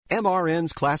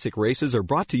MRN's classic races are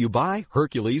brought to you by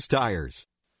Hercules Tires.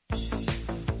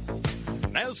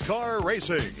 NASCAR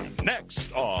Racing,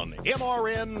 next on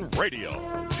MRN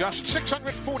Radio. Just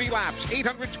 640 laps,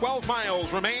 812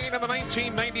 miles remain in the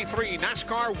 1993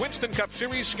 NASCAR Winston Cup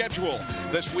Series schedule.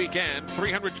 This weekend,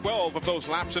 312 of those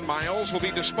laps and miles will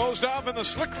be disposed of in the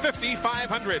Slick 50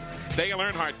 500. Dale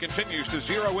Earnhardt continues to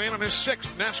zero in on his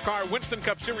 6th NASCAR Winston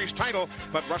Cup Series title,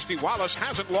 but Rusty Wallace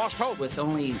hasn't lost hope. With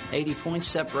only 80 points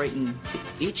separating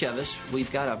each of us,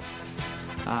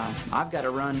 I've got to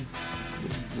run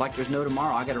like there's no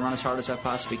tomorrow. I got to run as hard as I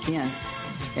possibly can.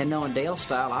 And knowing Dale's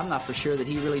style, I'm not for sure that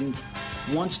he really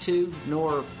wants to,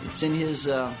 nor it's in his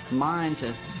mind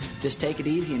to just take it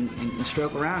easy and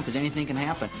stroke around, because anything can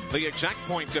happen. The exact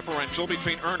point differential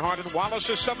between Earnhardt and Wallace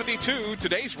is 72.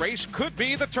 Today's race could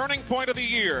be the turning point of the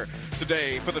year.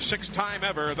 Today, for the 6th time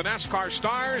ever, the NASCAR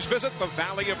stars visit the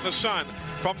Valley of the Sun.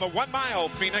 From the 1-mile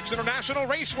Phoenix International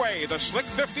Raceway, the Slick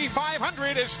 50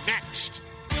 500 is next.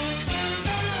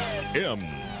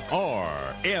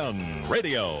 MRN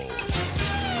Radio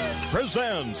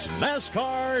presents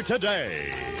NASCAR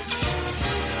Today.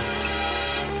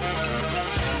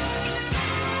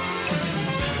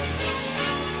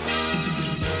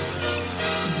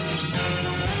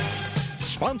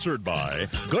 Sponsored by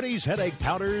Goody's Headache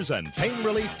Powders and Pain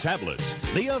Relief Tablets,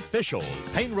 the official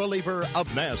pain reliever of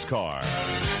NASCAR.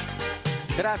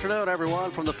 Good afternoon,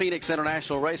 everyone, from the Phoenix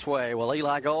International Raceway. Well,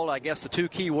 Eli Gold, I guess the two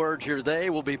key words here today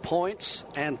will be points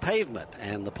and pavement.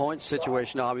 And the points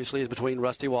situation, obviously, is between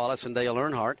Rusty Wallace and Dale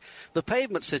Earnhardt. The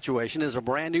pavement situation is a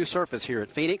brand-new surface here at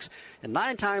Phoenix. And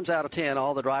 9 times out of 10,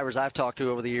 all the drivers I've talked to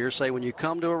over the years say when you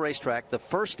come to a racetrack, the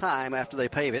first time after they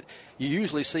pave it, you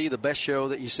usually see the best show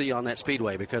that you see on that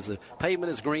speedway because the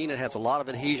pavement is green. It has a lot of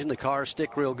adhesion. The cars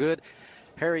stick real good.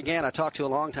 Harry Gann, I talked to a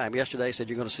long time yesterday, said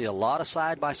you're going to see a lot of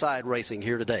side-by-side racing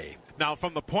here today. Now,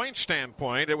 from the point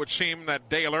standpoint, it would seem that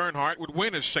Dale Earnhardt would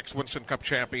win his 6th Winston Cup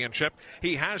championship.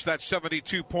 He has that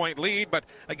 72-point lead, but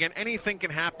again, anything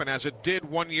can happen, as it did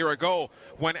 1 year ago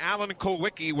when Alan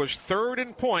Kulwicki was 3rd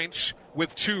in points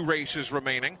with 2 races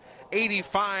remaining.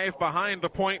 85 behind the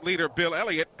point leader Bill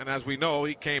Elliott, and as we know,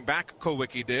 he came back,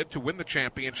 Kulwicki did, to win the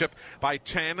championship by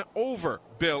 10 over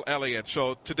Bill Elliott.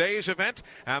 So today's event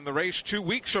and the race 2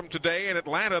 weeks from today in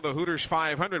Atlanta, the Hooters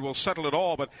 500, will settle it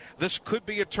all, but this could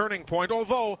be a turning point,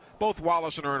 although both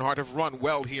Wallace and Earnhardt have run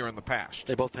well here in the past.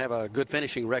 They both have a good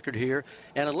finishing record here,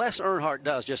 and unless Earnhardt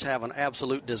does just have an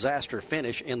absolute disaster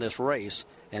finish in this race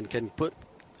and can put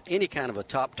any kind of a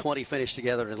top 20 finish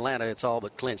together in Atlanta, it's all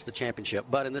but clinched the championship.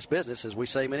 But in this business, as we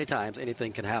say many times,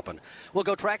 anything can happen. We'll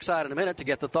go trackside in a minute to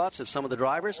get the thoughts of some of the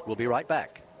drivers. We'll be right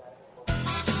back.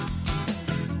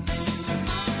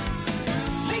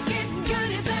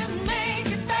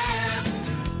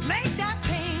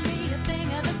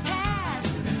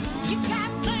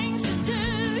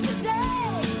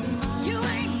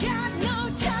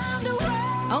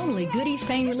 Only Goody's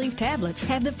Pain Relief Tablets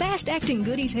have the fast-acting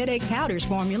Goody's Headache Powders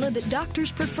formula that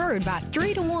doctors preferred by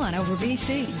 3-to-1 over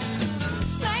VC's.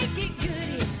 Make it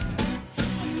Goody's.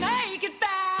 Make it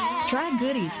fast. Try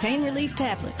Goody's Pain Relief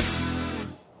Tablets.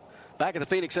 Back at the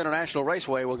Phoenix International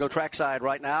Raceway, we'll go trackside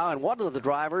right now. And one of the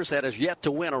drivers that has yet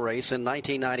to win a race in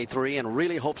 1993 and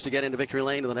really hopes to get into victory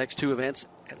lane in the next 2 events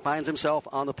finds himself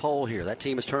on the pole here. That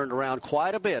team has turned around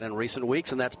quite a bit in recent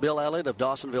weeks, and that's Bill Elliott of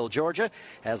Dawsonville, Georgia,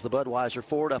 has the Budweiser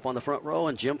Ford up on the front row,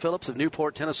 and Jim Phillips of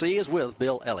Newport, Tennessee, is with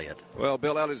Bill Elliott. Well,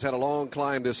 Bill Elliott's had a long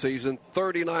climb this season,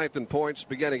 39th in points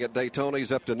beginning at Daytona.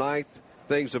 He's up to 9th.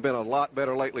 Things have been a lot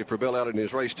better lately for Bill Elliott and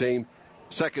his race team.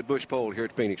 Second Busch pole here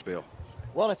at Phoenix, Bill.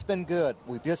 Well, it's been good.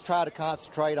 We've just tried to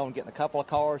concentrate on getting a couple of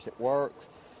cars that works.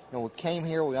 You know, we came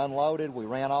here, we unloaded, we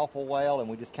ran awful well, and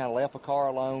we just kind of left a car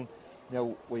alone. You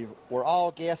know, we're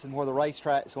all guessing where the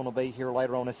racetrack's going to be here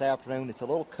later on this afternoon. It's a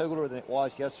little cooler than it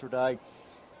was yesterday,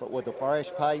 but with the fresh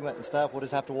pavement and stuff, we'll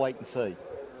just have to wait and see.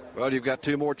 Well, you've got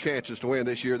 2 more chances to win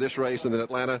this year, this race and then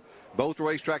Atlanta. Both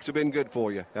racetracks have been good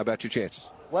for you. How about your chances?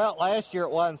 Well, last year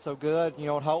it wasn't so good, you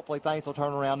know, and hopefully things will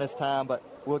turn around this time, but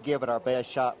we'll give it our best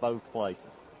shot both places.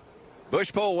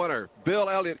 Busch pole winner Bill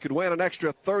Elliott could win an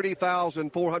extra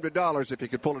 $30,400 if he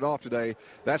could pull it off today.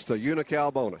 That's the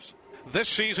Unocal bonus. This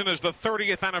season is the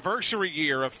 30th anniversary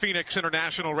year of Phoenix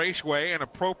International Raceway, and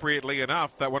appropriately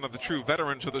enough that one of the true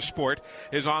veterans of the sport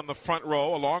is on the front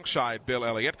row alongside Bill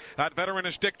Elliott. That veteran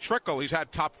is Dick Trickle. He's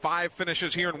had top 5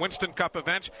 finishes here in Winston Cup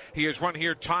events. He has run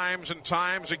here times and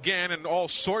times again in all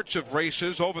sorts of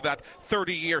races over that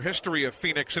 30-year history of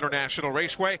Phoenix International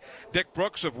Raceway. Dick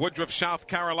Brooks of Woodruff, South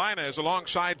Carolina is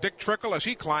alongside Dick Trickle as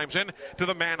he climbs in to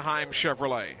the Mannheim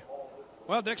Chevrolet.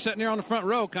 Well, Dick's sitting here on the front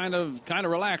row, kind of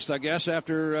relaxed, I guess.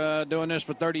 After doing this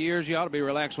for 30 years, you ought to be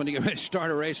relaxed when you get ready to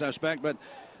start a race, I expect. But,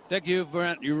 Dick, you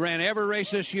ran every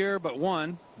race this year but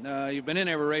one. You've been in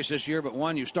every race this year but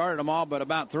one. You started them all but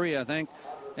about three, I think.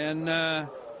 And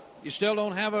you still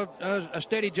don't have a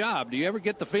steady job. Do you ever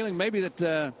get the feeling maybe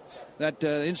that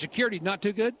insecurity is not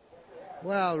too good?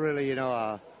 Well, really,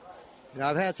 I've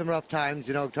had some rough times,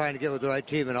 trying to get with the right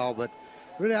team and all. But,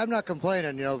 really, I'm not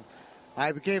complaining,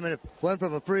 I went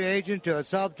from a free agent to a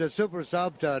sub to a super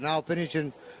sub to now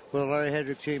finishing with a Larry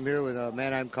Hendrick team here with a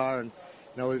Mannheim car. And,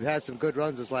 we've had some good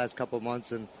runs this last couple of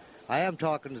months. And I am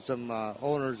talking to some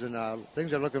owners, and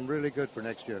things are looking really good for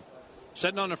next year.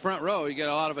 Sitting on the front row, you get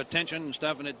a lot of attention and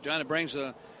stuff, and it kind of brings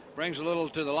a little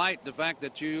to the light the fact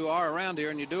that you are around here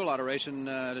and you do a lot of racing.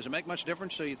 Does it make much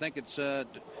difference? So you think it's,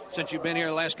 since you've been here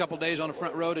the last couple of days on the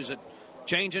front row, does it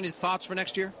change any thoughts for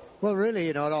next year? Well, really,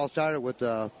 it all started with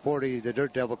the 40, the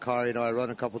Dirt Devil car. I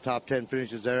run a couple top 10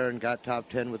 finishes there and got top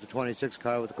 10 with the 26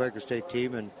 car with the Quaker State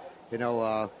team. And,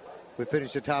 we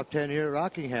finished the top 10 here at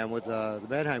Rockingham with the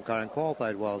Mannheim car and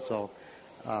qualified well. So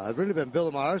I've really been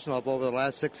building my arsenal up over the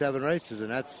last 6-7 races, and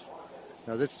that's,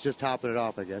 this is just topping it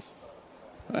off, I guess.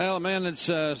 Well, a man that's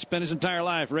spent his entire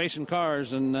life racing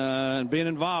cars and being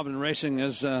involved in racing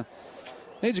needs a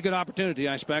good opportunity,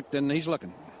 I expect, and he's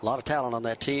looking. A lot of talent on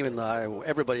that team, and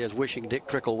everybody is wishing Dick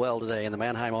Trickle well today in the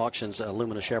Mannheim Auctions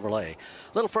Lumina Chevrolet. A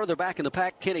little further back in the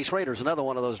pack, Kenny Schrader's another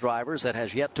one of those drivers that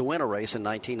has yet to win a race in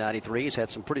 1993. He's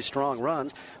had some pretty strong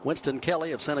runs. Winston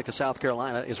Kelly of Seneca, South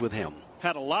Carolina, is with him.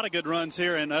 Had a lot of good runs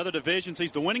here in other divisions.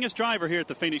 He's the winningest driver here at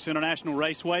the Phoenix International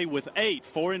Raceway with 8,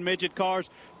 4 in midget cars,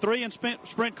 3 in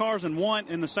sprint cars, and 1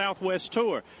 in the Southwest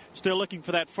Tour. Still looking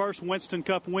for that first Winston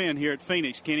Cup win here at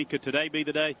Phoenix. Kenny, could today be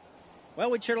the day? Well,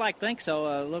 we'd sure like to think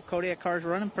so. Look, Kodiak car's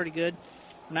running pretty good.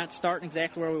 Not starting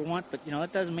exactly where we want, but,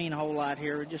 that doesn't mean a whole lot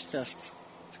here. We're just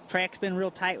track's been real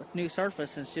tight with new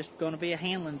surface, and it's just going to be a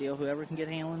handling deal, whoever can get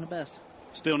handling the best.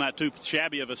 Still not too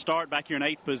shabby of a start back here in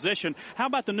 8th position. How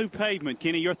about the new pavement,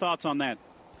 Kenny? Your thoughts on that?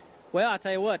 Well, I'll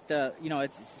tell you what,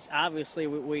 it's obviously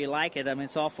we like it. I mean,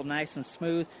 it's awful nice and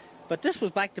smooth. But this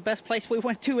was like the best place we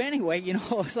went to anyway.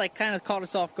 It's like kind of caught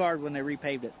us off guard when they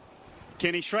repaved it.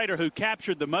 Kenny Schrader, who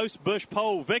captured the most Busch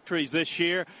Pole victories this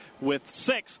year with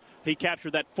 6. He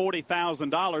captured that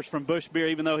 $40,000 from Busch Beer.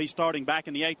 Even though he's starting back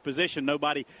in the 8th position,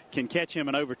 nobody can catch him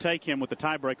and overtake him with the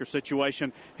tiebreaker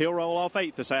situation. He'll roll off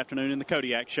 8th this afternoon in the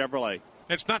Kodiak Chevrolet.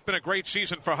 It's not been a great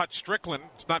season for Hut Strickland.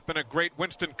 It's not been a great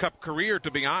Winston Cup career,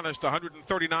 to be honest.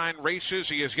 139 races.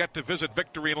 He has yet to visit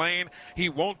Victory Lane. He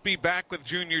won't be back with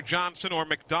Junior Johnson or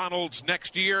McDonald's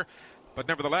next year. But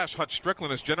nevertheless, Hut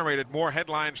Strickland has generated more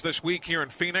headlines this week here in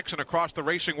Phoenix and across the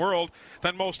racing world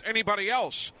than most anybody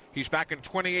else. He's back in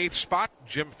 28th spot.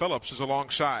 Jim Phillips is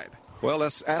alongside. Well,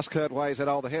 let's ask Hut why he's had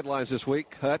all the headlines this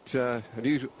week. Hut, a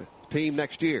new team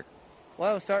next year.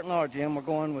 Well, we certainly are, Jim. We're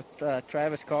going with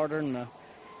Travis Carter and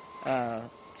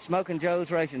Smoking Joe's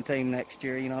racing team next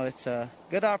year. It's a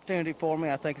good opportunity for me.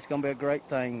 I think it's going to be a great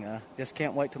thing. Just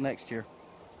can't wait till next year.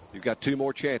 You've got 2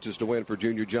 more chances to win for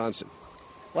Junior Johnson.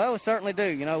 Well, we certainly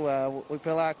do. We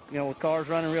feel like, with cars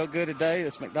running real good today,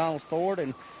 it's McDonald's Ford,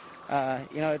 and,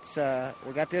 it's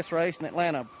we got this race in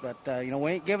Atlanta. But,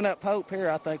 we ain't giving up hope here.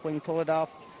 I think we can pull it off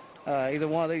either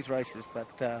one of these races.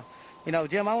 But,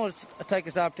 Jim, I want to take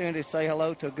this opportunity to say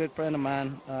hello to a good friend of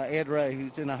mine, Ed Ray,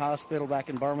 who's in a hospital back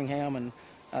in Birmingham and,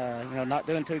 not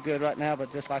doing too good right now,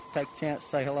 but just like to take a chance to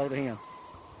say hello to him.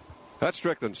 Hut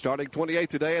Strickland starting 28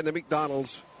 today in the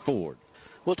McDonald's Ford.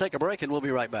 We'll take a break, and we'll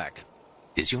be right back.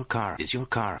 Is your car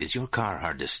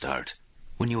hard to start?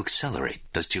 When you accelerate,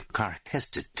 does your car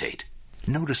hesitate?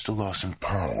 Notice the loss in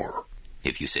power?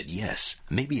 If you said yes,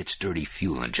 maybe it's dirty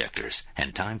fuel injectors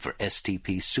and time for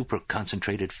STP Super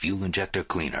Concentrated Fuel Injector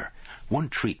Cleaner. One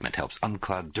treatment helps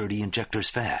unclog dirty injectors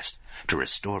fast to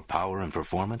restore power and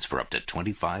performance for up to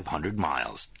 2,500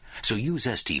 miles. So use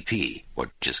STP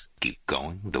or just keep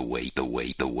going the way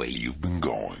you've been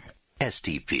going.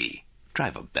 STP.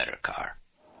 Drive a better car.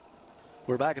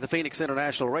 We're back at the Phoenix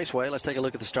International Raceway. Let's take a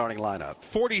look at the starting lineup.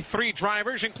 43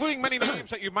 drivers, including many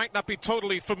names that you might not be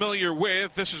totally familiar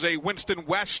with. This is a Winston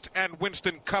West and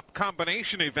Winston Cup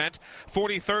combination event.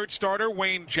 43rd starter,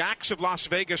 Wayne Jacks of Las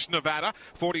Vegas, Nevada.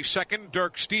 42nd,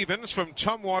 Dirk Stevens from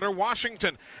Tumwater,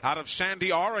 Washington. Out of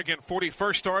Sandy, Oregon,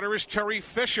 41st starter is Terry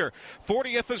Fisher.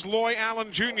 40th is Loy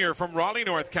Allen Jr. from Raleigh,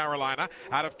 North Carolina.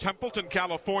 Out of Templeton,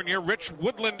 California, Rich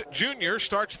Woodland Jr.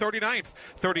 starts 39th.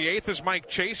 38th is Mike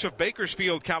Chase of Bakersfield,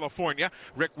 Bakersfield, California.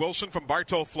 Rick Wilson from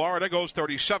Bartow, Florida goes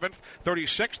 37th.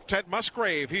 36th, Ted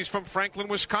Musgrave. He's from Franklin,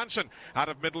 Wisconsin. Out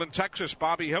of Midland, Texas,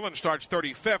 Bobby Hillen starts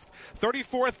 35th.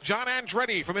 34th, John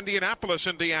Andretti from Indianapolis,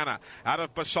 Indiana. Out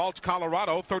of Basalt,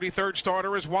 Colorado, 33rd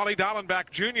starter is Wally Dallenbach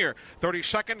Jr.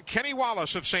 32nd, Kenny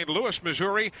Wallace of St. Louis,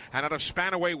 Missouri. And out of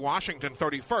Spanaway, Washington,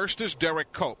 31st is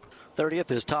Derek Cope.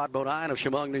 30th is Todd Bodine of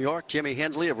Chemung, New York. Jimmy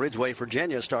Hensley of Ridgeway,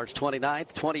 Virginia starts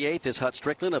 29th. 28th is Hut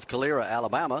Strickland of Calera,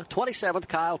 Alabama. 27th,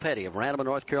 Kyle Petty of Random,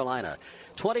 North Carolina.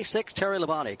 26th, Terry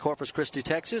Labonte, Corpus Christi,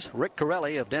 Texas. Rick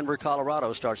Corelli of Denver,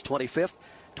 Colorado starts 25th.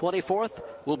 24th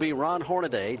will be Ron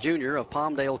Hornaday, Jr. of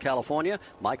Palmdale, California.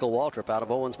 Michael Waltrip out of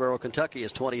Owensboro, Kentucky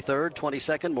is 23rd.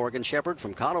 22nd, Morgan Shepherd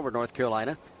from Conover, North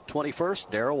Carolina.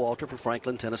 21st, Darrell Walter from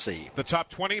Franklin, Tennessee. The top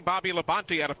 20, Bobby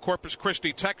Labonte out of Corpus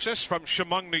Christi, Texas. From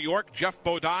Chemung, New York, Jeff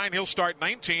Bodine. He'll start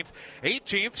 19th.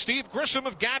 18th, Steve Grissom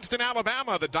of Gadsden,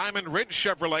 Alabama. The Diamond Ridge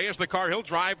Chevrolet is the car he'll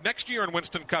drive next year in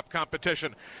Winston Cup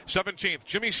competition. 17th,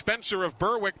 Jimmy Spencer of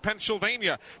Berwick,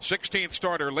 Pennsylvania. 16th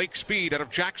starter, Lake Speed out of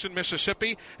Jackson,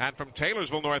 Mississippi. And from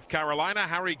Taylorsville, North Carolina,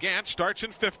 Harry Gant starts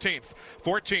in 15th.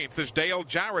 14th is Dale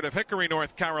Jarrett of Hickory,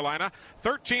 North Carolina.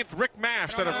 13th, Rick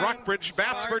Mast out of Rockbridge,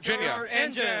 Bath, Virginia.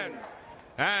 Engines.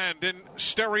 And in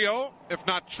stereo, if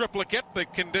not triplicate, the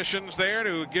conditions there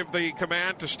to give the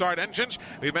command to start engines.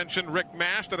 We mentioned Rick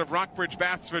Mast out of Rockbridge,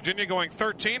 Bath, Virginia, going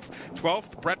 13th.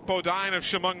 12th, Brett Bodine of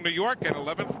Chemung, New York. And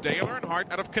 11th, Dale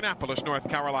Earnhardt out of Kannapolis, North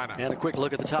Carolina. And a quick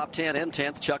look at the top 10. In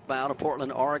 10th, Chuck Bound of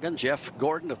Portland, Oregon. Jeff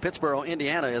Gordon of Pittsboro,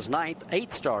 Indiana is 9th.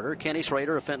 8th starter, Kenny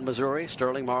Schrader of Fenton, Missouri.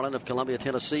 Sterling Marlin of Columbia,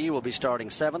 Tennessee will be starting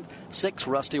 7th. 6th,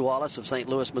 Rusty Wallace of St.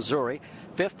 Louis, Missouri.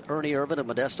 5th, Ernie Irvin of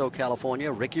Modesto,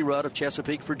 California. Ricky Rudd of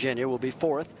Chesapeake, Virginia will be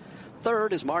 4th.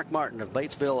 3rd is Mark Martin of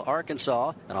Batesville,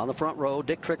 Arkansas. And on the front row,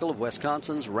 Dick Trickle of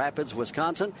Wisconsin's Rapids,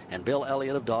 Wisconsin. And Bill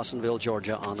Elliott of Dawsonville,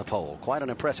 Georgia on the pole. Quite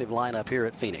an impressive lineup here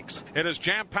at Phoenix. It is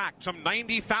jam-packed. Some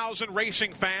 90,000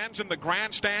 racing fans in the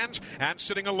grandstands and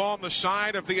sitting along the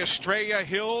side of the Estrella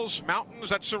Hills mountains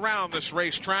that surround this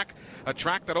racetrack. A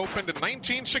track that opened in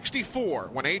 1964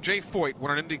 when A.J. Foyt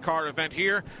won an IndyCar event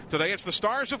here. Today it's the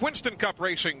Stars of Winston Cup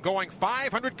Racing going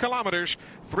 500 kilometers,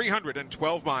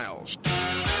 312 miles.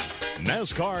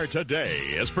 NASCAR Today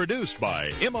is produced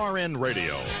by MRN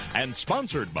Radio and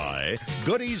sponsored by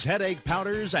Goody's Headache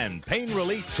Powders and Pain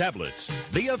Relief Tablets,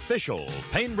 the official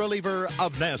pain reliever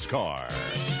of NASCAR.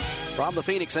 From the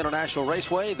Phoenix International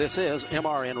Raceway, this is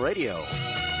MRN Radio.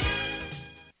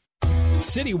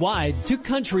 Citywide to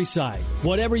countryside.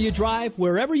 Whatever you drive,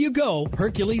 wherever you go,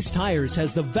 Hercules Tires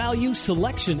has the value,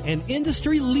 selection, and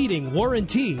industry-leading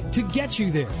warranty to get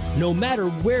you there, no matter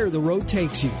where the road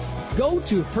takes you. Go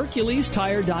to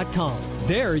HerculesTire.com.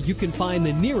 There you can find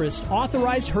the nearest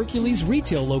authorized Hercules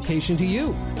retail location to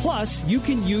you. Plus, you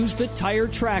can use the Tire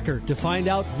Tracker to find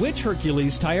out which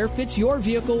Hercules tire fits your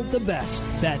vehicle the best.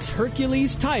 That's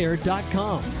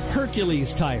HerculesTire.com.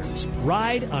 Hercules Tires.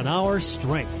 Ride on our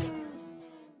strength.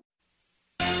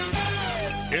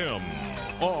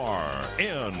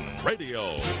 MRN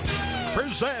Radio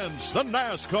presents the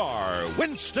NASCAR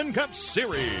Winston Cup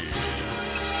Series.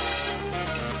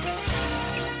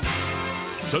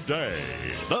 Today,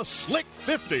 the Slick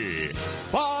 50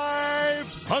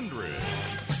 500.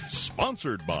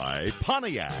 Sponsored by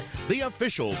Pontiac, the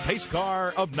official pace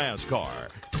car of NASCAR.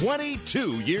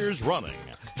 22 years running.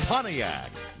 Pontiac,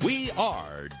 we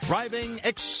are driving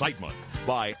excitement.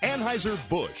 By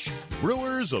Anheuser-Busch,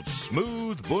 brewers of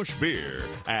smooth Busch beer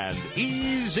and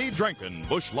easy drinking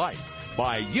Busch Light.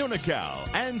 By Unical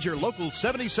and your local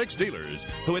 76 dealers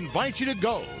who invite you to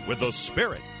go with the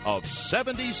spirit of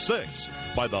 76.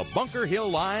 By the Bunker Hill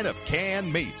line of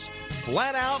canned meats,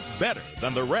 flat out better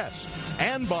than the rest.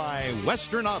 And by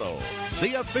Western Auto,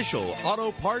 the official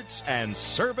auto parts and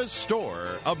service store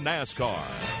of NASCAR.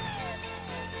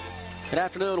 Good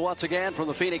afternoon once again from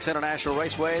the Phoenix International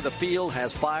Raceway. The field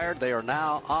has fired. They are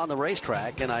now on the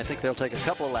racetrack, and I think they'll take a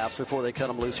couple of laps before they cut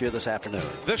them loose here this afternoon.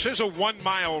 This is a 1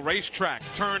 mile racetrack.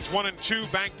 Turns 1 and 2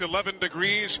 banked 11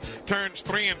 degrees. Turns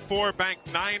 3 and 4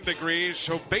 banked 9 degrees.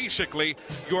 So basically,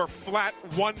 your flat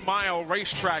 1 mile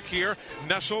racetrack here,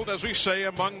 nestled, as we say,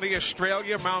 among the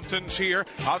Estrella Mountains here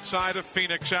outside of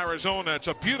Phoenix, Arizona. It's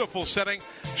a beautiful setting,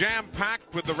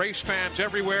 jam-packed with the race fans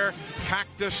everywhere.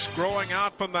 Cactus growing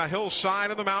out from the hillside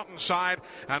and the mountainside,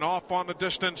 and off on the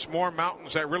distance, more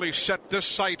mountains that really set this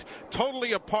site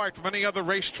totally apart from any other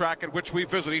racetrack at which we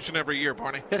visit each and every year,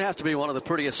 Barney. It has to be one of the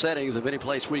prettiest settings of any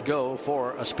place we go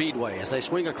for a speedway. As they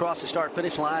swing across the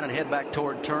start-finish line and head back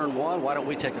toward turn 1, why don't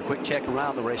we take a quick check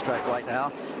around the racetrack right now,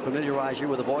 familiarize you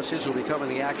with the voices who will be covering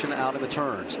the action out in the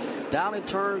turns. Down in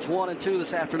turns 1 and 2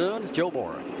 this afternoon, Joe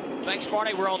Moore. Thanks,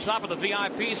 Barney. We're on top of the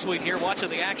VIP suite here watching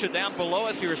the action down below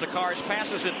us here as the cars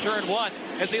passes in turn one.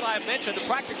 As Eli mentioned,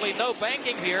 practically no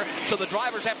banking here, so the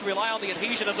drivers have to rely on the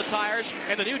adhesion of the tires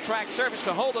and the new track surface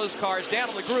to hold those cars down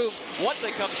on the groove once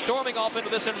they come storming off into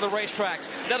this end of the racetrack.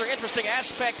 Another interesting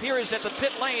aspect here is that the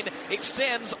pit lane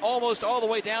extends almost all the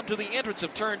way down to the entrance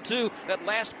of turn two, that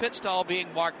last pit stall being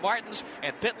Mark Martin's,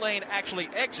 and pit lane actually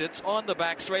exits on the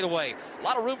back straightaway. A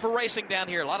lot of room for racing down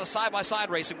here, a lot of side-by-side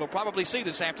racing we'll probably see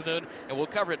this afternoon, and we'll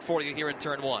cover it for you here in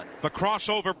turn one. The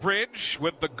crossover bridge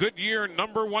with the Goodyear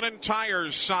 #1 in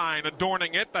tires sign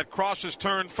adorning it that crosses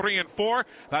turn 3 and 4.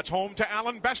 That's home to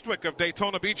Alan Bestwick of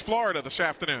Daytona Beach, Florida this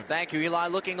afternoon. Thank you, Eli.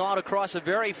 Looking on across a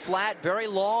very flat, very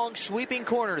long, sweeping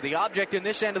corner. The object in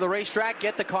this end of the racetrack,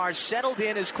 get the cars settled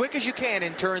in as quick as you can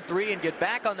in turn 3 and get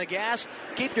back on the gas.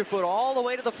 Keep your foot all the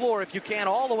way to the floor if you can,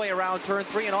 all the way around turn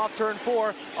 3 and off turn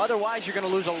 4. Otherwise, you're going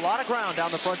to lose a lot of ground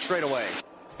down the front straightaway.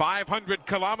 500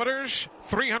 kilometers,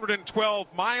 312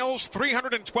 miles,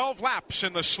 312 laps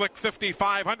in the Slick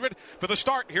 5500. For the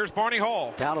start, here's Barney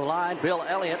Hall. Down the line, Bill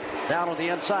Elliott down on the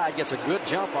inside, gets a good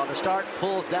jump on the start,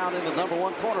 pulls down into the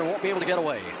 #1 corner, won't be able to get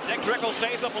away. Dick Trickle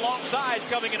stays up alongside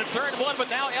coming into turn one, but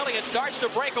now Elliott starts to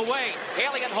break away.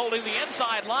 Elliott holding the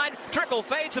inside line. Trickle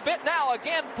fades a bit now,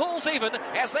 again pulls even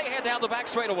as they head down the back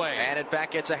straightaway. And in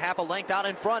fact gets a half a length out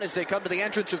in front as they come to the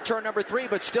entrance of turn number 3,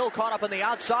 but still caught up on the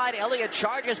outside. Elliott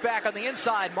charges back on the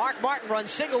inside. Mark Martin runs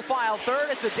single file third.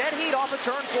 It's a dead heat off of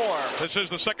turn 4. This is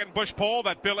the second Busch pole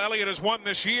that Bill Elliott has won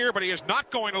this year, but he is not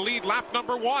going to lead lap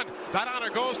number 1. That honor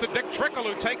goes to Dick Trickle,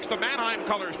 who takes the Mannheim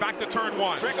colors back to turn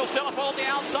 1. Trickle still up on the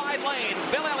outside lane.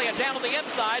 Bill Elliott down on the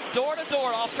inside, door to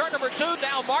door off turn number 2.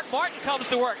 Now Mark Martin comes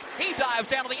to work. He dives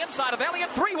down on the inside of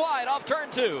Elliott, 3 wide off turn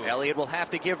 2. Elliott will have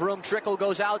to give room. Trickle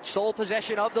goes out, sole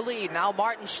possession of the lead. Now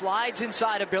Martin slides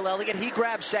inside of Bill Elliott. He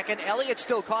grabs second. Elliott's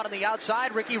still caught on the outside.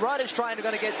 Ricky Rudd is trying to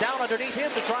get down underneath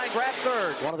him to try and grab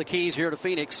third. One of the keys here to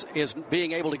Phoenix is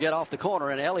being able to get off the corner,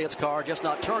 and Elliott's car just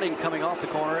not turning coming off the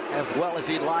corner as well as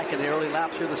he'd like in the early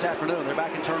laps here this afternoon. They're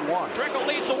back in turn 1. Trickle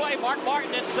leads the way. Mark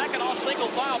Martin in second off single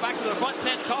file back to the front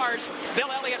 10 cars.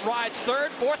 Bill Elliott rides third.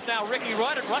 Fourth now Ricky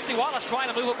Rudd, and Rusty Wallace trying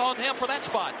to move upon him for that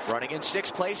spot. Running in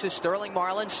 6th place is Sterling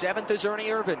Marlin. 7th is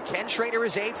Ernie Irvin. Ken Schrader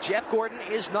is 8th. Jeff Gordon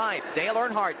is 9th. Dale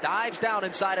Earnhardt dives down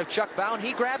inside of Chuck Bound.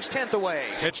 He grabs 10th away.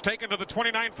 It's taken to the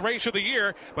 29th race of the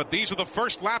year, but these are the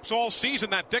first laps all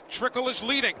season that Dick Trickle is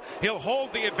leading. He'll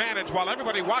hold the advantage while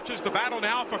everybody watches the battle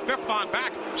now for 5th on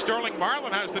back. Sterling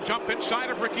Marlin has to jump inside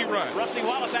of Ricky Rudd. Rusty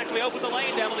Wallace actually opened the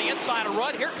lane down on the inside of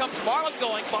Rudd. Here comes Marlin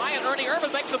going by, and Ernie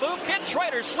Irvin makes a move. Ken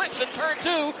Schrader slips in turn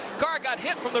 2. Car got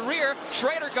hit from the rear.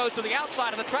 Schrader goes to the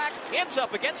outside of the track, ends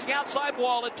up against the outside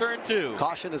wall at turn 2.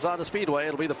 Caution is on the speedway.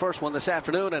 It'll be the first one this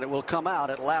afternoon, and it will come out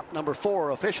at lap number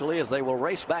 4 officially as they will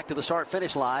race back to the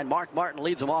start-finish line. Mark Martin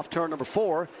leads them off turn number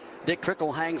 4. Dick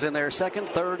Trickle hangs in there second.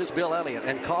 Third is Bill Elliott.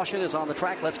 And caution is on the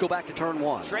track. Let's go back to turn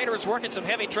 1. Schrader is working some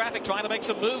heavy traffic, trying to make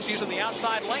some moves using the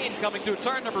outside lane coming through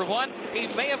turn number 1. He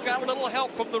may have got a little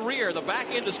help from the rear. The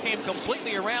back end just came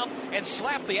completely around and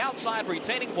slapped the outside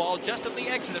retaining wall just at the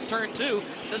exit of turn 2.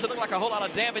 Doesn't look like a whole lot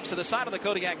of damage to the side of the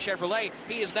Kodiak Chevrolet.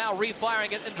 He is now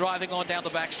refiring it and driving on down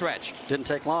the back stretch. Didn't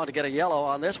take long to get a yellow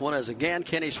on this one, as again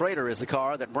Kenny Schrader is the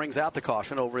car that brings out the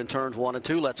caution over in turns 1 and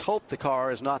 2. Let's hope the car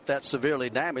is not that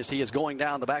severely damaged. He is going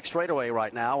down the back straightaway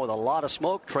right now with a lot of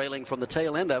smoke trailing from the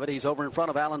tail end of it. He's over in front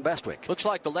of Alan Bestwick. Looks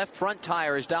like the left front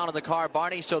tire is down in the car,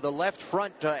 Barney, so the left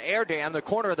front air dam, the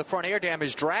corner of the front air dam,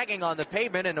 is dragging on the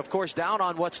pavement and, of course, down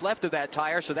on what's left of that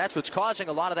tire, so that's what's causing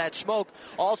a lot of that smoke.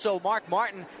 Also, Mark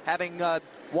Martin, having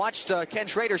watched Ken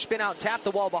Schrader spin out and tap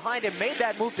the wall behind him, made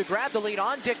that move to grab the lead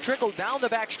on Dick Trickle down the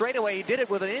back straightaway. He did it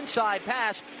with an inside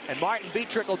pass, and Martin beat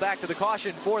Trickle back to the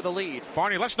caution for the lead.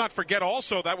 Barney, let's not forget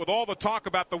also that with all the talk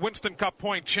about the Winston Cup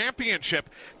Point Championship,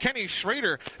 Kenny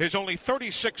Schrader is only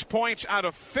 36 points out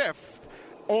of 5th,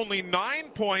 only 9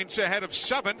 points ahead of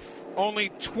 7th, only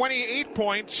 28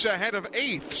 points ahead of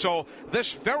 8th. So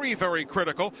this very, very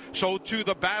critical. So to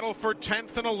the battle for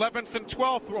 10th and 11th and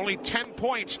 12th, only 10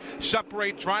 points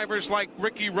separate drivers like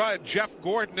Ricky Rudd, Jeff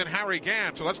Gordon, and Harry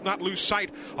Gant. So let's not lose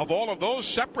sight of all of those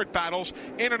separate battles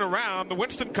in and around the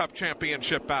Winston Cup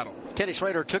Championship battle. Kenny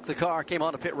Schrader took the car, came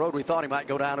onto pit road. We thought he might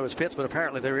go down to his pits, but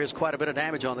apparently there is quite a bit of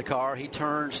damage on the car. He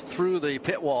turns through the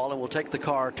pit wall and will take the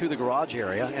car to the garage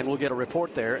area, and we'll get a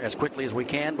report there as quickly as we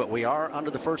can, but we are under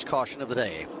the first caution of the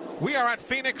day. We are at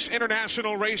Phoenix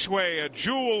International Raceway, a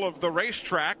jewel of the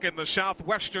racetrack in the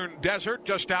southwestern desert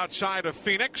just outside of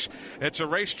Phoenix. It's a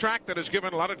racetrack that has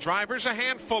given a lot of drivers a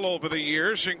handful over the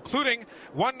years, including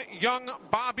one young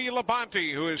Bobby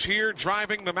Labonte, who is here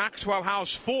driving the Maxwell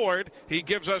House Ford. He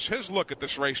gives us his look at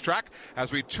this racetrack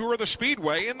as we tour the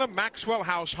speedway in the Maxwell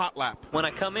House Hot Lap. When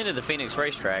I come into the Phoenix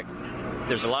racetrack,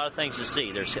 there's a lot of things to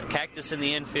see. There's cactus in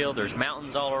the infield, there's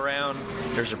mountains all around,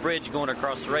 there's a bridge going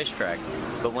across the racetrack.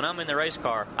 But when I'm in the race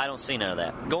car, I don't see none of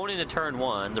that. Going into turn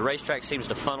one, the racetrack seems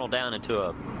to funnel down into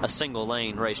a single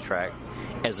lane racetrack.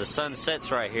 As the sun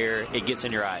sets right here, it gets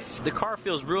in your eyes. The car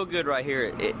feels real good right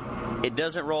here. It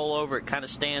doesn't roll over, it kind of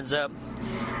stands up.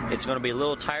 It's going to be a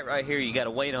little tight right here. You got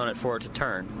to wait on it for it to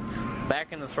turn.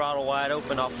 Back in the throttle wide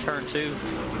open off turn two.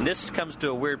 And this comes to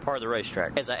a weird part of the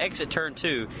racetrack. As I exit turn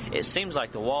two, it seems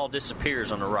like the wall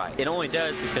disappears on the right. It only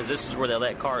does because this is where they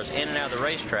let cars in and out of the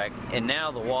racetrack, and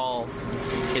now the wall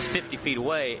is 50 feet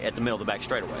away at the middle of the back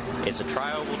straightaway. It's a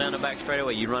tri-oval down the back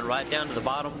straightaway. You run right down to the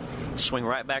bottom, swing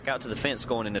right back out to the fence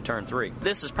going into turn three.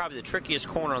 This is probably the trickiest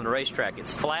corner on the racetrack.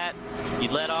 It's flat. You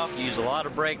let off, you use a lot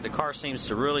of brake. The car seems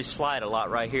to really slide a lot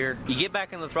right here. You get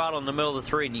back in the throttle in the middle of the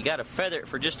three, and you got to feather it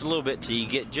for just a little bit till you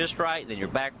get just right. Then you're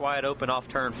back wide open off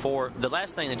turn four. The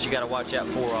last thing that you got to watch out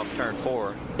for off turn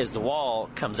four is the wall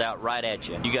comes out right at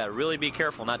you. You got to really be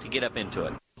careful not to get up into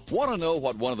it. Want to know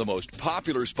what one of the most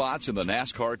popular spots in the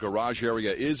NASCAR garage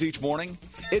area is each morning?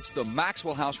 It's the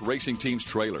Maxwell House Racing Team's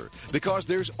trailer, because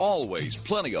there's always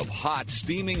plenty of hot,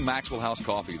 steaming Maxwell House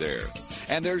coffee there.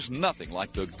 And there's nothing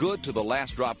like the good to the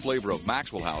last drop flavor of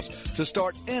Maxwell House to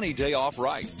start any day off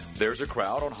right. There's a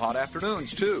crowd on hot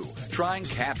afternoons, too, trying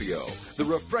Capio, the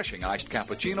refreshing iced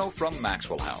cappuccino from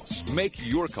Maxwell House. Make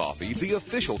your coffee the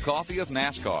official coffee of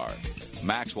NASCAR.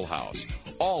 Maxwell House,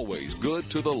 always good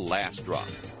to the last drop.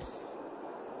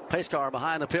 Pace car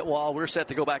behind the pit wall. We're set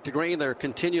to go back to green. They're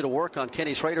continue to work on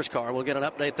Kenny Schrader's car. We'll get an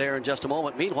update there in just a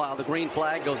moment. Meanwhile, the green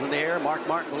flag goes in the air. Mark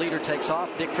Martin, the leader, takes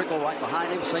off. Dick Trickle right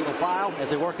behind him, single file, as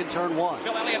they work in turn one.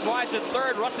 Bill Elliott rides in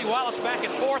third. Rusty Wallace back in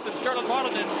fourth, and Sterling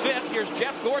Marlin in fifth. Here's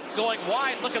Jeff Gordon going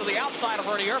wide, looking to the outside of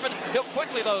Ernie Irvin. He'll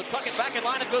quickly, though, tuck it back in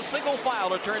line and go single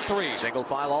file to turn three. Single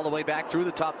file all the way back through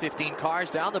the top 15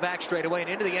 cars, down the back straightaway and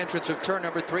into the entrance of turn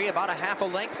number three. About a half a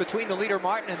length between the leader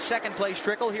Martin and second place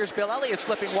Trickle. Here's Bill Elliott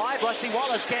slipping wide. Rusty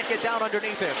Wallace can't get down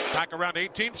underneath him. Back around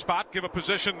 18th spot, give a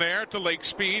position there to Lake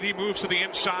Speed. He moves to the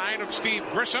inside of Steve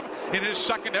Grissom in his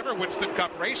second ever Winston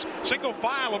Cup race. Single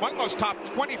file among those top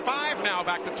 25 now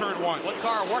back to turn one. One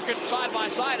car working side by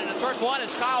side, and in turn one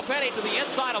is Kyle Petty to the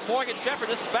inside of Morgan Shepherd.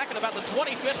 This is back in about the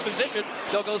 25th position.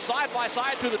 They'll go side by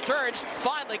side through the turns.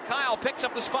 Finally, Kyle picks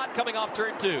up the spot coming off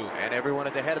turn two. And everyone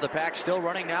at the head of the pack still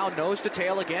running now, nose to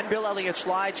tail again. Bill Elliott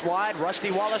slides wide. Rusty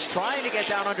Wallace trying to get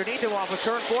down underneath him off of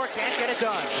turn four. Can't get it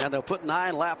done. And they'll put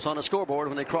 9 laps on the scoreboard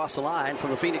when they cross the line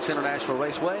from the Phoenix International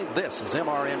Raceway. This is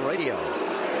MRN Radio.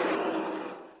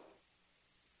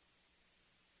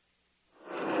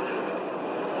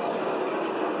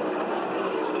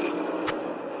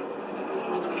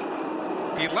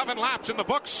 Laps in the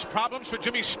books. Problems for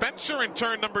Jimmy Spencer in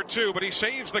turn number two, but he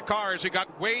saves the car as he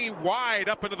got way wide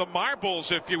up into the marbles,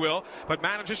 if you will, but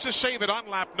manages to save it on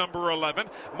lap number 11.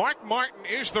 Mark Martin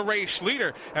is the race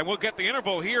leader, and we'll get the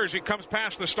interval here as he comes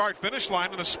past the start-finish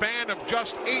line in the span of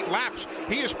just 8 laps.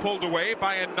 He is pulled away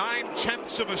by a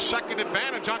 9/10 of a second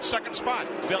advantage on second spot.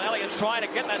 Bill Elliott's trying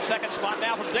to get that second spot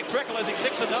now from Dick Trickle as he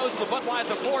sticks the nose of the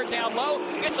Budweiser Ford down low.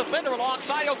 Gets a fender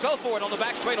alongside. He'll go for it on the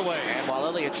back straightaway. And while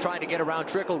Elliott's trying to get around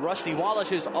Trickle, Rusty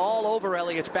Wallace is all over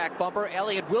Elliott's back bumper.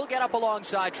 Elliott will get up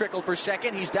alongside Trickle for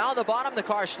second. He's down the bottom. The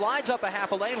car slides up a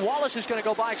half a lane. Wallace is going to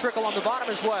go by Trickle on the bottom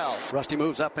as well. Rusty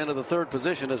moves up into the third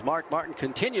position as Mark Martin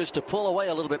continues to pull away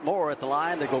a little bit more at the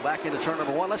line. They go back into turn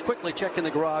number one. Let's quickly check in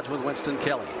the garage with Winston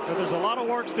Kelly. So there's a lot of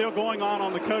work still going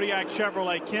on the Kodiak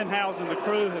Chevrolet. Ken Howes and the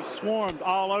crew have swarmed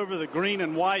all over the green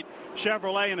and white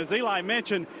Chevrolet, and as Eli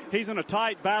mentioned, he's in a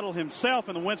tight battle himself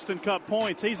in the Winston Cup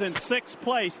points. He's in 6th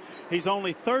place. He's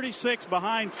only 36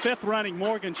 behind 5th running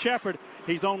Morgan Shepherd.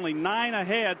 He's only 9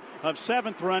 ahead of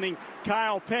 7th running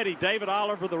Kyle Petty. David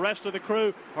Oliver, the rest of the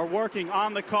crew are working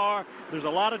on the car. There's a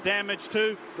lot of damage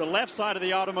to the left side of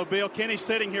the automobile. Kenny's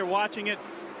sitting here watching it.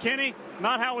 Kenny,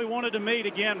 not how we wanted to meet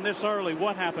again this early.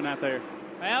 What happened out there?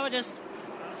 Well,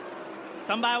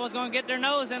 somebody was going to get their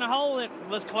nose in a hole that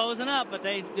was closing up, but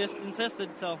they just insisted,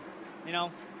 so,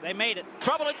 they made it.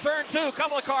 Trouble in turn two. A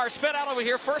couple of cars sped out over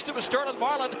here. First it was Sterling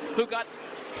Marlin, who got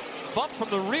bumped from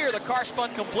the rear. The car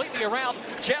spun completely around.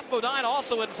 Jeff Bodine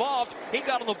also involved. He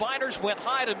got on the binders, went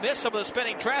high to miss some of the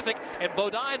spinning traffic, and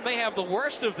Bodine may have the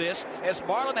worst of this as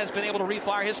Marlin has been able to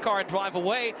refire his car and drive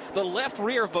away. The left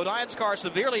rear of Bodine's car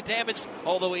severely damaged,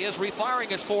 although he is refiring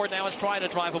his Ford now and is trying to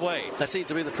drive away. That seems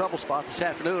to be the trouble spot this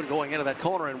afternoon, going into that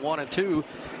corner in 1 and 2.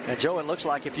 And Joe, it looks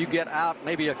like if you get out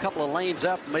maybe a couple of lanes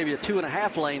up, maybe a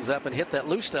 2.5 lanes up, and hit that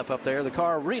loose stuff up there, the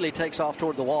car really takes off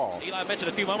toward the wall. Eli mentioned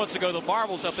a few moments ago the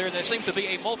marbles up there, and there seems to be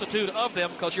a multitude of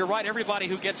them, because you're right, everybody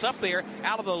who gets up there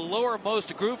out of the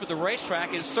lowermost groove of the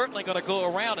racetrack is certainly going to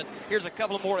go around. And here's a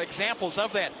couple of more examples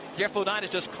of that. Jeff Bodine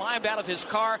has just climbed out of his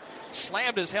car,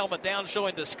 slammed his helmet down,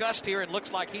 showing disgust here, and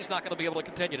looks like he's not going to be able to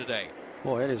continue today.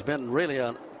 Boy, it has been really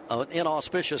an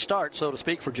inauspicious start, so to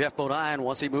speak, for Jeff Bodine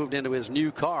once he moved into his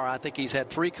new car. I think he's had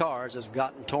 3 cars that have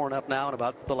gotten torn up now in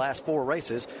about the last 4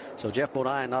 races. So Jeff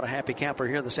Bodine not a happy camper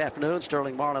here this afternoon.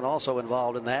 Sterling Marlin also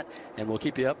involved in that, and we'll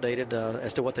keep you updated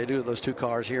as to what they do to those 2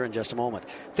 cars here in just a moment.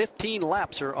 15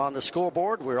 laps are on the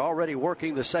scoreboard. We're already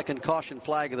working the second caution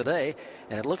flag of the day,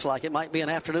 and it looks like it might be an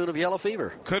afternoon of yellow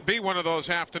fever. Could be one of those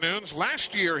afternoons.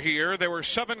 Last year here, there were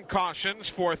 7 cautions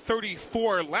for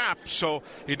 34 laps, so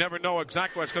you never know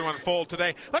exactly what's going to unfold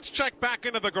today. Let's check back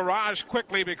into the garage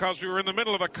quickly, because we were in the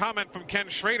middle of a comment from Ken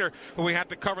Schrader, who we had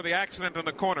to cover the accident in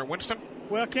the corner. Winston?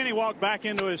 Well, Kenny walked back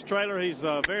into his trailer. He's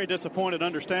very disappointed,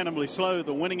 understandably slow,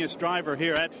 the winningest driver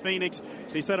here at Phoenix.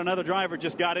 He said another driver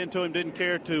just got into him, didn't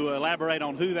care to elaborate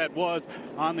on who that was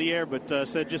on the air, but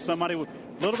said just somebody a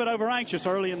little bit over anxious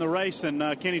early in the race,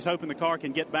 and Kenny's hoping the car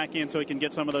can get back in so he can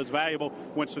get some of those valuable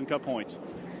Winston Cup points.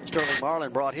 Sterling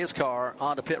Marlin brought his car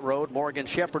onto pit road. Morgan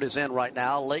Shepherd is in right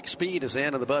now. Lake Speed is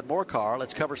in the Bud Moore car.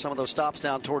 Let's cover some of those stops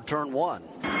down toward turn 1.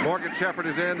 Morgan Shepherd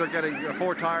is in. They're getting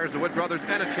 4 tires, the Wood brothers,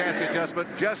 and a chassis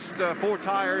adjustment. Just 4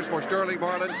 tires for Sterling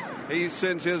Marlin. He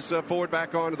sends his Ford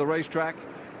back onto the racetrack.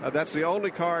 That's the only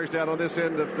cars down on this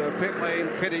end of the pit lane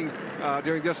pitting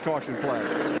during this caution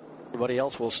flag. Everybody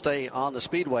else will stay on the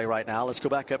speedway right now. Let's go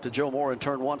back up to Joe Moore in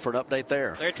turn 1 for an update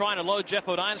there. They're trying to load Jeff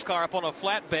Bodine's car up on a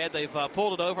flatbed. They've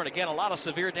pulled it over, and again, a lot of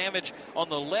severe damage on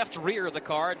the left rear of the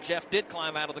car. Jeff did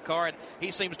climb out of the car, and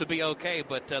he seems to be okay,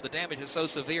 but the damage is so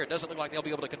severe, it doesn't look like they'll be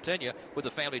able to continue with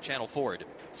the Family Channel Ford.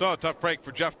 So a tough break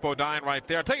for Jeff Bodine right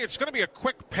there. I tell you, it's going to be a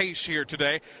quick pace here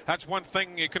today. That's one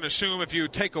thing you can assume if you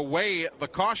take away the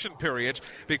caution periods,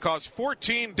 because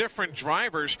 14 different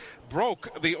drivers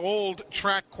broke the old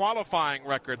track qualifying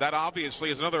record. That obviously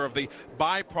is another of the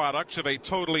byproducts of a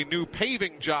totally new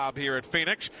paving job here at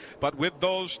Phoenix. But with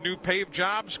those new paved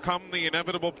jobs come the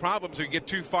inevitable problems if you get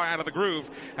too far out of the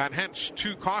groove, and hence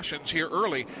 2 cautions here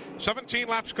early. 17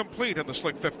 laps complete in the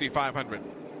Slick 5500.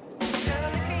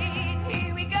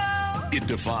 Here we go. It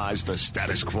defies the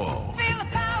status quo. Feel the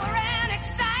power and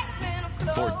excitement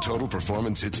flow. For total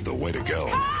performance, it's the way to go.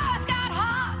 It's got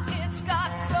heart, it's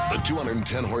got soul. The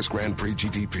 210 horse Grand Prix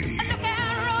GTP. Look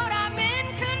out, road, I'm in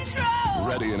control.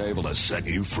 Ready and able to set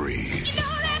you free. You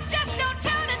know there's just no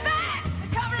turning back.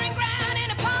 The covering ground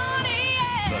in a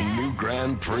Pontiac. The new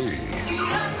Grand Prix.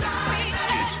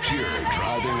 It's pure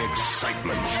driving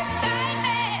excitement.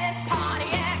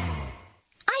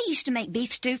 I used to make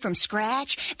beef stew from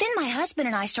scratch. Then my husband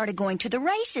and I started going to the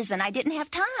races, and I didn't have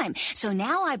time. So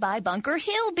now I buy Bunker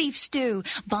Hill beef stew.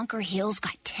 Bunker Hill's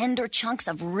got tender chunks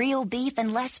of real beef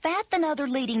and less fat than other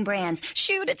leading brands.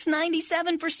 Shoot, it's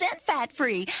 97%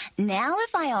 fat-free. Now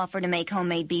if I offer to make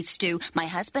homemade beef stew, my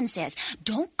husband says,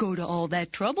 don't go to all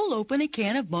that trouble, open a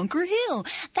can of Bunker Hill.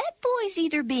 That boy's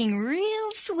either being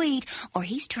real sweet or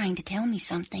he's trying to tell me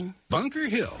something. Bunker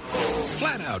Hill,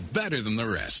 flat out better than the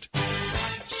rest.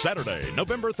 Saturday,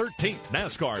 November 13th,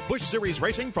 NASCAR Busch Series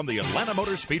racing from the Atlanta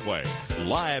Motor Speedway.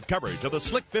 Live coverage of the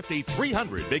Slick 50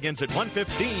 300 begins at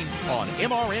 1:15 on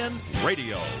MRN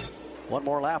Radio. One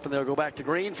more lap and they'll go back to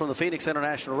green from the Phoenix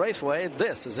International Raceway.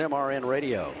 This is MRN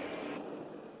Radio.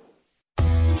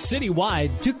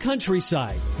 Citywide to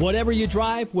countryside. Whatever you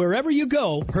drive, wherever you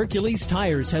go, Hercules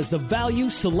Tires has the value,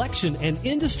 selection, and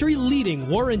industry-leading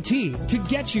warranty to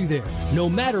get you there, no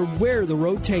matter where the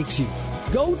road takes you.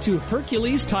 Go to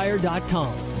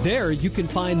HerculesTire.com. There you can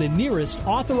find the nearest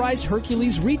authorized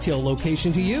Hercules retail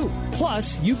location to you.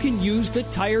 Plus, you can use the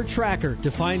tire tracker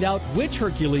to find out which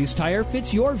Hercules tire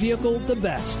fits your vehicle the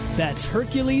best. That's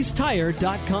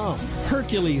HerculesTire.com.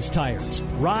 Hercules Tires.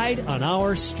 Ride on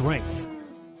our strength.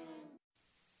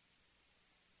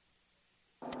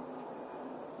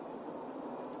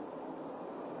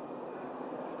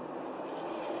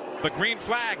 The green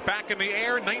flag back in the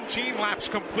air. 19 laps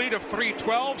complete of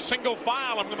 3:12. Single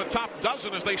file among the top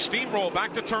dozen as they steamroll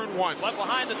back to turn 1. But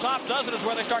behind the top dozen is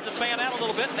where they start to fan out a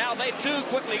little bit. Now they too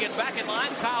quickly get back in line.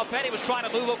 Kyle Petty was trying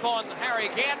to move upon Harry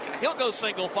Gant. He'll go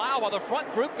single file while the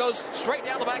front group goes straight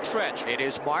down the backstretch. It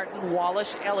is Martin,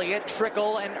 Wallace, Elliott,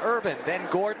 Trickle, and Urban. Then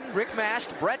Gordon, Rick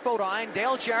Mast, Brett Bodine,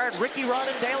 Dale Jarrett, Ricky Rudd,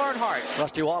 and Dale Earnhardt.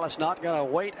 Rusty Wallace not going to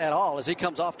wait at all. As he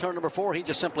comes off turn number 4, he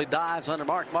just simply dives under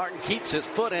Mark Martin, keeps his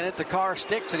foot in it. The car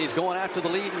sticks, and he's going after the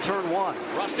lead in turn 1.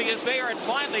 Rusty is there and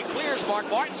finally clears Mark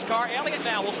Martin's car. Elliott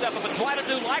now will step up and try to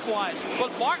do likewise.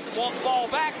 But Martin won't fall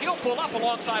back. He'll pull up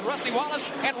alongside Rusty Wallace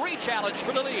and re-challenge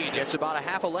for the lead. Gets about a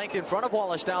half a length in front of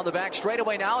Wallace down the back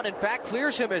straightaway now, and in fact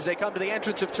clears him as they come to the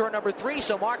entrance of turn number 3.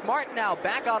 So Mark Martin now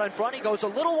back out in front. He goes a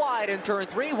little wide in turn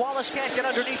 3. Wallace can't get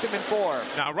underneath him in 4.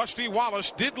 Now, Rusty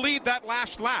Wallace did lead that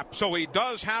last lap, so he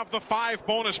does have the 5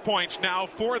 bonus points now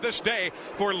for this day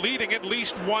for leading at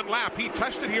least 1 lap. He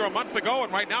tested here a month ago,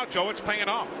 and right now, Joe, it's paying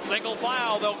off. Single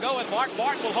file, they'll go, and Mark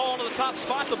Martin will hold on to the top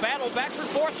spot. The battle back for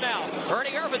 4th now.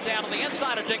 Ernie Irvin down on the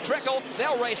inside of Dick Trickle.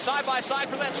 They'll race side by side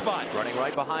for that spot. Running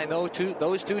right behind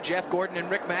those two, Jeff Gordon and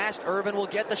Rick Mast. Irvin will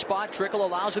get the spot. Trickle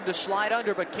allows him to slide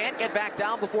under, but can't get back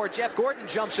down before Jeff Gordon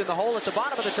jumps in the hole at the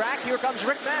bottom of the track. Here comes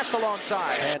Rick Mast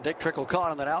alongside. And Dick Trickle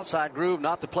caught in that outside groove.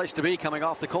 Not the place to be coming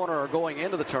off the corner or going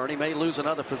into the turn. He may lose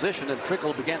another position, and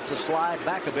Trickle begins to slide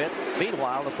back a bit.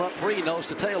 Meanwhile, the front 3 nose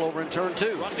to tail over in turn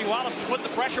 2. Rusty Wallace is putting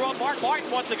the pressure on Mark Martin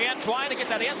once again, trying to get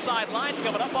that inside line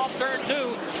coming up off turn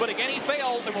 2. But again, he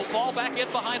fails and will fall back in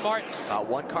behind Martin. About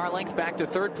 1 car length back to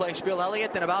 3rd place Bill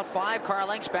Elliott, then about 5 car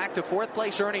lengths back to 4th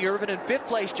place Ernie Irvin, and 5th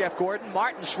place Jeff Gordon.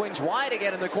 Martin swings wide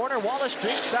again in the corner. Wallace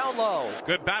drinks down low.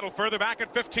 Good battle further back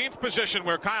at 15th position,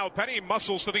 where Kyle Petty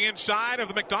muscles to the inside of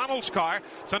the McDonald's car,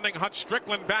 sending Hutch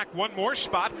Strickland back 1 more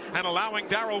spot and allowing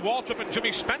Darrell Waltrip and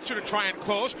Jimmy Spencer to try and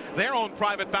close. Their own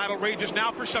private battle rages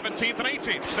now for 17th and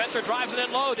 18th. Spencer drives it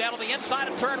in low down on the inside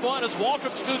of turn 1 as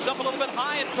Waltrip scoots up a little bit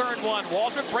high in turn 1.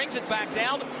 Waltrip brings it back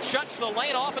down, shuts the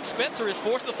lane off, and Spencer is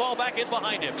forced to fall back in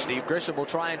behind him. Steve Grissom will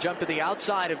try and jump to the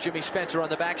outside of Jimmy Spencer on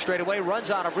the back straightaway.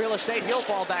 Runs out of real estate. He'll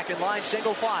fall back in line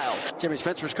single file. Jimmy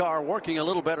Spencer's car working a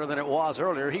little better than it was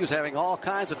earlier. He was having all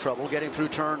kinds of trouble getting through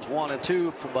turns 1 and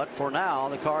 2, but for now,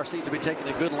 the car seems to be taking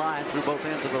a good line through both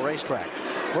ends of the racetrack.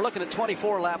 We're looking at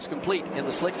 24 laps complete in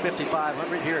the Slick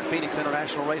 5500 here at Phoenix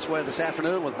International Raceway this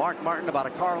afternoon, with Mark Martin about a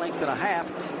car length and a half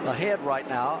ahead right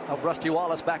now of Rusty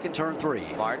Wallace back in turn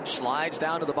 3. Martin slides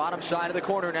down to the bottom side of the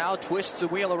corner now, twists the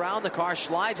wheel around. The car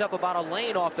slides up about a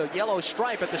lane off the yellow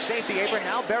stripe at the safety apron,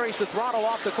 now buries the throttle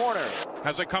off the corner.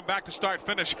 As they come back to start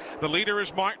finish, the leader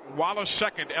is Martin. Wallace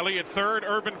 2nd, Elliott 3rd,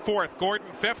 Irvin 4th, Gordon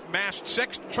 5th, Mast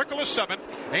 6th, Trickle is 7th,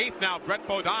 8th now Brett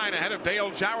Bodine ahead of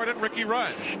Dale Jarrett and Ricky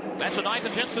Rudd. That's a 9th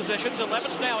and 10th positions.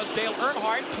 11th now is Dale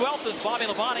Earnhardt, 12th is Bobby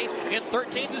Labonte, in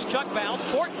 13th is Chuck Bound,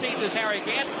 14th is Harry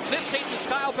Gant, 15th is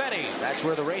Kyle Petty. That's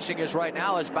where the racing is right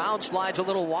now as Bound slides a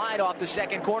little wide off the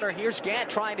second corner. Here's Gant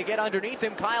trying to get underneath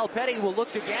him. Kyle Petty will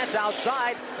look to Gant's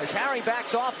outside as Harry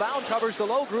backs off. Bound covers the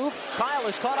low groove. Kyle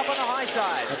is caught up on the high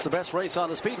side. That's the best race on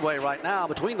the speedway right now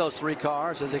between those 3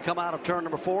 cars. As they come out of turn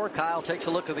number 4, Kyle takes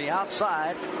a look to the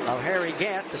outside of Harry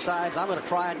Gant, decides I'm going to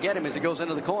try and get him as he goes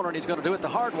into the corner, and he's going to do it the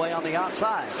hard way on the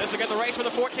outside. This will get the race for the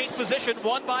 14th position,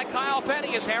 won by Kyle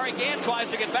Petty as Harry Gant tries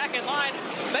to get back in line.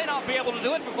 May not be able to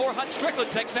do it before Hutch Strickland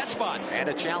takes that spot. And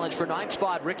a challenge for 9th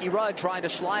spot. Ricky Rudd trying to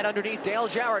slide underneath Dale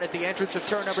Jarrett at the entrance of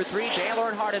turn number 3. Dale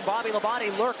Earnhardt and Bobby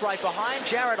Labonte lurk right behind.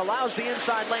 Jarrett allows the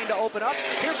inside lane to open up.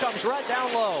 Here comes Rudd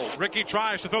down low. Ricky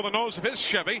tries to throw the nose of his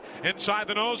Chevy inside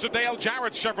the nose of Dale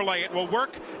Jarrett's Chevrolet. It will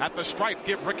work at the stripe.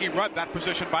 Give Ricky Rudd that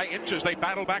position by inches. They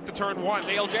battle back to turn 1.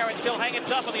 Dale Jarrett still hanging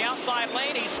tough on the outside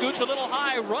lane. He scoots a little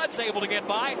high. Rudd's able to get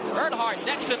by. Earnhardt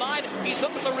next to 9. He's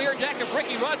hooked to the rear deck of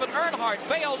Ricky Rudd, but Earnhardt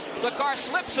fails. The car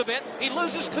slips a bit. He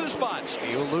loses 2 spots.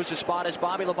 He will lose a spot as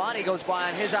Bobby Labonte goes by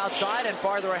on his outside, and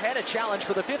farther ahead, a challenge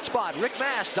for the 5th spot. Rick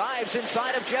Mast dives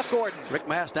inside of Jeff Gordon. Rick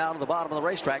Mast down to the bottom of the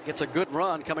racetrack gets a good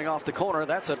run coming off the corner.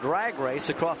 That's a drag race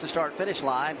across the start-finish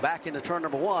line back into turn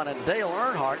number 1, and Dale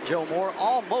Earnhardt, Joe Moore,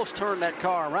 almost turned that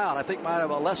car around. I think a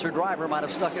lesser driver might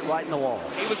have stuck it right in the wall.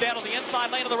 He was down on the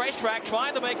inside lane of the racetrack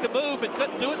trying to make the move and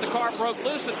couldn't do it. The car broke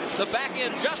loose, and the back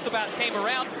end just about came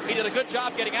around. He did a good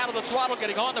job getting out of the throttle,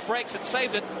 getting on the brakes, and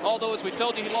saved it, although, as we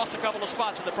told you, he lost a couple of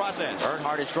spots in the process.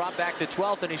 Earnhardt has dropped back to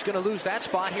 12th, and he's going to lose that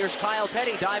spot. Here's Kyle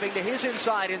Petty diving to his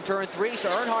inside in turn 3, so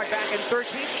Earnhardt back in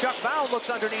 13th. Chuck Bound looks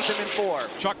underneath him in 4.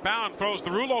 Chuck Bound throws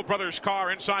the Rouleau brothers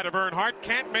car inside of Earnhardt,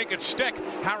 can't make it stick.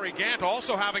 Harry Gant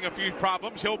also having a few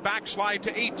problems. He'll backslide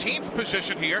to 18th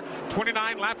position here.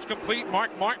 29 laps complete.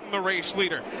 Mark Martin, the race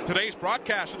leader. Today's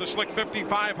broadcast of the Slick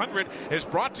 5500 is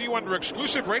brought to you under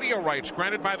exclusive radio radio rights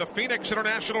granted by the Phoenix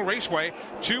International Raceway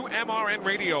to MRN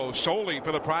Radio solely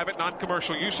for the private,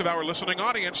 non-commercial use of our listening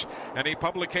audience. Any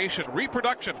publication,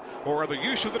 reproduction, or other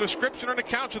use of the description and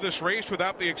accounts of this race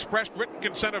without the expressed written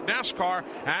consent of NASCAR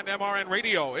and MRN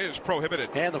Radio is prohibited.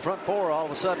 And the front four all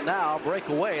of a sudden now break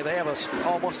away. They have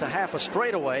almost a half a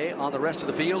straightaway on the rest of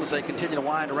the field as they continue to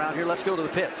wind around here. Let's go to the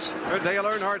pits. Dale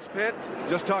Earnhardt's pit.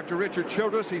 Just talked to Richard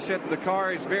Childress. He said the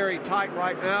car is very tight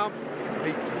right now.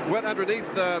 He went underneath,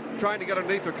 trying to get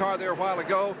underneath the car there a while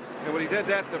ago. And when he did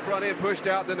that, the front end pushed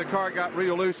out. Then the car got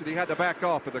real loose and he had to back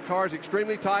off. But the car is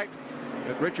extremely tight.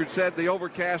 And Richard said the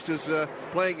overcast is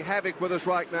playing havoc with us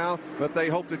right now, but they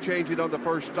hope to change it on the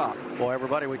first stop. Well,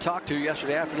 everybody we talked to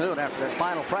yesterday afternoon after that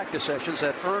final practice session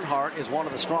said Earnhardt is one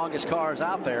of the strongest cars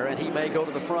out there, and he may go to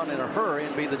the front in a hurry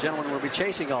and be the gentleman we'll be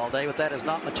chasing all day, but that has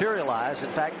not materialized. In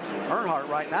fact, Earnhardt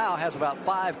right now has about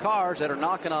 5 cars that are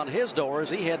knocking on his door as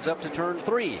he heads up to turn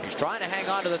 3. He's trying to hang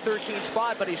on to the 13th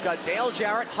spot, but he's got Dale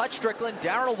Jarrett, Hutch Strickland,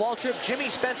 Darrell Waltrip, Jimmy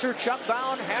Spencer, Chuck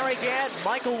Bowen, Harry Gant,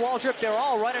 Michael Waltrip. They're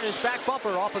all right in his back bumper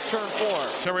off of turn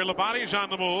 4. Terry Labonte's on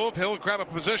the move. He'll grab a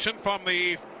position from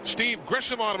the Steve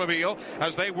Grissom automobile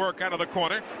as they work out of the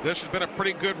corner. This has been a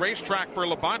pretty good racetrack for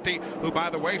Labonte, who, by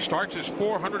the way, starts his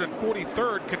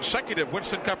 443rd consecutive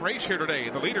Winston Cup race here today.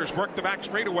 The leaders work the back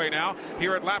straightaway now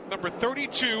here at lap number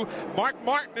 32. Mark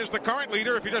Martin is the current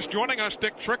leader. If you're just joining us,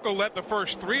 Dick Trickle led the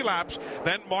first 3 laps.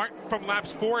 Then Martin from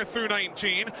laps 4 through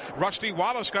 19. Rusty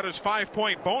Wallace got his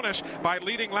 5-point bonus by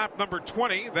leading lap number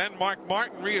 20. Then Mark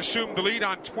Martin reassumed the lead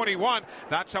on 21.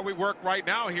 That's how we work right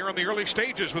now here in the early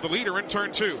stages with the leader in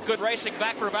turn 2. Good racing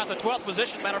back for about the 12th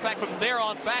position. Matter of fact, from there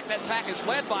on back, that pack is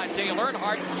led by Dale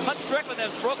Earnhardt. Hutch Strickland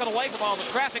has broken away from all the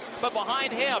traffic, but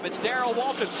behind him, it's Darrell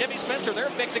Waltrip, Jimmy Spencer. They're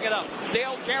mixing it up.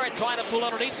 Dale Jarrett trying to pull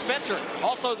underneath Spencer.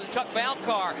 Also, the Chuck Bound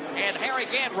car and Harry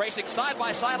Gant racing side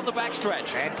by side on the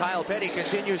backstretch. And Kyle Petty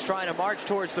continues trying to march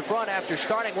towards the front after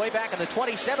starting way back in the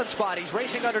 27th spot. He's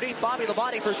racing underneath Bobby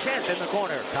Labonte for 10th in the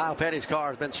corner. Kyle Petty's car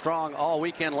has been strong all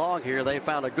weekend long here. They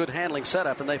found a good handling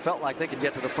setup, and they felt like they could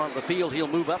get to the front of the field. He'll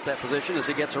move up that position as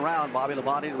he gets around Bobby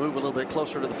Labonte to move a little bit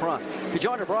closer to the front. If you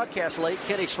joined our broadcast late,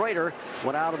 Kenny Schrader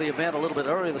went out of the event a little bit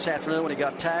earlier this afternoon when he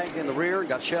got tagged in the rear and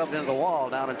got shoved into the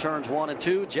wall down in turns 1 and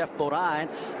 2. Jeff Bodine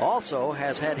also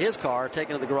has had his car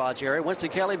taken to the garage area. Winston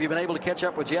Kelly, have you been able to catch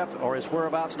up with Jeff or his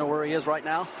whereabouts, know where he is right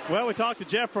now? Well, we talked to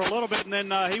Jeff for a little bit, and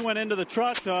then he went into the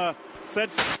truck.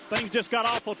 Said things just got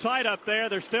awful tight up there.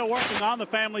 They're still working on the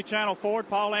Family Channel Ford.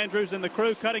 Paul Andrews and the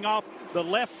crew cutting off the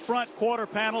left front quarter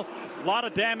panel. A lot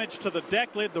of damage to the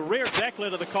deck lid, the rear deck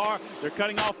lid of the car. They're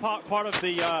cutting off part of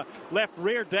the left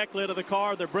rear deck lid of the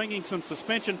car. They're bringing some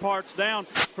suspension parts down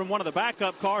from one of the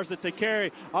backup cars that they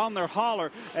carry on their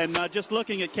hauler. And just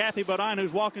looking at Kathy Bodine,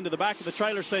 who's walking to the back of the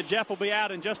trailer, said Jeff will be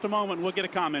out in just a moment. We'll get a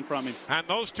comment from him. And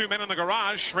those 2 men in the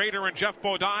garage, Schrader and Jeff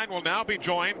Bodine, will now be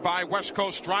joined by West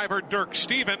Coast driver Dirk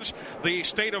Stevens, the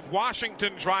state of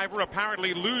Washington driver,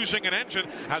 apparently losing an engine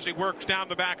as he works down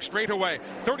the back straightaway.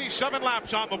 37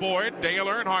 laps on the board. Dale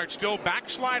Earnhardt still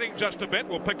backsliding just a bit.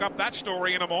 We'll pick up that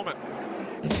story in a moment.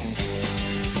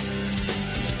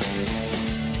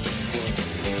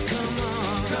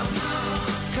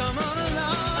 Come on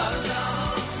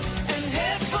along, and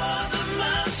head for the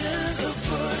mountains of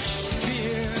Bush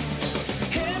Beer.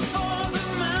 Head for the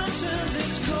mountains,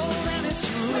 it's cold and it's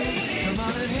raining. Come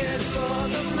on and head for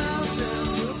the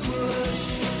mountains of Bush.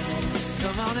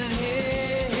 Come on and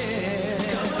head.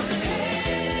 Come on and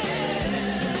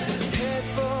head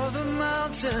for the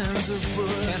mountains of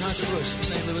Bush. Anheuser-Busch,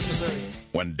 St. Louis, Missouri.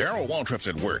 When Darrell Waltrip's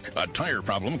at work, a tire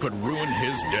problem could ruin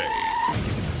his day.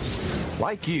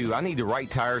 Like you, I need the right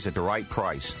tires at the right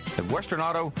price. At Western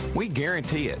Auto, we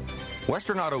guarantee it.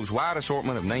 Western Auto's wide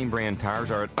assortment of name brand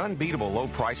tires are at unbeatable low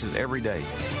prices every day.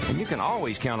 And you can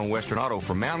always count on Western Auto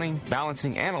for mounting,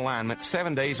 balancing, and alignment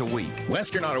 7 days a week.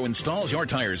 Western Auto installs your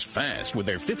tires fast with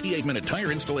their 58-minute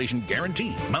tire installation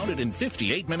guarantee, mounted in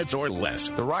 58 minutes or less.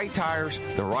 The right tires,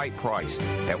 the right price.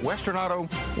 At Western Auto,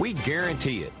 we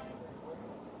guarantee it.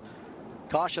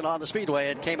 Caution on the speedway.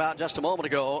 It came out just a moment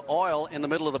ago. Oil in the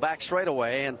middle of the back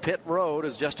straightaway, and pit road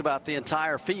is just about the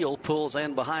entire field pulls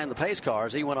in behind the pace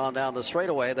cars. He went on down the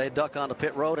straightaway. They duck onto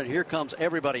pit road, and here comes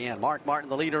everybody in. Mark Martin,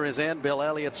 the leader, is in. Bill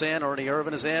Elliott's in. Ernie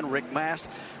Irvin is in. Rick Mast.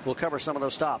 We'll cover some of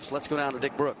those stops. Let's go down to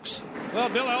Dick Brooks. Well,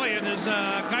 Bill Elliott is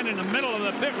kind of in the middle of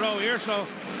the pit row here, so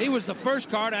he was the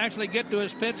first car to actually get to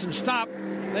his pits and stop.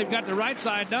 They've got the right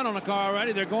side done on the car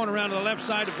already. They're going around to the left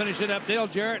side to finish it up. Dale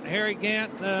Jarrett, Harry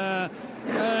Gant,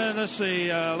 let's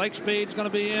see, Lake Speed's going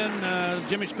to be in.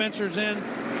 Jimmy Spencer's in.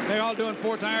 They're all doing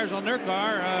 4 tires on their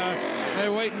car.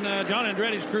 They're waiting. John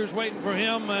Andretti's crew's waiting for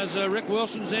him as Rick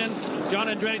Wilson's in. John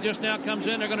Andretti just now comes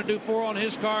in. They're going to do 4 on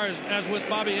his car as with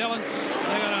Bobby Helen.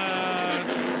 They're going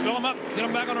to fill him up, get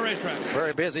him back on the racetrack.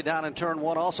 Very busy down in turn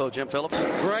 1 also, Jim Phillips.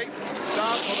 Great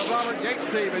stop for the Robert Yates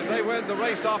team as they win the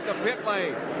race off the pit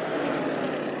lane.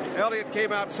 Elliott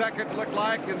came out second, looked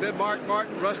like, and then Mark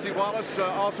Martin, Rusty Wallace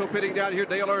also pitting down here.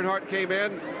 Dale Earnhardt came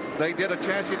in. They did a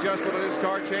chassis adjustment on his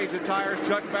car, changed the tires.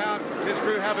 Chuck Bound, his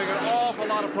crew having an awful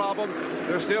lot of problems.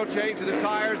 They're still changing the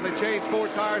tires. They changed 4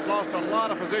 tires, lost a lot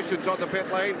of positions on the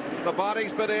pit lane. The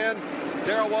body's been in.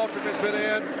 Darrell Waltrip has been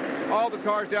in. All the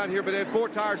cars down here been in. 4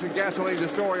 tires and gasoline. The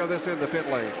story on this in the pit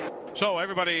lane. So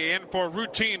everybody in for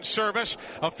routine service.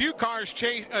 A few cars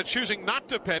choosing not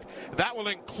to pit. That will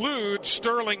include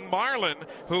Sterling Marlin,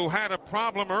 who had a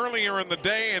problem earlier in the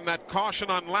day in that caution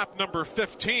on lap number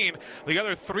 15. The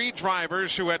other 3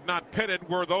 drivers who had not pitted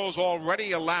were those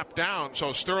already a lap down.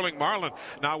 So Sterling Marlin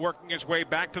now working his way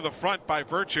back to the front by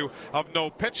virtue of no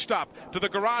pit stop. To the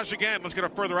garage again. Let's get a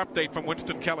further update from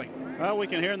Winston Kelly. Well, we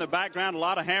can hear in the background a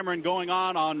lot of hammering going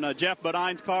on Jeff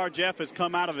Bodine's car. Jeff has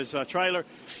come out of his trailer.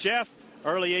 Jeff,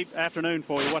 early afternoon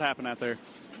for you. What happened out there?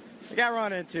 I got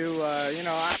run into,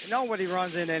 nobody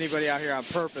runs into anybody out here on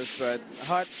purpose, but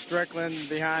Hutt, Strickland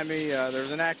behind me, there was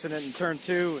an accident in turn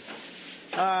 2.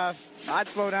 I'd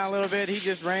slow down a little bit. He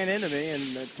just ran into me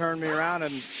and turned me around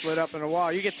and slid up in the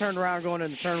wall. You get turned around going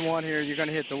into turn 1 here, you're going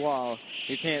to hit the wall.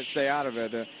 You can't stay out of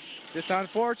it. Just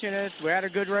unfortunate. We had a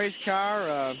good race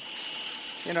car.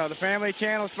 The Family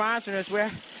Channel sponsored us.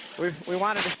 We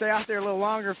wanted to stay out there a little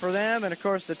longer for them, and of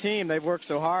course the team. They've worked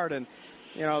so hard, and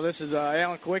this is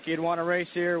Alan Kwiecki had won a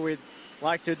race here. We'd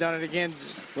like to have done it again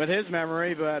with his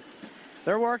memory, but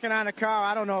they're working on the car.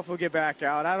 I don't know if we'll get back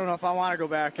out. I don't know if I want to go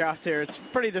back out there. It's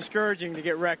pretty discouraging to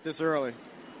get wrecked this early.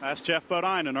 That's Jeff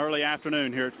Bodine, an early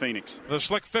afternoon here at Phoenix. The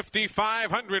Slick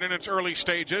 5500 in its early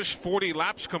stages, 40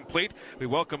 laps complete. We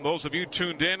welcome those of you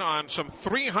tuned in on some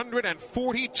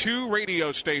 342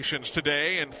 radio stations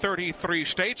today in 33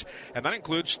 states, and that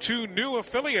includes 2 new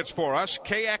affiliates for us,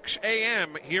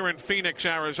 KXAM here in Phoenix,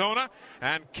 Arizona,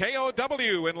 and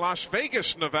KOW in Las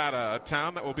Vegas, Nevada, a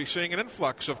town that will be seeing an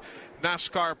influx of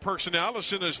NASCAR personnel as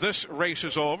soon as this race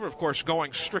is over. Of course,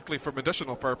 going strictly for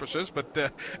medicinal purposes, but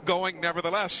going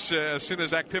nevertheless as soon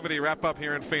as activity wrap up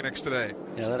here in Phoenix today.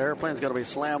 Yeah, that airplane's going to be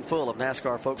slam full of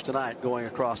NASCAR folks tonight going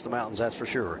across the mountains, that's for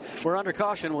sure. We're under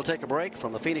caution. We'll take a break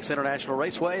from the Phoenix International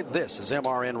Raceway. This is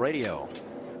MRN Radio.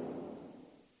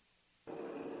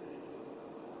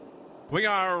 We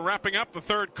are wrapping up the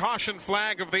third caution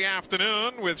flag of the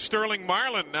afternoon with Sterling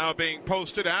Marlin now being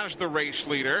posted as the race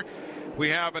leader. We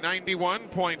have a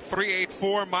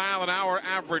 91.384 mile an hour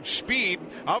average speed.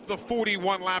 Of the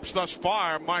 41 laps thus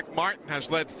far, Mark Martin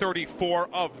has led 34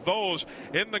 of those.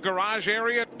 In the garage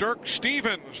area, Dirk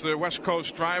Stevens, the West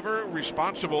Coast driver,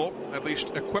 responsible, at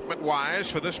least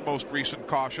equipment-wise, for this most recent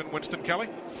caution. Winston Kelly?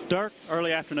 Dirk,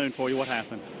 early afternoon for you. What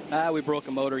happened? We broke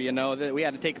a motor, We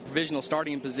had to take a provisional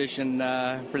starting position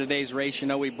for today's race.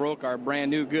 We broke our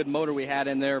brand-new good motor we had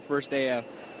in there first day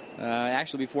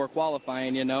actually before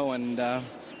qualifying, and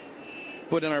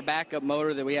put in our backup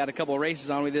motor that we had a couple of races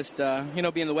on. We just,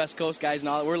 being the West Coast guys and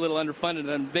all that, we're a little underfunded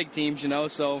than big teams,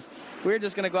 so we were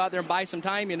just going to go out there and buy some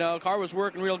time, Car was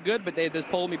working real good, but they just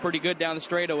pulled me pretty good down the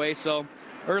straightaway, so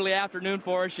early afternoon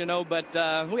for us,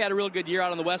 but we had a real good year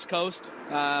out on the West Coast.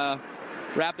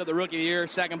 Wrapped up the Rookie of the Year,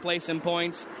 second place in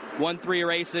points, won 3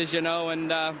 races, and it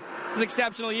was an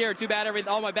exceptional year. Too bad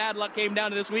all my bad luck came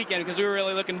down to this weekend because we were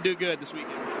really looking to do good this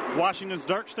weekend. Washington's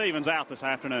Dirk Stevens out this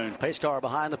afternoon. Pace car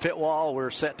behind the pit wall. We're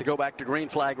set to go back to green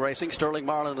flag racing. Sterling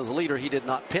Marlin is the leader. He did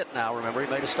not pit now, remember.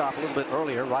 He made a stop a little bit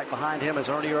earlier. Right behind him is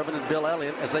Ernie Irvin and Bill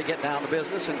Elliott as they get down to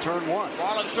business in turn 1.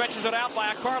 Marlin stretches it out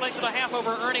by a car length and a half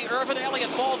over Ernie Irvin. Elliott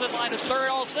falls in line at third,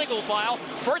 all single file.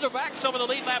 Further back, some of the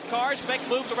lead lap cars make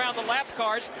moves around the lap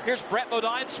cars. Here's Brett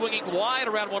Bodine swinging wide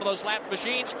around one of those lap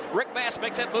machines. Rick Bass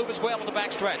makes that move as well in the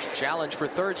backstretch. Challenge for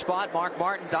third spot. Mark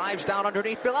Martin dives down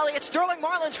underneath Bill Elliott. Sterling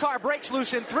Marlin's car breaks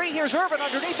loose in 3. Here's Irvin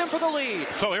underneath him for the lead.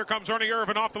 So here comes Ernie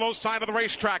Irvin off the low side of the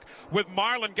racetrack with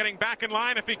Marlin getting back in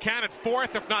line if he can at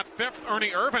 4th, if not 5th.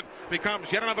 Ernie Irvin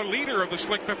becomes yet another leader of the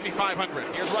Slick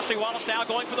 5500. Here's Rusty Wallace now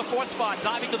going for the 4th spot,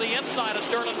 diving to the inside of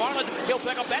Sterling Marlin. He'll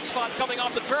pick up that spot coming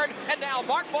off the turn, and now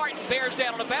Mark Martin bears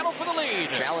down in a battle for the lead.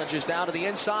 Challenge is down to the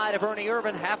inside of Ernie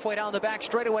Irvin, halfway down the back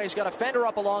straightaway. He's got a fender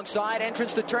up alongside.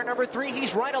 Entrance to turn number 3.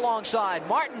 He's right alongside.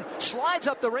 Martin slides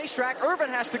up the racetrack. Irvin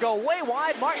has to go way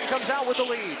wide. Martin comes out with the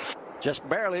lead. Just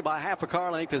barely by half a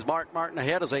car length is Mark Martin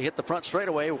ahead as they hit the front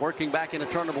straightaway, working back into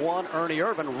turn number 1. Ernie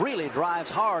Irvin really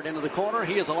drives hard into the corner.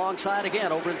 He is alongside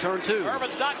again over in turn 2.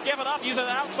 Irvin's not giving up, using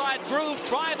an outside groove,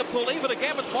 trying to pull even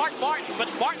again with Mark Martin,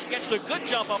 but Martin gets the good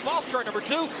jump up off turn number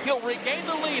 2. He'll regain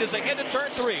the lead as they head to turn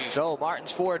 3. So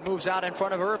Martin's Ford moves out in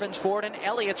front of Irvin's Ford and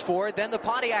Elliott's Ford. Then the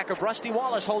Pontiac of Rusty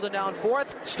Wallace holding down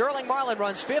 4th. Sterling Marlin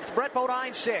runs 5th. Brett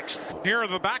Bodine 6th. Here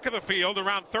in the back of the field,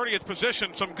 around 30th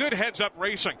position, some good heads-up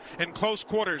racing in close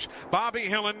quarters. Bobby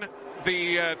Hillen,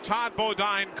 the Todd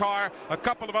Bodine car, a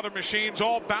couple of other machines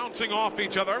all bouncing off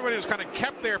each other. Everybody has kind of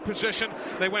kept their position.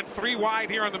 They went 3 wide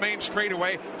here on the main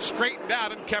straightaway, straightened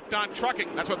out and kept on trucking.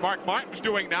 That's what Mark Martin's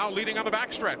doing now, leading on the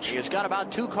backstretch. He has got about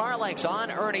 2 car lengths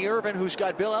on Ernie Irvin, who's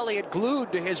got Bill Elliott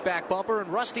glued to his back bumper, and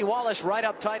Rusty Wallace right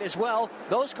up tight as well.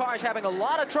 Those cars having a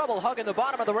lot of trouble hugging the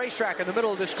bottom of the racetrack in the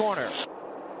middle of this corner.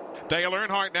 Dale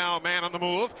Earnhardt now a man on the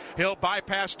move. He'll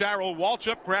bypass Darrell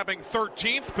Waltrip, grabbing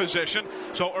 13th position.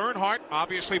 So Earnhardt,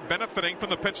 obviously benefiting from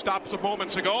the pit stops of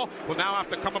moments ago, will now have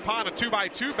to come upon a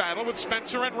 2x2 battle with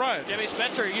Spencer and Rudd. Jimmy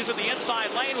Spencer using the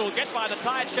inside lane will get by the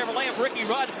Tide Chevrolet of Ricky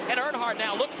Rudd, and Earnhardt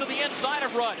now looks to the inside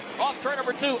of Rudd. Off turn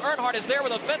number 2, Earnhardt is there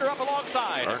with a fender up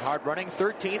alongside. Earnhardt running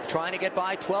 13th, trying to get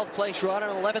by 12th place Rudd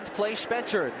and 11th place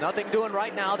Spencer. Nothing doing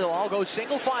right now. They'll all go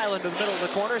single file into the middle of the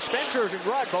corner. Spencer and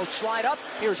Rudd both slide up.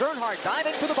 Here's Earnhardt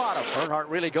diving for the bottom. Earnhardt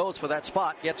really goes for that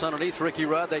spot, gets underneath Ricky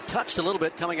Rudd. They touched a little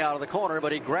bit coming out of the corner,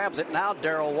 but he grabs it. Now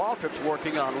Darrell Waltrip's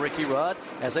working on Ricky Rudd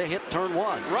as they hit turn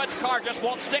 1. Rudd's car just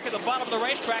won't stick at the bottom of the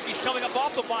racetrack. He's coming up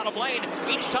off the bottom lane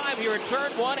each time here in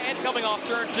turn 1 and coming off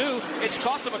turn 2. It's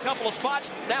cost him a couple of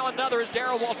spots. Now another as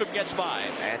Darrell Waltrip gets by.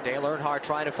 And Dale Earnhardt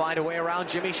trying to find a way around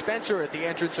Jimmy Spencer at the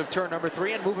entrance of turn number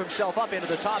 3 and move himself up into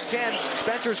the top 10.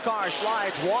 Spencer's car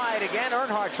slides wide again.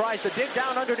 Earnhardt tries to dig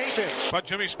down underneath him. But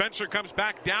Jimmy Spencer comes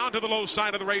back down to the low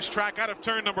side of the racetrack out of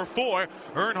turn number 4.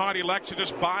 Earnhardt elects to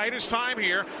just bide his time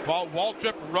here while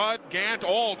Waltrip, Rudd, Gant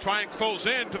all try and close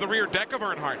in to the rear deck of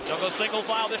Earnhardt. They'll go single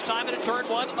file this time into turn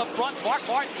 1 up front. Mark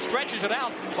Martin stretches it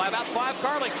out by about 5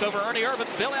 car lengths over Ernie Irvin,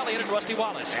 Bill Elliott, and Rusty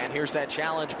Wallace. And here's that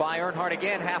challenge by Earnhardt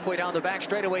again. Halfway down the back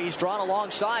straightaway, he's drawn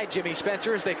alongside Jimmy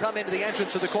Spencer as they come into the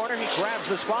entrance of the corner. He grabs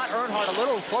the spot. Earnhardt a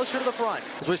little closer to the front.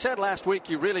 As we said last week,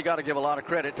 you really got to give a lot of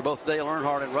credit to both Dale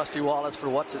Earnhardt and Rusty Wallace for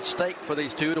what's at stake for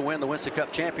these two to win the Winston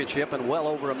Cup Championship, and well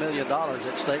over $1 million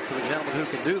at stake for the gentleman who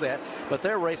can do that. But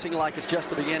they're racing like it's just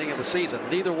the beginning of the season.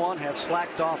 Neither one has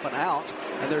slacked off an ounce,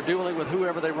 and they're dueling with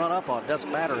whoever they run up on.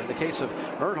 Doesn't matter. In the case of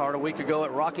Earnhardt a week ago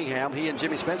at Rockingham, he and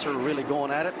Jimmy Spencer are really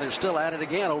going at it, and they're still at it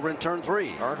again over in turn 3.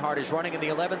 Earnhardt is running in the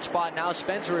 11th spot now.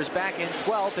 Spencer is back in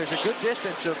 12th. There's a good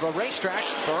distance of a racetrack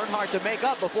for Earnhardt to make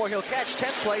up before he'll catch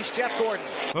 10th place Jeff Gordon.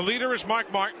 The leader is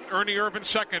Mark Martin, Ernie Irvin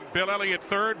 2nd, Bill Elliott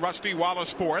 3rd, Rusty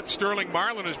Wallace 4th, Sterling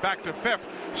Marlin is back to 5th.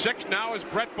 6th now is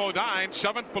Brett Bodine.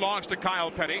 7th belongs to Kyle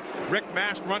Petty. Rick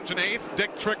Mast runs in 8th.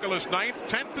 Dick Trickle is 9th.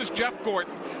 10th is Jeff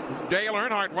Gordon. Dale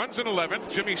Earnhardt runs in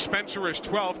 11th. Jimmy Spencer is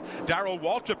 12th. Darrell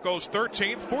Waltrip goes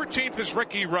 13th. 14th is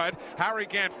Ricky Rudd. Harry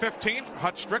Gant 15th.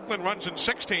 Hut Strickland runs in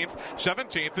 16th.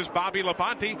 17th is Bobby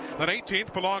Labonte. Then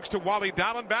 18th belongs to Wally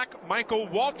Dallenbach. Michael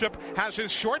Waltrip has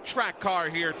his short track car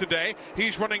here today.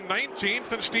 He's running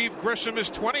 19th, and Steve Grissom is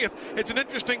 20th. It's an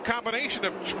interesting combination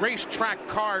of racetrack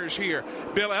cars here.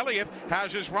 Bill Elliott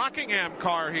has his Rockingham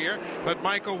car here, but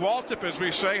Michael Waltrip, as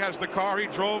we say, has the car he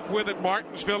drove with at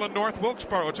Martinsville and North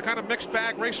Wilkesboro. It's a kind of mixed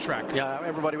bag racetrack. Yeah,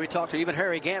 everybody we talked to, even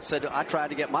Harry Gant said, I tried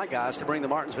to get my guys to bring the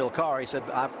Martinsville car. He said,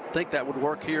 I think that would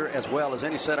work here as well as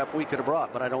any setup we could have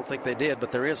brought, but I don't think they did.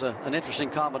 But there is an interesting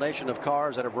combination of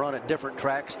cars that have run at different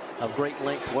tracks of great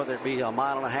length, whether it be 1.5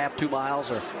 miles, 2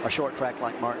 miles, or a short track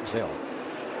like Martinsville.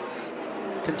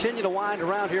 Continue to wind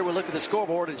around here. We look at the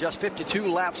scoreboard, and just 52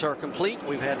 laps are complete.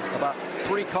 We've had about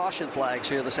 3 caution flags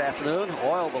here this afternoon.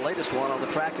 Oil, the latest one, on the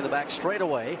track in the back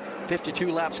straightaway.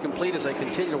 52 laps complete as they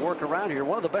continue to work around here.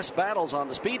 One of the best battles on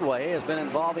the speedway has been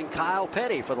involving Kyle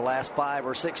Petty for the last 5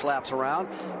 or 6 laps around.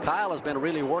 Kyle has been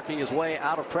really working his way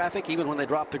out of traffic, even when they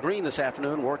dropped the green this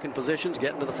afternoon, working positions,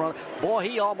 getting to the front. Boy,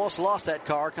 he almost lost that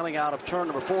car coming out of turn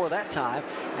number 4 that time,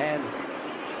 and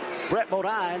Brett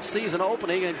Bodine sees an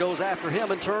opening and goes after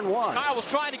him in turn 1. Kyle was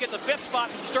trying to get the 5th spot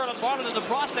from Sterling Marlin. In the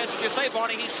process, as you say,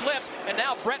 Barney, he slipped, and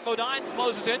now Brett Bodine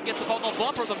closes in, gets up on the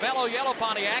bumper of the mellow yellow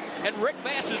Pontiac, and Rick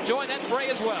Mast has joined that fray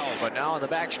as well. But now on the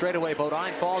back straightaway,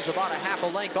 Bodine falls about a half a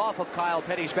length off of Kyle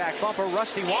Petty's back bumper.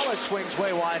 Rusty Wallace swings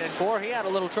way wide in 4. He had a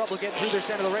little trouble getting through this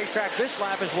end of the racetrack this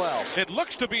lap as well. It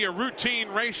looks to be a routine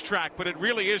racetrack, but it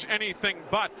really is anything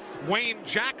but. Wayne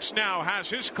Jacks now has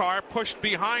his car pushed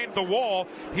behind the wall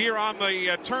here on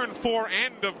the turn 4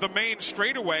 end of the main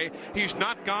straightaway. He's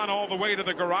not gone all the way to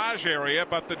the garage area,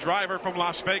 but the driver from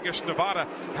Las Vegas, Nevada,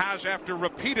 has, after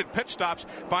repeated pit stops,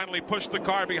 finally pushed the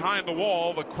car behind the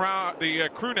wall. The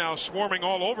crew now swarming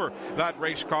all over that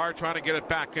race car, trying to get it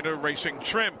back into racing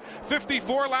trim.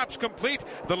 54 laps complete.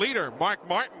 The leader, Mark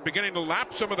Martin, beginning to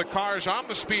lap some of the cars on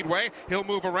the speedway. He'll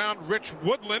move around Rich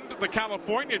Woodland, the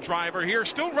California driver here,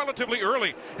 still relatively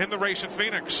early in the race in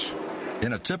Phoenix.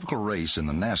 In a typical race in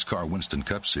the NASCAR Winston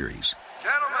Cup Series,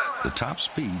 the top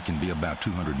speed can be about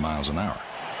 200 miles an hour.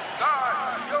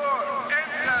 Start your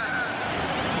engine.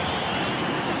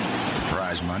 The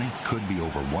prize money could be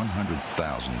over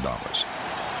 $100,000.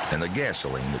 And the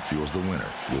gasoline that fuels the winner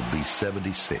will be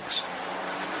 76.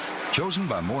 Chosen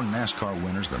by more NASCAR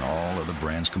winners than all other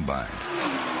brands combined.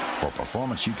 For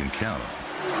performance you can count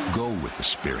on, go with the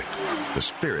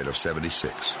spirit of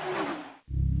 76.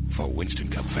 For Winston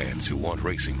Cup fans who want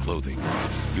racing clothing,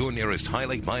 your nearest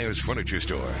Highlight Myers furniture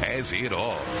store has it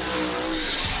all.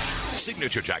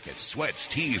 Signature jackets, sweats,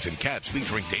 tees, and caps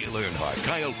featuring Dale Earnhardt,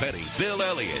 Kyle Petty, Bill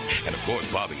Elliott, and of course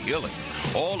Bobby Hillin.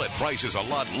 All at prices a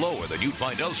lot lower than you'd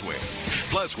find elsewhere.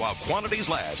 Plus, while quantities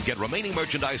last, get remaining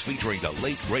merchandise featuring the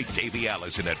late, great Davey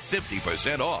Allison at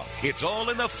 50% off. It's all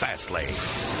in the fast lane.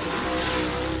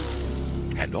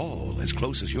 And all as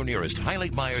close as your nearest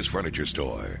Highlight Myers furniture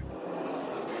store.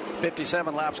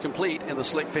 57 laps complete in the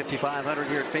Slick 5500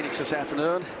 here at Phoenix this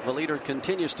afternoon. The leader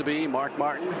continues to be Mark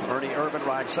Martin. Ernie Irvan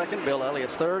rides second. Bill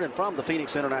Elliott's third. And from the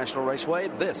Phoenix International Raceway,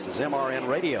 this is MRN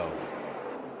Radio.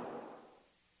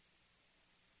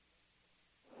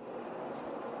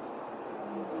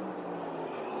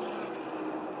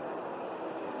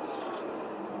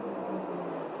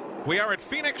 We are at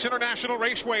Phoenix International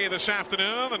Raceway this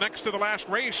afternoon, the next to the last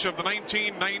race of the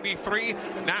 1993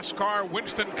 NASCAR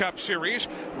Winston Cup Series.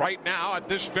 Right now, at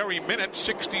this very minute,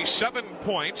 67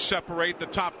 points separate the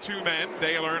top two men,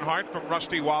 Dale Earnhardt from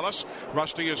Rusty Wallace.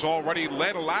 Rusty has already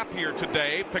led a lap here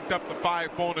today, picked up the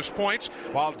 5 bonus points,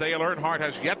 while Dale Earnhardt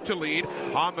has yet to lead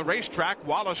on the racetrack.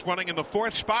 Wallace running in the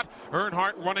 4th spot,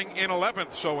 Earnhardt running in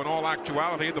 11th. So in all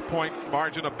actuality, the point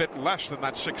margin a bit less than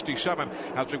that 67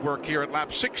 as we work here at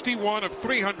lap 61 of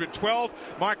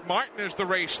 312. Mark Martin is the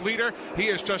race leader. He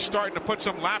is just starting to put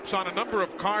some laps on a number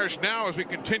of cars now as we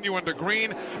continue into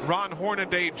green. Ron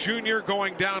Hornaday Jr.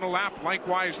 going down a lap.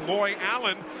 Likewise, Loy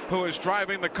Allen, who is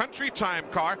driving the Country Time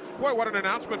car. Boy, what an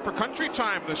announcement for Country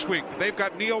Time this week. They've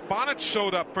got Neil Bonnet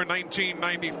showed up for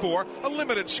 1994. A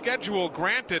limited schedule,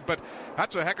 granted, but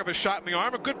that's a heck of a shot in the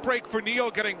arm. A good break for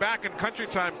Neil getting back, and Country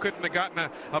Time couldn't have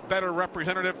gotten a better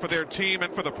representative for their team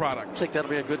and for the product. I think that'll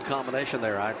be a good combination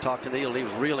there. I talked to Neil. He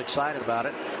was real excited about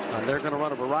it. They're going to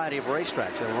run a variety of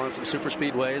racetracks. They'll run some super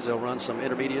speedways. They'll run some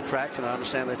intermediate tracks, and I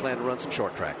understand they plan to run some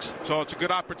short tracks. So it's a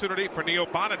good opportunity for Neil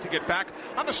Bonnet to get back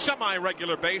on a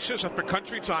semi-regular basis and for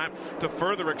Country Time to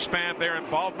further expand their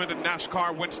involvement in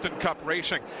NASCAR Winston Cup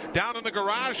racing. Down in the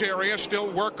garage area, still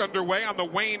work underway on the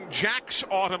Wayne Jacks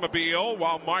automobile,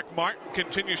 while Mark Martin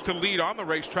continues to lead on the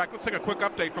racetrack. Let's take a quick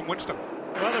update from Winston.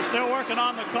 Well, they're still working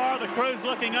on the car. The crew's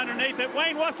looking underneath it.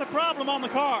 Wayne, what's the problem on the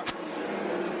car?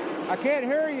 I can't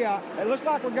hear you. It looks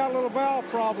like we've got a little valve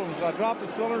problems. I dropped the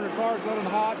cylinder. The car's running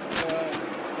hot.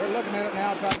 They're looking at it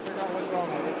now, trying to figure out what's wrong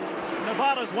with it.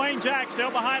 Nevada's Wayne Jack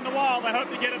still behind the wall. They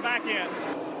hope to get it back in.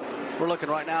 We're looking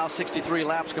right now, 63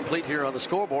 laps complete here on the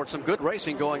scoreboard. Some good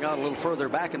racing going on a little further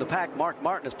back in the pack. Mark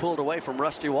Martin has pulled away from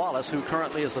Rusty Wallace, who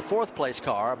currently is the 4th place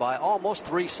car by almost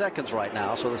 3 seconds right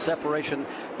now. So the separation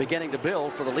beginning to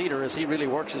build for the leader as he really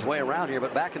works his way around here.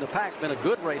 But back in the pack, been a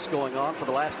good race going on for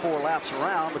the last 4 laps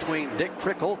around between Dick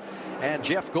Trickle and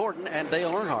Jeff Gordon and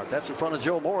Dale Earnhardt. That's in front of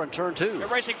Joe Moore in turn 2. They're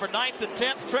racing for 9th and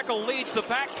 10th. Trickle leads the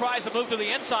pack, tries to move to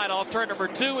the inside off turn number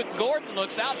 2, and Gordon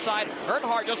looks outside.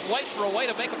 Earnhardt just waits for a way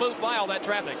to make a move by all that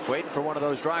traffic. Waiting for one of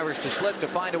those drivers to slip to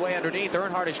find a way underneath.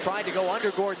 Earnhardt has tried to go under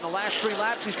Gordon the last 3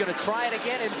 laps. He's going to try it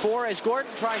again in 4 as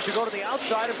Gordon tries to go to the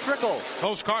outside of Trickle.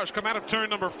 Those cars come out of turn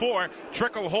number 4.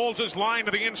 Trickle holds his line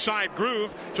to the inside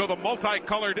groove, so the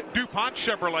multicolored DuPont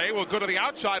Chevrolet will go to the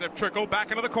outside of Trickle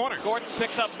back into the corner. Gordon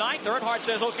picks up 9th. Earnhardt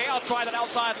says, okay, I'll try that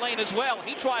outside lane as well.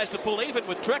 He tries to pull even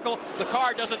with Trickle. The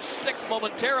car doesn't stick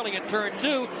momentarily in turn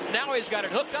 2. Now he's got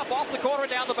it hooked up off the corner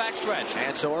down the backstretch.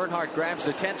 And so Earnhardt grabs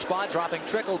the 10th spot, dropping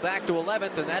Trickle back to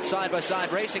 11th, and that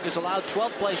side-by-side racing has allowed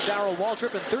 12th place Darrell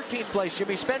Waltrip and 13th place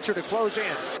Jimmy Spencer to close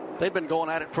in. They've been going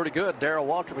at it pretty good. Darrell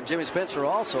Waltrip and Jimmy Spencer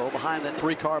also behind that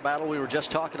 3-car battle we were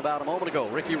just talking about a moment ago.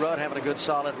 Ricky Rudd having a good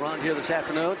solid run here this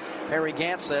afternoon. Harry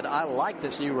Gant said, I like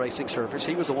this new racing surface.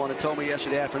 He was the one that told me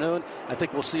yesterday afternoon, I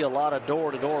think we'll see a lot of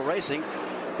door-to-door racing.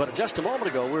 But just a moment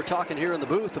ago, we were talking here in the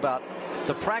booth about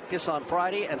the practice on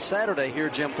Friday and Saturday here,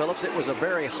 Jim Phillips. It was a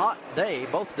very hot day,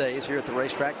 both days here at the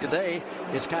racetrack. Today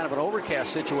is kind of an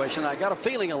overcast situation. I got a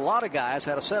feeling a lot of guys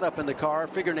had a setup in the car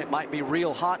figuring it might be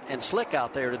real hot and slick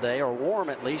out there today, or warm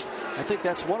at least. I think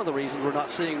that's one of the reasons we're not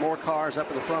seeing more cars up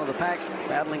in the front of the pack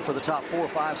battling for the top 4 or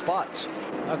 5 spots.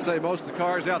 I'd say most of the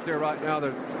cars out there right now,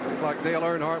 they're like Dale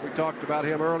Earnhardt. We talked about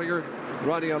him earlier,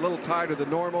 running a little tighter than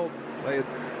normal. They had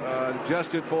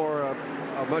adjusted for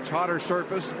a much hotter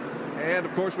surface. And,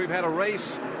 of course, we've had a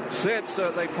race since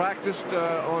they practiced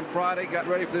on Friday, got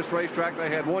ready for this racetrack. They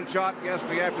had one shot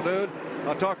yesterday afternoon.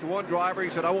 I talked to one driver. He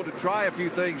said, I wanted to try a few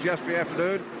things yesterday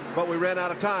afternoon, but we ran out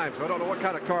of time. So I don't know what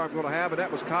kind of car I'm going to have, and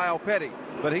that was Kyle Petty.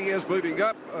 But he is moving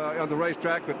up on the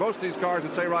racetrack. But most of these cars,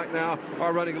 I'd say right now,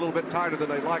 are running a little bit tighter than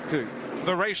they'd like to.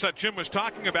 The race that Jim was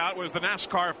talking about was the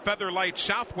NASCAR Featherlight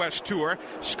Southwest Tour.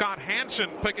 Scott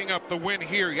Hansen picking up the win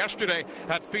here yesterday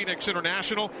at Phoenix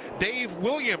International. Dave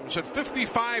Williams, at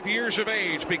 55 years of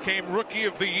age, became Rookie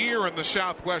of the Year in the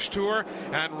Southwest Tour.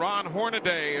 And Ron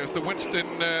Hornaday is the Winston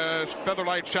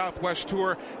Featherlight Southwest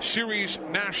Tour Series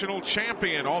National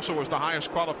Champion. Also was the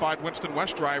highest qualified Winston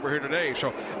West driver here today.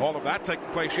 So all of that taking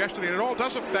place yesterday. And it all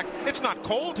does affect. It's not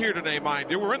cold here today,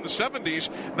 mind you. We're in the 70s.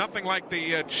 Nothing like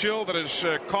the chill that is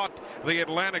caught the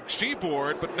Atlantic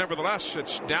seaboard, but nevertheless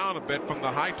it's down a bit from the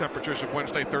high temperatures of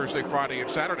Wednesday, Thursday, Friday, and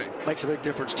Saturday. Makes a big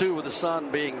difference too with the sun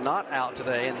being not out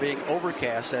today and being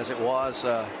overcast as it was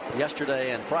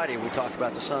yesterday and Friday. We talked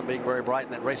about the sun being very bright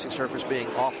and that racing surface being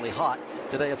awfully hot.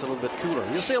 Today it's a little bit cooler.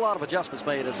 You'll see a lot of adjustments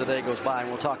made as the day goes by, and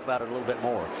we'll talk about it a little bit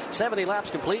more. 70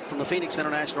 laps complete from the Phoenix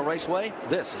International Raceway.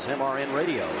 This is MRN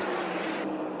Radio.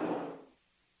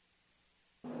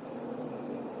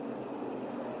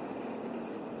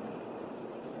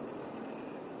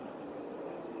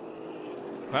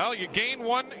 Well, you gain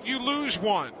one, you lose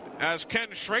one. As Ken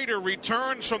Schrader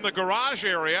returns from the garage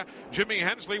area, Jimmy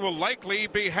Hensley will likely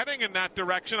be heading in that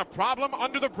direction. A problem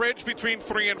under the bridge between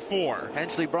 3 and 4.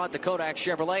 Hensley brought the Kodak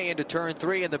Chevrolet into turn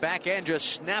 3, and the back end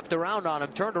just snapped around on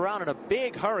him, turned around in a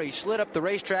big hurry, slid up the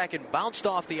racetrack and bounced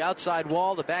off the outside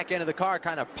wall. The back end of the car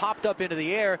kind of popped up into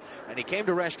the air, and he came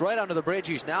to rest right under the bridge.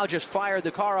 He's now just fired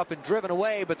the car up and driven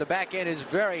away, but the back end is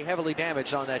very heavily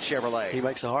damaged on that Chevrolet. He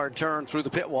makes a hard turn through the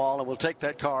pit wall and will take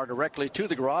that car directly to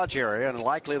the garage area, and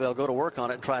likely they'll go to work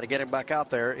on it and try to get him back out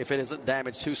there if it isn't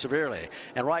damaged too severely.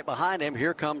 And right behind him,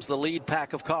 here comes the lead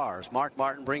pack of cars. Mark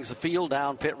Martin brings the field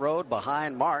down pit road.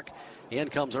 Behind Mark, in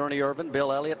comes Ernie Irvan,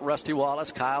 Bill Elliott, Rusty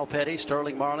Wallace, Kyle Petty,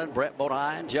 Sterling Marlin, Brett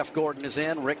Bodine, Jeff Gordon is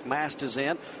in, Rick Mast is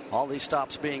in. All these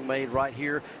stops being made right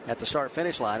here at the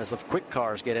start-finish line as the quick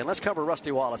cars get in. Let's cover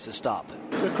Rusty Wallace's stop.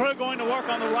 The crew going to work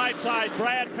on the right side.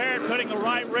 Brad Parrott putting the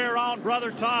right rear on.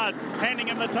 Brother Todd handing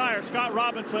him the tire. Scott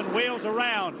Robinson wheels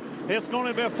around. It's going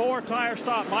to be a 4-tire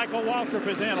stop. Michael Waltrip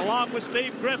is in, along with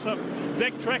Steve Grissom.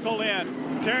 Dick Trickle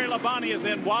in. Terry Labonte is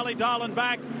in. Wally Dolan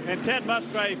back. And Ted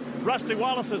Musgrave. Rusty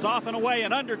Wallace is off and away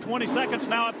in under 20 seconds.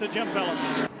 Now up to Jim Phillips.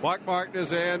 Mark Martin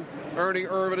is in. Ernie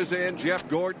Irvan is in. Jeff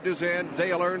Gordon is in.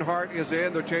 Dale Earnhardt is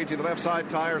in. They're changing the left side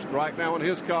tires right now in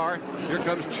his car. Here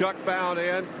comes Chuck Bound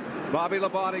in. Bobby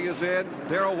Labonte is in.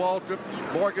 Darrell Waltrip,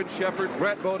 Morgan Shepherd,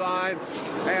 Brett Bodine,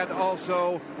 and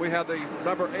also we have the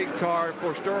number 8 car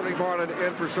for Sterling Marlin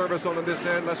in for service on this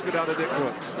end. Let's go down to Dick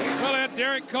Brooks. Well, that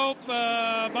Derek Cope,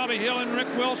 Bobby Hill, and Rick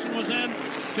Wilson was in,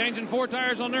 changing 4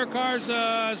 tires on their cars.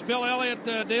 As Bill Elliott,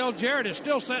 Dale Jarrett is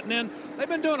still setting in. They've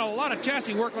been doing a lot of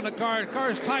chassis work on the car. The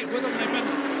car is tight with them. They've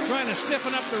been trying to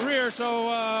stiffen up the rear,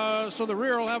 so the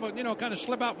rear will have a kind of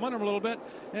slip out from under them a little bit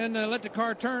and let the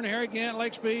car turn. Harry Gant,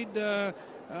 Lake Speed,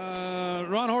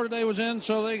 Ron Hornaday was in,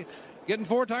 so they getting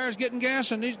 4 tires, getting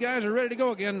gas, and these guys are ready to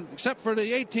go again, except for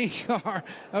the 18 car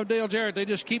of Dale Jarrett. They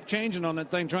just keep changing on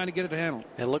that thing, trying to get it to handle.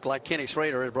 It looked like Kenny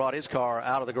Schrader had brought his car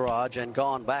out of the garage and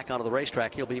gone back onto the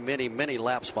racetrack. He'll be many, many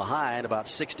laps behind, about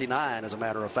 69 as a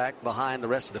matter of fact, behind the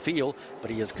rest of the field, but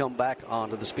he has come back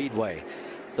onto the speedway.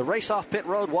 The race off pit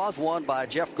road was won by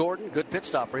Jeff Gordon. Good pit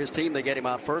stop for his team. They get him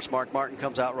out first. Mark Martin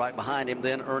comes out right behind him.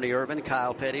 Then Ernie Irvan,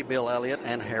 Kyle Petty, Bill Elliott,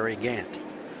 and Harry Gant.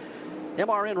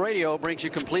 MRN Radio brings you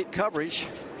complete coverage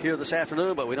here this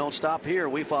afternoon, but we don't stop here.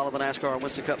 We follow the NASCAR and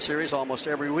Winston Cup Series almost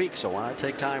every week, so why not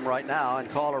take time right now and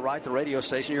call or write the radio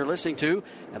station you're listening to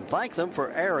and thank them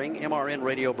for airing MRN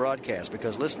Radio broadcasts,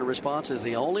 because listener response is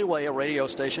the only way a radio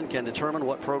station can determine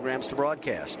what programs to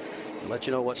broadcast. To let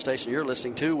you know what station you're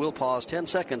listening to, we'll pause 10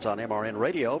 seconds on MRN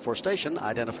Radio for station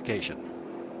identification.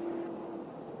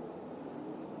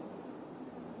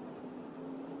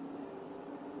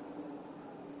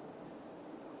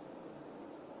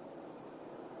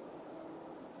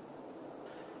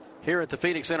 Here at the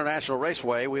Phoenix International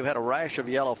Raceway, we've had a rash of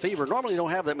yellow fever. Normally, you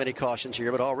don't have that many cautions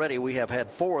here, but already we have had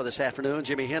 4 this afternoon.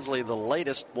 Jimmy Hensley, the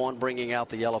latest one, bringing out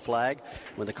the yellow flag.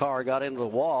 When the car got into the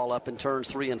wall up in turns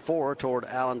 3 and 4 toward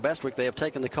Alan Bestwick, they have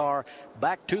taken the car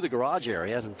back to the garage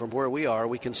area. And from where we are,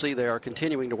 we can see they are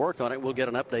continuing to work on it. We'll get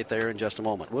an update there in just a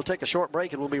moment. We'll take a short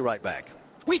break, and we'll be right back.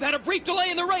 We've had a brief delay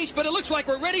in the race, but it looks like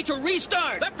we're ready to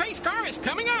restart. The pace car is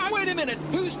coming on. Wait a minute.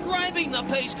 Who's driving the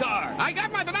pace car? I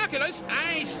got my binoculars.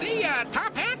 I see a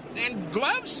top hat and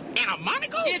gloves and a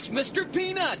monocle. It's Mr.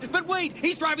 Peanut. But wait,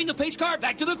 he's driving the pace car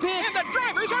back to the pits. And the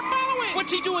drivers are following.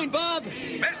 What's he doing, Bob?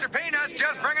 Mr. Peanut's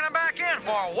just bringing them back in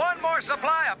for one more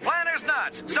supply of Planters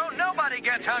nuts, so nobody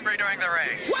gets hungry during the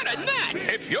race. What a nut!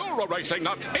 If you're a racing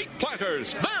nut, eat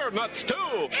Planters. They're nuts,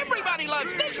 too. Everybody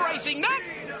loves this racing nut.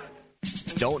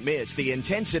 Don't miss the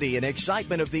intensity and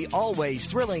excitement of the always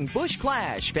thrilling Busch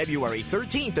Clash, February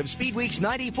 13th of Speed Weeks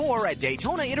 94 at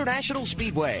Daytona International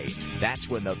Speedway. That's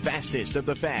when the fastest of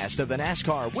the fast of the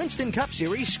NASCAR Winston Cup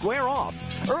Series square off.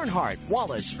 Earnhardt,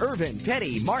 Wallace, Irvin,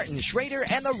 Petty, Martin, Schrader,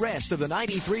 and the rest of the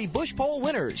 93 Busch Pole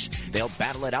winners. They'll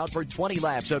battle it out for 20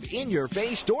 laps of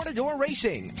in-your-face, door-to-door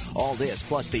racing. All this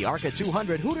plus the ARCA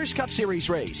 200 Hooters Cup Series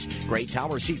race. Great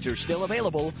tower seats are still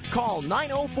available. Call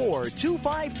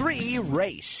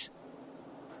 904-253-RACE.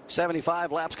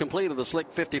 75 laps complete of the Slick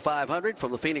 5500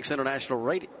 from the Phoenix International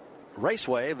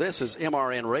Raceway. This is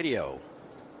MRN Radio.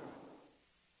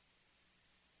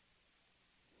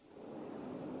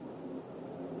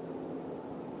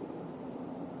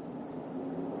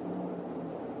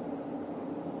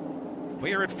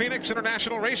 We are at Phoenix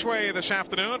International Raceway this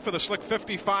afternoon for the Slick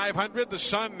 5500. The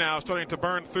sun now starting to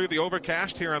burn through the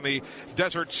overcast here on the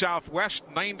desert southwest.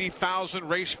 90,000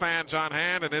 race fans on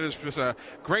hand, and it is just a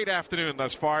great afternoon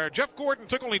thus far. Jeff Gordon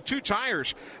took only 2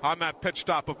 tires on that pit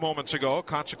stop of moments ago.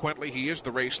 Consequently, he is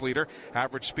the race leader.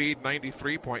 Average speed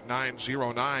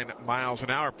 93.909 miles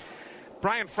an hour.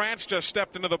 Brian France just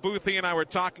stepped into the booth. He and I were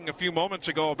talking a few moments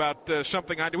ago about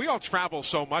something I do. We all travel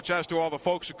so much, as do all the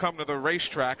folks who come to the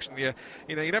racetracks, and you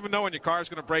never know when your car is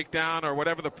going to break down or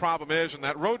whatever the problem is. And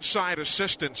that roadside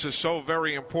assistance is so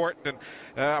very important. And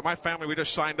my family, we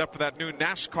just signed up for that new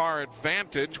NASCAR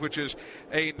Advantage, which is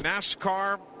a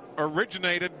NASCAR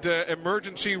originated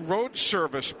emergency road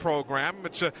service program.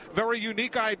 It's a very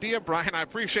unique idea, Brian. I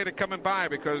appreciate it coming by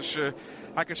because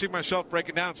I can see myself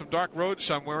breaking down some dark roads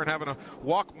somewhere and having to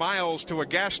walk miles to a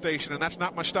gas station, and that's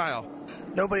not my style.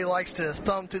 Nobody likes to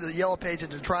thumb through the yellow pages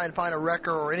to try and find a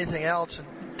wrecker or anything else. In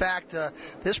fact,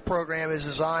 this program is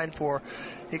designed for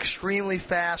extremely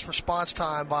fast response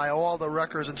time by all the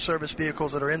wreckers and service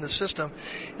vehicles that are in the system.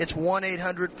 It's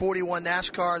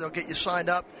 1-800-41-NASCAR. They'll get you signed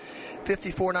up,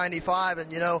 $54.95,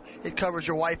 and, it covers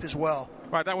your wife as well.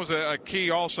 Right, that was a key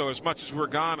also. As much as we're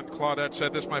gone, and Claudette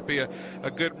said this might be a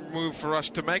good move for us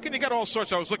to make. And you got all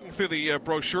sorts. I was looking through the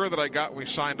brochure that I got when we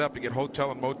signed up. You get hotel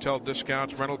and motel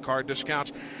discounts, rental car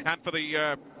discounts. And for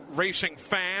the racing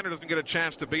fan who doesn't get a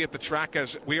chance to be at the track,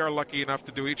 as we are lucky enough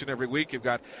to do each and every week, you've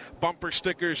got bumper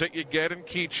stickers that you get and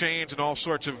keychains and all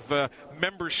sorts of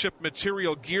membership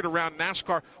material geared around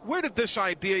NASCAR. Where did this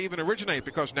idea even originate?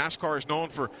 Because NASCAR is known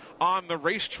for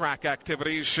on-the-racetrack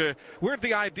activities. Where did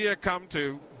the idea come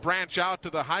to branch out to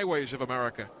the highways of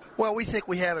America? Well, we think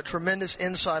we have a tremendous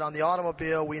insight on the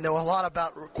automobile. We know a lot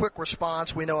about quick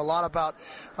response. We know a lot about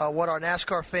what our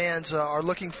NASCAR fans are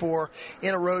looking for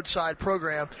in a roadside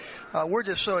program. We're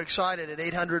just so excited at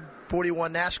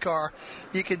 841 NASCAR.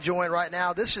 You can join right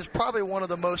now. This is probably one of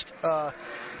the most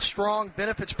strong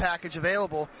benefits package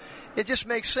available. It just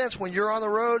makes sense when you're on the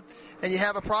road and you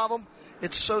have a problem.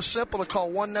 It's so simple to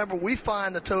call one number. We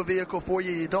find the tow vehicle for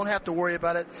you. You don't have to worry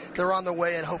about it. They're on their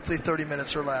way in hopefully 30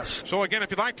 minutes or less. So, again,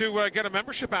 if you'd like to get a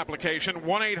membership application,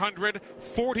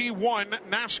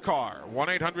 1-800-41-NASCAR.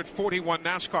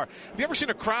 1-800-41-NASCAR. Have you ever seen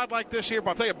a crowd like this here?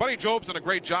 I'll tell you, Buddy Job's done a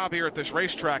great job here at this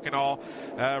racetrack and all,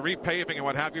 repaving and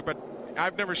what have you, but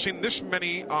I've never seen this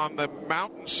many on the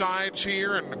mountainsides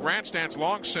here, and the grandstand's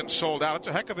long since sold out. It's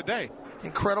a heck of a day.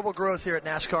 Incredible growth here at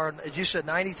NASCAR. As you said,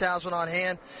 90,000 on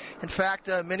hand. In fact,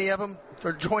 many of them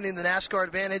are joining the NASCAR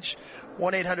Advantage.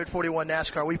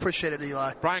 1-800-41-NASCAR. We appreciate it,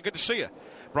 Eli. Brian, good to see you.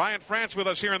 Brian France with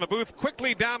us here in the booth.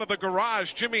 Quickly down to the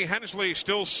garage. Jimmy Hensley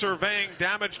still surveying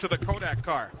damage to the Kodak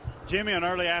car. Jimmy, an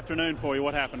early afternoon for you.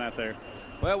 What happened out there?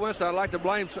 Well, Winston, I'd like to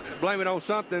blame it on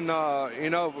something,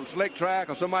 slick track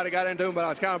or somebody got into it, but I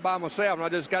was kind of by myself, and I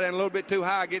just got in a little bit too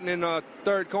high getting in the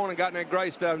third corner and got in that gray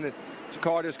stuff, and the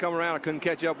car just come around. I couldn't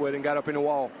catch up with it and got up in the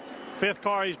wall. fifth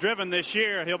car he's driven this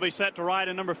year. He'll be set to ride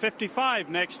in number 55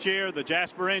 next year, the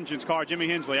Jasper Engines car. Jimmy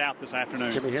Hensley out this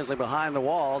afternoon. Jimmy Hensley behind the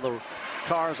wall. The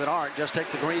cars that aren't just take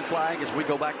the green flag as we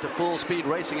go back to full speed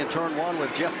racing in turn one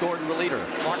with Jeff Gordon the leader.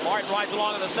 Mark Martin rides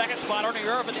along in the second spot. Ernie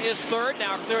Irvin is third,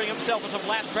 now clearing himself of some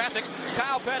lap traffic.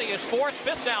 Kyle Petty is fourth.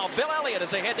 Fifth now, Bill Elliott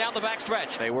as they head down the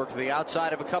backstretch. They work to the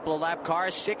outside of a couple of lap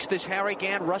cars. Sixth is Harry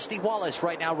Gann. Rusty Wallace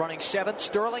right now running seventh.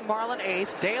 Sterling Marlin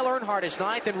eighth. Dale Earnhardt is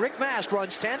ninth. And Rick Mast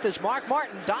runs 10th as Mark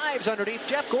Martin dives underneath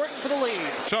Jeff Gordon for the lead.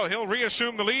 So he'll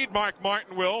reassume the lead, Mark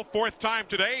Martin will. Fourth time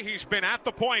today. He's been at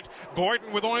the point.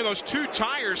 Gordon with only those 2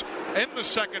 tires in the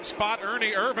second spot.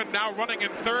 Ernie Irvin now running in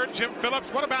third. Jim Phillips,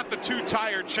 what about the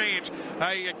 2-tire change?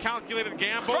 A calculated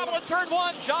gamble. Trouble in turn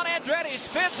one. John Andretti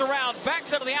spins around,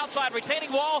 backs into the outside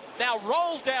retaining wall, now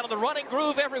rolls down in the running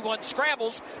groove. Everyone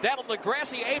scrambles down on the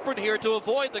grassy apron here to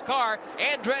avoid the car.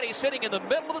 Andretti sitting in the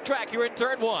middle of the track here in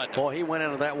turn one. Boy, he went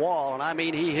into that wall, and I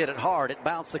mean he hit it hard. It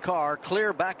bounced the car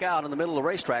clear back out in the middle of the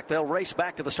racetrack. They'll race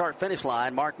back to the start-finish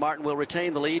line. Mark Martin will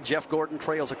retain the lead. Jeff Gordon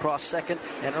trails across second,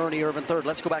 and Ernie Irvin third.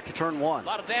 Let's go back to turn one. A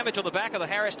lot of damage on the back of the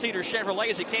Harris Teeter Chevrolet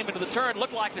as he came into the turn.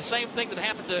 Looked like the same thing that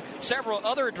happened to several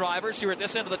other drivers here at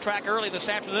this end of the track early this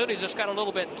afternoon. He just got a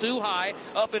little bit too high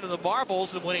up into the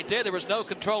marbles, and when he did, there was no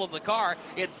control in the car.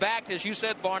 It backed, as you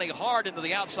said, Barney, hard into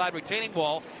the outside retaining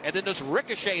wall, and then just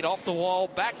ricocheted off the wall,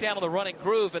 back down to the running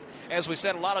groove. And as we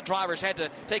said, a lot of drivers had to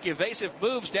take evasive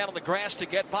moves down on the grass to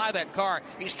get by that car.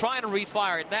 He's trying to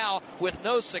refire it now with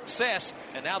no success,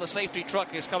 and now the safety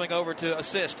truck is coming over to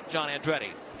assist John Andretti.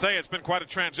 Say it's been quite a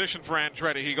transition for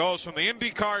Andretti. He goes from the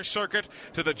IndyCar circuit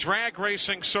to the drag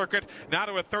racing circuit, now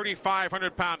to a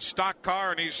 3,500-pound stock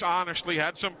car, and he's honestly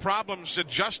had some problems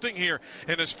adjusting here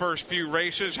in his first few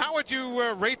races. How would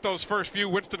you rate those first few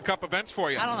Winston Cup events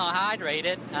for you? I don't know how I'd rate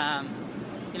it.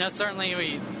 Certainly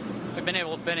we've been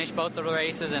able to finish both the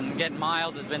races, and getting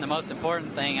miles has been the most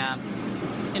important thing.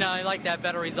 You like to have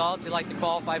better results. You like to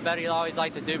qualify better. You always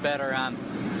like to do better.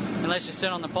 Unless you sit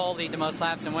on the pole, lead the most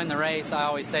laps, and win the race, I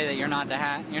always say that you're not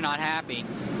happy.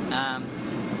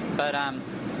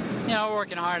 We're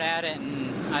working hard at it,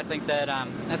 and I think that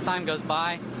as time goes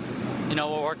by,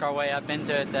 we'll work our way up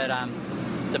into it. That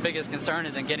the biggest concern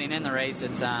isn't getting in the race;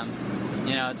 it's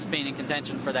it's being in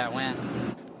contention for that win.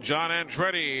 John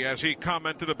Andretti, as he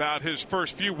commented about his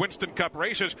first few Winston Cup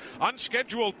races.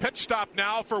 Unscheduled pit stop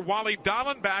now for Wally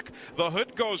Dallenbach. The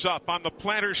hood goes up on the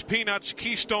Planters Peanuts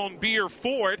Keystone Beer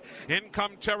Ford. In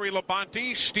come Terry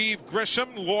Labonte, Steve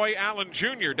Grissom, Loy Allen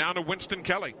Jr. down to Winston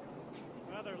Kelly.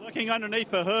 Looking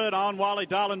underneath the hood on Wally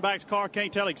Dallenbach's car,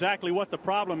 can't tell exactly what the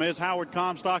problem is. Howard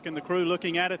Comstock and the crew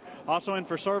looking at it. Also in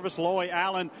for service, Loy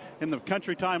Allen in the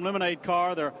Country Time Lemonade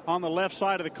car. They're on the left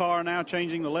side of the car now,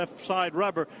 changing the left side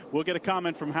rubber. We'll get a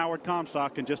comment from Howard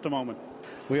Comstock in just a moment.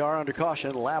 We are under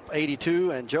caution, lap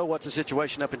 82. And, Joe, what's the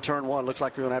situation up in turn one? Looks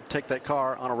like we're going to have to take that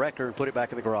car on a wrecker and put it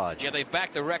back in the garage. Yeah, they've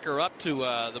backed the wrecker up to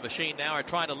the machine now and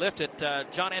trying to lift it.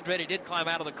 John Andretti did climb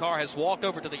out of the car, has walked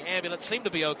over to the ambulance, seemed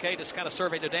to be okay, just kind of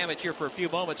surveyed the damage here for a few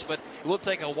moments, but it will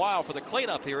take a while for the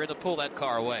cleanup here and to pull that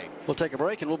car away. We'll take a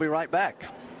break and we'll be right back.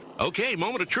 Okay,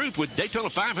 moment of truth with Daytona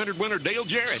 500 winner Dale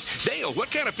Jarrett. Dale,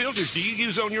 what kind of filters do you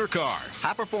use on your car?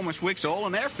 High-performance Wix oil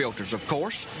and air filters, of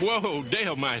course. Whoa,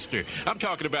 Dale Meister. I'm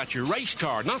talking about your race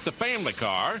car, not the family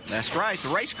car. That's right, the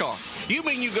race car. You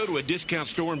mean you go to a discount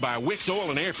store and buy Wix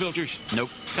oil and air filters? Nope.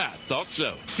 I thought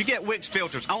so. You get Wix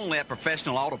filters only at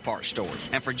professional auto parts stores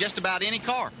and for just about any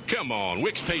car. Come on,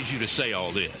 Wix pays you to say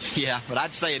all this. Yeah, but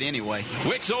I'd say it anyway.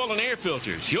 Wix oil and air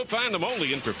filters. You'll find them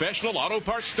only in professional auto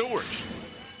parts stores.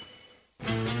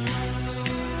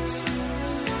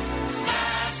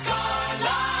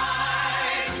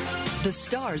 The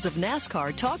stars of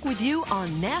NASCAR talk with you on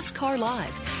NASCAR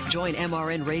Live. Join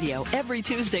MRN Radio every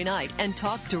Tuesday night and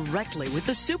talk directly with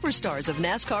the superstars of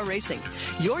NASCAR racing.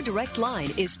 Your direct line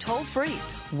is toll-free,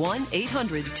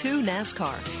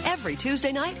 1-800-2-NASCAR, every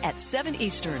Tuesday night at 7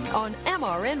 Eastern on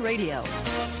MRN Radio.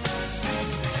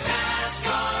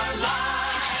 NASCAR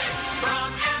Live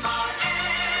from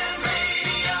MRN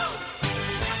Radio.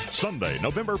 Sunday,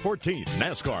 November 14th,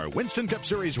 NASCAR Winston Cup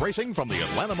Series racing from the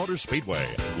Atlanta Motor Speedway.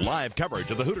 Live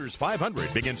coverage of the Hooters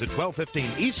 500 begins at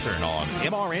 12:15 Eastern on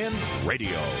MRN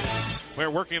Radio. We're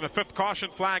working the fifth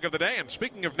caution flag of the day. And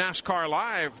speaking of NASCAR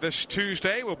Live, this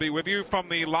Tuesday we'll be with you from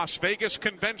the Las Vegas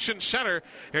Convention Center.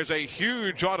 There's a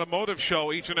huge automotive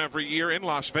show each and every year in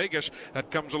Las Vegas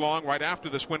that comes along right after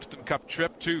this Winston Cup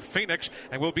trip to Phoenix.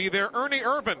 And we'll be there. Ernie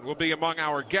Irvin will be among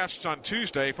our guests on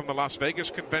Tuesday from the Las Vegas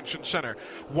Convention Center.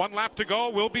 One lap to go.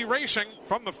 We'll be racing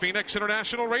from the Phoenix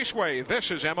International Raceway.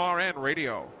 This is MRN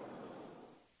Radio.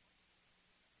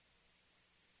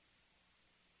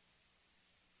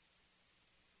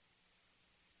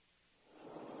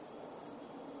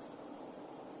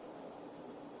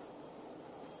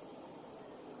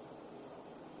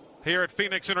 Here at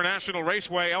Phoenix International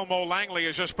Raceway, Elmo Langley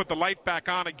has just put the light back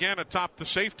on again atop the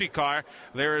safety car.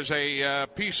 There is a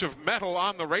piece of metal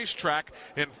on the racetrack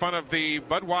in front of the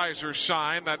Budweiser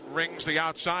sign that rings the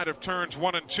outside of turns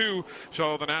 1 and 2.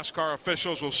 So the NASCAR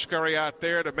officials will scurry out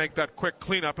there to make that quick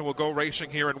cleanup, and we'll go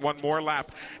racing here in one more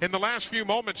lap. In the last few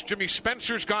moments, Jimmy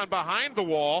Spencer's gone behind the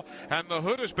wall, and the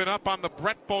hood has been up on the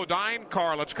Brett Bodine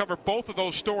car. Let's cover both of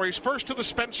those stories. First to the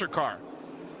Spencer car.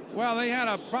 Well, they had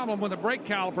a problem with the brake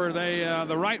caliper.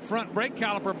 The right front brake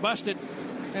caliper busted,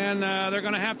 and they're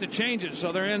going to have to change it.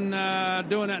 So they're in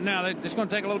doing that now. It's going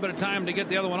to take a little bit of time to get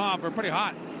the other one off. They're pretty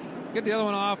hot. Get the other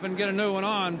one off and get a new one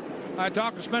on. I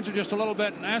talked to Spencer just a little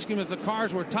bit and asked him if the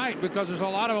cars were tight, because there's a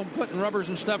lot of them putting rubbers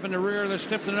and stuff in the rear. They're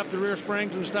stiffening up the rear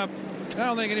springs and stuff. I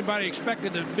don't think anybody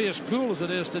expected it to be as cool as it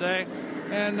is today.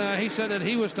 And he said that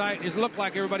he was tight. It looked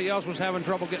like everybody else was having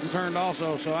trouble getting turned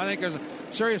also. So I think there's a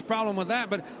serious problem with that.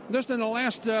 But just in the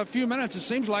last few minutes, it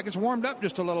seems like it's warmed up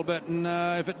just a little bit. And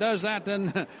if it does that,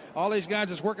 then all these guys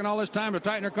that's working all this time to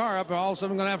tighten their car up are all of a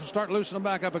sudden going to have to start loosening them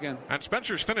back up again. And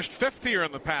Spencer's finished 5th here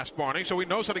in the past, Barney, so he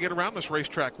knows how to get around this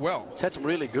racetrack well. He's had some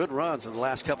really good runs in the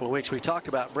last couple of weeks. We talked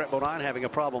about Brett Bodine having a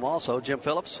problem also. Jim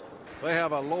Phillips? They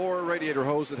have a lower radiator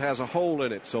hose that has a hole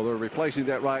in it, so they're replacing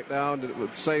that right now. And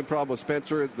the same problem with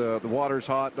Spencer. The water's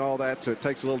hot and all that, so it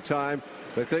takes a little time.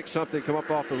 They think something come up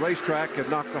off the racetrack and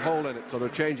knocked a hole in it, so they're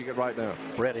changing it right now.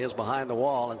 Brett is behind the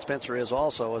wall, and Spencer is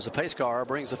also, as the pace car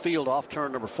brings the field off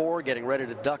turn number 4, getting ready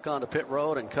to duck onto pit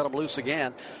road and cut them loose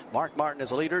again. Mark Martin is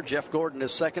the leader. Jeff Gordon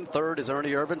is second. Third is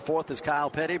Ernie Irvin. Fourth is Kyle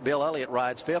Petty. Bill Elliott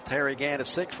rides fifth. Harry Gann is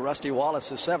sixth. Rusty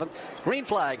Wallace is seventh. Green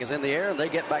flag is in the air, and they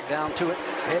get back down to it,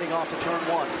 heading off to turn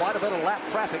 1. Quite a bit of lap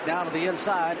traffic down to the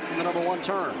inside in the number 1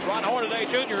 turn. Ron Hornaday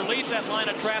Jr. leads that line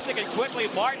of traffic, and quickly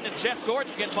Martin and Jeff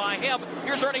Gordon get by him.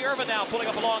 Here's Ernie Irvin now pulling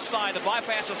up alongside to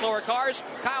bypass the slower cars.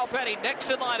 Kyle Petty next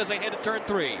in line as they head to turn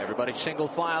 3. Everybody single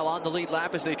file on the lead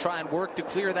lap as they try and work to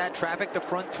clear that traffic. The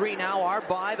front 3 now are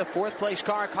by the 4th place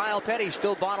car. Kyle Petty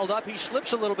still bottled up. He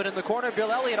slips a little bit in the corner.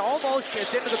 Bill Elliott almost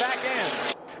gets into the back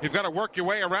end. You've got to work your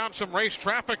way around some race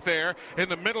traffic there. In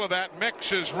the middle of that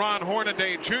mix is Ron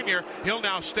Hornaday Jr. He'll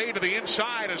now stay to the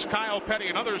inside as Kyle Petty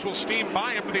and others will steam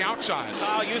by him to the outside.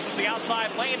 Kyle uses the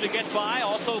outside lane to get by.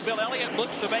 Also, Bill Elliott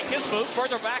looks to make his move.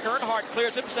 Further back, Earnhardt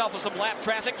clears himself with some lap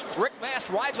traffic. Rick Mast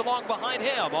rides along behind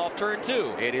him off turn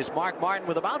 2. It is Mark Martin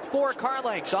with about 4 car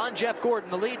lengths on Jeff Gordon.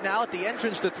 The lead now at the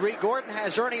entrance to 3. Gordon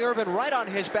has Ernie Irvin right on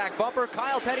his back bumper.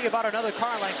 Kyle Petty about another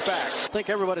car length back. I think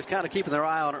everybody's kind of keeping their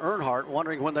eye on Earnhardt,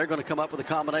 wondering when they're going to come up with the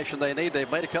combination they need. They've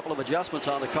made a couple of adjustments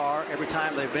on the car every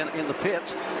time they've been in the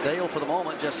pits. Dale, for the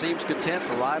moment, just seems content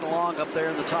to ride along up there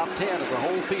in the top 10 as the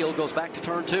whole field goes back to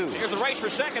turn 2. Here's a race for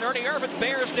second. Ernie Irvin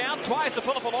bears down, tries to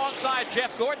pull up alongside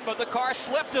Jeff Gordon, but the car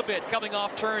slipped a bit coming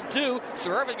off turn 2.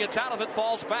 So Irvin gets out of it,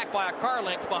 falls back by a car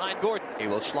length behind Gordon. He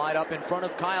will slide up in front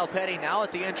of Kyle Petty now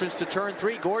at the entrance to turn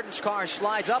 3. Gordon's car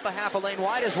slides up a half a lane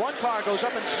wide as one car goes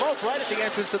up in smoke right at the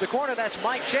entrance to the corner. That's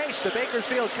Mike Chase, the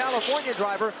Bakersfield, California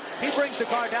driver. He brings the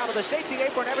car down to the safety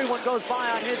apron. Everyone goes by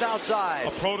on his outside.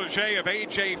 A protege of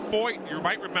A.J. Foyt, you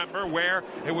might remember, where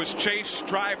it was Chase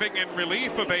driving in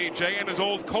relief of A.J. in his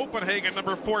old Copenhagen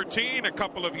number 14 a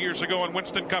couple of years ago in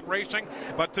Winston Cup racing.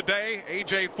 But today,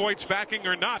 A.J. Foyt's backing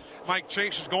or not, Mike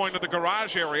Chase is going to the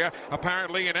garage area.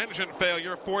 Apparently an engine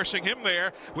failure forcing him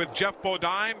there with Jeff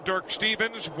Bodine, Dirk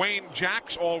Stevens, Wayne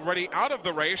Jacks already out of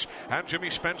the race, and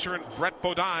Jimmy Spencer and Brett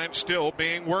Bodine still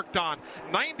being worked on.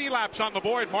 90 laps on the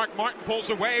board. Mark Martin pulls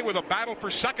away with a battle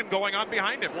for second going on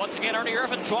behind him. Once again, Ernie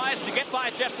Irvin tries to get by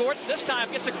Jeff Gordon. This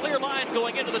time gets a clear line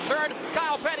going into the turn.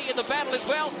 Kyle Petty in the battle as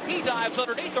well. He dives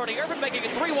underneath Ernie Irvin, making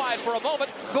it 3 wide for a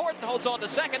moment. Gordon holds on to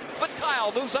second, but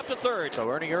Kyle moves up to third. So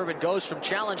Ernie Irvin goes from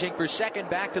challenging for second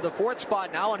back to the 4th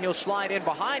spot now, and he'll slide in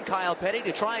behind Kyle Petty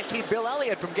to try and keep Bill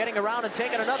Elliott from getting around and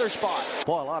taking another spot.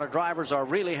 Boy, a lot of drivers are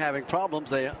really having problems.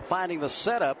 They're finding the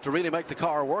setup to really make the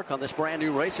car work on this brand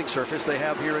new racing surface they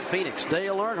have here at Phoenix.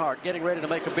 Dale Earnhardt getting ready to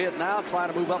make a bid now,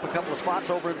 trying to move up a couple of spots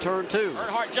over in turn 2.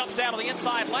 Earnhardt jumps down to the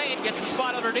inside lane, gets a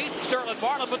spot underneath Sterling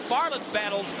Marlin, but Marlin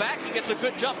battles back. He gets a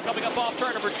good jump coming up off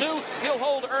turn number 2. He'll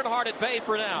hold Earnhardt at bay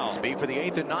for now. Speed for the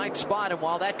 8th and 9th spot, and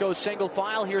while that goes single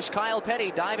file, here's Kyle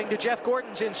Petty diving to Jeff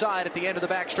Gordon's inside at the end of the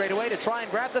back straightaway to try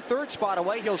and grab the 3rd spot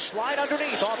away. He'll slide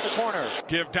underneath off the corner.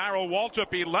 Give Darrell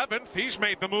Waltrip 11th. He's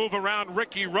made the move around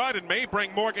Ricky Rudd and may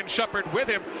bring Morgan Shepherd with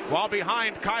him, while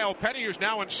behind Kyle Petty, who's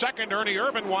now in second. Ernie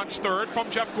Irvin wants 3rd from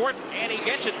Jeff Gordon. And he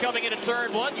gets it coming into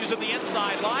turn 1 using the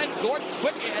inside line. Gordon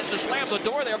quickly has to slam the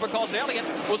door there because Elliott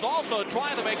was also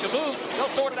trying to make a move. They'll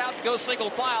sort it out and go single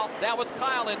file. Now with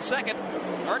Kyle in second,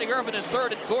 Ernie Irvin in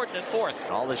 3rd, and Gordon in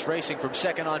 4th. All this racing from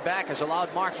second on back has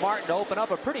allowed Mark Martin to open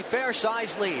up a pretty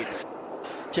fair-sized lead.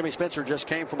 Jimmy Spencer just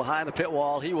came from behind the pit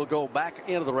wall. He will go back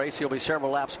into the race. He'll be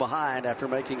several laps behind after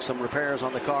making some repairs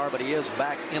on the car, but he is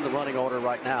back in the running order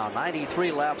right now.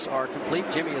 93 laps are complete.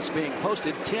 Jimmy is being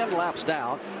posted 10 laps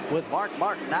down, with Mark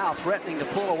Martin now threatening to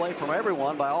pull away from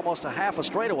everyone by almost a half a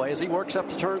straightaway as he works up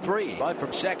to turn 3. But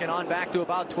from second on back to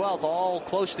about 12th, all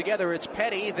close together. It's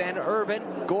Petty, then Irvin,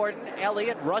 Gordon,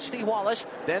 Elliott, Rusty Wallace.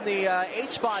 Then the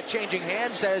 8 spot changing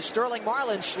hands as Sterling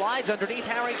Marlin slides underneath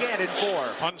Harry Gant in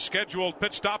 4. Unscheduled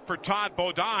pit stop for Todd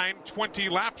Bodine. 20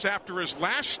 laps after his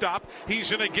last stop,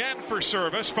 he's in again for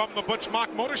service from the Butch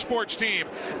Mock Motorsports team.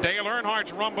 Dale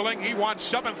Earnhardt's rumbling. He wants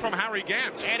 7th from Harry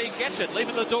Gant. And he gets it,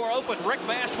 leaving the door open. Rick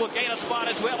Mast will gain a spot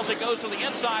as well as he goes to the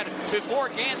inside before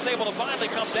Gant's able to finally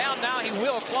come down. Now he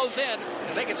will close in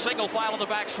and make it single file on the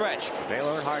back stretch. Dale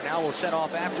Earnhardt now will set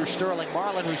off after Sterling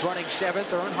Marlin, who's running 7th.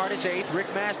 Earnhardt is 8th.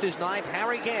 Rick Mast is 9th.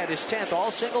 Harry Gant is 10th,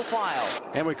 all single file.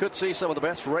 And we could see some of the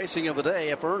best racing of the day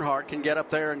if Earnhardt can get up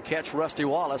there and catch Rusty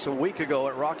Wallace. A week ago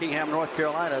at Rockingham, North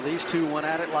Carolina, these two went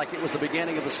at it like it was the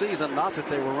beginning of the season. Not that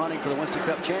they were running for the Winston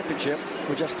Cup Championship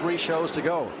with just 3 shows to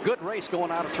go. Good race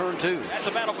going out of turn 2. That's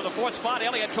a battle for the 4th spot.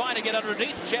 Elliott trying to get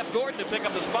underneath Jeff Gordon to pick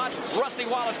up the spot. Rusty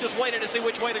Wallace just waited to see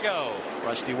which way to go.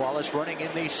 Rusty Wallace running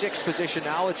in the 6th position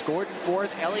now. It's Gordon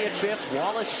 4th, Elliott 5th,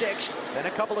 Wallace 6th. Then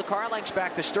a couple of car lengths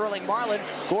back to Sterling Marlin.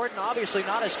 Gordon obviously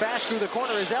not as fast through the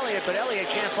corner as Elliott, but Elliott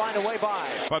can't find a way by.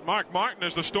 But Mark Martin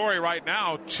is the story right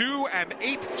now. 2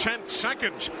 8/10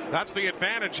 seconds. That's the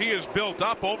advantage he has built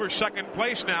up over second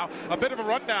place now. A bit of a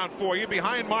rundown for you.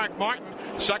 Behind Mark Martin,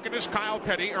 second is Kyle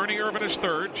Petty. Ernie Irvin is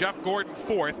 3rd. Jeff Gordon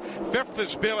 4th. 5th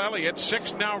is Bill Elliott.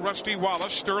 6th now Rusty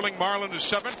Wallace. Sterling Marlin is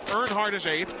 7th. Earnhardt is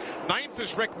 8th. 9th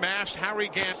is Rick Mast. Harry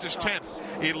Gant is 10th.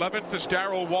 11th is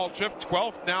Darrell Waltrip.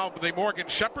 12th now the Morgan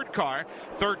Shepherd car.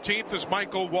 13th is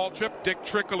Michael Waltrip. Dick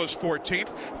Trickle is 14th.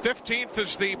 15th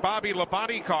is the Bobby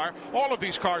Labonte car. All of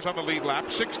these cars on the lead lap.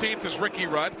 16th is Ricky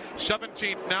Rudd.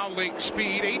 17th now Lake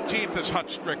Speed. 18th is Hut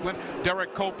Strickland.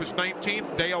 Derek Cope is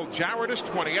 19th. Dale Jarrett is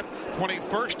 20th.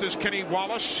 21st is Kenny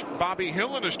Wallace. Bobby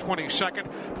Hillen is 22nd.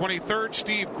 23rd,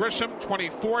 Steve Grissom.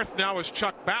 24th now is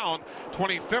Chuck Bound.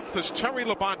 25th is Terry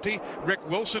Labonte. Rick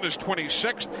Wilson is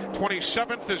 26th.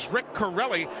 27th is Rick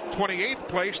Corelli. 28th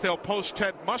place, they'll post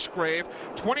Ted Musgrave.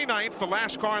 29th, the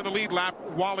last car in the lead lap,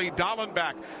 Wally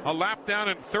Dallenbach. A lap down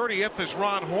in 30th is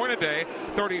Ron Hornaday.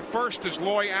 31st is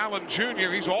Loy Allen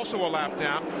Jr. He's also a lap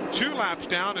down. 2 laps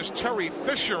down is Terry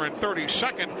Fisher in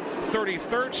 32nd.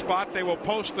 33rd spot, they will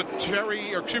post the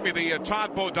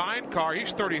Todd Bodine car.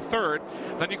 He's 33rd.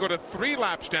 Then you go to 3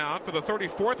 laps down for the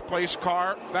 34th place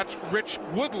car. That's Rich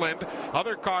Woodland.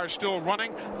 Other cars still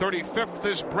running. 35th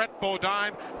is Brett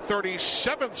Bodine.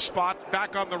 37th spot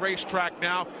back on the racetrack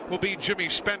now will be Jimmy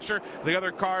Spencer. The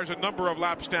other cars a number of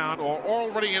laps down or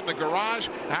already in the garage.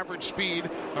 Average speed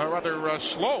rather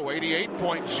slow,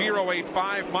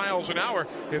 88.085 miles an hour.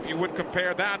 If you would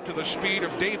compare that to the speed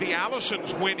of Davey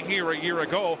Allison's win here a year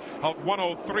ago of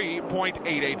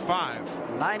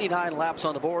 103.885. 99 laps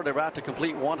on the board. They're about to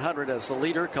complete 100 as the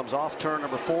leader comes off turn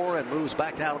number 4 and moves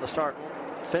back down to the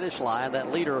start-finish line.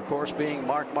 That leader, of course, being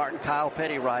Mark Martin. Kyle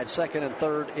Petty rides 2nd, and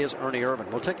 3rd is Ernie Irvin.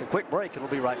 We'll take a quick break, and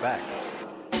we'll be right back.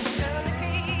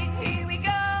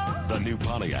 The new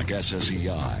Pontiac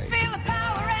SSEI. Feel the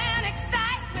power and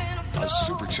excitement. A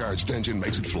supercharged engine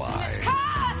makes it fly. This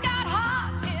car's got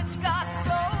heart, it's got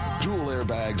soul. Dual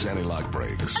airbags, anti-lock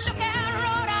brakes. Look out,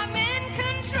 road, I'm in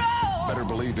control. Better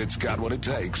believe it's got what it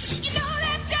takes. You know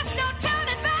there's just no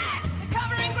turning back. We're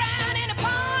covering ground in a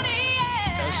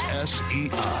Pontiac.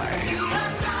 SSEI.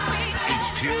 It's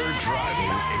pure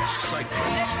driving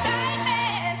excitement.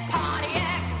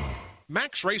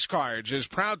 Max Race Cards is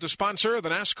proud to sponsor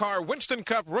the NASCAR Winston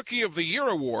Cup Rookie of the Year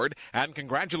Award and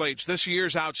congratulates this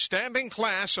year's outstanding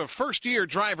class of first-year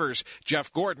drivers,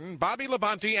 Jeff Gordon, Bobby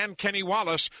Labonte, and Kenny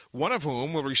Wallace, one of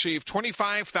whom will receive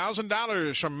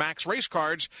 $25,000 from Max Race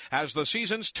Cards as the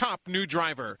season's top new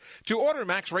driver. To order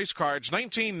Max Race Cards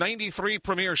 1993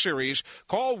 Premier Series,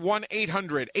 call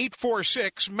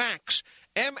 1-800-846-MAX,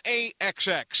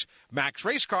 M-A-X-X. Max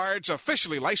Race Cards,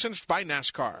 officially licensed by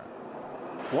NASCAR.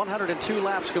 102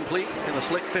 laps complete in the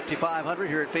Slick 5500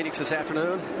 here at Phoenix this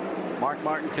afternoon. Mark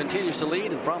Martin continues to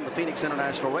lead, and from the Phoenix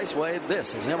International Raceway,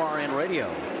 this is MRN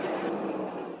Radio.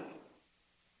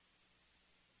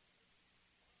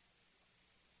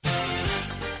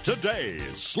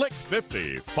 Today's Slick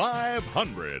 50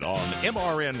 500 on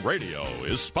MRN Radio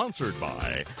is sponsored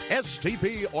by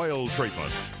STP Oil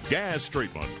Treatment, Gas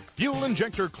Treatment, Fuel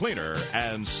Injector Cleaner,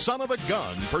 and Son of a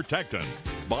Gun Protectant.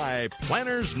 By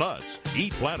Planters Nuts.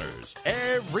 Eat Planters.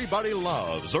 Everybody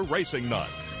loves a racing nut.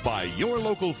 by your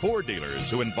local Ford dealers,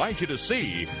 who invite you to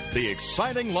see the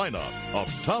exciting lineup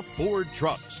of tough Ford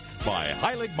trucks by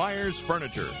Heilig Myers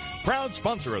Furniture, proud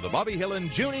sponsor of the Bobby Hill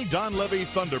and Junie Donlevy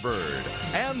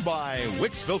Thunderbird, and by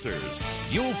Wix Filters.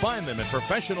 You'll find them at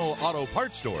professional auto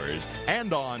parts stores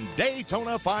and on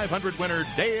Daytona 500 winner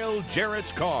Dale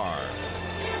Jarrett's car.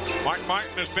 Mark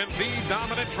Martin has been the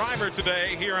dominant driver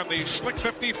today here on the Slick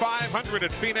 5500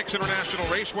 at Phoenix International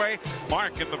Raceway.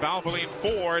 Mark in the Valvoline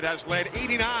Ford has led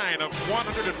 89 of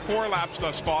 104 laps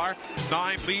thus far.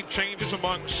 9 lead changes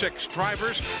among 6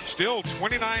 drivers. Still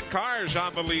 29 cars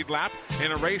on the lead lap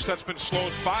in a race that's been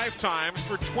slowed 5 times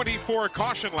for 24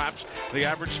 caution laps. The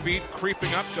average speed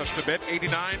creeping up just a bit,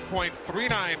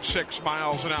 89.396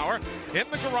 miles an hour. In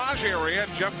the garage area,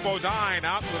 Jeff Bodine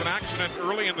out with an accident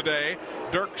early in the day.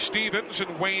 Dirk Stevens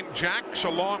and Wayne Jacks,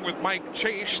 along with Mike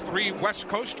Chase, 3 West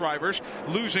Coast drivers,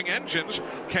 losing engines.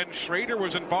 Ken Schrader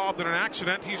was involved in an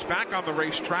accident. He's back on the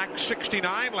racetrack,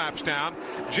 69 laps down.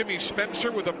 Jimmy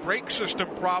Spencer with a brake system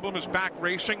problem is back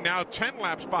racing, now 10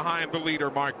 laps behind the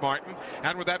leader, Mark Martin.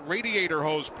 And with that radiator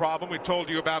hose problem we told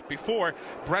you about before,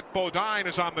 Brett Bodine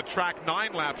is on the track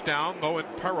 9 laps down, though in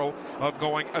peril of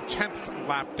going a 10th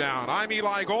lap down. I'm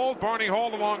Eli Gold, Barney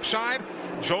Hall alongside.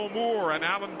 Joe Moore and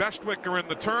Alan Bestwick are in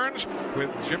the turns, with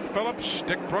Jim Phillips,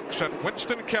 Dick Brooks, and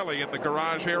Winston Kelly in the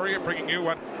garage area, bringing you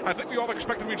what I think we all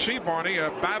expected we'd see, Barney, a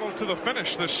battle to the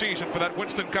finish this season for that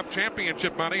Winston Cup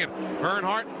championship money. And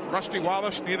Earnhardt, Rusty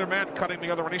Wallace, neither man cutting the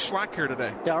other any slack here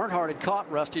today. Yeah, Earnhardt had caught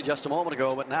Rusty just a moment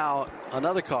ago, but now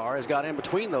another car has got in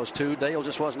between those two. Dale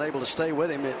just wasn't able to stay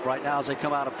with him. Right now, as they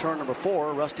come out of turn number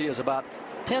 4, Rusty is about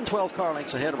 10-12 car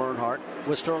lengths ahead of Earnhardt,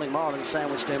 with Sterling Marlin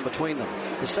sandwiched in between them.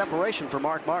 The separation for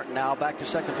Mark Martin now back to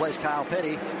second place Kyle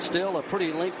Petty, still a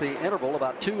pretty lengthy interval,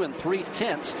 about 2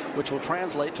 3/10, which will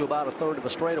translate to about a third of a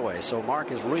straightaway. So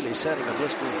Mark is really setting a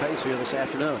blistering pace here this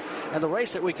afternoon. And the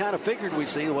race that we kind of figured we'd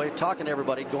see, the way talking to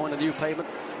everybody, going to new pavement,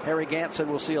 Harry Gant said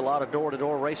we'll see a lot of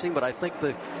door-to-door racing, but I think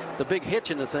the big hitch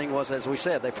in the thing was, as we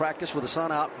said, they practiced with the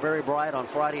sun out very bright on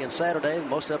Friday and Saturday.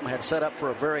 Most of them had set up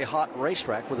for a very hot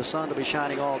racetrack with the sun to be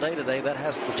shining all day today. That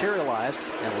hasn't materialized,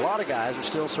 and a lot of guys are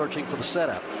still searching for the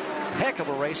setup. Heck of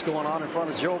a race going on in front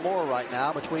of Joe Moore right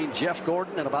now between Jeff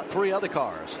Gordon and about 3 other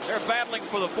cars. They're battling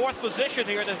for the 4th position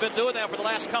here, and they've been doing that for the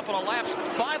last couple of laps.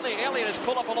 Finally, Elliott has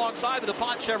pulled up alongside the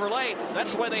DuPont Chevrolet.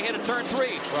 That's the way they hit at turn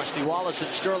 3. Rusty Wallace and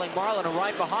Sterling Marlin are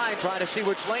right behind, trying to see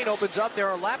which lane opens up. There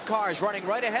are lap cars running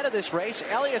right ahead of this race.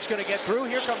 Elliott's going to get through.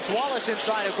 Here comes Wallace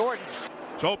inside of Gordon.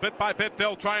 So bit by bit,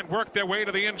 they'll try and work their way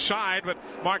to the inside, but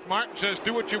Mark Martin says,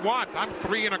 do what you want. I'm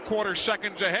 3 1/4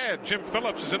 seconds ahead. Jim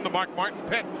Phillips is in the Mark Martin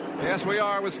pit. Yes, we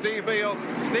are with Steve Beal.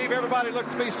 Steve, everybody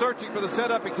looked to be searching for the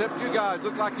setup except you guys.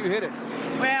 Looked like you hit it.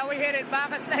 Well, we hit it by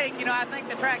mistake. You know, I think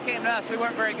the track came to us. We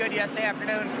weren't very good yesterday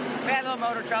afternoon. We had a little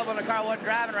motor trouble and the car wasn't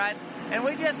driving right. And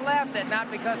we just left it,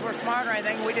 not because we're smart or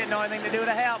anything. We didn't know anything to do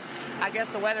to help. I guess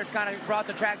the weather's kind of brought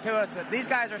the track to us. But these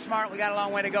guys are smart. We got a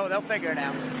long way to go. They'll figure it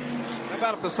out. How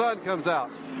about if the sun comes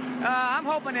out? I'm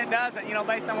hoping it doesn't, you know,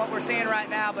 based on what we're seeing right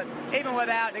now. But even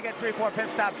without, they get 3-4 pit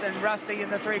stops, and Rusty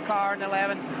in the 3 car and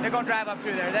 11. They're going to drive up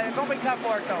through there. They're going to be tough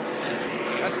for it, so.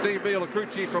 That's Steve Beal, the crew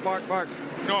chief for Mark Martin.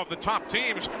 You know, of the top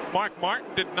teams, Mark Martin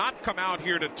did not come out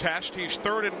here to test. He's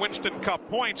 3rd in Winston Cup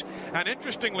points. And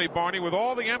interestingly, Barney, with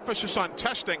all the emphasis on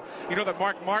testing, you know that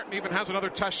Mark Martin even has another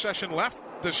test session left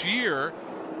this year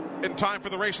in time for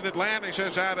the race in Atlanta. He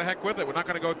says, the heck with it. We're not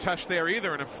going to go test there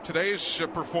either. And if today's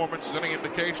performance is any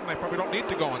indication, they probably don't need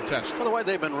to go and test. Well, the way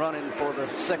they've been running for the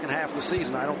second half of the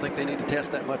season, I don't think they need to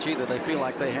test that much either. They feel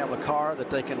like they have a car that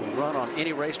they can run on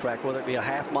any racetrack, whether it be a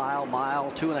half mile,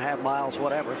 2.5 miles,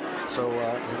 whatever. So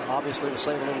obviously to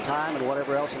save a little time and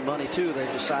whatever else in money too,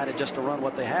 they've decided just to run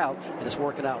what they have, and it's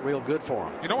working out real good for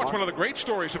them. You know what's one of the great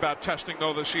stories about testing,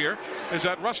 though, this year is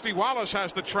that Rusty Wallace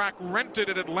has the track rented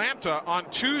at Atlanta on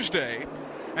Tuesday.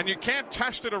 And you can't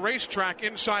test at a racetrack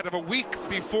inside of a week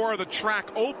before the track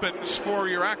opens for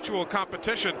your actual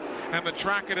competition. And the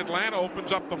track in Atlanta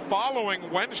opens up the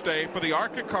following Wednesday for the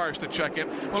ARCA cars to check in.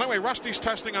 Well, anyway, Rusty's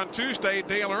testing on Tuesday.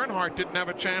 Dale Earnhardt didn't have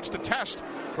a chance to test.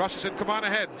 Rusty said, come on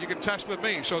ahead. You can test with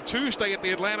me. So Tuesday at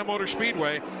the Atlanta Motor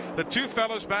Speedway, the 2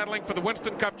 fellas battling for the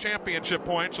Winston Cup championship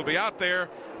points will be out there,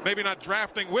 maybe not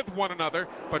drafting with one another,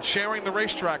 but sharing the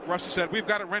racetrack. Rusty said, we've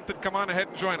got it rented. Come on ahead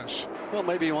and join us. Well,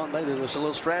 maybe there's a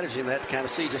little strategy in that to kind of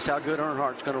see just how good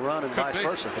Earnhardt's going to run and vice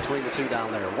versa between the two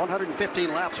down there.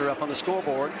 115 laps are up on the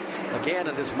scoreboard. Again,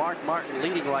 it is Mark Martin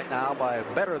leading right now by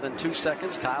better than 2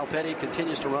 seconds. Kyle Petty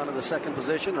continues to run in the 2nd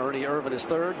position. Ernie Irvin is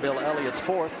 3rd. Bill Elliott's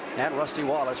 4th. And Rusty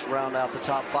Wallace round out the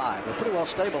top 5. They're pretty well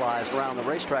stabilized around the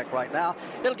racetrack right now.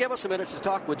 It'll give us a minute to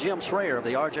talk with Jim Schrayer of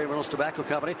the R.J. Reynolds Tobacco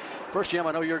Company. First, Jim,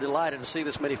 I know you're delighted to see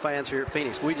this many fans here at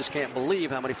Phoenix. We just can't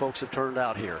believe how many folks have turned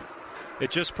out here.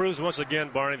 It just proves once again,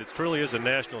 Barney, that it truly is a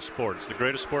national sport. It's the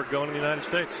greatest sport going in the United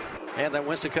States. And that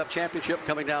Winston Cup championship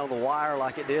coming down the wire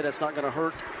like it did, it's not going to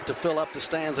hurt to fill up the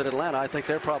stands at Atlanta. I think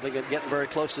they're probably getting very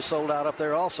close to sold out up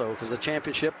there also, because the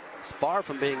championship is far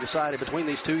from being decided between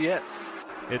these two yet.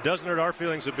 It doesn't hurt our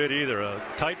feelings a bit either. A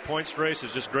tight points race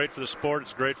is just great for the sport.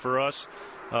 It's great for us.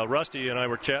 Rusty and I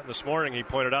were chatting this morning. He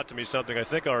pointed out to me something I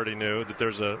think I already knew, that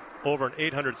there's over an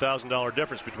 $800,000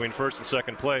 difference between first and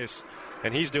second place.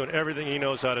 And he's doing everything he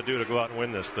knows how to do to go out and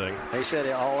win this thing. He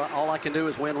said, all I can do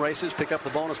is win races, pick up the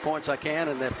bonus points I can,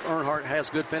 and if Earnhardt has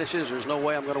good finishes, there's no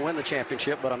way I'm going to win the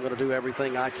championship, but I'm going to do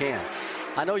everything I can.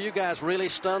 I know you guys really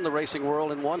stunned the racing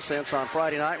world in one sense on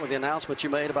Friday night with the announcement you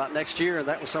made about next year, and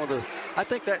that was I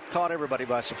think that caught everybody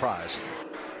by surprise.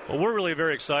 Well, we're really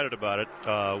very excited about it.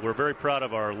 We're very proud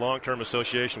of our long-term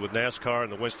association with NASCAR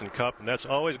and the Winston Cup, and that's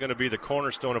always going to be the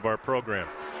cornerstone of our program.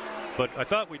 But I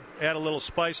thought we'd add a little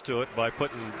spice to it by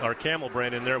putting our Camel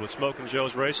brand in there with Smokin'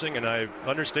 Joe's Racing, and I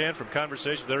understand from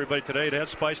conversations with everybody today it has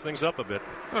spiced things up a bit.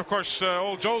 And of course,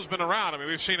 old Joe's been around. I mean,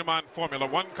 we've seen him on Formula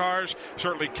One cars,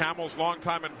 certainly Camel's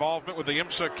long-time involvement with the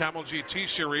IMSA Camel GT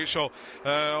series. So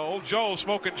old Joe,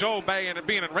 Smokin' Joe,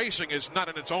 being in racing is not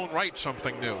in its own right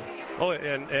something new. Oh,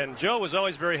 and Joe was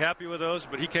always very happy with those,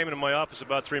 but he came into my office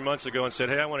about 3 months ago and said,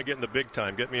 hey, I want to get in the big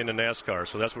time. Get me into NASCAR.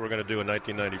 So that's what we're going to do in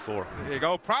 1994. There you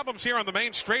go. Problems here on the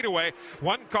main straightaway.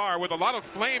 One car with a lot of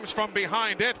flames from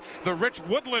behind it. The Rich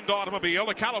Woodland automobile,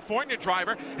 the California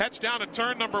driver, heads down to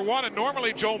turn number 1. And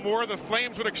normally, Joe Moore, the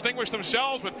flames would extinguish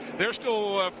themselves, but they're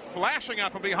still flashing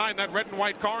out from behind that red and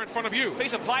white car in front of you. A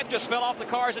piece of pipe just fell off the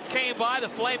car as it came by. The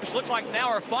flames look like now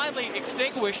are finally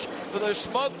extinguished, but there's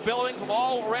smoke billowing from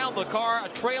all around the car. A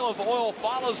trail of oil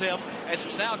follows him as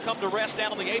it's now come to rest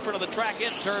down on the apron of the track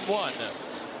in turn 1.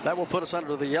 That will put us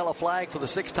under the yellow flag for the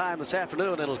 6th time this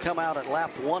afternoon. It'll come out at lap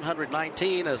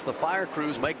 119 as the fire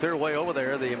crews make their way over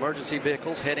there. The emergency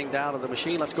vehicles heading down to the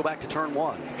machine. Let's go back to turn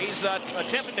 1. He's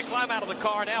attempting to climb out of the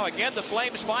car now. Again, the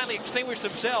flames finally extinguished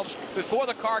themselves before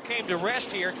the car came to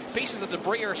rest here. Pieces of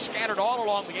debris are scattered all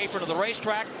along the apron of the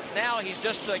racetrack. Now he's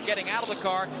just getting out of the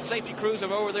car. Safety crews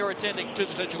are over there attending to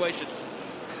the situation.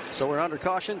 So we're under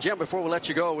caution. Jim, before we let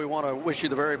you go, we want to wish you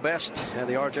the very best and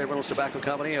the R.J. Reynolds Tobacco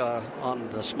Company on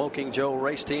the Smoking Joe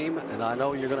race team. And I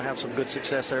know you're going to have some good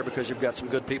success there because you've got some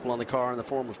good people on the car in the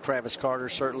form of Travis Carter,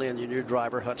 certainly, and your new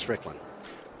driver, Hut Strickland.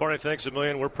 Barney, thanks a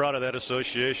million. We're proud of that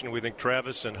association. We think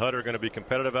Travis and Hut are going to be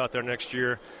competitive out there next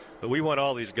year. But we want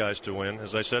all these guys to win.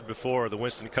 As I said before, the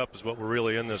Winston Cup is what we're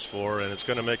really in this for, and it's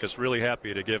going to make us really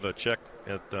happy to give a check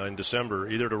in December,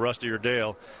 either to Rusty or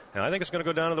Dale. And I think it's going to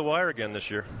go down to the wire again this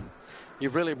year.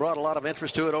 You've really brought a lot of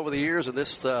interest to it over the years, and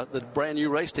this the brand-new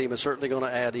race team is certainly going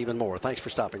to add even more. Thanks for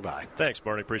stopping by. Thanks,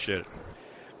 Barney. Appreciate it.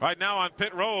 Right now on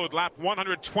pit road, lap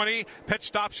 120. Pit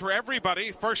stops for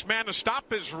everybody. First man to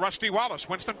stop is Rusty Wallace.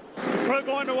 Winston. Crew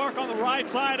going to work on the right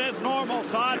side as normal.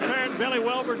 Todd Parrott and Billy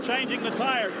Wilbur changing the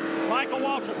tires. Michael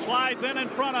Waltrip slides in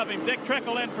front of him. Dick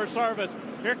Trickle in for service.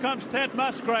 Here comes Ted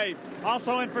Musgrave.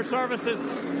 Also in for services,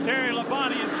 Terry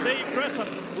Labonte and Steve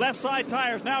Grissom. Left side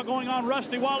tires now going on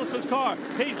Rusty Wallace's car.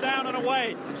 He's down and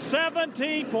away.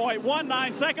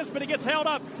 17.19 seconds, but he gets held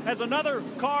up as another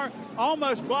car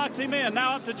almost blocks him in.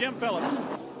 Now up to Jim Phillips.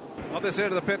 On this end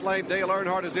of the pit lane, Dale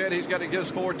Earnhardt is in. He's getting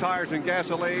his 4 tires in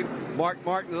gasoline. Mark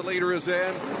Martin, the leader, is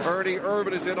in. Ernie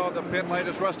Irvin is in on the pit lane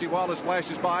as Rusty Wallace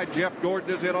flashes by. Jeff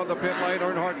Gordon is in on the pit lane.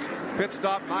 Earnhardt's pit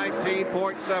stop,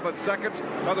 19.7 seconds.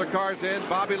 Other cars in.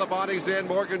 Bobby Labonte's in.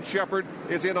 Morgan Shepherd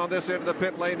is in on this end of the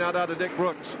pit lane. Now down to Dick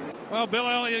Brooks. Well, Bill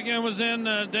Elliott again was in.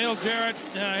 Dale Jarrett,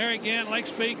 Harry Gant, Lake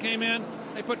Speed came in.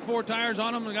 They put 4 tires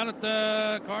on them and got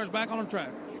the cars back on the track.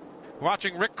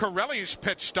 Watching Rick Corelli's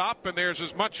pit stop, and there's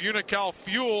as much Unocal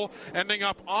fuel ending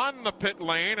up on the pit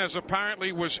lane as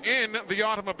apparently was in the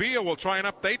automobile. We'll try and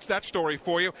update that story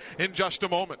for you in just a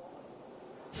moment.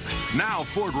 Now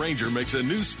Ford Ranger makes a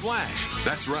new splash.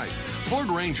 That's right. Ford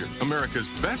Ranger, America's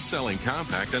best-selling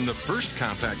compact and the first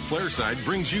compact flare side,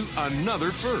 brings you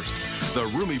another first, the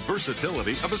roomy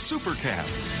versatility of a super cab.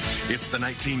 It's the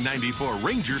 1994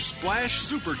 Ranger Splash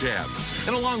Super Cab.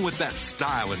 And along with that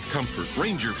style and comfort,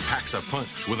 Ranger packs a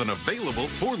punch with an available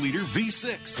 4-liter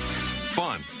V6.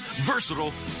 Fun,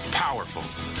 versatile, powerful.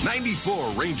 94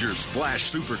 Ranger Splash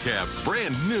Super Cab,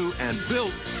 brand new and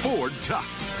built Ford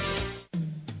tough.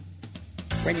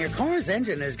 When your car's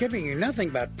engine is giving you nothing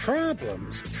but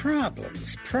problems,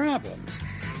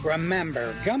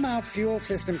 Remember, Gum Out fuel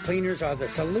system cleaners are the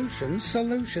solutions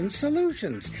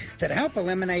that help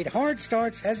eliminate hard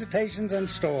starts, hesitations, and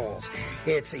stalls.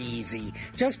 It's easy.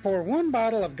 Just pour 1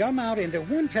 bottle of Gum Out into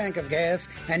 1 tank of gas,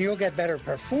 and you'll get better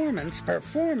performance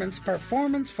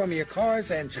from your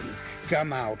car's engine.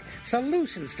 Gum Out.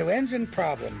 Solutions to engine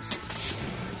problems.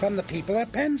 From the people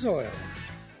at Pennzoil.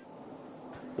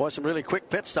 Boy, some really quick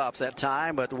pit stops that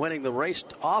time, but winning the race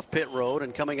off pit road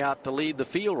and coming out to lead the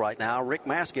field right now, Rick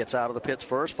Mast gets out of the pits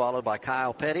first, followed by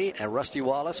Kyle Petty and Rusty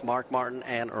Wallace, Mark Martin,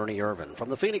 and Ernie Irvan. From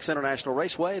the Phoenix International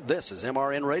Raceway, this is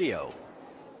MRN Radio.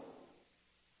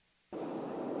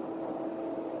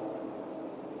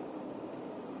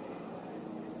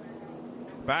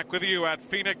 Back with you at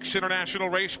Phoenix International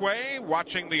Raceway,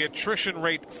 watching the attrition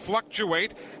rate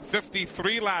fluctuate.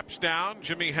 53 laps down.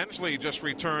 Jimmy Hensley just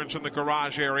returns in the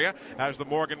garage area as the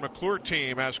Morgan McClure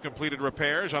team has completed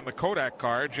repairs on the Kodak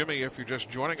car. Jimmy, if you're just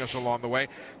joining us along the way,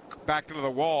 back into the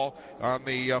wall on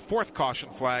the fourth caution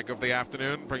flag of the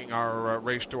afternoon, bringing our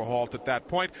race to a halt at that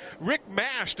point. Rick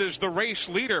Mast is the race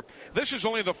leader. This is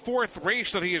only the 4th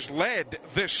race that he has led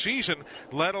this season.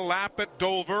 Led a lap at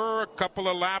Dover, a couple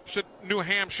of laps at New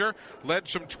Hampshire, led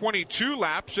some 22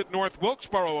 laps at North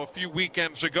Wilkesboro a few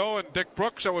weekends ago, and Dick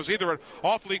Brooks, that was either an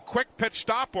awfully quick pit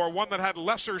stop or one that had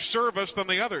lesser service than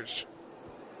the others.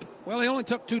 Well, they only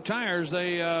took 2 tires.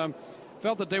 They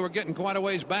felt that they were getting quite a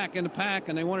ways back in the pack,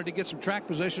 and they wanted to get some track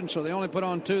position, so they only put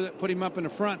on 2 that put him up in the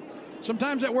front.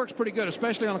 Sometimes that works pretty good,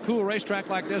 especially on a cool racetrack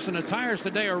like this, and the tires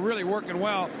today are really working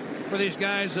well for these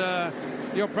guys.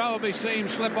 You'll probably see him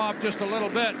slip off just a little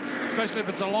bit, especially if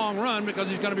it's a long run, because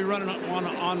he's going to be running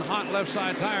on hot left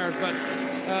side tires.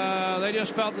 But they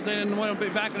just felt that they didn't want to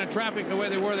be back in the traffic the way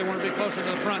they were. They want to be closer to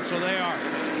the front, so they are.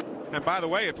 And by the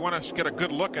way, if you want to get a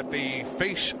good look at the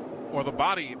face or the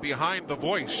body behind the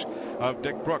voice of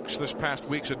Dick Brooks, this past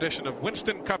week's edition of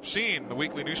Winston Cup Scene, the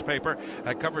weekly newspaper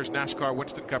that covers NASCAR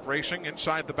Winston Cup racing.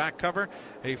 Inside the back cover,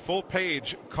 a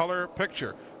full-page color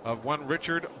picture of one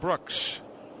Richard Brooks.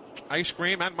 Ice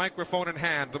cream and microphone in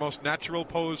hand, the most natural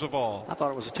pose of all. I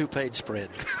thought it was a 2-page spread.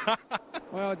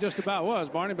 Well, it just about was,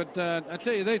 Barney, but I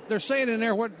tell you, they're saying in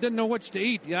there didn't know which to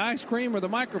eat, the ice cream or the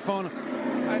microphone.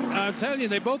 I'm telling you,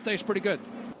 they both taste pretty good.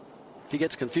 If he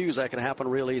gets confused, that can happen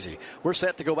real easy. We're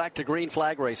set to go back to green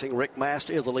flag racing. Rick Mast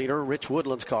is the leader. Rich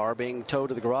Woodland's car being towed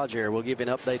to the garage area. We'll give you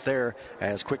an update there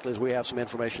as quickly as we have some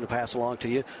information to pass along to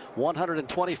you.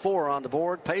 124 on the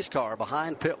board. Pace car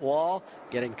behind pit wall.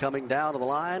 Coming down to the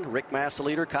line. Rick Mast the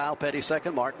leader. Kyle Petty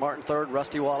second. Mark Martin third.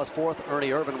 Rusty Wallace fourth.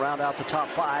 Ernie Irvan round out the top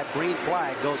 5. Green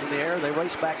flag goes in the air. They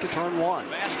race back to turn 1.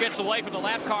 Mast gets away from the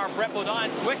lap car. Brett Bodine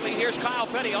quickly. Here's Kyle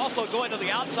Petty also going to the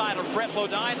outside of Brett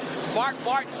Bodine. Mark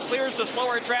Martin clears the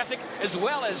slower traffic, as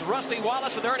well as Rusty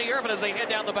Wallace and Ernie Irvan as they head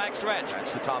down the backstretch.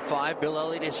 That's the top 5. Bill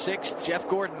Elliott is 6th. Jeff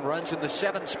Gordon runs in the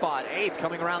 7th spot. 8th,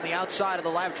 coming around the outside of the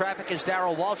lap traffic, is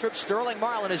Darrell Waltrip. Sterling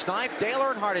Marlin is 9th. Dale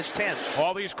Earnhardt is 10th.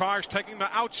 All these cars taking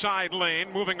the outside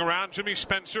lane, moving around Jimmy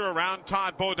Spencer, around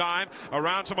Todd Bodine,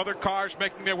 around some other cars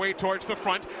making their way towards the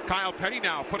front. Kyle Petty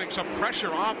now putting some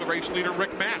pressure on the race leader,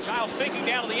 Rick Mast. Kyle speaking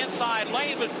down to the inside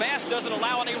lane, but Mast doesn't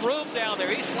allow any room down there.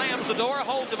 He slams the door,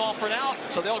 holds him off for now,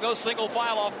 so they'll go single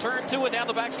file off turn 2 and down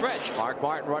the backstretch. Mark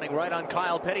Martin running right on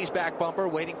Kyle Petty's back bumper,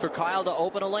 waiting for Kyle to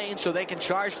open a lane so they can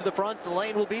charge to the front. The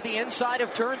lane will be the inside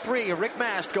of turn 3. Rick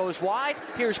Mast goes wide.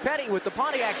 Here's Petty with the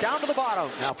Pontiac down to the bottom.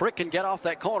 Now, if Rick can get off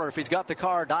that corner, if he's got the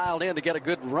car dialed in to get a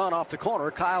good run off the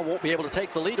corner, Kyle won't be able to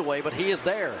take the lead away, but he is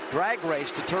there. Drag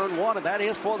race to turn 1, and that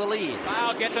is for the lead.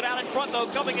 Kyle gets it out in front, though,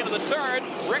 coming into the turn.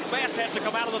 Rick Mast has to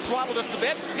come out of the throttle just a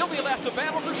bit. He'll be left to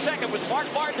battle for second with Mark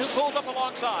Martin, who pulls up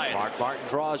alongside. Mark Martin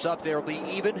draws up. They'll be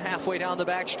even halfway down the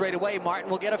back straightaway. Martin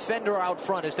will get a fender out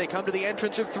front as they come to the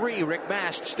entrance of 3. Rick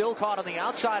Mast still caught on the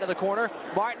outside of the corner.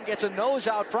 Martin gets a nose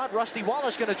out front. Rusty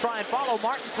Wallace going to try and follow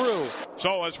Martin through.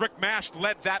 So as Rick Mast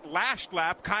led that last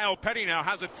lap, Kyle Petty now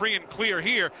has it free and clear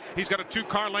here. He's got a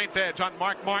 2-car length edge on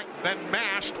Mark Martin, then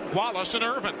Mast, Wallace, and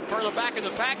Irvan. Further back in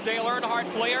the pack, Dale Earnhardt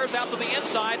flares out to the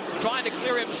inside, trying to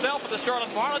clear himself with the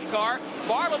Sterling Marlin car.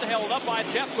 Marlin held up by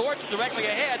Jeff Gordon directly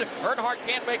ahead. Earnhardt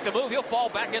can't make the move. He'll fall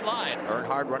back in line.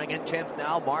 Earnhardt running in 10th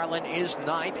now. Marlin is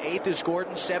 9th. 8th is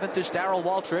Gordon. 7th is Darrell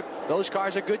Waltrip. Those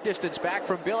cars a good distance back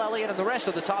from Bill Elliott and the rest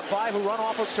of the top 5 who run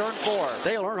off of turn 4.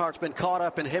 Dale Earnhardt's been caught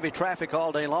up in heavy traffic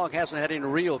all day long. Hasn't had any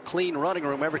real clean running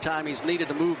room. Every time he's needed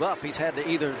to move up, he's had to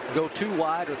either go 2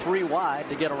 wide or 3 wide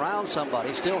to get around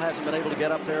somebody. Still hasn't been able to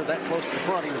get up there that close to the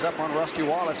front. He was up on Rusty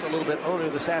Wallace a little bit earlier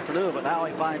this afternoon, but now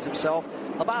he finds himself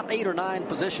about 8 or 9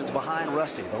 positions behind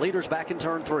Rusty. The leader's back in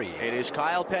turn 3. It is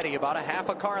Kyle Petty about a half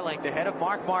a car car length ahead of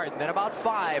Mark Martin, then about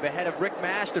 5 ahead of Rick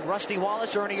Mast and Rusty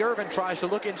Wallace. Ernie Irvin tries to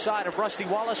look inside of Rusty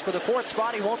Wallace for the 4th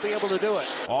spot. He won't be able to do it.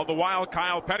 All the while,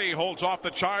 Kyle Petty holds off the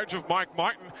charge of Mark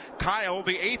Martin. Kyle,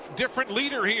 the 8th different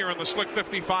leader here in the Slick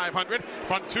 5500.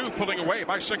 Front 2 pulling away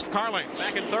by 6th car lengths.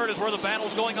 Back in 3rd is where the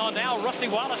battle's going on now. Rusty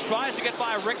Wallace tries to get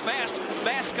by Rick Mast.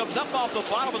 Mast comes up off the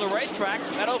bottom of the racetrack.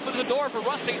 That opens the door for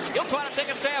Rusty. He'll try to take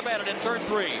a stab at it in turn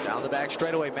 3. Down the back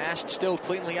straightaway, Mast still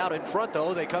cleanly out in front,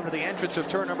 though. They come to the entrance of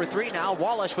turn number 3 now.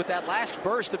 Wallace, with that last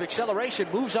burst of acceleration,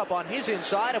 moves up on his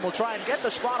inside and will try and get the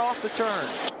spot off the turn.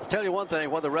 I'll tell you one thing,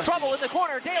 when the rest trouble in the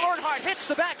corner. Dale Earnhardt hits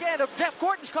the back end of Jeff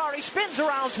Gordon's car. He spins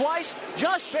around twice,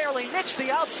 just barely nicks the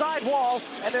outside wall,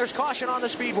 and there's caution on the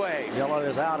speedway. Yellow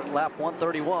is out at lap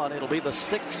 131. It'll be the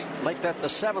 6th, make that the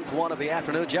 7th one of the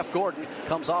afternoon. Jeff Gordon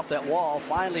comes off that wall,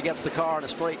 finally gets the car in a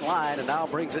straight line, and now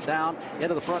brings it down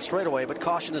into the front straightaway, but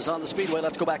caution is on the speedway.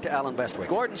 Let's go back to Alan Bestwick.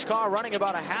 Gordon's car running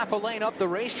about a half a lane up the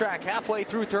racetrack, halfway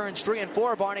through turns 3 and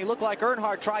 4, Barney. Looked like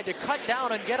Earnhardt tried to cut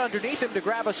down and get underneath him to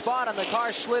grab a spot, and the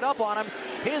car slid up on him.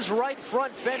 His right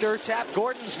front fender tapped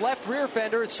Gordon's left rear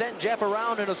fender. It sent Jeff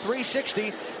around in a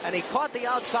 360, and he caught the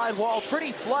outside wall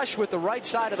pretty flush with the right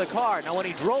side of the car. Now, when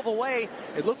he drove away,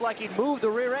 it looked like he'd moved the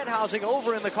rear end housing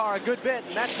over in the car a good bit,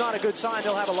 and that's not a good sign.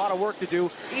 They'll have a lot of work to do,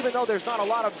 even though there's not a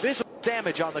lot of visible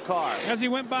damage on the car. As he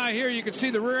went by here, you could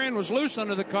see the rear end was loose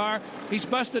under the car. He's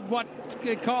busted what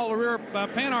they call the rear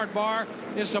panhard bar.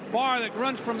 It's a bar that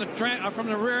runs from the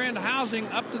rear end housing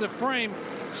up to the frame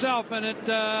itself, and it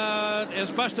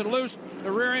is busted loose.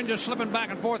 The rear end just slipping back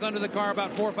and forth under the car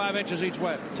about 4 or 5 inches each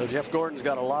way. So Jeff Gordon's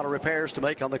got a lot of repairs to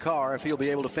make on the car if he'll be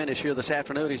able to finish here this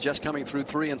afternoon. He's just coming through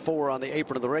 3 and 4 on the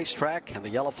apron of the racetrack, and the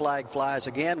yellow flag flies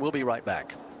again. We'll be right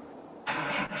back.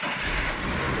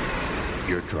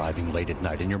 You're driving late at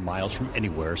night and you're miles from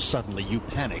anywhere. Suddenly you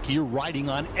panic. You're riding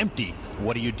on empty.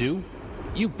 What do?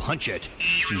 You punch it.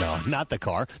 No, not the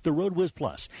car. The Road Whiz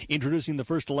Plus. Introducing the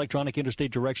first electronic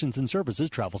interstate directions and services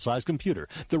travel-size computer.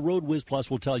 The Road Whiz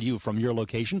Plus will tell you from your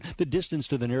location the distance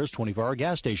to the nearest 24-hour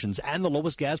gas stations and the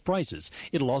lowest gas prices.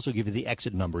 It'll also give you the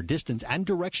exit number, distance, and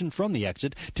direction from the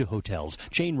exit to hotels,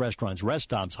 chain restaurants, rest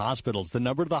stops, hospitals, the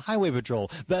number to the highway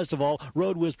patrol. Best of all,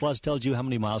 Road Whiz Plus tells you how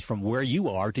many miles from where you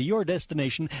are to your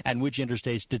destination and which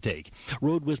interstates to take.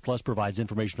 Road Whiz Plus provides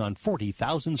information on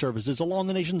 40,000 services along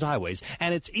the nation's highways,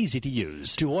 and it's easy to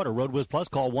use. To order Road Whiz Plus,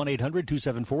 call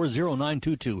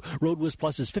 1-800-274-0922. Road Whiz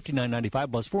Plus is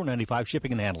 $59.95 plus $4.95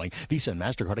 shipping and handling. Visa and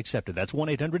MasterCard accepted. That's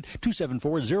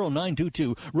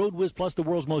 1-800-274-0922. Road Whiz Plus, the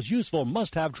world's most useful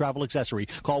must-have travel accessory.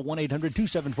 Call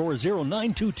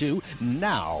 1-800-274-0922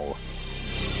 now.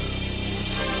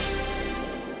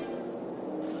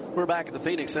 We're back at the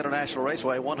Phoenix International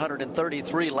Raceway.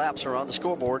 133 laps are on the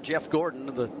scoreboard. Jeff Gordon,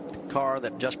 the car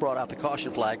that just brought out the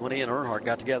caution flag, when he and Earnhardt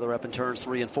got together up in turns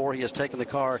 3 and 4, he has taken the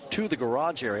car to the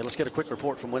garage area. Let's get a quick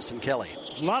report from Winston Kelly.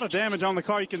 A lot of damage on the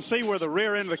car. You can see where the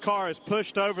rear end of the car is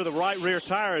pushed over. The right rear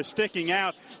tire is sticking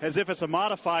out as if it's a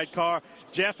modified car.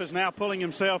 Jeff is now pulling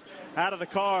himself out of the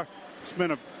car.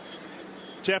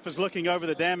 Jeff is looking over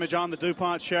the damage on the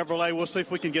DuPont Chevrolet. We'll see if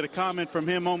we can get a comment from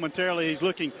him momentarily. He's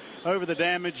looking over the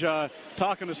damage,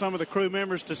 talking to some of the crew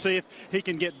members to see if he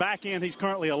can get back in. He's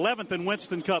currently 11th in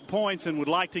Winston Cup points and would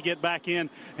like to get back in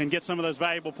and get some of those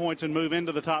valuable points and move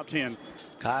into the top 10.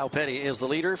 Kyle Petty is the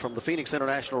leader from the Phoenix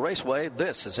International Raceway.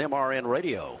 This is MRN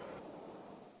Radio.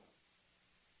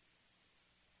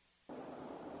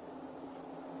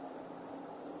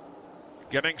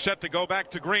 Getting set to go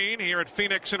back to green here at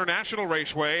Phoenix International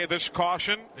Raceway. This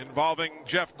caution involving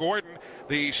Jeff Gordon,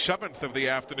 the 7th of the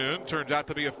afternoon, turns out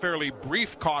to be a fairly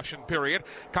brief caution period.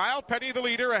 Kyle Petty, the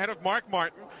leader, ahead of Mark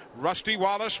Martin, Rusty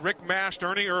Wallace, Rick Mast,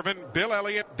 Ernie Irvin, Bill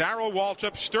Elliott, Darrell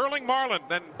Waltrip, Sterling Marlin,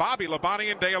 then Bobby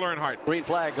Labonte and Dale Earnhardt. Green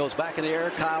flag goes back in the air.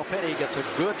 Kyle Petty gets a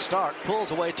good start,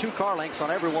 pulls away 2 car lengths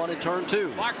on everyone in turn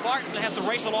 2. Mark Martin has to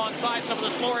race alongside some of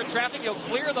the slower traffic. He'll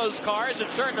clear those cars in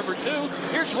turn number 2.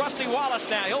 Here's Rusty Wallace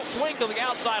now. He'll swing to the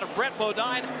outside of Brent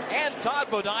Bodine and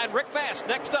Todd Bodine. Rick Mast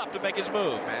next up to make his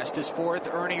move. Mast is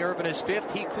 4th. Ernie Irvin is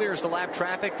 5th. He clears the lap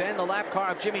traffic. Then the lap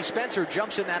car of Jimmy Spencer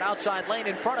jumps in that outside lane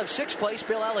in front of 6th place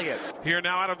Bill Elliott. Here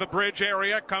now out of the bridge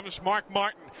area comes Mark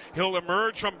Martin. He'll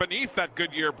emerge from beneath that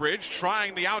Goodyear bridge,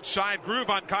 trying the outside groove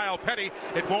on Kyle Petty.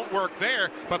 It won't work there,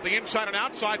 but the inside and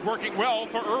outside working well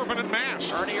for Irvin and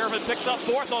Mast. Ernie Irvin picks up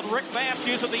 4th on Rick Mast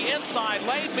using the inside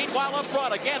lane. Meanwhile, up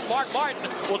front, again, Mark Martin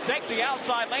will take the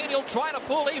outside lane. He'll try to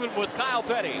pull even with Kyle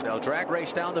Petty. They'll drag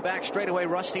race down the back straightaway.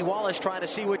 Rusty Wallace trying to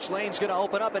see which lane's going to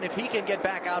open up, and if he can get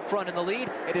back out front in the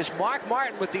lead, it is Mark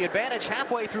Martin with the advantage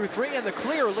halfway through 3 and the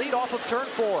clear lead off of turn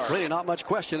 4. Really not much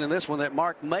question in this one that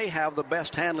Mark may have the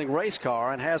best handling race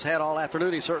car and has had all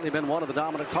afternoon. He's certainly been one of the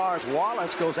dominant cars.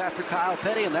 Wallace goes after Kyle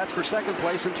Petty, and that's for second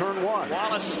place in turn 1.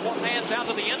 Wallace hands out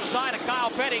to the inside of Kyle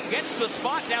Petty, gets the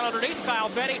spot down underneath Kyle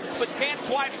Petty, but can't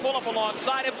quite pull up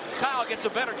alongside him. Kyle gets a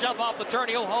better jump off the turn.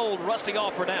 He'll hold Rusty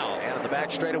off for now. And on the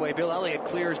back straightaway, Bill Elliott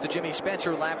clears the Jimmy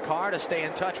Spencer lap car to stay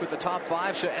in touch with the top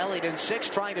 5. So Elliott in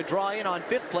 6th, trying to draw in on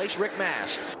 5th place Rick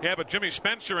Mast. Yeah, but Jimmy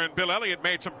Spencer and Bill Elliott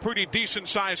made some pretty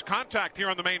decent-sized contact here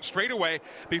on the main straightaway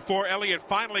before Elliott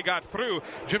finally got through.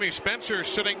 Jimmy Spencer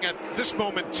sitting at this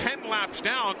moment 10 laps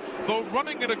down, though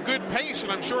running at a good pace,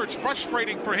 and I'm sure it's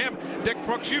frustrating for him. Dick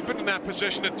Brooks, you've been in that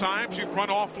position at times. You've run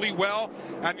awfully well,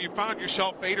 and you found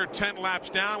yourself 8 or 10 laps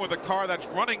down with a car that's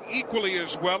running equally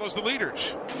as well as the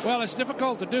leaders. Well, it's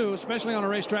difficult to do, especially on a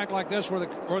racetrack like this where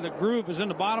the groove is in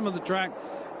the bottom of the track.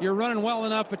 You're running well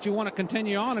enough that you want to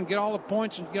continue on and get all the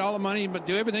points and get all the money, but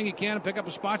do everything you can and pick up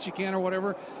the spots you can or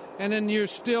whatever. And then you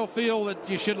still feel that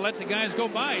you should let the guys go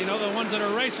by, the ones that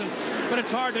are racing. But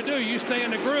it's hard to do. You stay in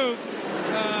the groove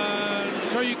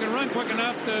so you can run quick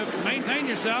enough to maintain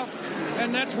yourself.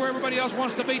 And that's where everybody else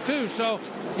wants to be, too. So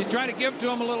you try to give to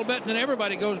them a little bit, and then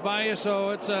everybody goes by you. So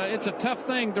it's a tough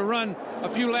thing to run a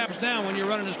few laps down when you're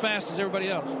running as fast as everybody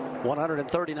else.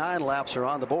 139 laps are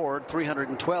on the board.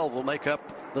 312 will make up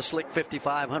the Slick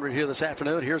 5500 here this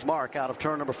afternoon. Here's Mark out of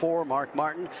turn number 4. Mark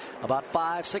Martin about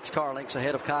 5-6 car lengths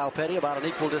ahead of Kyle Petty, about an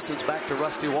equal distance back to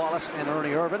Rusty Wallace and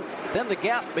Ernie Irvin. Then the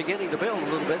gap beginning to build a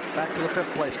little bit back to the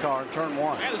 5th place car in turn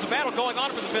 1. And there's a battle going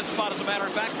on for the 5th spot, as a matter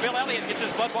of fact. Bill Elliott gets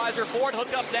his Budweiser Ford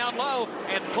hooked up down low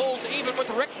and pulls even with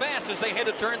Rick Mast as they head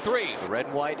to turn 3. The red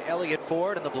and white Elliott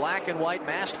Ford and the black and white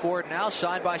Mast Ford now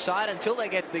side by side until they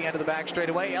get to the end of the back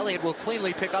straightaway. Elliott will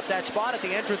cleanly pick up that spot at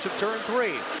the entrance of turn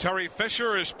 3. Terry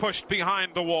Fisher is pushed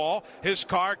behind the wall. His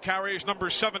car carries number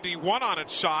 71 on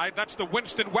its side. That's the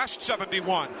Winston West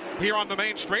 71. Here on the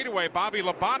main straightaway, Bobby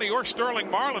Labonte or Sterling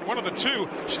Marlin, one of the two.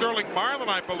 Sterling Marlin,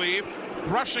 I believe,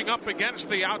 brushing up against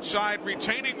the outside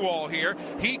retaining wall here.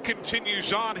 He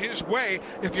continues on his way.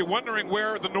 If you're wondering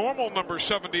where the normal number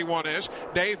 71 is,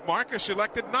 Dave Marcus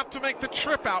elected not to make the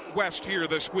trip out west here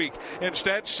this week.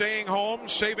 Instead, staying home,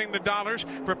 saving the dollars,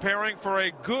 preparing for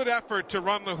a good effort to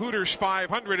run the Hooters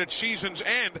 500 at season's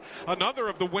end. Another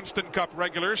of the Winston Cup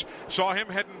regulars saw him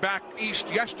heading back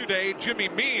east yesterday. Jimmy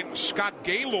Means, Scott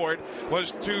Gaylord,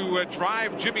 was to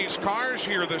drive Jimmy's cars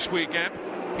here this weekend.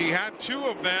 He had 2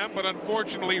 of them, but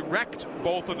unfortunately wrecked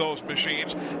both of those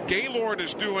machines. Gaylord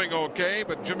is doing okay,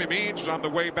 but Jimmy Means is on the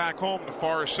way back home to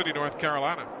Forest City, North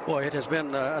Carolina. Boy, it has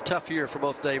been a tough year for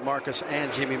both Dave Marcus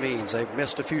and Jimmy Means. They've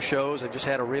missed a few shows. They've just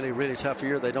had a really, really tough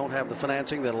year. They don't have the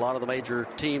financing that a lot of the major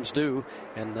teams do.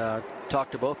 And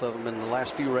talked to both of them in the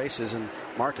last few races. And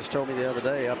Marcus told me the other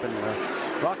day up in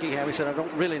Rockingham, he said, I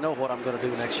don't really know what I'm going to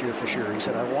do next year for sure. He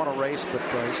said, I want to race, but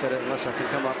he said, unless I can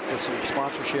come up with some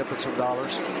sponsorship and some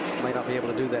dollars, I may not be able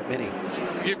to do that many.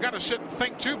 You've got to sit and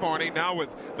think too, Barney, now with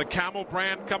the Camel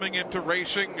brand coming into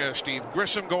racing, Steve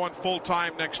Grissom going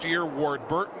full-time next year, Ward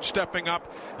Burton stepping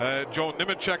up, Joe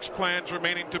Nemechek's plans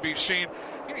remaining to be seen.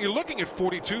 You're looking at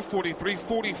 42, 43,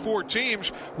 44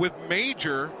 teams with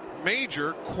major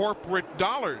corporate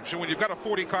dollars. And when you've got a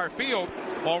 40-car field,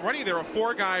 already there are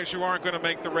 4 guys who aren't going to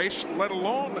make the race, let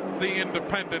alone the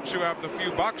independents who have the few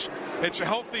bucks. It's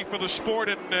healthy for the sport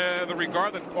in the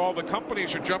regard that all the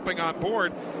companies are jumping on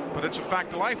board, but it's a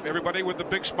fact of life. Everybody with the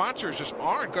big sponsors just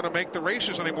aren't going to make the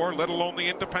races anymore, let alone the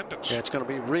independents. Yeah, it's going to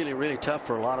be really, really tough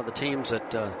for a lot of the teams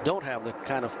that don't have the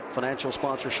kind of financial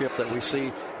sponsorship that we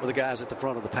see with the guys at the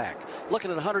front of the pack. Looking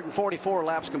at 144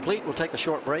 laps complete, we'll take a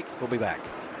short break. We'll be back.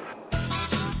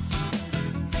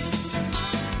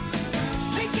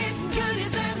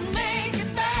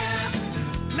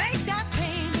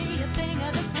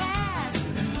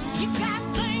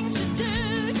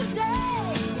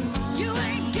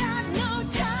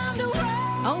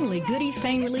 Only Goodies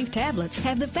Pain Relief Tablets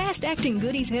have the fast-acting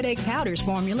Goodies Headache Powders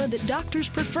formula that doctors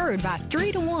preferred by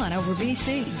 3-to-1 over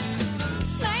VCs.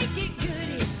 Make it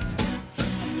Goodies.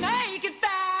 Make it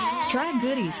fast. Try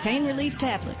Goodies Pain Relief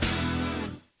Tablets.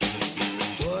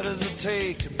 What does it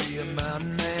take to be a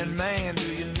mountain man?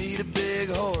 Do you need a big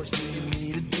horse? Do you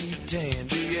need a deep tan?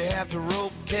 Do you have to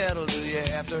rope cattle? Do you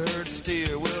have to herd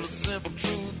steer? Well, the simple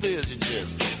truth is you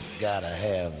just gotta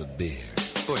have the beer.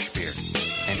 Bush beer,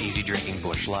 an easy drinking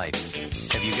Bush Light.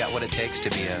 Have you got what it takes to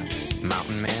be a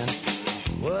mountain man?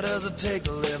 What does it take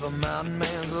to live a mountain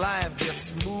man's life? Get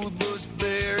smooth Bush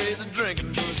beer, is a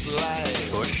drinking Bush Light.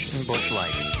 Bush and Bush Light.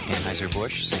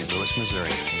 Anheuser-Busch, St. Louis,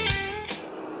 Missouri.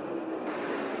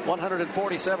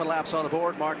 147 laps on the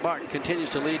board. Mark Martin continues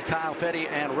to lead Kyle Petty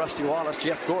and Rusty Wallace.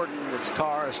 Jeff Gordon's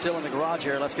car is still in the garage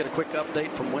here. Let's get a quick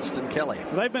update from Winston Kelly.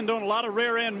 They've been doing a lot of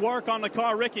rear-end work on the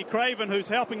car. Ricky Craven, who's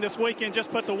helping this weekend,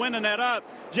 just put the winning net up.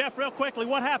 Jeff, real quickly,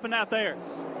 what happened out there?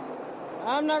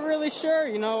 I'm not really sure.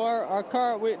 You know, our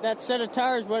car, that set of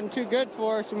tires wasn't too good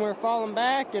for us, and we were falling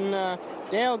back, and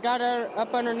Dale got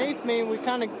up underneath me, and we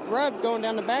kind of rubbed going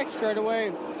down the back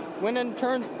straightaway. Went in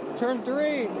turn 3,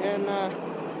 and,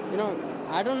 you know,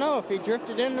 I don't know if he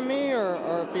drifted into me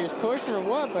or if he was pushing or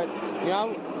what, but, you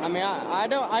know, I mean,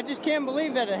 I just can't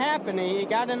believe that it happened. He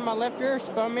got in my left ear,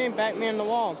 spun me, and backed me in the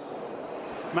wall.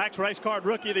 Max Race Card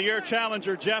Rookie of the Year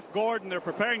challenger Jeff Gordon. They're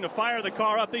preparing to fire the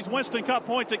car up. These Winston Cup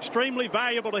points extremely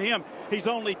valuable to him. He's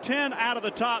only 10 out of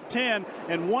the top 10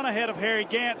 and one ahead of Harry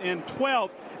Gant in 12th.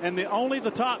 And only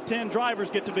the top 10 drivers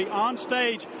get to be on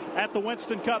stage at the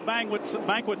Winston Cup banquet.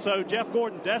 So Jeff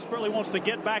Gordon desperately wants to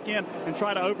get back in and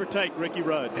try to overtake Ricky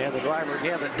Rudd. And the driver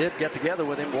again that did get together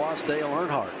with him was Dale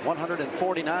Earnhardt.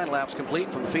 149 laps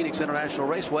complete from the Phoenix International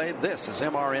Raceway. This is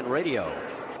MRN Radio.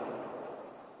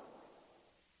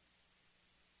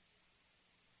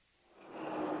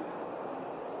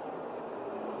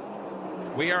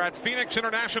 We are at Phoenix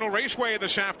International Raceway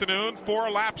this afternoon, 4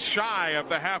 laps shy of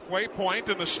the halfway point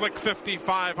in the Slick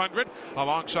 5500.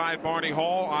 Alongside Barney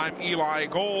Hall, I'm Eli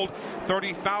Gold.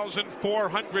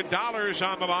 $30,400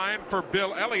 on the line for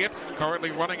Bill Elliott,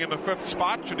 currently running in the 5th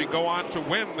spot. Should he go on to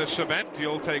win this event,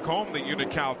 he'll take home the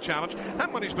Unical Challenge.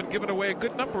 That money's been given away a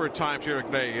good number of times here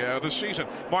today this season.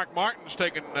 Mark Martin's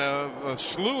taken a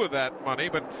slew of that money,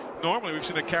 but normally we've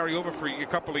seen it carry over for a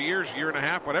couple of years, year and a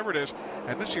half, whatever it is.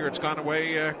 And this year it's gone away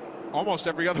almost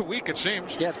every other week, it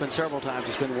seems. Yeah, it's been several times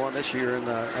it's been won this year. And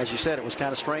as you said, it was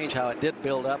kind of strange how it did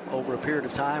build up over a period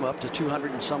of time, up to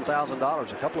 $200 and some thousand a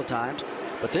couple of times.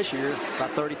 But this year,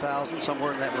 about $30,000,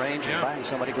 somewhere in that range, and bang,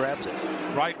 somebody grabs it.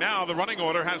 Right now, the running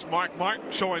order has Mark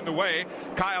Martin showing the way.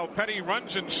 Kyle Petty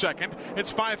runs in second.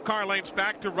 It's 5 car lengths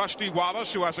back to Rusty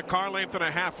Wallace, who has a car length and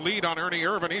a half lead on Ernie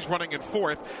Irvin. He's running in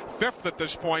 4th. 5th at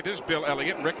this point is Bill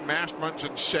Elliott. Rick Mast runs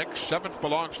in 6th. 7th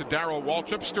belongs to Darrell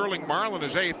Waltrip. Sterling Marlin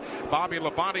is 8th. Bobby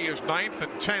Labonte is 9th,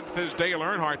 and 10th is Dale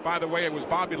Earnhardt. By the way, it was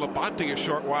Bobby Labonte a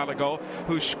short while ago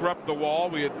who scrubbed the wall.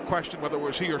 We had questioned whether it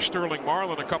was he or Sterling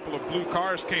Marlin. A couple of blue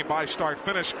cars came by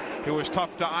start-finish. It was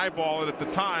tough to eyeball it at the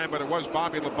time, but it was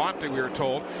Bobby Labonte, we were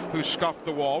told, who scuffed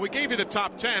the wall. We gave you the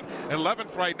top 10.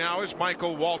 11th right now is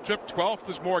Michael Waltrip. 12th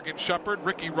is Morgan Shepherd.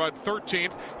 Ricky Rudd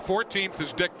 13th. 14th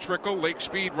is Dick Trickle. Lake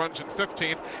Speed runs in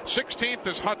 15th. 16th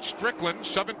is Hut Strickland.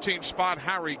 17th spot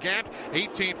Harry Gant.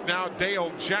 18th now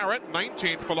Dale Jarrett.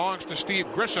 19th belongs to Steve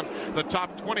Grissom. The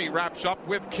top 20 wraps up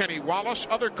with Kenny Wallace.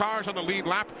 Other cars on the lead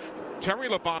lap: Terry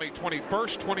Labonte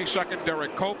 21st, 22nd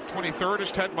Derek Cope, 23rd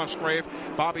is Ted Musgrave,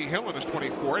 Bobby Hillen is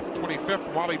 24th,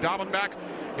 25th Wally Dallenbach.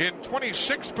 In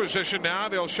 26th position now,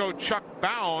 they'll show Chuck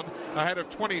Bowen ahead of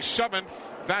 27th.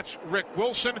 That's Rick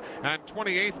Wilson. And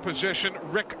 28th position,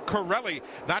 Rick Corelli.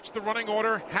 That's the running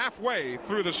order halfway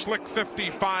through the Slick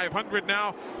 5500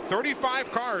 now. 35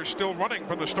 cars still running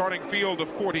from the starting field of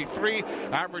 43.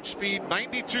 Average speed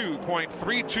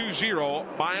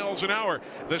 92.320 miles an hour.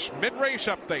 This mid-race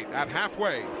update at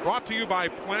halfway brought to you by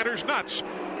Planters Nuts.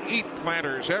 Eat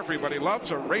Planters. Everybody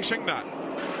loves a racing nut.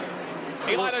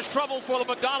 Eli, there's trouble for the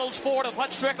McDonald's Ford of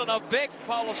Hut Strickland. A big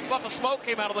puff of smoke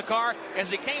came out of the car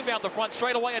as he came down the front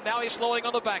straightaway, and now he's slowing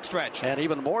on the backstretch. And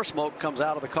even more smoke comes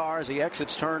out of the car as he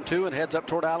exits turn 2 and heads up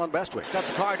toward Alan Bestwick. Got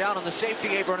the car down on the safety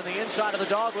apron on the inside of the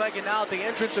dogleg, and now at the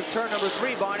entrance of turn number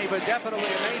 3, Barney, but definitely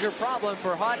a major problem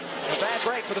for Hut. A bad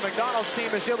break for the McDonald's team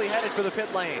as he'll be headed for the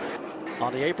pit lane.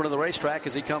 On the apron of the racetrack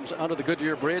as he comes under the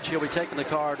Goodyear Bridge, he'll be taking the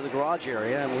car to the garage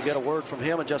area, and we'll get a word from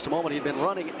him in just a moment. He'd been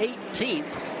running 18th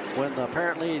when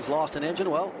apparently he's lost an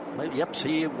engine. Well, maybe, yep,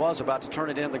 he was about to turn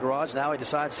it in the garage. Now he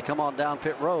decides to come on down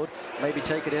pit road, maybe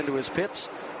take it into his pits,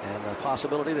 and a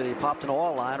possibility that he popped an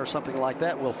oil line or something like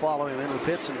that. We'll follow him into the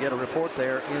pits and get a report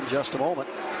there in just a moment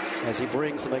as he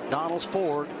brings the McDonald's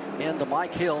Ford into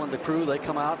Mike Hill and the crew. They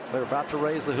come out. They're about to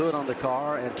raise the hood on the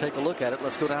car and take a look at it.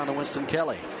 Let's go down to Winston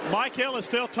Kelly. Mike Hill is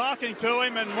still talking to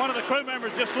him, and one of the crew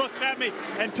members just looked at me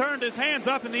and turned his hands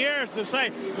up in the air to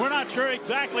say, we're not sure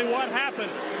exactly what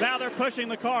happened. Now they're pushing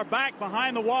the car back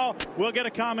behind the wall. We'll get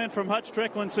a comment from Hut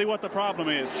Strickland, see what the problem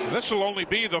is. This will only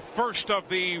be the first of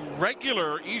the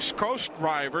regular East Coast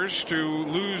drivers to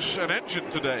lose an engine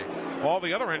today. all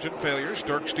the other engine failures,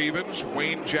 Dirk Stevens,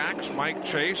 Wayne Jacks, Mike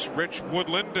Chase, Rich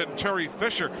Woodland, and Terry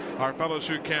Fisher are fellows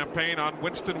who campaign on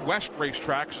Winston West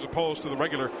racetracks as opposed to the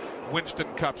regular Winston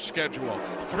Cup schedule.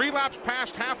 3 laps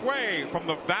past halfway from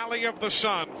the Valley of the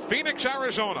Sun, Phoenix,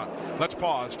 Arizona. Let's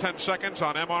pause 10 seconds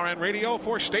on MRN Radio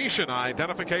for station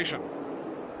identification.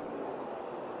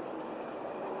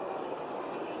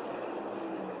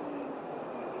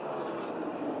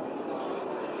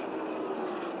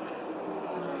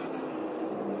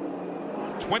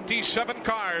 "27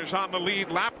 cars on the lead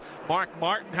lap. Mark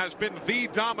Martin has been the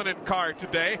dominant car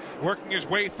today, working his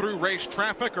way through race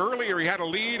traffic. Earlier, he had a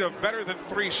lead of better than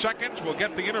 3 seconds. We'll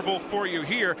get the interval for you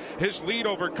here. His lead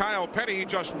over Kyle Petty,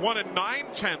 just 1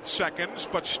 9/10 seconds,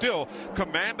 but still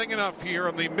commanding enough here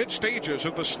in the mid-stages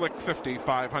of the Slick 50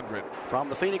 500. From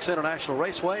the Phoenix International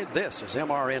Raceway, this is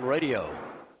MRN Radio.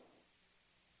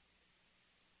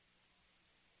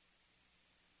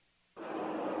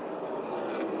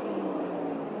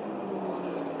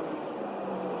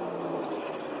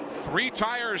 Three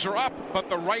tires are up, but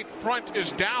the right front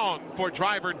is down for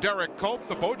driver Derek Cope.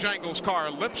 The Bojangles car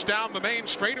limps down the main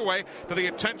straightaway to the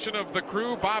attention of the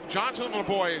crew. Bob Johnson and the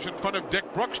boys in front of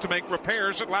Dick Brooks to make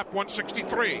repairs at lap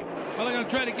 163. Well, they're going to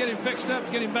try to get him fixed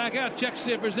up, get him back out, check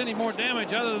see if there's any more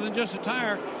damage other than just a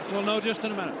tire. We'll know just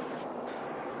in a minute.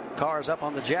 Cars up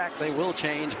on the jack. They will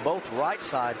change both right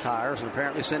side tires and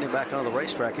apparently send him back onto the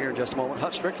racetrack here in just a moment.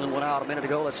 Hut Strickland went out a minute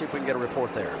ago. Let's see if we can get a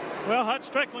report there. Well, Hut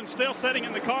Strickland's still sitting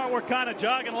in the car. We're kind of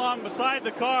jogging along beside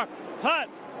the car. Hut,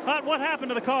 what happened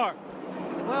to the car?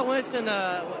 Well, Winston,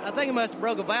 I think it must have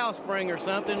broke a valve spring or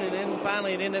something, and then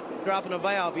finally it ended up dropping a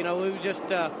valve. You know, we was just,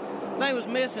 thing was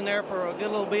missing there for a good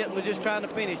little bit, and we're just trying to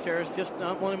finish there. It's just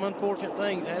one of them unfortunate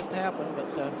things that has to happen, but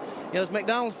you know, this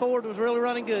McDonald's Ford was really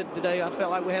running good today. I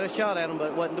felt like we had a shot at them,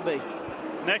 but it wasn't to be.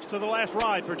 Next to the last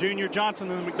ride for Junior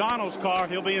Johnson in the McDonald's car.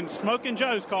 He'll be in Smokin'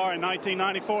 Joe's car in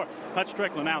 1994. Hut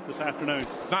Strickland out this afternoon.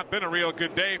 It's not been a real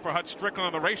good day for Hut Strickland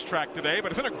on the racetrack today,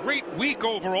 but it's been a great week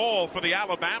overall for the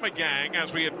Alabama gang.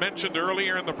 As we had mentioned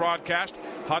earlier in the broadcast,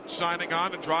 Hut signing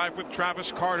on to drive with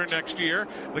Travis Carter next year,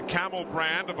 the Camel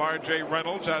brand of R.J.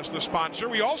 Reynolds as the sponsor.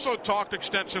 We also talked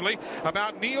extensively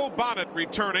about Neil Bonnet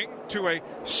returning to a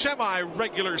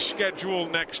semi-regular schedule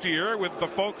next year with the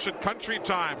folks at Country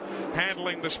Time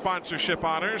handling the sponsorship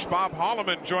honors. Bob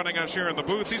Holloman joining us here in the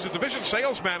booth. He's the division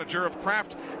sales manager of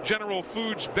Kraft General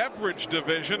Foods Beverage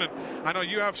Division, and I know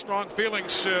you have strong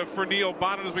feelings for Neil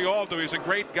Bonnet, as we all do. He's a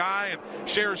great guy and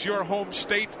shares your home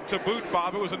state to boot,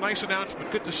 Bob. It was a nice announcement.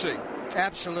 Good to see.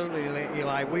 Absolutely,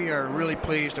 Eli. We are really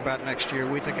pleased about next year.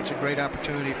 We think it's a great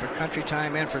opportunity for Country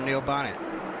Time and for Neil Bonnet.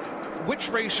 Which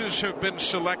races have been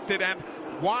selected, and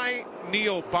why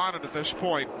Neil Bonnet at this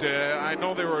point? I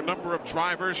know there were a number of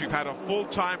drivers. You've had a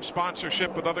full-time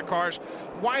sponsorship with other cars.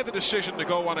 Why the decision to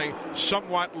go on a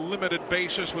somewhat limited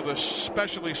basis with a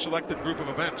specially selected group of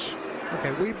events?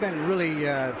 Okay, we've been really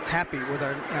happy with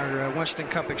our Winston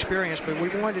Cup experience, but we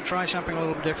wanted to try something a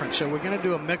little bit different. So we're going to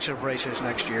do a mix of races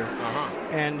next year,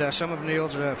 and some of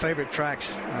Neil's favorite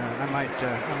tracks, I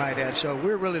might add. So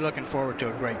we're really looking forward to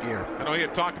a great year. I know he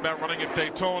had talked about running at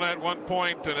Daytona at one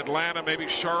point, in Atlanta, maybe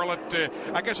Charlotte.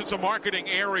 I guess it's a marketing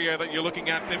area that you're looking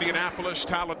at. Indianapolis,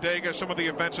 Talladega, some of the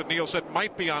events that Neil said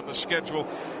might be on the schedule.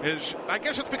 I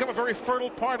guess it's become a very fertile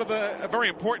part of a very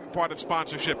important part of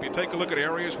sponsorship. You take a look at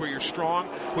areas where you're strong,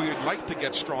 where you'd like to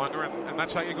get stronger, and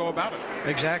that's how you go about it.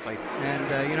 Exactly.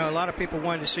 And, you know, a lot of people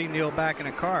wanted to see Neil back in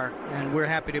a car, and we're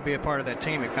happy to be a part of that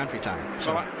team at Country Time.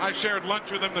 So I shared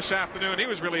lunch with him this afternoon. He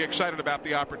was really excited about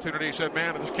the opportunity. He said,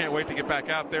 man, I just can't wait to get back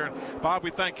out there. And, Bob, we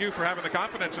thank you for having the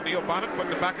confidence in Neil Bonnet,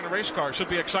 putting it back in a race car. Should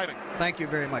be exciting. Thank you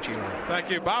very much, Eli. Thank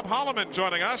you. Bob Holloman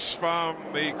joining us from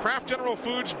the Kraft General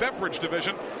Foods Beverage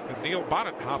Division, with Neil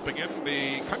Bonnet hopping in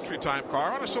the Country Time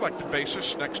car on a selected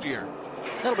basis next year.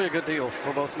 That'll be a good deal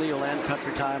for both Neil and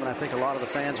Country Time, and I think a lot of the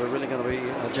fans are really going to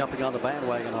be jumping on the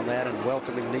bandwagon on that and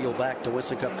welcoming Neil back to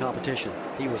Winston Cup competition.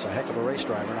 He was a heck of a race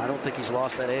driver, and I don't think he's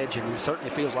lost that edge, and he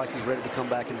certainly feels like he's ready to come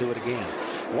back and do it again.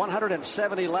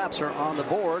 170 laps are on the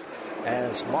board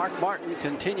as Mark Martin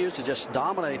continues to just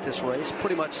dominate this race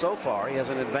pretty much so far. He has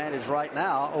an advantage right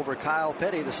now over Kyle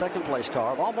Petty, the second-place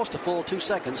car, of almost a full 2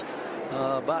 seconds.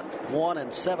 About 1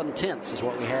 7/10 is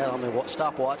what we had on the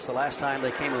stopwatch the last time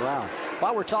they came around.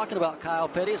 While we're talking about Kyle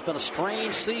Petty, it's been a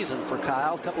strange season for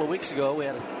Kyle. A couple of weeks ago, we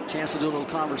had a chance to do a little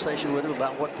conversation with him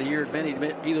about what the year had been.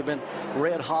 He'd either been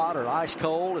red hot or ice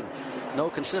cold, and no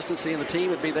consistency in the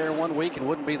team. It'd be there one week and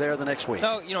wouldn't be there the next week.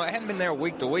 No, it hadn't been there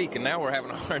week to week, and now we're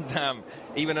having a hard time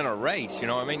even in a race.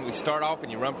 We start off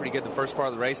and you run pretty good the first part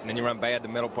of the race, and then you run bad the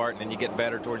middle part, and then you get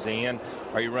better towards the end,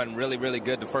 or you run really, really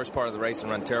good the first part of the race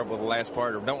and run terrible the last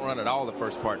part, or don't run at all the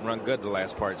first part and run good the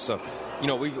last part. So,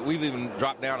 we've even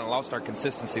dropped down and lost our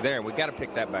consistency there, and we've got to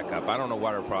pick that back up. I don't know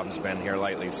what our problem's been here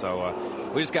lately, so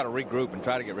we just got to regroup and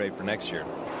try to get ready for next year.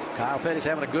 Kyle Petty's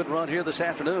having a good run here this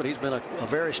afternoon. He's been a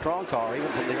very strong car, even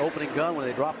from the opening gun when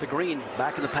they dropped the green.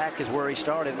 Back in the pack is where he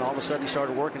started, and all of a sudden he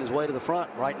started working his way to the front.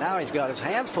 Right now he's got his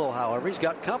hands full, however. He's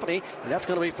got company, and that's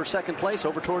going to be for second place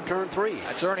over toward turn 3.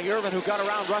 That's Ernie Irvin, who got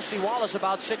around Rusty Wallace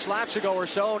about 6 laps ago or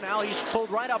so. Now he's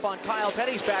pulled right up on Kyle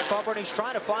Petty's back bumper, and he's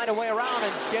trying to find a way around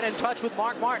and get in touch with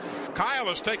Mark Martin. Kyle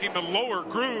is taking the lower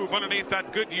groove underneath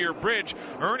that Goodyear bridge.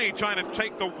 Ernie trying to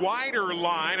take the wider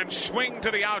line and swing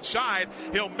to the outside.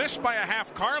 He'll miss by a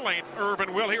half car length.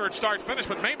 Irvin will here at start-finish,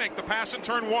 but may make the pass in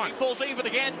turn 1. He pulls even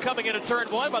again coming into turn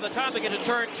 1. By the time they get to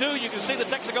turn 2, you can see the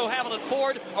Texaco Havoline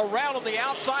Ford around on the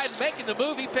outside, making the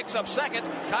move. He picks up second.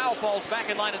 Kyle falls back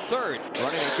in line in third.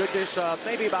 Running a good distance,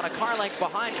 maybe about a car length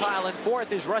behind Kyle in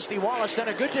fourth is Rusty Wallace. Then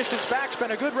a good distance back. It's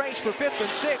been a good race for 5th and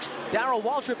 6th. Darrell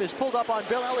Waltrip has pulled up on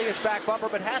Bill Elliott's back bumper,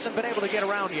 but hasn't been able to get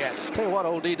around yet. Tell you what,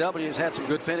 old DW has had some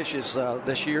good finishes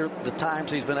this year. The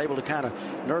times he's been able to kind of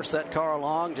nurse that car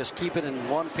along, just keep it in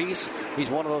one piece. He's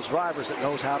one of those drivers that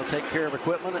knows how to take care of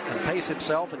equipment and pace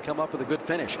himself and come up with a good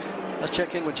finish. Let's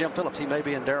check in with Jim Phillips. He may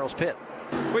be in Darrell's pit.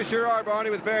 We sure are, Barney,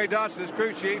 with Barry Dodson as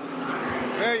crew chief.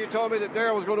 Barry, you told me that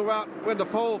Darrell was going to go out and win the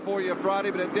pole for you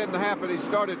Friday, but it didn't happen. He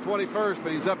started 21st,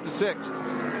 but he's up to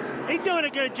 6th. He's doing a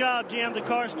good job, Jim. The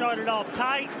car started off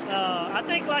tight. I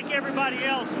think like everybody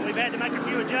else, we've had to make a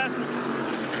few adjustments.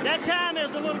 That time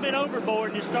is a little bit overboard,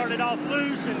 and it started off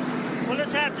loose, and we'll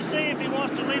just have to see if he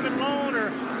wants to leave it alone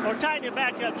or tighten it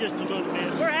back up just a little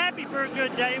bit. We're happy for a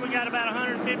good day. We got about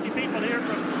 150 people here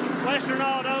from Western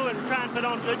Auto and trying to put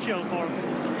on a good show for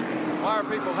them. Why are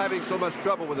people having so much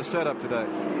trouble with the setup today?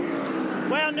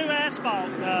 Well, new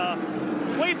asphalt.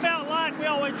 We felt like we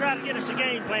always try to get us a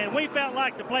game plan. We felt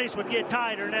like the place would get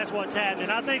tighter, and that's what's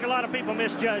happening. I think a lot of people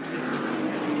misjudged it.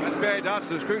 That's Barry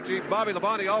Dodson, his crew chief. Bobby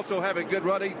Labonte also having a good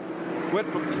run. He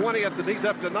went from 20th, and he's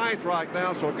up to 9th right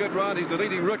now, so a good run. He's the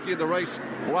leading rookie in the race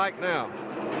right now.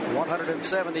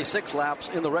 176 laps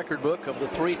in the record book of the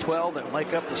 312 that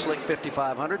make up the Slick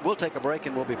 5500. We'll take a break,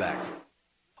 and we'll be back.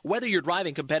 Whether you're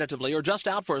driving competitively or just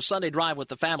out for a Sunday drive with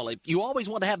the family, you always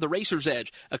want to have the Racer's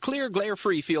Edge, a clear,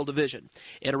 glare-free field of vision.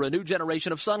 Enter a new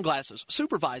generation of sunglasses,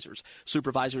 Supervisors.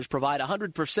 Supervisors provide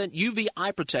 100% UV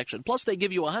eye protection, plus they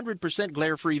give you 100%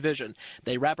 glare-free vision.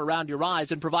 They wrap around your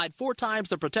eyes and provide 4 times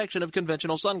the protection of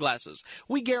conventional sunglasses.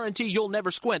 We guarantee you'll never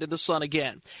squint in the sun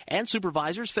again. And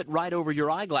Supervisors fit right over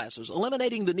your eyeglasses,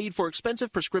 eliminating the need for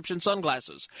expensive prescription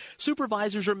sunglasses.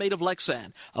 Supervisors are made of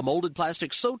Lexan, a molded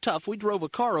plastic so tough we drove a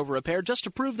car over a pair just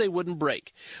to prove they wouldn't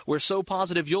break. We're so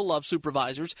positive you'll love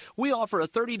Supervisors, we offer a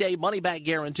 30-day money-back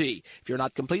guarantee. If you're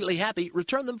not completely happy,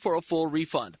 return them for a full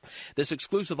refund. This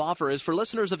exclusive offer is for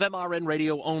listeners of MRN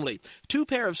Radio only. 2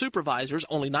 pair of Supervisors,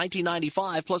 only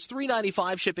 $19.95 plus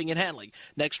 $3.95 shipping and handling.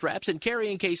 Neck straps and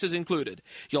carrying cases included.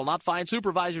 You'll not find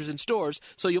Supervisors in stores,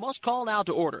 so you must call now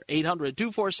to order.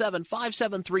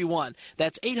 800-247-5731.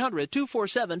 That's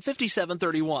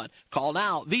 800-247-5731. Call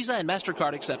now. Visa and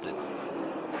MasterCard accepted.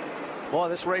 Boy,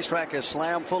 this racetrack is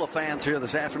slammed full of fans here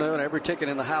this afternoon. Every ticket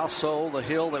in the house sold. The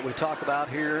hill that we talk about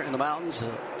here in the mountains,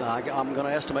 I'm going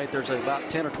to estimate there's about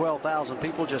 10 or 12,000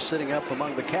 people just sitting up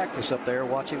among the cactus up there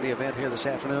watching the event here this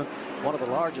afternoon. One of the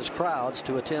largest crowds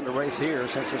to attend a race here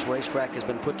since this racetrack has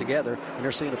been put together, and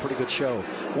they're seeing a pretty good show.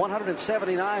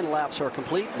 179 laps are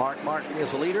complete. Mark Martin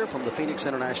is the leader from the Phoenix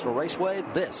International Raceway.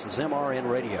 This is MRN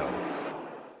Radio.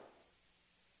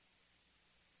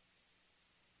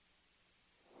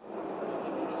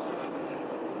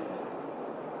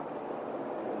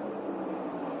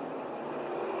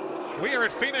 We are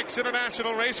at Phoenix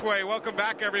International Raceway. Welcome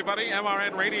back, everybody.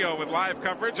 MRN Radio with live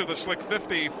coverage of the Slick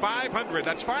 50 500.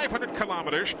 That's 500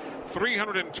 kilometers,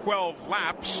 312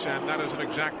 laps, and that is an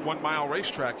exact 1-mile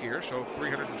racetrack here, so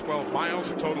 312 miles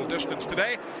of total distance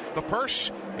today. The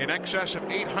purse in excess of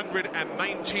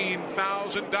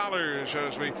 $819,000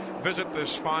 as we visit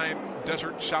this fine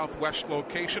desert southwest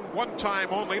location. One time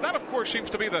only. That, of course, seems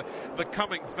to be the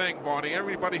coming thing, Barney.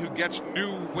 Everybody who gets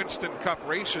new Winston Cup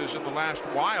races in the last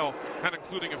while, and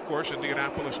including, of course,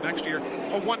 Indianapolis next year,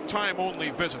 a one-time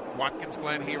only visit. Watkins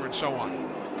Glen here and so on.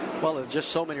 Well, there's just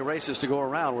so many races to go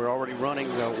around. We're already running.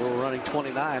 We're running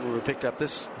 29 when we picked up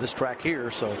this track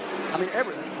here. So, I mean,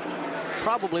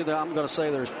 I'm going to say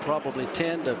there's probably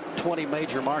 10 to 20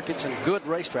 major markets and good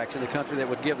racetracks in the country that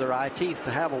would give their eye teeth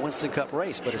to have a Winston Cup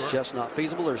race, but it's just not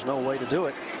feasible. There's no way to do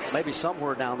it. Maybe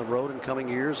somewhere down the road in coming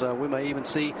years, we may even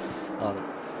see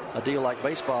a deal like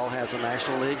baseball has a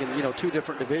National League and, 2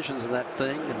 different divisions in that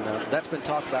thing. And that's been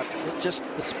talked about.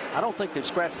 I don't think they've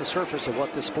scratched the surface of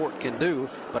what this sport can do,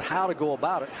 but how to go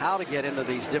about it, how to get into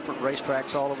these different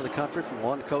racetracks all over the country from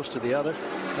one coast to the other.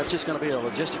 That's just going to be a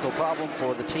logistical problem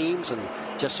for the teams and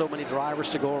just so many drivers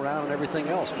to go around and everything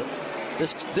else. But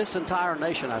this entire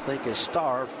nation, I think, is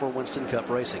starved for Winston Cup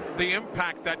racing. The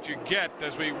impact that you get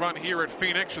as we run here at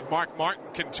Phoenix with Mark Martin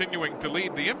continuing to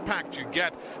lead, the impact you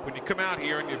get when you come out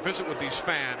here and you visit with these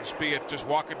fans, be it just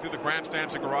walking through the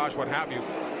grandstands, the garage, what have you,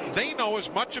 they know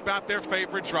as much about their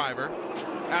favorite driver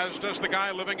as does the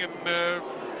guy living in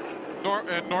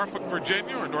Norfolk,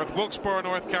 Virginia, or North Wilkesboro,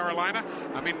 North Carolina.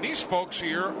 I mean, these folks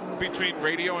here, between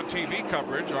radio and TV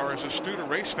coverage, are as astute a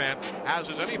race fan as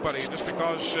is anybody. And just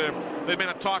because they may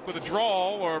not talk with a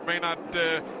drawl or may not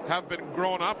have been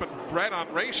grown up and bred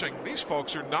on racing, these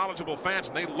folks are knowledgeable fans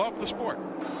and they love the sport.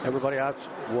 Everybody I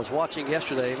was watching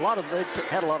yesterday, they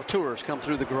had a lot of tourists come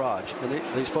through the garage, and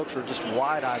these folks were just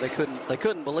wide-eyed. They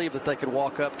couldn't believe that they could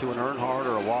walk up to an Earnhardt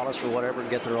or a Wallace or whatever and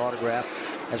get their autograph.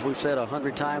 As we've said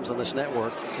 100 times on this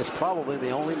network, it's probably the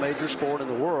only major sport in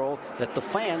the world that the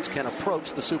fans can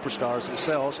approach the superstars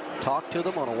themselves, talk to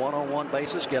them on a one-on-one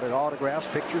basis, get autographs,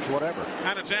 pictures, whatever.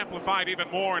 And it's amplified even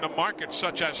more in a market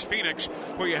such as Phoenix,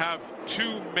 where you have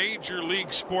 2 major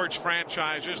league sports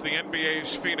franchises, the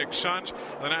NBA's Phoenix Suns,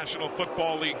 the National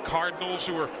Football League Cardinals,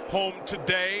 who are home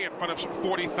today in front of some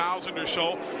 40,000 or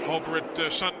so over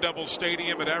at Sun Devil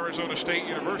Stadium at Arizona State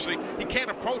University. You can't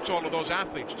approach all of those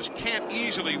athletes. You just can't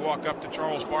easily walk up to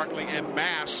Charles Barkley en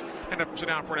masse and sit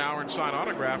down for an hour and sign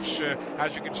autographs,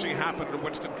 as you can see happen at the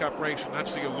Winston Cup race, and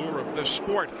that's the allure of this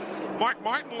sport. Mark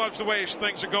Martin loves the ways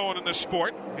things are going in this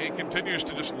sport. He continues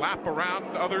to just lap around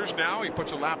others now. He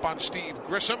puts a lap on Steve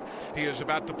Grissom. He is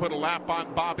about to put a lap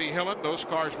on Bobby Hillen. Those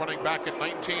cars running back in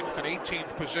 19th and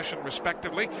 18th position,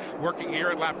 respectively, working here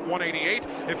at lap 188.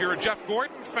 If you're a Jeff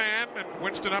Gordon fan, and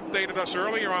Winston updated us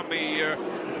earlier on the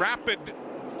rapid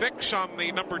fix on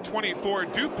the number 24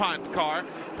 DuPont car.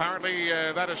 Apparently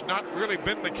that has not really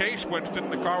been the case, Winston.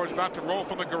 The car was about to roll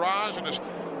from the garage and has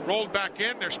rolled back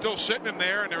in. They're still sitting in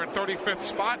there, and they're in 35th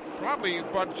spot. Probably,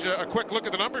 but a quick look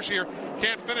at the numbers here,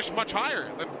 can't finish much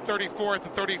higher than 34th to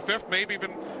 35th, maybe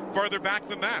even further back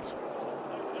than that.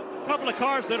 A couple of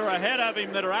cars that are ahead of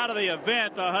him that are out of the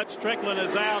event. Hutch Strickland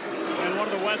is out, and one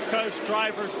of the West Coast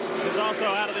drivers is also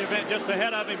out of the event just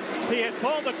ahead of him. He had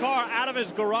pulled the car out of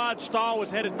his garage stall, was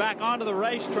headed back onto the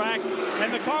racetrack,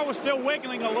 and the car was still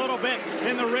wiggling a little bit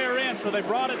in the rear end, so they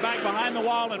brought it back behind the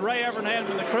wall, and Ray Evernham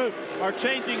and the crew are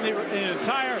changing the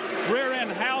entire rear end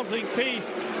housing piece.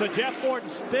 So Jeff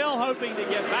Gordon's still hoping to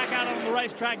get back out on the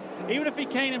racetrack, even if he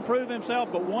can't improve himself,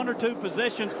 but 1 or 2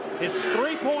 positions. It's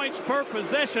 3 points per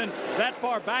position that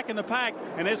far back in the pack,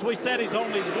 and as we said, he's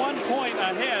only 1 point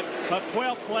ahead of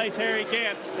 12th place Harry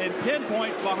Gant and 10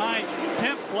 points behind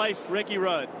 10th place Ricky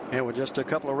Rudd. And with just a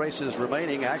couple of races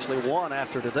remaining, actually 1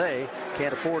 after today,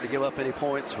 can't afford to give up any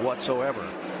points whatsoever.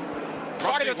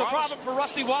 Marty, there's a problem for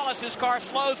Rusty Wallace. His car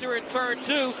slows here in turn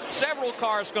 2. Several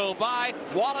cars go by.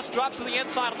 Wallace drops to the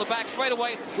inside on the back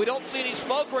straightaway. We don't see any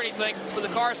smoke or anything, but the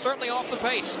car is certainly off the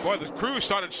pace. Boy, the crew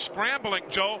started scrambling,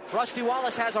 Joe. Rusty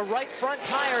Wallace has a right front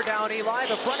tire down, Eli.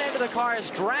 The front end of the car is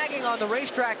dragging on the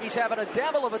racetrack. He's having a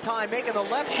devil of a time making the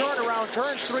left turn around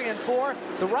turns 3 and 4.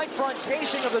 The right front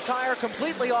casing of the tire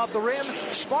completely off the rim.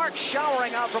 Sparks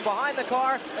showering out from behind the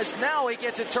car as now he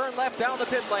gets it turned left down the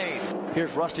pit lane.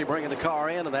 Here's Rusty bringing the car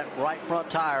in, and that right front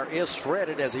tire is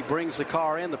shredded as he brings the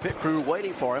car in. The pit crew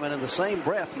waiting for him, and in the same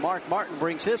breath, Mark Martin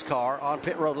brings his car on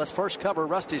pit road. Let's first cover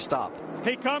Rusty's stop.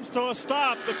 He comes to a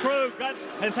stop. The crew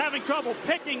is having trouble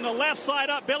picking the left side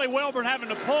up. Billy Wilburn having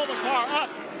to pull the car up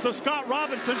so Scott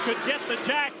Robinson could get the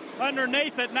jack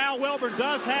underneath it. Now Wilburn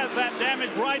does have that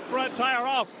damaged right front tire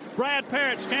off. Brad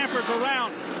Parrott scampers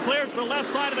around, clears the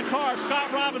left side of the car.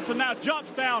 Scott Robinson now jumps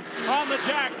down on the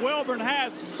jack. Wilburn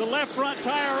has the left front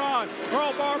tire on.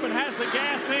 Earl Barban has the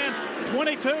gas in.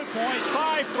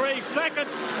 22.53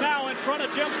 seconds now in front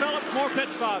of Jim Phillips. More pit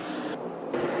stops.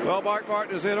 Well, Mark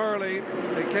Martin is in early.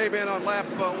 He came in on lap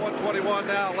 121,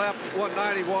 now lap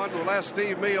 191. We'll ask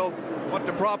Steve Meal what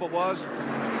the problem was.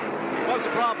 What's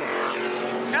the problem?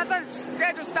 Nothing.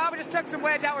 Scheduled stop. We just took some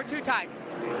wedge out. We're too tight.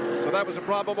 So that was a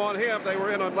problem on him. They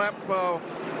were in on lap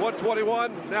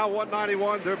 121, now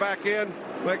 191. They're back in.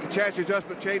 make a chassis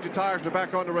adjustment, change the tires, and they're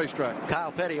back on the racetrack.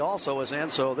 Kyle Petty also is in,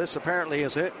 so this apparently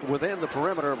is it within the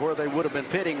perimeter of where they would have been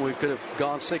pitting. We could have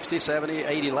gone 60, 70,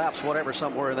 80 laps, whatever,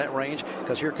 somewhere in that range,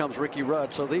 because here comes Ricky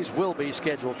Rudd. So these will be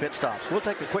scheduled pit stops. We'll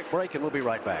take a quick break, and we'll be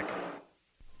right back.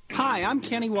 Hi, I'm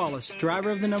Kenny Wallace,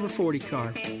 driver of the number 40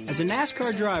 car. As a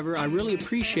NASCAR driver, I really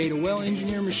appreciate a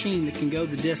well-engineered machine that can go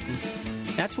the distance.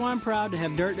 That's why I'm proud to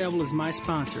have Dirt Devil as my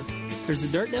sponsor. There's a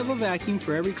Dirt Devil vacuum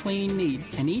for every cleaning need,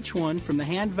 and each one, from the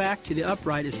hand vac to the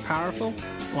upright, is powerful,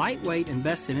 lightweight, and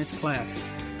best in its class.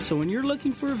 So when you're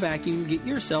looking for a vacuum, get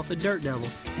yourself a Dirt Devil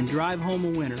and drive home a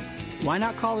winner. Why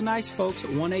not call the nice folks at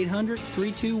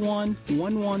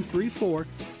 1-800-321-1134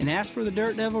 and ask for the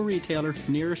Dirt Devil retailer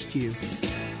nearest you.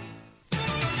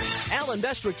 Alan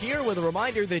Bestwick here with a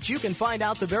reminder that you can find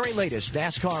out the very latest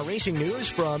NASCAR racing news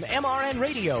from MRN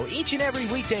Radio each and every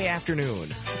weekday afternoon.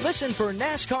 Listen for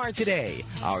NASCAR Today,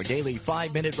 our daily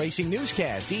 5-minute racing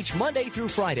newscast each Monday through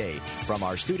Friday. From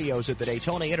our studios at the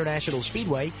Daytona International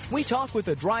Speedway, we talk with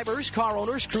the drivers, car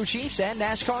owners, crew chiefs, and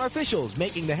NASCAR officials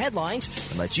making the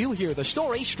headlines and let you hear the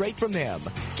story straight from them.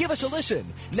 Give us a listen.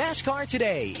 NASCAR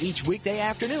Today, each weekday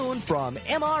afternoon from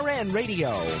MRN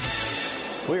Radio.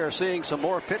 We are seeing some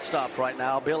more pit stops right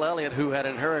now. Bill Elliott, who had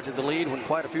inherited the lead when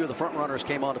quite a few of the front runners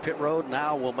came onto pit road,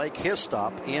 now will make his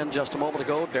stop in just a moment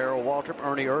ago. Darrell Waltrip,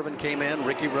 Ernie Irvin came in,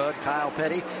 Ricky Rudd, Kyle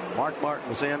Petty, Mark Martin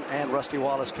was in, and Rusty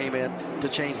Wallace came in to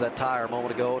change that tire a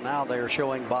moment ago. Now they are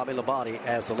showing Bobby Labonte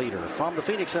as the leader. From the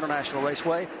Phoenix International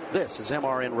Raceway, this is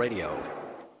MRN Radio.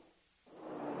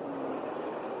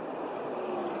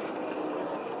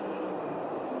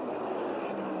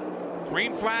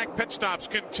 Green flag pit stops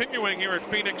continuing here at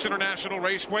Phoenix International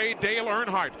Raceway. Dale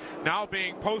Earnhardt now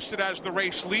being posted as the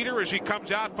race leader as he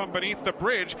comes out from beneath the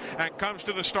bridge and comes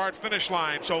to the start-finish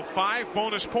line. So 5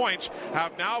 bonus points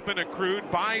have now been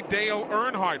accrued by Dale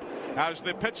Earnhardt. As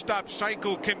the pit stop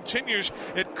cycle continues,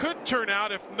 it could turn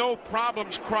out, if no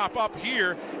problems crop up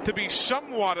here, to be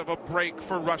somewhat of a break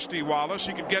for Rusty Wallace.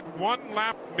 He could get 1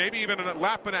 lap, maybe even a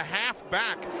lap and a half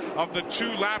back of the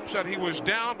 2 laps that he was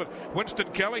down. But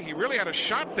Winston Kelly, he really had a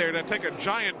shot there to take a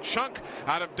giant chunk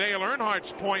out of Dale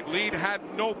Earnhardt's point lead had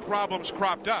no problems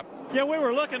cropped up. Yeah, we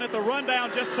were looking at the rundown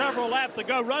just several laps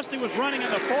ago. Rusty was running in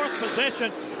the 4th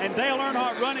position and Dale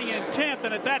Earnhardt running in 10th.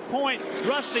 And at that point,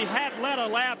 Rusty had led a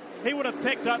lap. He would have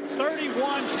picked up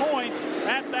 31 points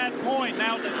at that point.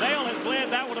 Now that Dale has led,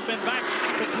 that would have been back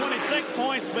to 26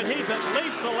 points, but he's at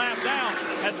least a lap down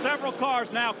as several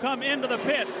cars now come into the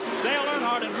pits. Dale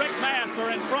Earnhardt and Rick Mast are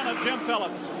in front of Jim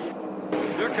Phillips.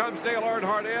 Here comes Dale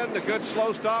Earnhardt in. A good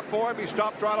slow stop for him. He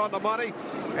stops right on the money.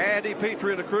 Andy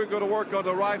Petrie and the crew go to work on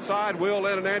the right side. Will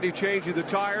Lynn and Andy changing the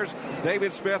tires.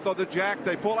 David Smith on the jack.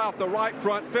 They pull out the right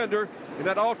front fender. In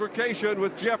that altercation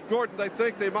with Jeff Gordon, they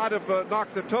think they might have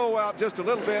knocked the toe out just a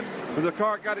little bit, but the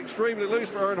car got extremely loose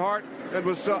for Earnhardt and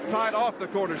was tied off the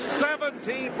corner.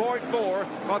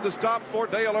 17.4 on the stop for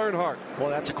Dale Earnhardt. Well,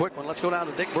 that's a quick one. Let's go down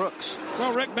to Dick Brooks.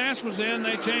 Well, Rick Bass was in.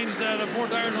 They changed the 4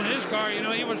 tires on his car. You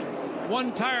know, he was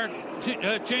 1 tire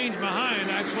change behind,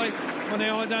 actually, when they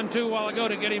only done 2 a while ago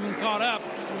to get him caught up.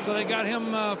 So they got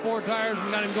him 4 tires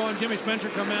and got him going. Jimmy Spencer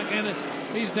come back in.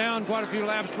 He's down quite a few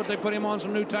laps, but they put him on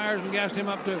some new tires and gassed him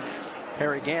up, too.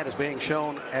 Harry Gant is being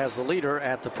shown as the leader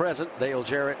at the present. Dale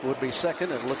Jarrett would be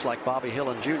second. It looks like Bobby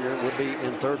Hillen Jr. would be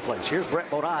in 3rd place. Here's Brett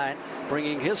Bodine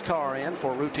bringing his car in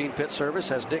for routine pit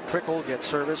service as Dick Trickle gets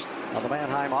service on the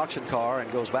Mannheim auction car and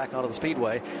goes back onto the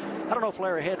speedway. I don't know if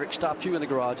Larry Hedrick stopped you in the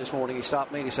garage this morning. He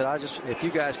stopped me and he said, if you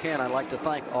guys can, I'd like to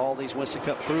thank all these Winston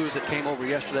Cup crews that came over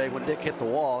yesterday when Dick hit the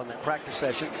wall in that practice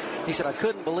session. He said, I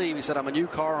couldn't believe, he said, I'm a new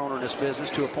car owner in this business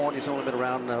to a point. He's only been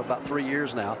around about 3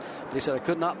 years now. But he said, I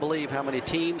could not believe how many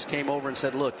teams came over and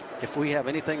said, look, if we have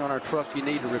anything on our truck you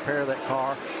need to repair that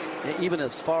car, even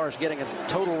as far as getting a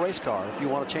total race car, if you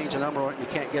want to change the number on it, you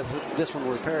can't get this one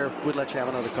repaired, we'd let you have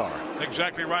another car.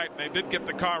 Exactly right. They did get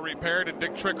the car repaired, and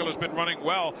Dick Trickle has been running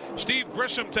well. Steve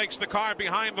Grissom takes the car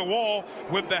behind the wall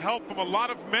with the help from a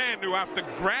lot of men who have to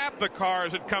grab the car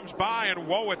as it comes by and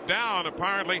woe it down,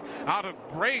 apparently out of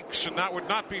brakes, and that would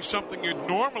not be something you'd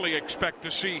normally expect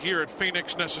to see here at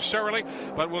Phoenix necessarily,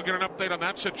 but we'll get an update on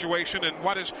that situation and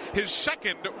what is his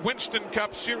second Winston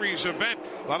Cup Series event.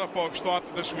 A lot of folks thought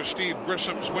that this was Steve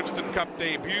Grissom's Winston Cup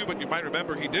debut, but you might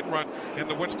remember he did run in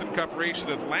the Winston Cup race at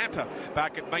Atlanta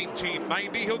back in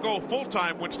 1990. He'll go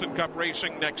full-time Winston Cup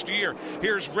racing next year.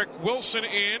 Here's Rick Wilson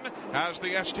in as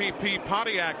the STP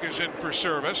Pontiac is in for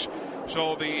service.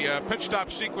 So the pit stop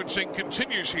sequencing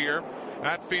continues here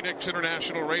at Phoenix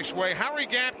International Raceway. Harry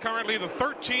Gant currently the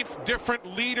 13th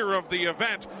different leader of the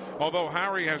event, although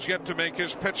Harry has yet to make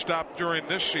his pit stop during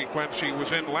this sequence. He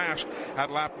was in last at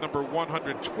lap number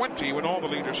 120 when all the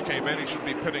leaders came in. He should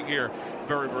be pitting here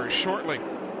very, very shortly.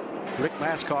 Rick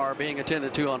Mascar being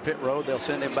attended to on pit road. They'll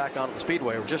send him back onto the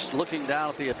speedway. We're just looking down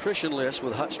at the attrition list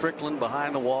with Hut Strickland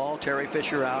behind the wall, Terry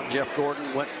Fisher out, Jeff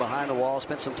Gordon went behind the wall,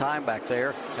 spent some time back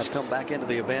there, has come back into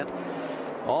the event.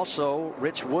 Also,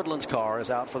 Rich Woodland's car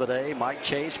is out for the day. Mike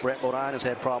Chase, Brett Bodine has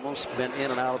had problems, been in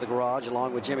and out of the garage,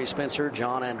 along with Jimmy Spencer.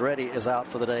 John Andretti is out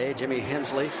for the day. Jimmy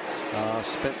Hensley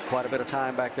spent quite a bit of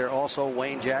time back there. Also,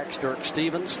 Wayne Jacks, Dirk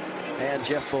Stevens, and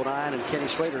Jeff Bodine and Kenny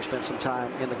Slater spent some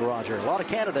time in the garage area. A lot of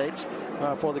candidates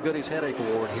for the Goodies Headache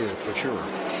Award here for sure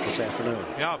this afternoon.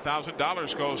 Yeah,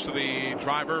 $1,000 goes to the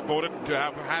driver voted to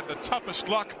have had the toughest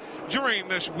luck during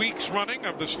this week's running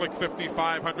of the Slick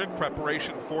 5500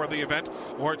 preparation for the event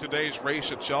or today's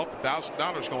race itself.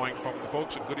 $1,000 going from the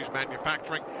folks at Goodies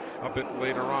Manufacturing a bit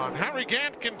later on. Harry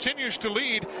Gant continues to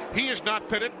lead. He is not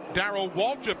pitted. Darrell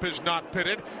Waltrip is not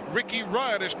pitted. Ricky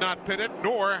Rudd is not pitted,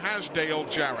 nor has Dale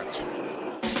Jarrett.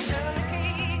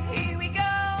 Here we go.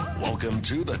 Welcome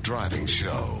to the driving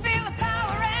show. Feel the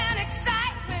power and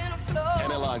excitement flow.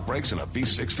 Anti-lock brakes and a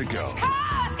V6 to go.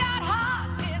 Car's got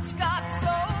heart, it's got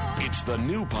soul. It's the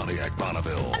new Pontiac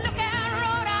Bonneville. Look out,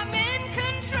 road, I'm in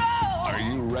control. Are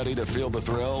you ready to feel the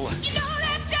thrill? You know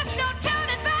there's just no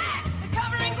turning back. The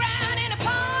covering ground in a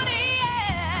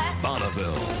Pontiac.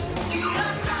 Bonneville.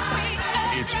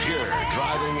 It's pure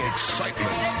driving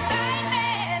excitement.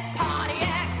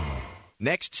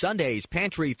 Next Sunday's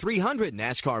Pantry 300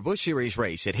 NASCAR Busch Series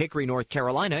race at Hickory, North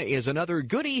Carolina is another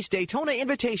Goodies Daytona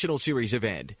Invitational Series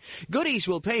event. Goodies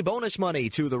will pay bonus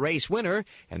money to the race winner,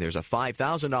 and there's a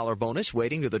 $5,000 bonus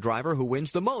waiting to the driver who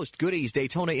wins the most Goodies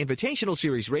Daytona Invitational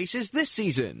Series races this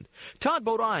season. Todd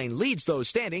Bodine leads those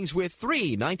standings with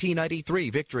 3 1993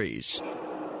 victories.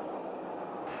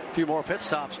 A few more pit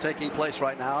stops taking place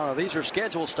right now. These are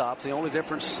scheduled stops. The only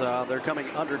difference, they're coming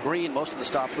under green. Most of the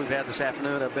stops we've had this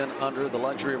afternoon have been under the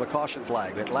luxury of a caution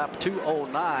flag. At lap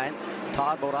 209,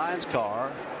 Todd Bodine's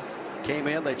car came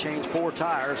in. They changed 4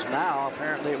 tires. Now,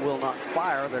 apparently, it will not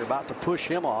fire. They're about to push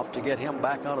him off to get him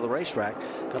back onto the racetrack.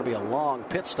 Going to be a long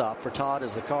pit stop for Todd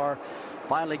as the car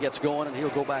finally gets going, and he'll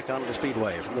go back onto the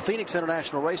speedway. From the Phoenix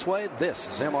International Raceway, this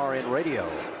is MRN Radio.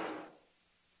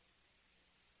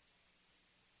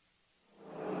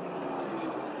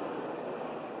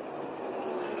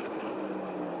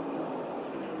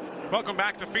 Welcome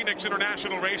back to Phoenix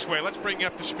International Raceway. Let's bring you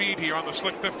up to speed here on the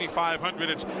Slick 5500.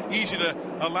 It's easy to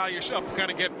allow yourself to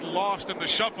kind of get lost in the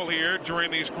shuffle here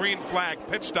during these green flag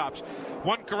pit stops.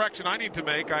 One correction I need to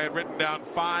make, I had written down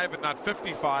 5 and not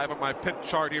 55 on my pit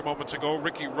chart here moments ago.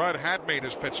 Ricky Rudd had made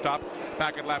his pit stop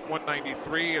back at lap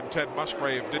 193, and Ted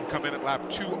Musgrave did come in at lap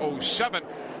 207.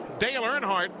 Dale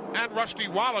Earnhardt and Rusty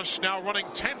Wallace now running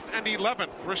 10th and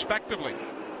 11th, respectively,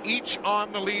 each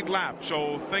on the lead lap.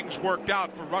 So things worked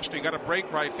out for Rusty. Got a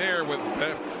break right there with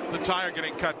the tire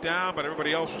getting cut down, but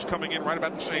everybody else was coming in right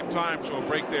about the same time, so a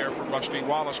break there for Rusty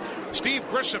Wallace. Steve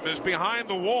Grissom is behind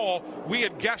the wall. We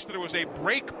had guessed that it was a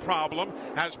brake problem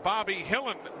as Bobby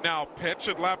Hillen now pits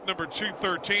at lap number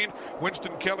 213.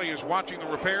 Winston Kelly is watching the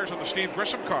repairs on the Steve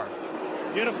Grissom car.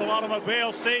 Beautiful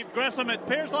automobile, Steve Grissom. It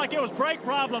appears like it was brake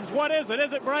problems. What is it?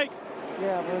 Is it brakes?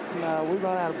 Yeah, listen, we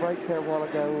run out of brakes there a while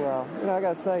ago. I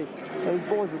got to say, these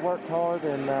boys have worked hard,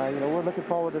 and, we're looking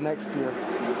forward to next year.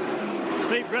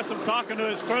 Steve Grissom talking to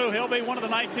his crew. He'll be one of the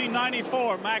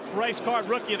 1994 Max Race Car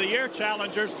Rookie of the Year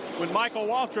challengers. When Michael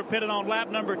Waltrip pitted on lap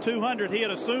number 200, he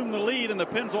had assumed the lead in the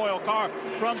Pennzoil car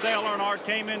from Dale Earnhardt.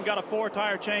 Came in, got a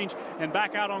 4-tire change, and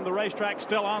back out on the racetrack,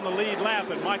 still on the lead lap.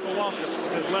 And Michael Waltrip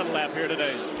has led a lap here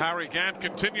today. Harry Gant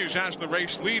continues as the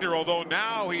race leader, although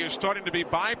now he is starting to be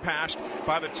bypassed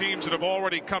by the teams that have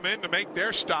already come in to make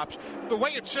their stops. The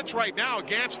way it sits right now,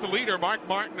 Gant's the leader. Mark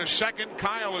Martin is second.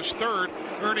 Kyle is third.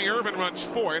 Ernie Irvin runs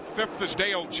fourth. Fifth is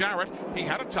Dale Jarrett. He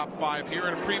had a top 5 here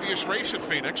in a previous race at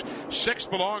Phoenix.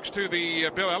 Sixth belongs to the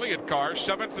Bill Elliott car.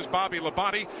 Seventh is Bobby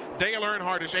Labonte. Dale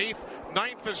Earnhardt is eighth.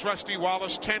 Ninth is Rusty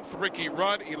Wallace. 10th, Ricky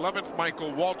Rudd. 11th,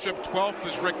 Michael Waltrip.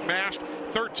 12th is Rick Mast.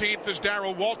 13th is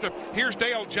Darrell Waltrip. Here's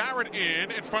Dale Jarrett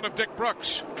in front of Dick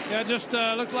Brooks. Yeah, just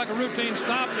looked like a routine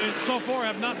stop. They so far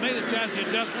have not made a chassis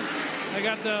adjustment. They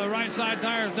got the right side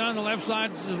tires done. The left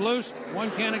side is loose.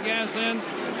 One can of gas in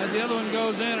as the other one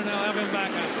goes in, and they'll have him back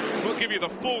out. We'll give you the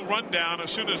full rundown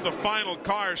as soon as the final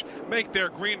cars make their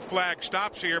green flag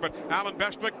stops here. But Alan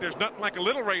Bestwick, there's nothing like a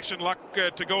little racing luck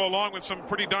to go along with some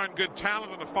pretty darn good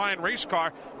talent and a fine race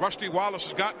car. Rusty Wallace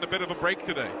has gotten a bit of a break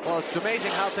today. Well, it's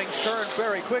amazing how things turn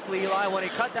very quickly, Eli. When he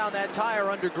cut down that tire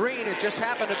under green, it just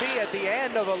happened to be at the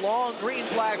end of a long green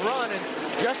flag run. And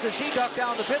just as he ducked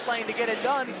down the pit lane to get it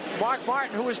done, Mark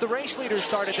Martin, who was the race leader,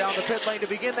 started down the pit lane to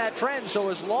begin that trend. So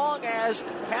as long as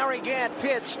Harry Gant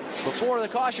pits before the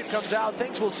caution comes out,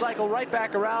 things will cycle right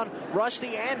back around.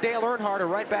 Rusty and Dale Earnhardt are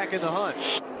right back in the hunt.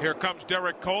 Here comes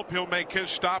Derek Culp. He'll make his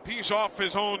stop. He's off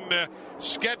his own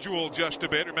schedule just a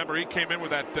bit. Remember, he came in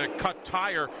with that cut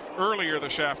tire earlier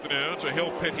this afternoon, so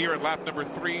he'll pit here at lap number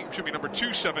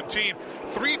 217.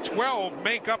 3:12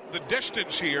 make up the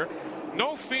distance here.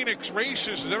 No Phoenix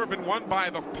races has ever been won by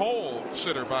the pole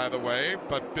sitter, by the way,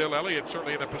 but Bill Elliott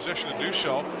certainly in a position to do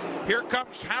so. Here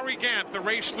comes Harry Gant, the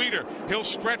race leader. He'll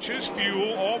stretch his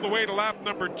fuel all the way to lap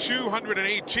number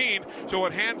 218, so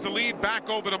it hands the lead back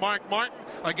over to Mark Martin.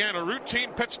 Again, a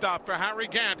routine pit stop for Harry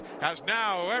Gant, as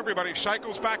now everybody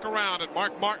cycles back around, and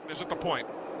Mark Martin is at the point.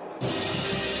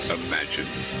 Imagine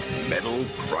metal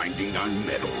grinding on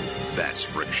metal. That's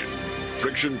friction.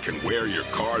 Friction can wear your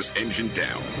car's engine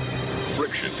down.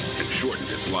 Friction can shorten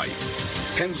its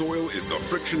life. Pennzoil is the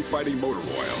friction-fighting motor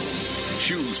oil.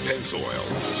 Choose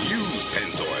Pennzoil. Use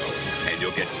Pennzoil. And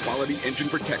you'll get quality engine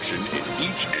protection in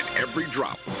each and every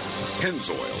drop.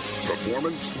 Pennzoil.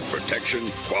 Performance, protection,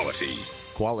 quality.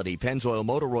 Quality Pennzoil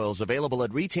motor oils available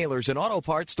at retailers and auto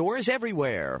parts stores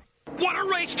everywhere. What a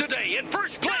race today! In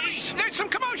first place! There's some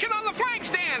commotion on the flag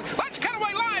stand. Let's cut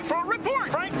away live for a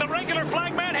report. Frank, the regular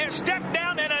flagman, has stepped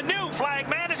down and a new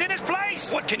flagman is in his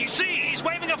place. What can you see? He's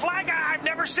waving a flag I've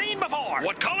never seen before.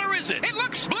 What color is it? It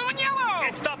looks blue and yellow.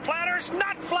 It's the Planters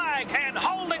Nut flag, and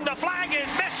holding the flag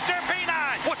is Mr.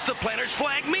 Peanut. What's the Planters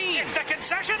flag mean? It's the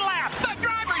concession lap. The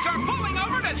drivers are pulling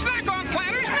over to snack on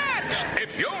Planters nuts.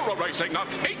 If you're a racing nut,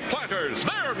 eat Planters.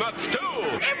 They're nuts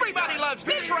too. Everybody loves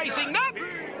this racing nut.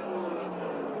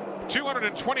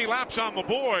 220 laps on the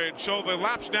board, so the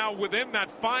laps now within that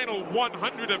final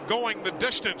 100 of going the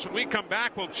distance. When we come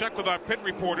back, we'll check with our pit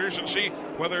reporters and see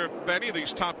whether any of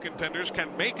these top contenders can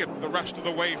make it the rest of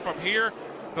the way from here.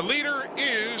 The leader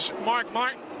is Mark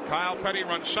Martin. Kyle Petty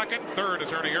runs second. Third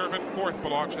is Ernie Irvin. Fourth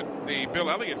belongs to the Bill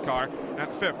Elliott car. And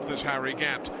fifth is Harry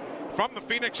Gant. From the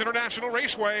Phoenix International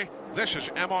Raceway, this is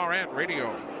MRN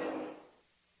Radio.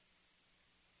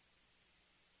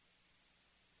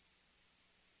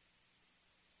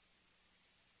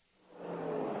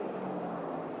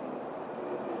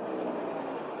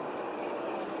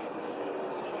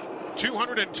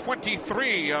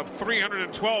 .223 of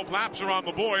 312 laps are on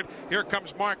the board. Here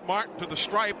comes Mark Martin to the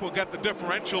stripe. Will get the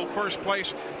differential. First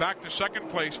place back to second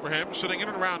place for him. Sitting in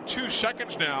at around 2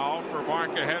 seconds now for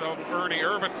Mark ahead of Ernie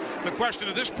Irvin. The question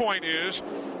at this point is,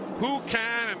 who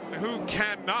can and who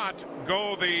cannot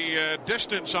go the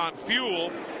distance on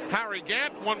fuel? Harry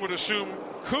Gant, one would assume,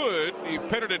 could. He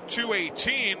pitted at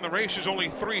 2:18. The race is only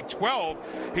 3:12.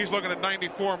 He's looking at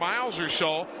 94 miles or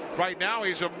so. Right now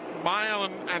he's a mile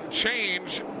and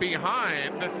change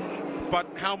behind. But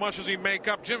how much does he make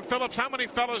up? Jim Phillips, how many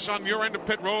fellas on your end of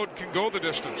pit road can go the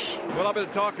distance? Well, I've been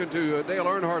talking to Dale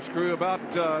Earnhardt's crew about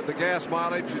the gas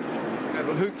mileage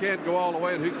and who can go all the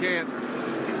way and who can't.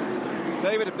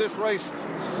 David, if this race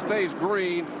stays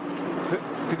green,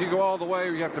 can you go all the way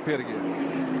or you have to pit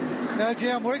again? No,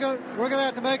 Jim, we're going to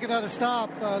have to make another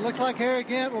stop. Looks like Harry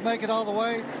Gant will make it all the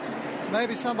way.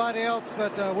 Maybe somebody else,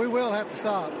 but we will have to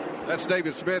stop. That's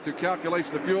David Smith, who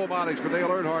calculates the fuel mileage for Dale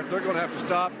Earnhardt. They're going to have to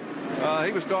stop.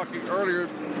 He was talking earlier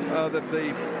that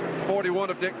the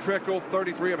 41 of Dick Trickle,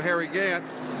 33 of Harry Gant,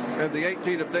 and the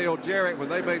 18 of Dale Jarrett, when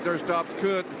they made their stops,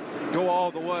 could go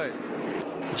all the way.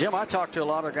 Jim, I talked to a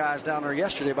lot of guys down there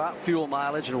yesterday about fuel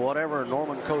mileage and whatever.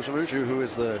 Norman Kosamuchu, who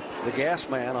is the gas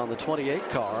man on the 28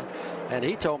 car, and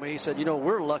he told me, he said,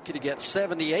 we're lucky to get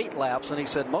 78 laps, and he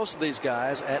said most of these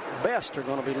guys at best are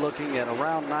going to be looking at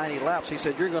around 90 laps. He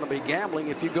said you're going to be gambling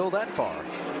if you go that far.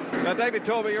 Now, David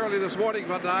told me earlier this morning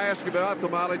when I asked him about the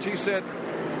mileage, he said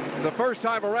the first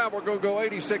time around we're going to go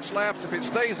 86 laps if it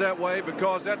stays that way,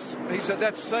 because he said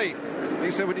that's safe.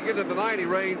 He said when you get into the 90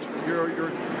 range,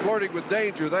 you're flirting with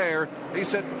danger there. He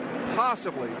said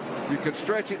possibly you could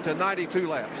stretch it to 92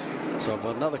 laps. So if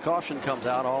another caution comes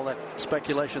out, all that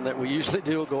speculation that we usually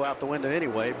do will go out the window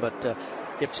anyway. But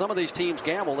if some of these teams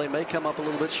gamble, they may come up a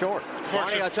little bit short.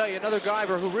 Barney, I'll tell you, another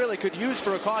driver who really could use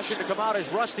for a caution to come out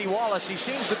is Rusty Wallace. He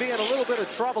seems to be in a little bit of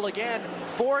trouble again.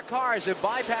 4 cars have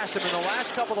bypassed him in the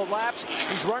last couple of laps.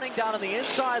 He's running down on the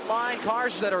inside line.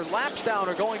 Cars that are laps down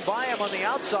are going by him on the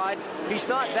outside. He's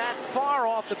not that far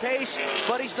off the pace,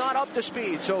 but he's not up to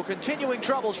speed. So continuing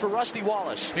troubles for Rusty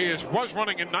Wallace. He was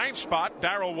running in 9th spot.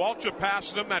 Darrell Waltrip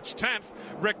passes him. That's 10th.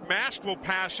 Rick Mast will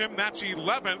pass him. That's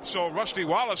 11th. So Rusty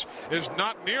Wallace is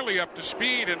not nearly up to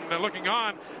speed. And looking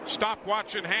on,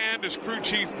 stopwatch in hand, is crew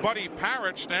chief Buddy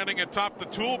Parrott standing atop the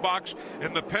toolbox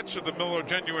in the pits of the Miller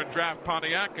Genuine Draft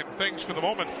Pontiac. And things for the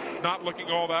moment not looking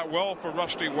all that well for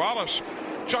Rusty Wallace.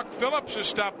 Chuck Phillips has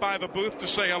stopped by the booth to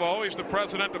say hello. He's the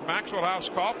president of Maxwell House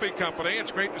Coffee Company.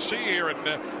 It's great to see you here.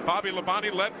 And Bobby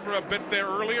Labonte led for a bit there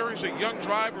earlier. He's a young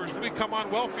driver who's really come on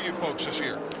well for you folks this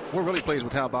year. We're really pleased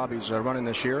with how Bobby's running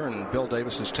this year, and Bill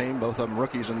Davis's team, both of them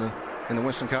rookies in the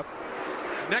Winston Cup.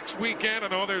 Next weekend, I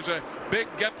know there's a big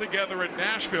get-together in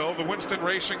Nashville, the Winston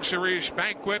Racing Series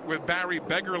banquet with Barry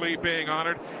Beggerly being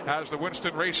honored as the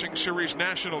Winston Racing Series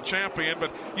national champion.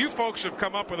 But you folks have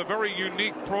come up with a very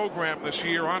unique program this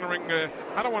year honoring,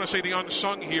 I don't want to say the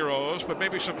unsung heroes, but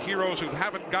maybe some heroes who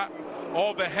haven't gotten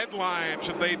all the headlines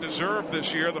that they deserve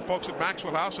this year. The folks at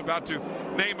Maxwell House about to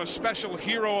name a special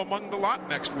hero among the lot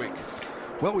next week.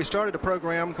 Well, we started a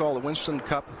program called the Winston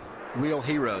Cup Real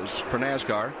Heroes for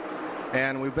NASCAR.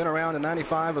 And we've been around in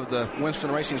 95 of the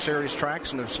Winston Racing Series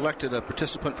tracks and have selected a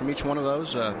participant from each one of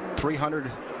those, 300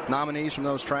 nominees from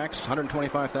those tracks,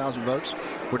 125,000 votes.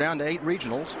 We're down to 8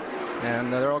 regionals,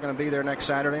 and they're all going to be there next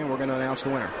Saturday, and we're going to announce the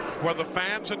winner. Were the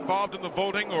fans involved in the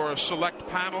voting or a select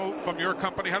panel from your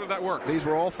company? How did that work? These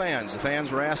were all fans. The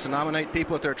fans were asked to nominate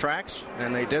people at their tracks,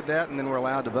 and they did that, and then were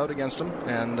allowed to vote against them.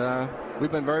 And we've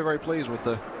been very, very pleased with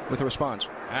the response.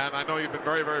 And I know you've been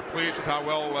very, very pleased with how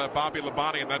well Bobby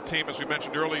Labonte and that team, as we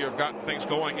mentioned earlier, have gotten things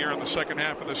going here in the second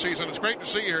half of the season. It's great to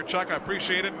see you here, Chuck. I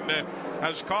appreciate it. And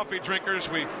as coffee drinkers,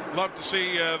 we love to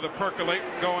see the percolate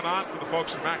going on for the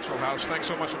folks at Maxwell House. Thanks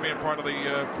so much for being part of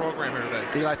the program here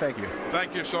today. Eli, thank you.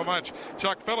 Thank you so much.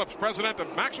 Chuck Phillips, president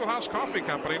of Maxwell House Coffee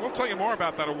Company. We'll tell you more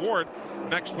about that award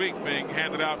next week being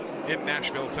handed out in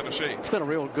Nashville, Tennessee. It's been a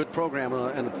real good program,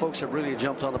 and the folks have really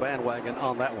jumped on the bandwagon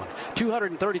on that one.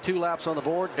 232 laps on the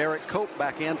board. Derek Cope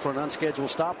back in for an unscheduled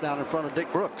stop down in front of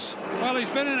Dick Brooks. Well, he's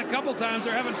been in a couple times.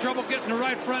 They're having trouble getting the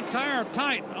right front tire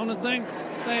tight on the thing.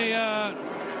 They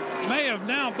may have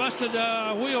now busted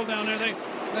a wheel down there.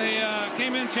 They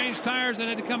came in, changed tires, and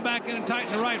had to come back in and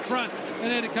tighten the right front,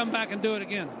 and they had to come back and do it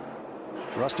again.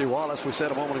 Rusty Wallace, we said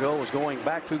a moment ago, was going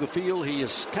back through the field. He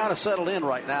is kind of settled in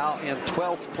right now in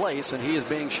 12th place, and he is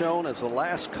being shown as the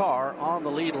last car on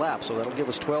the lead lap. So that'll give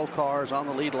us 12 cars on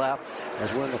the lead lap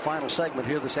as we're in the final segment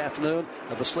here this afternoon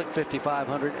of the Slick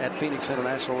 5500 at Phoenix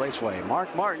International Raceway.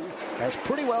 Mark Martin has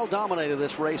pretty well dominated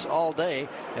this race all day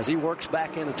as he works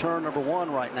back into turn number 1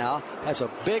 right now. Has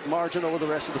a big margin over the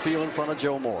rest of the field in front of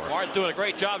Joe Moore. Martin's doing a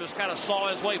great job just kind of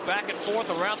sawing his way back and forth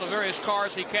around the various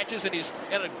cars he catches, and he's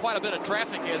in quite a bit of traffic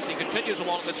as he continues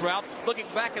along this route. Looking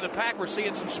back in the pack, we're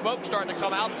seeing some smoke starting to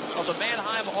come out of the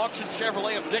Mannheim Auction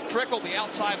Chevrolet of Dick Trickle, the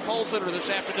outside pole sitter this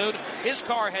afternoon. His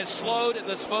car has slowed, and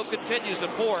the smoke continues to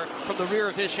pour from the rear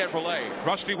of his Chevrolet.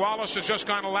 Rusty Wallace has just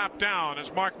gone a lap down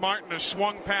as Mark Martin has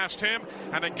swung past him.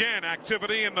 And again,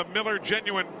 activity in the Miller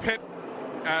Genuine pit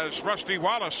as Rusty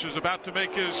Wallace is about to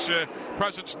make his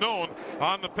presence known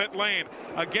on the pit lane.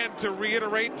 Again, to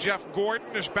reiterate, Jeff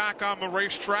Gordon is back on the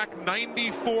racetrack,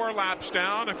 94 laps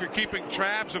down. If you're keeping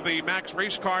tabs of the Max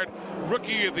Race Card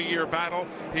Rookie of the Year battle,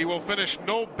 he will finish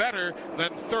no better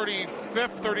than 35th,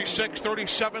 36th,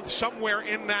 37th, somewhere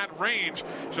in that range.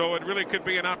 So it really could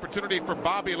be an opportunity for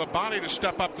Bobby Labonte to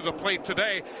step up to the plate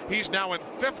today. He's now in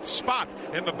 5th spot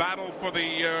in the battle for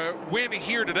the win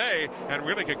here today, and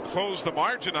really could close the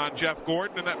margin on Jeff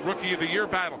Gordon in that Rookie of the Year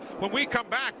battle. When we come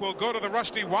back, we'll go to the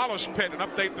Rusty Wallace pit and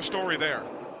update the story there.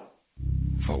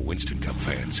 For Winston Cup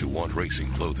fans who want racing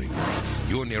clothing,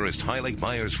 your nearest Highlight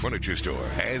Myers furniture store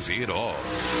has it all.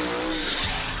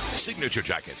 Signature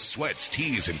jackets, sweats,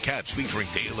 tees, and caps featuring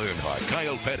Dale Earnhardt,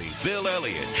 Kyle Petty, Bill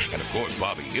Elliott, and of course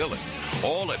Bobby Hillin.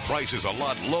 All at prices a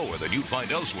lot lower than you'd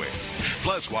find elsewhere.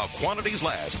 Plus, while quantities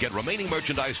last, get remaining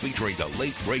merchandise featuring the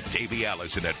late great Davey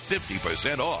Allison at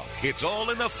 50% off. It's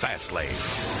all in the fast lane.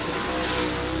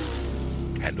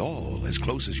 And all as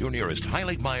close as your nearest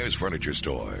Highlight Myers furniture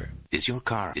store. Is your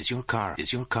car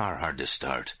hard to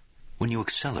start? When you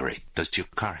accelerate, does your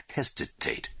car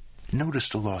hesitate? Notice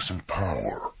the loss in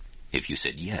power? If you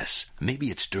said yes, maybe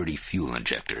it's dirty fuel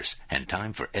injectors and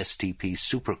time for STP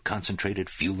Super Concentrated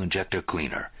Fuel Injector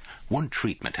Cleaner. One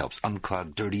treatment helps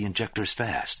unclog dirty injectors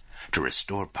fast to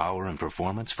restore power and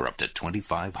performance for up to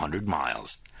 2,500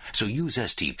 miles. So use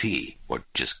STP or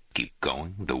just keep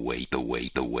going the way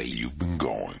you've been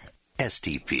going.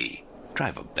 STP.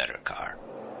 Drive a better car.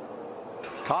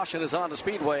 Caution is on the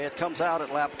speedway. It comes out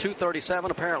at lap 237.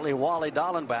 Apparently, Wally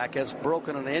Dallenbach has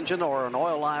broken an engine or an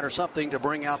oil line or something to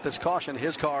bring out this caution.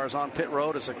 His car is on pit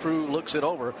road as the crew looks it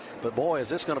over. But, boy, is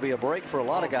this going to be a break for a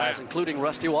lot of guys, including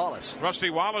Rusty Wallace.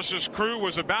 Rusty Wallace's crew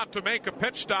was about to make a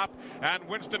pit stop, and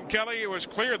Winston Kelly, it was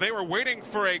clear they were waiting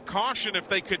for a caution if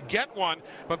they could get one,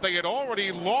 but they had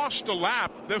already lost a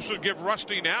lap. This would give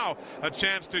Rusty now a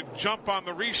chance to jump on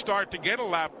the restart to get a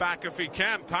lap back if he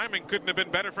can. Timing couldn't have been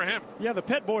better for him. Yeah, the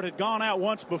pit board had gone out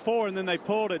once before, and then they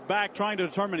pulled it back, trying to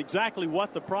determine exactly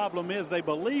what the problem is. They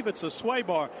believe it's a sway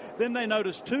bar. Then they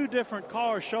noticed two different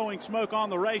cars showing smoke on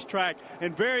the racetrack,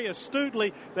 and very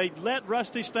astutely, they let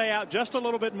Rusty stay out just a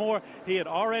little bit more. He had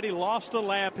already lost a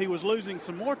lap. He was losing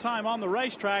some more time on the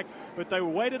racetrack, but they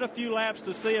waited a few laps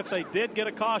to see if they did get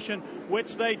a caution,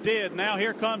 which they did. Now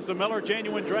here comes the Miller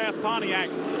Genuine Draft Pontiac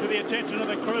to the attention of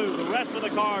the crew. The rest of the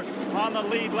cars on the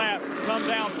lead lap come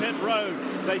down pit road.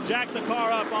 They jack the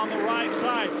car up on the right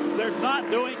side. They're not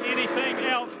doing anything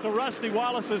else to Rusty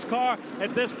Wallace's car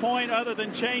at this point other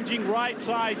than changing right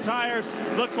side tires.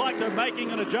 Looks like they're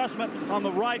making an adjustment on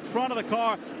the right front of the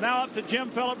car. Now up to Jim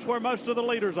Phillips, where most of the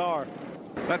leaders are.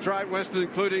 That's right, Weston,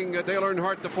 including Dale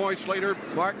Earnhardt, the points leader.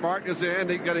 Mark Martin is in.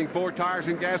 He's getting 4 tires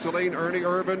in gasoline. Ernie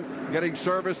Irvin getting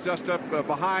service just up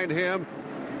behind him.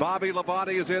 Bobby Labonte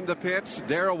is in the pits.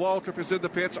 Darrell Waltrip is in the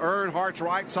pits. Earnhardt's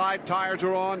right side tires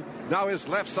are on. Now his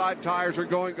left side tires are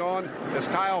going on as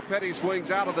Kyle Petty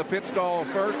swings out of the pit stall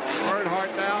first.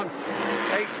 Earnhardt down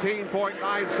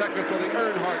 18.9 seconds on the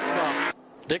Earnhardt stop.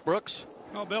 Dick Brooks.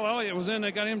 Oh, Bill Elliott was in.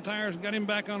 They got him tires and got him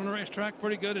back on the racetrack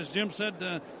pretty good. As Jim said,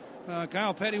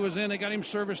 Kyle Petty was in. They got him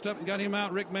serviced up and got him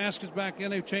out. Rick Mask is back in.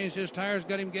 They've changed his tires,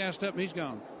 got him gassed up, and he's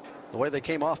gone. The way they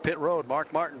came off pit road,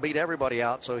 Mark Martin beat everybody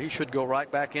out, so he should go right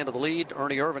back into the lead.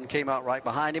 Ernie Irvin came out right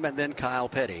behind him, and then Kyle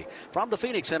Petty. From the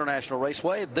Phoenix International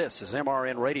Raceway, this is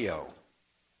MRN Radio.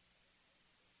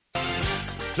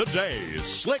 Today's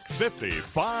Slick 50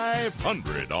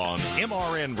 500 on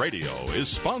MRN Radio is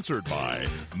sponsored by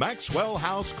Maxwell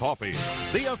House Coffee,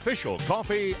 the official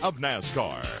coffee of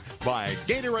NASCAR. By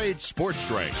Gatorade Sports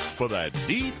Drink for that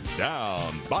deep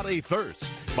down body thirst.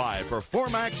 By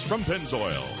Performax from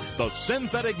Pennzoil, the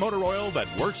synthetic motor oil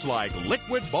that works like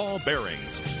liquid ball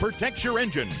bearings, protects your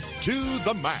engine to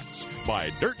the max.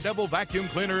 By Dirt Devil Vacuum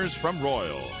Cleaners from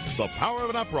Royal, the power of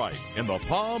an upright in the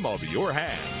palm of your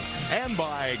hand. And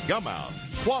by Gumout,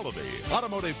 quality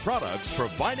automotive products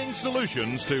providing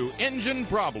solutions to engine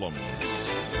problems.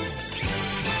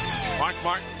 Mark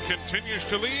Martin continues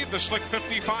to lead the Slick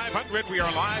 5500. We are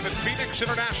live at Phoenix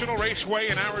International Raceway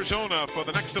in Arizona for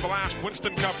the next to the last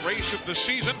Winston Cup race of the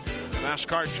season.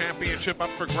 NASCAR Championship up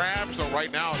for grabs, though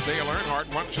right now Dale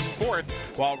Earnhardt runs in 4th,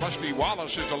 while Rusty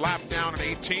Wallace is a lap down in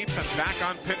 18th and back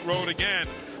on pit road again.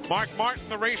 Mark Martin,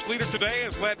 the race leader today,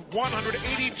 has led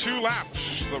 182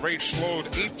 laps. The race slowed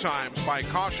 8 times by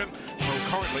caution, so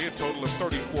currently a total of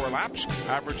 34 laps.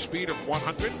 Average speed of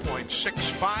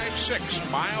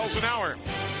 100.656 miles an hour.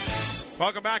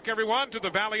 Welcome back, everyone, to the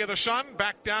Valley of the Sun.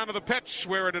 Back down to the pits,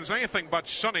 where it is anything but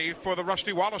sunny for the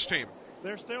Rusty Wallace team.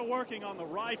 They're still working on the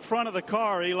right front of the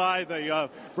car, Eli. They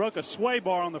broke a sway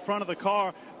bar on the front of the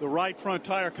car. The right front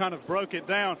tire kind of broke it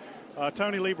down.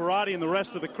 Tony Liberati and the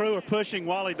rest of the crew are pushing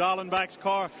Wally Dallenbach's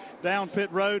car down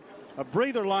pit road. A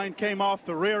breather line came off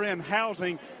the rear end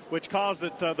housing, which caused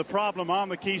the problem on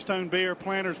the Keystone Beer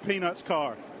Planters Peanuts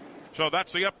car. So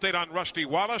that's the update on Rusty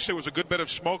Wallace. There was a good bit of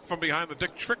smoke from behind the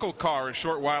Dick Trickle car a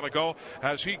short while ago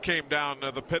as he came down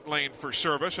the pit lane for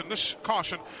service. And this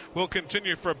caution will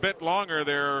continue for a bit longer.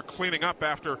 They're cleaning up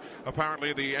after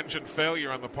apparently the engine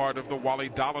failure on the part of the Wally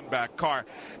Dallenbach car.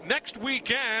 Next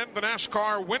weekend, the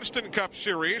NASCAR Winston Cup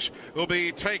Series will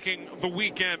be taking the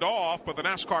weekend off, but the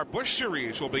NASCAR Busch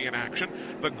Series will be in action.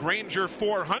 The Granger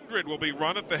 400 will be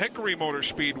run at the Hickory Motor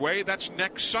Speedway. That's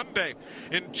next Sunday.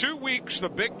 In 2 weeks, the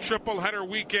big triple-header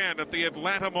weekend at the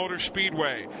Atlanta Motor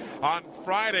Speedway. On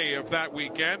Friday of that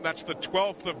weekend, that's the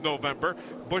 12th of November,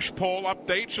 Busch Pole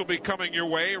updates will be coming your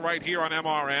way right here on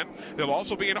MRN. There'll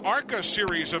also be an ARCA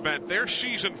Series event, their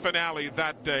season finale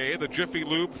that day, the Jiffy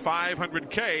Lube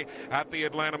 500K at the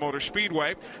Atlanta Motor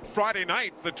Speedway. Friday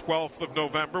night, the 12th of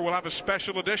November, we'll have a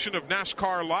special edition of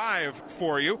NASCAR Live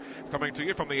for you, coming to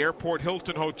you from the Airport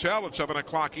Hilton Hotel at 7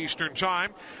 o'clock Eastern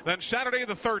Time. Then Saturday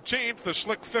the 13th, the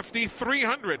Slick 50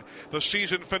 300 the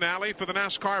season finale for the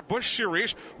NASCAR Busch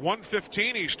Series,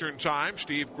 1:15 Eastern Time.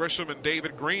 Steve Grissom and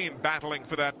David Green battling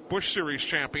for that Busch Series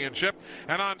championship.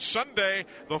 And on Sunday,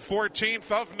 the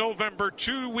 14th of November,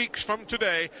 2 weeks from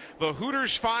today, the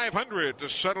Hooters 500 to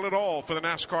settle it all for the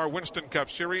NASCAR Winston Cup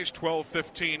Series,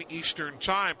 12:15 Eastern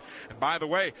Time. And by the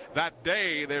way, that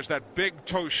day, there's that big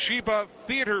Toshiba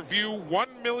Theater View $1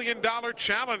 million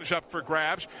challenge up for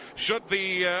grabs. Should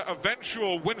the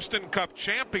eventual Winston Cup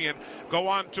champion go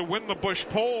on to win the Busch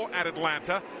Pole at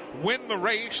Atlanta, win the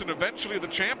race, and eventually the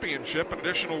championship, an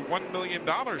additional $1 million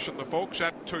from the folks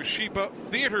at Toshiba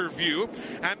Theater View.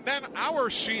 And then our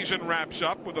season wraps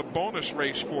up with a bonus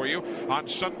race for you. On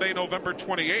Sunday, November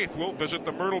 28th, we'll visit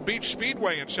the Myrtle Beach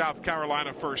Speedway in South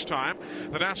Carolina first time.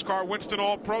 The NASCAR Winston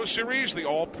All-Pro Series, the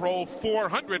All-Pro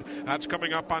 400, that's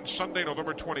coming up on Sunday,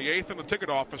 November 28th, and the ticket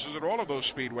offices at all of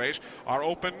those speedways are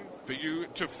open for you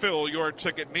to fill your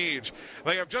ticket needs.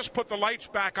 They have just put the lights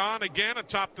back on again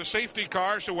atop the safety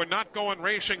car, so we're not going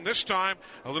racing this time.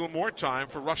 A little more time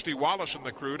for Rusty Wallace and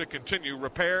the crew to continue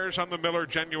repairs on the Miller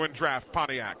Genuine Draft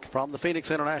Pontiac. From the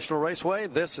Phoenix International Raceway,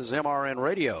 this is MRN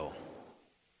Radio.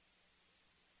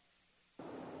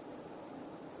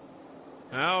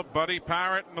 Well, Buddy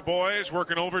Parrott and the boys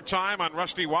working overtime on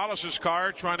Rusty Wallace's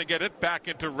car, trying to get it back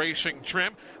into racing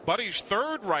trim. Buddy's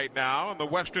third right now in the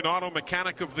Western Auto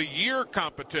Mechanic of the Year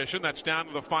competition. That's down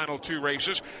to the final two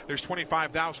races. There's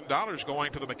 $25,000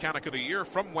 going to the Mechanic of the Year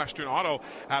from Western Auto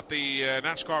at the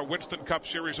NASCAR Winston Cup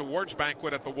Series Awards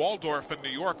Banquet at the Waldorf in New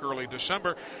York early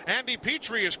December. Andy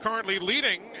Petrie is currently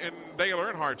leading in Dale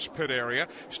Earnhardt's pit area.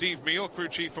 Steve Meal, crew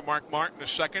chief for Mark Martin, is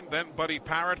second. Then Buddy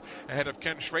Parrott ahead of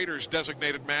Ken Schrader's designated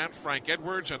man Frank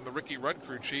Edwards and the Ricky Rudd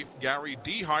crew chief Gary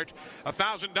Dehart.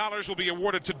 $1,000 will be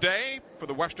awarded today for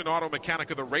the Western Auto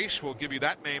Mechanic of the Race. We'll give you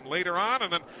that name later on.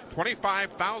 And then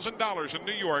 $25,000 in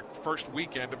New York first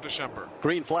weekend of December.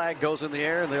 Green flag goes in the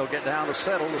air, and they'll get down to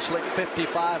settle the Slick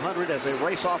 5500 as they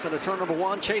race off into turn number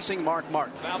one, chasing Mark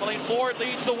Martin. Valvoline Ford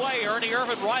leads the way. Ernie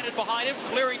Irvin right in behind him,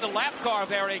 clearing the lap car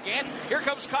there again. Here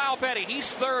comes Kyle Petty.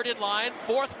 He's third in line.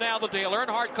 Fourth now the Dale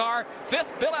Earnhardt car.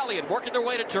 Fifth, Bill Elliott working their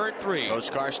way to turn three. Those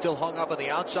cars still hung up on the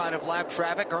outside of lap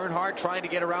traffic. Earnhardt trying to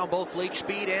get around both Lake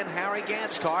Speed and Harry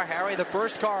Gant's car. Harry, the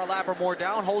first car a lap or more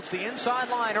down, holds the inside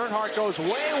line. Earnhardt goes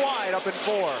way wide up in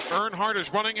four. Earnhardt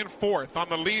is running in fourth on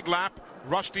the lead lap.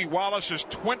 Rusty Wallace is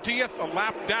 20th, a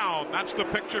lap down. That's the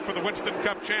picture for the Winston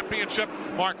Cup Championship.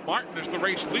 Mark Martin is the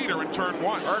race leader in turn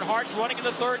one. Earnhardt's running in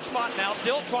the third spot now,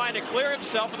 still trying to clear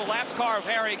himself in the lap car of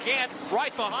Harry Gant.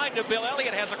 Right behind him, Bill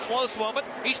Elliott has a close moment.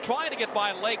 He's trying to get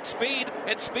by Lake Speed,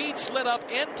 and Speed slid up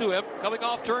into him coming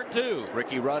off turn two.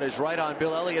 Ricky Rudd is right on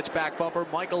Bill Elliott's back bumper.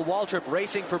 Michael Waltrip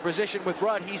racing for position with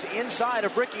Rudd. He's inside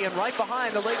of Ricky and right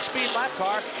behind the Lake Speed lap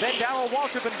car. Then Darrell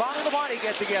Waltrip and Bonnie Labonte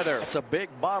get together. It's a big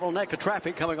bottleneck of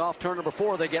traffic coming off turn number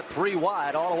four. They get three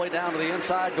wide. All the way down to the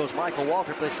inside goes Michael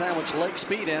Waltrip. They sandwich Lake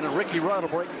Speed in, and Ricky Rudd will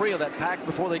break free of that pack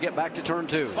before they get back to turn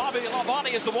two. Bobby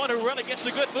Labonte is the one who really gets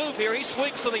a good move here. He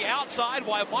swings to the outside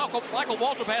while Michael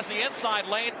Waltrip has the inside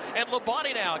lane, and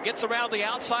Labonte now gets around the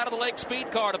outside of the Lake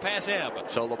Speed car to pass him.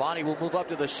 So Labonte will move up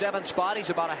to the seventh spot. He's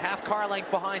about a half car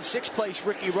length behind sixth place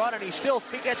Ricky Rudd, and he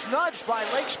gets nudged by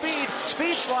Lake Speed.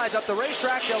 Speed slides up the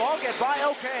racetrack. They'll all get by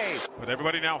okay. But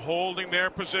everybody now holding their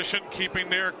position, keeping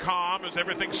their calm as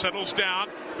everything settles down.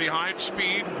 Behind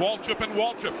Speed, Waltrip and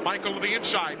Waltrip. Michael to the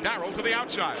inside, Darrell to the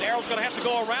outside. Darrell's going to have to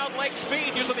go around Lake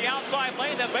Speed using the outside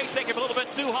lane. That may take him a little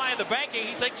bit too high in the banking.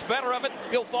 He thinks better of it.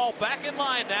 He'll fall back in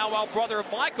line now while brother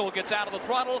Michael gets out of the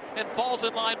throttle and falls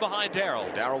in line behind Darrell.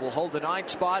 Darrell will hold the ninth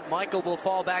spot. Michael will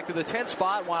fall back to the 10th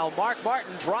spot while Mark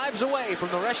Martin drives away from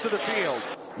the rest of the field.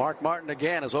 Mark Martin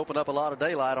again has opened up a lot of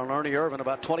daylight on Ernie Irvin,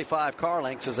 about 25 car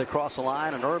lengths as they cross the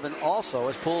line, and Irvin also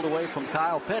has pulled away from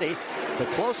Kyle Petty. The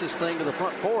closest thing to the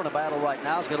front four in a battle right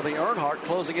now is going to be Earnhardt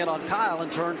closing in on Kyle in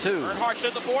turn two. Earnhardt's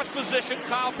in the fourth position,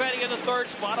 Kyle Petty in the third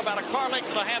spot, about a car length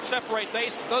and a half separate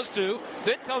those two.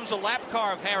 Then comes the lap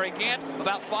car of Harry Gant,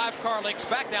 about 5 car lengths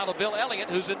back now to Bill Elliott,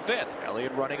 who's in fifth.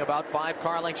 Elliott running about 5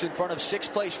 car lengths in front of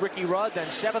sixth place Ricky Rudd, then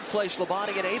seventh place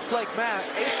Labonte, and eighth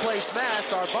place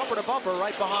Mast are bumper to bumper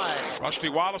right behind. Rusty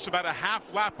Wallace about a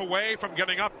half lap away from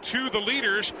getting up to the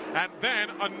leaders, and then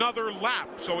another lap.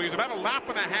 So he's about a lap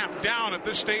and a half down at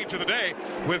this stage of the day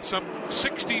with some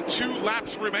 62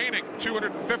 laps remaining.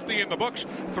 250 in the books,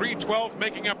 312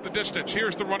 making up the distance.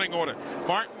 Here's the running order.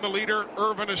 Martin the leader,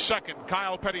 Irvin is second,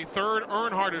 Kyle Petty third,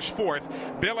 Earnhardt is fourth,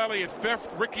 Bill Elliott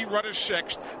fifth, Ricky Rudd is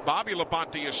sixth, Bobby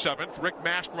Labonte is seventh, Rick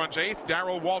Mast runs eighth,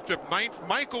 Darrell Waltrip ninth,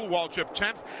 Michael Waltrip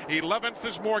 10th, 11th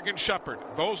is Morgan Shepherd.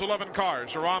 Those 11 cars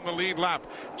cars are on the lead lap.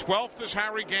 12th is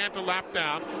Harry Gant, a lap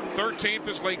down. 13th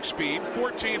is Lake Speed.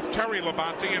 14th, Terry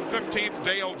Labonte. And 15th,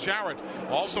 Dale Jarrett.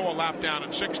 Also a lap down.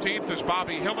 And 16th is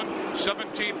Bobby Hillen.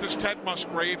 17th is Ted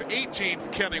Musgrave.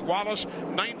 18th, Kenny Wallace.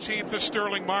 19th is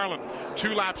Sterling Marlin.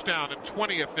 2 laps down. And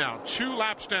 20th now. 2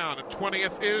 laps down. And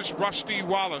 20th is Rusty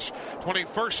Wallace.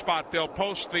 21st spot, they'll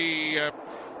post the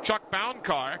Chuck Bound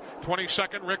car.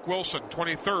 22nd, Rick Wilson.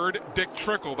 23rd, Dick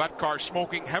Trickle. That car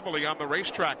smoking heavily on the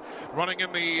racetrack. Running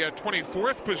in the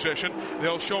 24th position,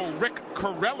 they'll show Rick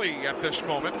Corelli at this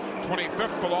moment.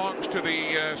 25th belongs to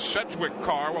the Sedgwick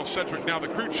car. Well, Sedgwick now the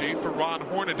crew chief for Ron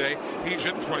Hornaday. He's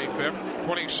in 25th.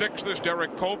 26th is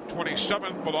Derek Cope.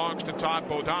 27th belongs to Todd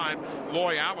Bodine.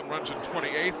 Loy Allen runs in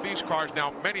 28th. These cars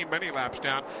now many, many laps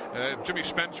down. Jimmy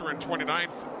Spencer in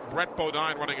 29th. Brett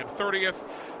Bodine running in 30th.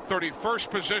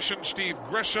 31st position, Steve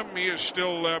Grissom. He is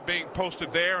still being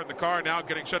posted there, and the car now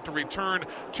getting set to return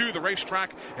to the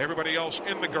racetrack. Everybody else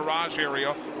in the garage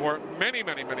area, or many,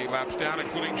 many, many laps down,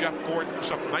 including Jeff Gordon,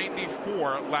 some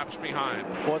 94 laps behind.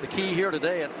 Boy, the key here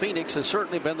today at Phoenix has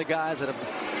certainly been the guys that have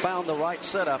found the right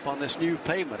setup on this new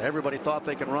pavement. Everybody thought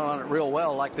they could run on it real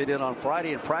well like they did on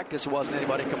Friday. In practice, there wasn't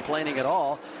anybody complaining at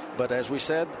all. But as we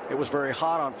said, it was very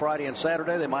hot on Friday and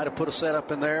Saturday. They might have put a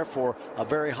setup in there for a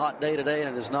very hot day today, and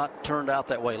it has not turned out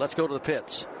that way. Let's go to the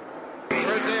pits. We're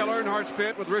at Dale Earnhardt's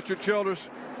pit with Richard Childress.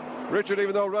 Richard,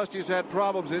 even though Rusty's had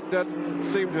problems, it doesn't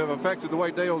seem to have affected the way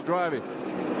Dale's driving.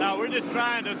 No, we're just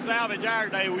trying to salvage our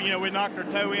day. We knocked our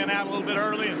toe in out a little bit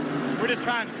early, and we're just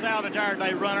trying to salvage our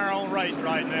day, run our own race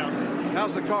right now.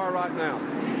 How's the car right now?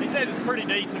 He says it's pretty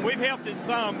decent. We've helped it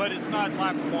some, but it's not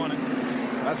like we wanted.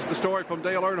 That's the story from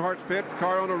Dale Earnhardt's pit.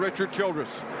 Car owner Richard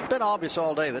Childress. It's been obvious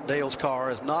all day that Dale's car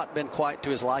has not been quite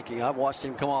to his liking. I've watched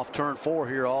him come off turn 4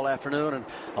 here all afternoon, and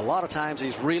a lot of times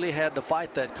he's really had to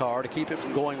fight that car to keep it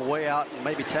from going way out and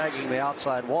maybe tagging the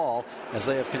outside wall. As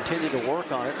they have continued to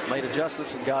work on it, made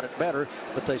adjustments and got it better,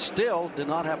 but they still did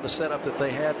not have the setup that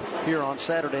they had here on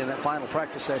Saturday in that final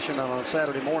practice session. And on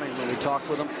Saturday morning when we talked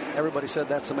with them, everybody said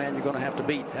that's the man you're going to have to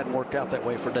beat. Hadn't worked out that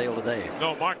way for Dale today.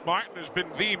 No, Mark Martin has been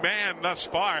the man thus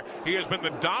far. He has been the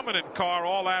dominant car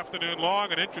all afternoon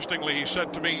long, and interestingly, he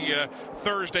said to me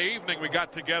Thursday evening we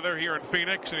got together here in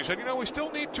Phoenix, and he said, we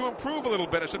still need to improve a little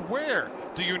bit. I said, where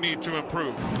do you need to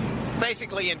improve?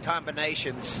 Basically in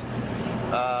combinations.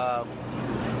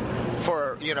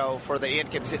 For the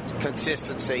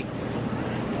inconsistency.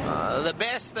 The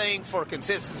best thing for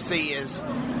consistency is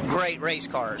great race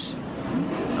cars.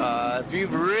 If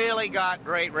you've really got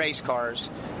great race cars,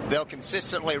 they'll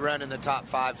consistently run in the top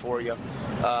 5 for you,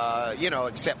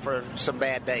 except for some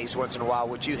bad days once in a while,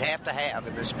 which you have to have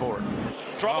in this sport.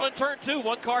 Trouble in turn 2.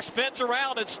 One car spins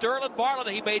around, and Sterling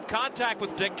Marlin, he made contact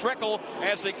with Dick Trickle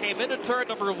as they came into turn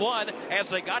number 1. As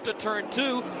they got to turn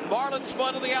 2, Marlin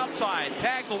spun to the outside,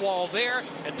 tagged the wall there,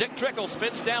 and Dick Trickle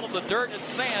spins down on the dirt and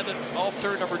sand off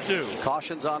turn number 2.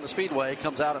 Cautions on the speedway.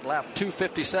 Comes out at lap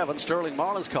 257. Sterling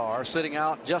Marlin's car sitting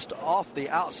out just off the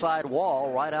outside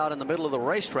wall, right out in the middle of the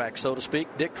racetrack, so to speak.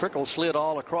 Dick Trickle slid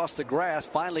all across the grass,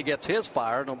 finally gets his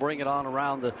fired, and will bring it on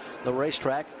around the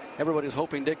racetrack. Everybody was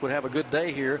hoping Dick would have a good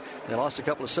day here. They lost a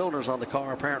couple of cylinders on the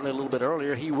car apparently a little bit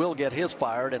earlier. He will get his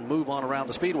fired and move on around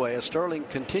the speedway as Sterling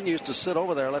continues to sit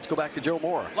over there. Let's go back to Joe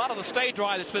Moore. A lot of the stay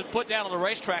dry that's been put down on the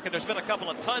racetrack, and there's been a couple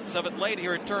of tons of it laid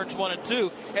here in turns 1 and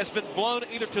 2, has been blown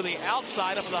either to the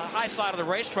outside up on the high side of the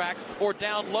racetrack or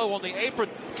down low on the apron.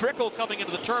 Trickle coming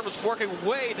into the turn was working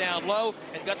way down low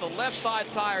and got the left side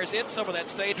tires in some of that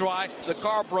stay dry. The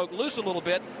car broke loose a little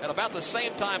bit, and about the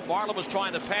same time Marlin was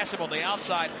trying to pass him on the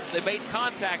outside, they made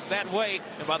contact that way,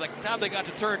 and by the time they got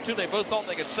to turn 2, they both thought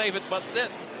they could save it, but then,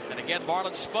 and again,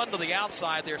 Marlin spun to the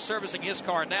outside. They're servicing his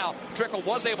car now. Trickle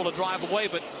was able to drive away,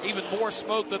 but even more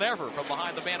smoke than ever from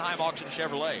behind the Manheim Auction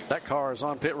Chevrolet. That car is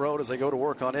on pit road as they go to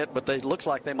work on it, but it looks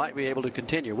like they might be able to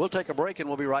continue. We'll take a break, and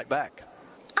we'll be right back.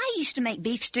 I used to make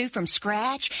beef stew from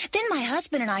scratch. Then my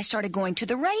husband and I started going to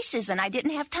the races, and I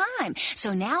didn't have time.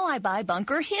 So now I buy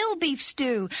Bunker Hill beef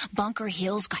stew. Bunker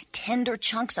Hill's got tender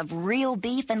chunks of real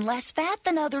beef and less fat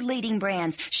than other leading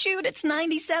brands. Shoot, it's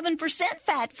 97%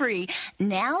 fat-free.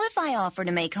 Now if I offer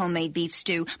to make homemade beef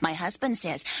stew, my husband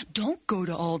says, don't go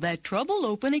to all that trouble,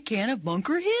 open a can of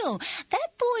Bunker Hill. That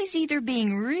boy's either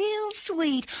being real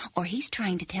sweet or he's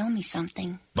trying to tell me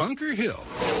something. Bunker Hill,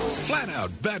 flat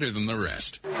out better than the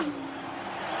rest. In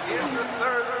the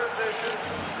third position,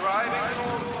 driving.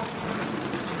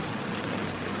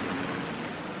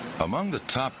 Among the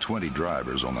top 20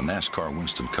 drivers on the NASCAR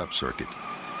Winston Cup circuit,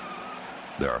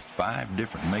 there are 5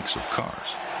 different makes of cars,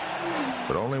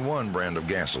 but only one brand of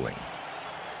gasoline.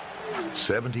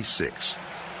 76.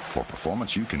 For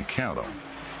performance you can count on,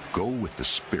 go with the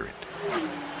Spirit.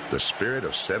 the spirit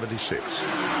of 76.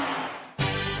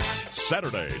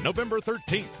 Saturday, November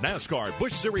 13th, NASCAR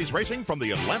Busch Series racing from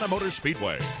the Atlanta Motor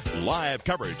Speedway. Live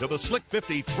coverage of the Slick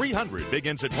 50 300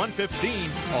 begins at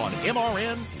 1:15 on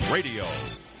MRN Radio.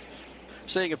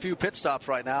 Seeing a few pit stops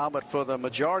right now, but for the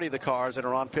majority of the cars that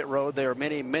are on pit road, they are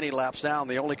many, many laps down.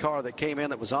 The only car that came in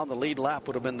that was on the lead lap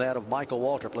would have been that of Michael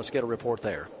Waltrip. Let's get a report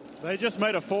there. They just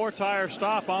made a 4-tire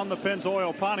stop on the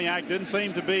Pennzoil Pontiac. Didn't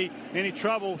seem to be any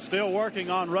trouble. Still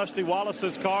working on Rusty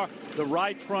Wallace's car. The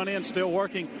right front end still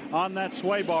working on that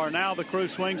sway bar. Now the crew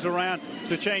swings around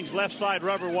to change left side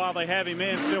rubber while they have him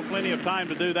in. Still plenty of time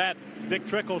to do that. Dick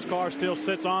Trickle's car still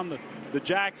sits on the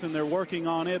Jackson. They're working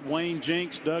on it. Wayne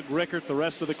Jinks, Doug Rickert, the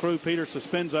rest of the crew, Peter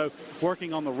Suspenzo,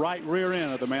 working on the right rear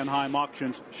end of the Manheim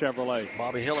Auctions Chevrolet.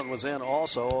 Bobby Hillen was in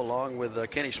also, along with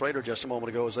Kenny Schrader just a moment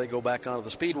ago as they go back onto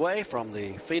the speedway from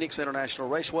the Phoenix International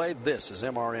Raceway. This is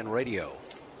MRN Radio.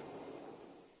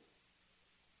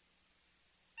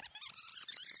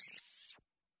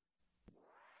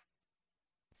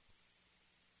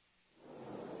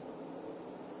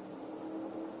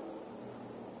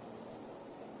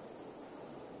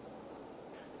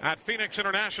 At Phoenix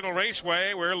International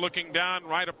Raceway, we're looking down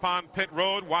right upon pit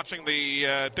road, watching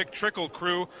the Dick Trickle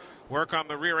crew work on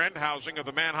the rear end housing of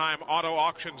the Manheim Auto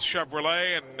Auctions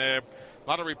Chevrolet, and a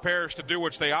lot of repairs to do,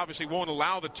 which they obviously won't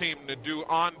allow the team to do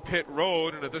on pit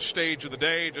road. And at this stage of the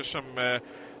day, just some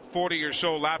 40 or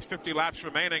so laps, 50 laps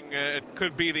remaining. It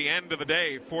could be the end of the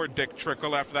day for Dick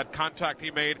Trickle after that contact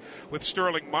he made with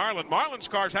Sterling Marlin. Marlin's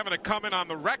car's having to come in on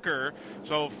the wrecker,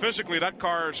 so physically that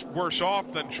car's worse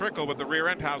off than Trickle with the rear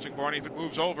end housing, Barney. If it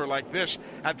moves over like this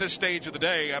at this stage of the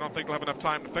day, I don't think they'll have enough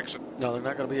time to fix it. No, they're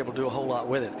not going to be able to do a whole lot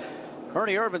with it.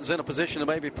 Ernie Irvin's in a position to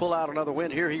maybe pull out another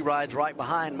win here. He rides right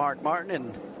behind Mark Martin,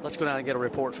 and let's go down and get a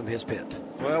report from his pit.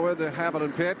 Well, we're in the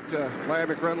Haviland pit.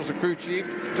 Larry McReynolds, the crew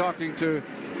chief, talking to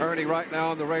Ernie right now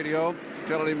on the radio,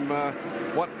 telling him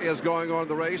what is going on in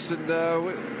the race, and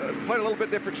we played a little bit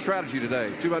different strategy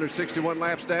today. 261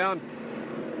 laps down.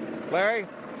 Larry,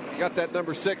 you got that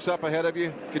number 6 up ahead of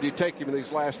you. Could you take him in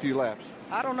these last few laps?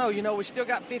 I don't know. You know, we still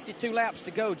got 52 laps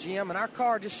to go, Jim, and our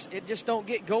car just don't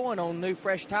get going on new,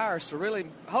 fresh tires. So really,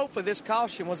 hopefully this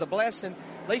caution was a blessing.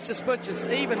 At least this puts us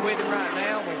even with him right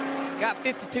now. We got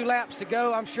 52 laps to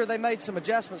go. I'm sure they made some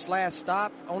adjustments last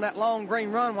stop. On that long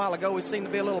green run a while ago, we seemed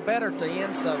to be a little better at the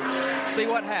end, so see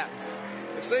what happens.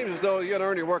 It seems as though you and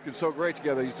Ernie are working so great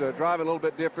together. He's driving a little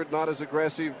bit different, not as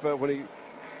aggressive when he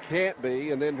can't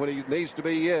be, and then when he needs to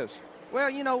be, he is. Well,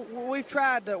 you know, we've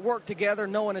tried to work together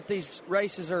knowing that these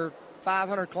races are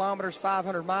 500 kilometers,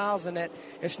 500 miles, and that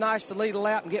it's nice to lead a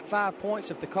lap and get 5 points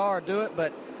if the car do it,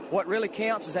 but what really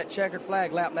counts is that checkered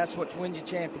flag lap, and that's what wins you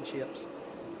championships.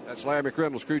 That's Larry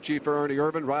McReynolds, crew chief for Ernie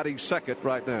Irvin, riding second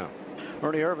right now.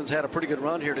 Ernie Irvin's had a pretty good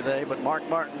run here today, but Mark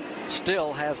Martin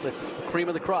still has the cream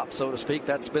of the crop, so to speak.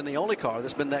 That's been the only car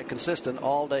that's been that consistent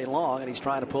all day long, and he's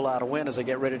trying to pull out a win as they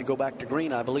get ready to go back to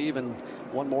green, I believe, in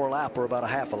one more lap or about a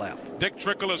half a lap. Dick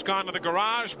Trickle has gone to the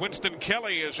garage. Winston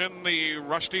Kelly is in the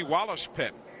Rusty Wallace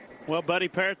pit. Well, Buddy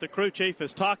Parrott, the crew chief,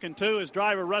 is talking to his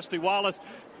driver, Rusty Wallace,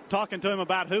 talking to him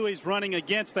about who he's running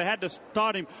against. They had to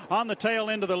start him on the tail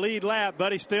end of the lead lap,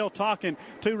 but he's still talking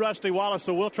to Rusty Wallace,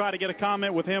 so we'll try to get a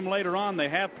comment with him later on. They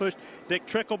have pushed Dick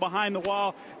Trickle behind the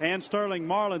wall, and Sterling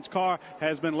Marlin's car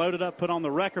has been loaded up, put on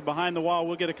the record behind the wall.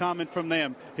 We'll get a comment from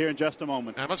them here in just a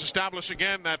moment. And let's establish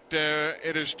again that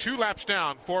it is 2 laps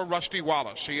down for Rusty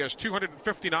Wallace. He has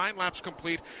 259 laps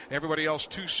complete, everybody else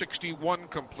 261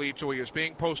 complete, so he is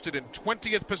being posted in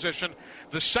 20th position.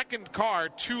 The second car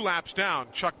 2 laps down,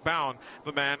 Chuck Bound,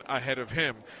 the man ahead of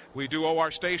him. We do owe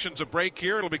our stations a break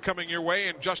here. It'll be coming your way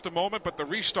in just a moment, but the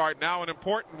restart now an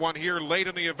important one here late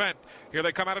in the event. Here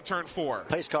they come out of turn 4.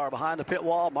 Pace car behind the pit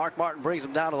wall. Mark Martin brings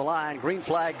him down to the line. Green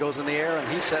flag goes in the air, and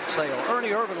he sets sail.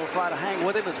 Ernie Irvin will try to hang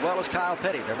with him, as well as Kyle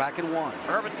Petty. They're back in 1.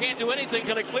 Irvin can't do anything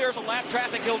till he clears the lap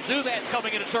traffic. He'll do that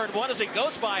coming into turn 1 as he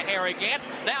goes by Harry Gant.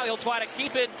 Now he'll try to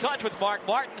keep in touch with Mark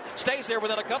Martin. Stays there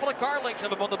within a couple of car lengths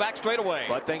of him on the back straightaway.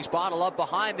 But things bottle up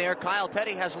behind there. Kyle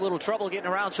Petty has a little trouble getting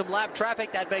around some lap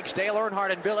traffic. That makes Dale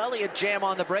Earnhardt and Bill Elliott jam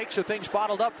on the brakes, so things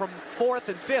bottled up from 4th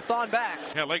and 5th on back.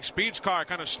 Yeah, Lake Speed's car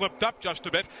kind of slipped up just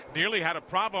a bit. Nearly had a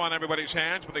problem on everybody's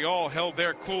hands, but they all held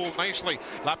their cool nicely.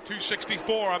 Lap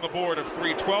 264 on the board of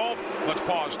 312. Let's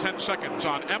pause 10 seconds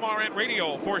on MRN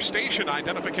Radio for station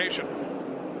identification.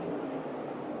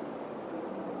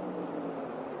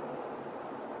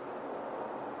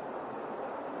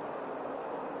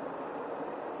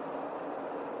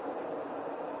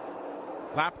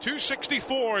 Lap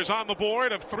 264 is on the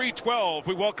board of 3:12.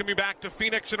 We welcome you back to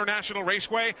Phoenix International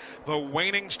Raceway, the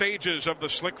waning stages of the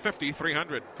Slick 50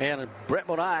 300. And Brett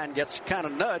Bodine gets kind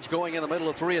of nudged going in the middle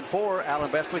of 3 and 4.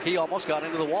 Alan Bestwick, he almost got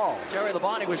into the wall. Terry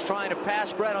Labonte was trying to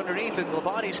pass Brett underneath, and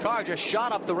Labonte's car just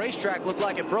shot up the racetrack. Looked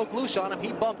like it broke loose on him.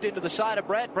 He bumped into the side of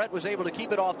Brett. Brett was able to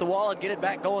keep it off the wall and get it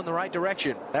back going the right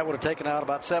direction. That would have taken out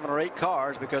about 7 or 8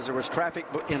 cars because there was traffic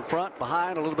in front,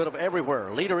 behind, a little bit of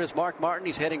everywhere. Leader is Mark Martin.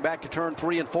 He's heading back to turn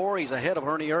 3 and 4. He's ahead of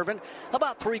Ernie Irvin,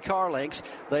 about 3 car lengths.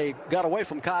 They got away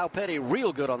from Kyle Petty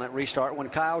real good on that restart when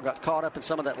Kyle got caught up in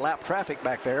some of that lap traffic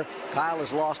back there. Kyle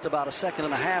has lost about 1.5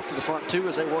 seconds to the front 2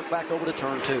 as they work back over to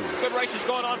turn 2. Good races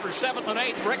going on for 7th and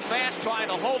 8th. Rick Mast trying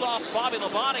to hold off Bobby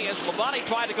Labonte as Labonte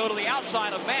tried to go to the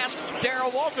outside of Mast.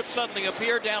 Darrell Waltrip suddenly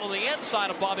appeared down on the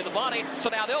inside of Bobby Labonte, so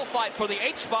now they'll fight for the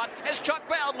 8th spot as Chuck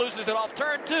Bound loses it off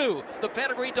turn 2. The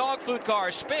Pedigree dog food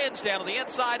car spins down to the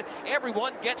inside.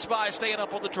 Everyone gets by staying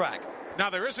up on the track. Now,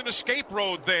 there is an escape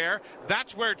road there.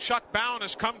 That's where Chuck Bound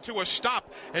has come to a stop.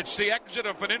 It's the exit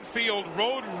of an infield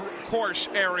road course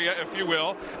area, if you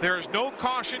will. There is no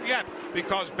caution yet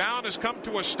because Bound has come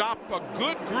to a stop a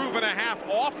good groove and a half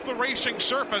off the racing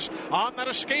surface on that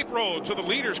escape road. So the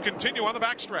leaders continue on the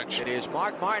backstretch. It is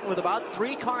Mark Martin with about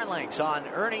 3 car lengths on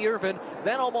Ernie Irvin,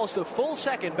 then almost a full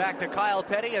second back to Kyle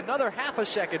Petty, another 1/2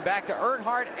 second back to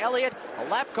Earnhardt, Elliott, a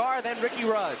lap car, then Ricky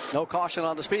Rudd. No caution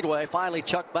on the speedway. Finally,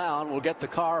 Chuck Bound will get the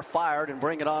car fired and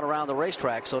bring it on around the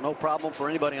racetrack, so no problem for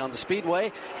anybody on the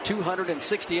speedway.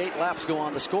 268 laps go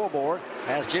on the scoreboard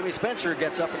as Jimmy Spencer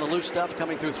gets up in the loose stuff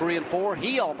coming through 3 and 4.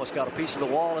 He almost got a piece of the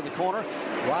wall in the corner,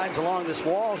 rides along this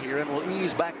wall here and will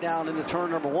ease back down into turn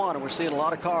number 1, and we're seeing a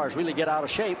lot of cars really get out of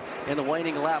shape in the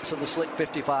waning laps of the Slick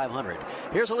 5500.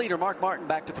 Here's a leader, Mark Martin,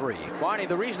 back to 3. Barney,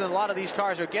 the reason a lot of these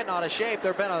cars are getting out of shape,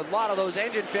 there have been a lot of those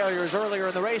engine failures earlier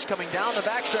in the race coming down the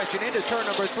backstretch and into turn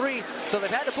number 3, so they've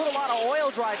had to put a lot of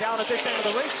oil dry down at this end of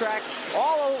the racetrack.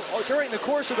 All during the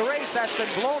course of the race, that's been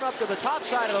blown up to the top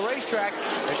side of the racetrack.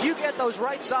 If you get those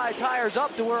right side tires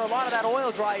up to where a lot of that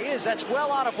oil dry is, that's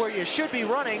well out of where you should be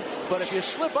running. But if you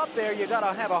slip up there, you got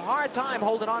to have a hard time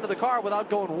holding onto the car without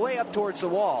going way up towards the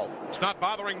wall. It's not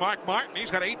bothering Mark Martin.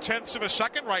 He's got 0.8 of a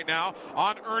second right now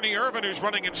on Ernie Irvin, who's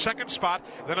running in second spot.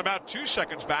 Then about 2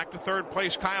 seconds back to third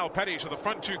place Kyle Petty. So the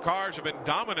front 2 cars have been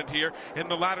dominant here in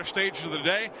the latter stages of the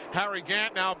day. Harry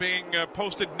Gant now being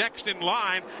posted next in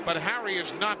line, but Harry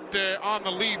is not on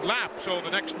the lead lap, so the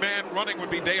next man running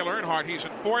would be Dale Earnhardt. He's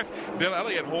in 4th. Bill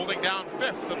Elliott holding down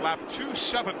 5th at lap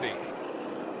 270.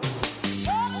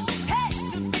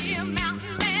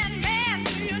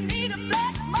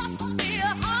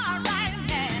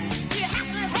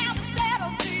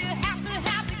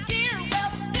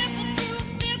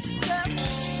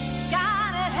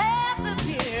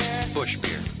 Busch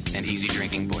beer and easy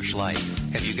drinking Busch Light.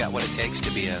 Have you got what it takes to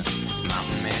be a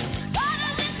mountain man?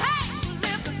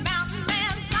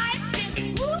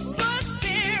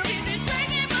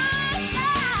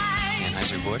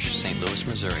 Anheuser-Busch, St. Louis,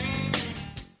 Missouri.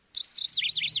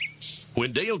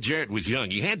 When Dale Jarrett was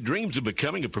young, he had dreams of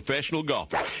becoming a professional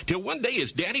golfer. Till one day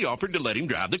his daddy offered to let him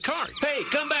drive the car. Hey,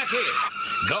 come back here.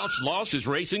 Golf's lost is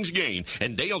racing's gain,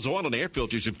 and Dale's oil and air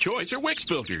filters of choice are Wix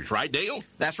filters, right, Dale?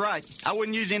 That's right. I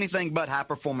wouldn't use anything but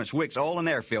high-performance Wix oil and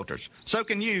air filters. So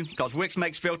can you, because Wix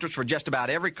makes filters for just about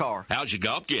every car. How's your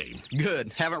golf game?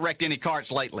 Good. Haven't wrecked any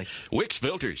carts lately. Wix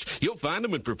filters. You'll find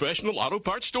them in professional auto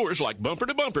parts stores like Bumper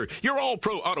to Bumper, your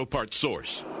all-pro auto parts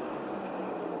source.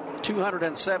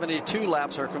 272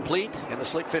 laps are complete in the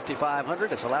Slick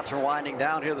 5500 as the laps are winding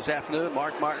down here this afternoon.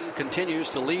 Mark Martin continues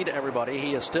to lead everybody.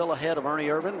 He is still ahead of Ernie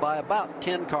Irvin by about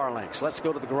 10 car lengths. Let's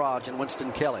go to the garage in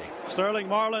Winston-Kelly. Sterling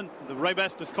Marlin, the Ray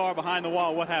Bestis car behind the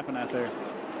wall. What happened out there?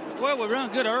 Well, we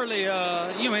run good early,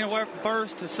 anywhere from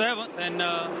 1st to 7th, and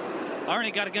Ernie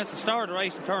got against the start of the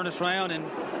race and turned us around, and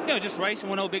just racing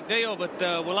was no big deal, but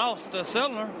we lost a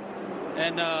cylinder.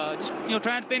 And just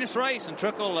trying to finish the race, and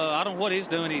Trickle, I don't know what he's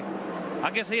doing. I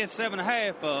guess he had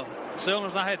 7.5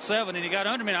 cylinders. I had 7, and he got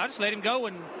under me. And I just let him go,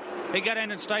 and he got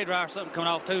in and stayed right or something coming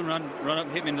off too, and run up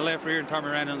and hit me in the left rear and turn me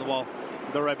around into the wall.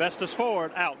 The Ray Bestis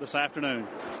Ford out this afternoon.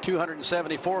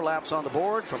 274 laps on the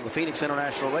board from the Phoenix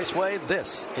International Raceway.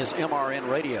 This is MRN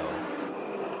Radio.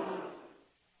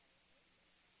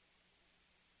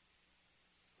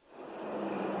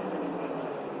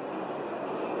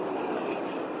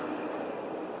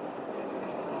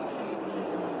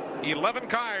 11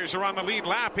 cars are on the lead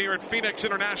lap here at Phoenix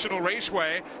International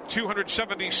Raceway.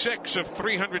 276 of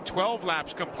 312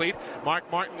 laps complete. Mark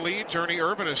Martin leads. Ernie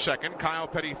Irvin is second. Kyle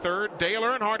Petty third. Dale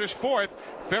Earnhardt is fourth.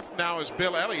 Fifth now is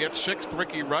Bill Elliott. Sixth,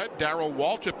 Ricky Rudd. Darrell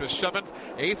Waltrip is seventh.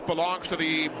 Eighth belongs to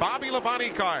the Bobby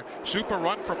Labonte car. Super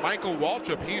run for Michael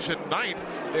Waltrip. He's in ninth.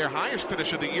 Their highest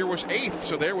finish of the year was eighth,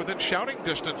 so they're within shouting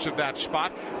distance of that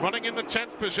spot. Running in the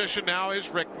 10th position now is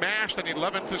Rick Mast, and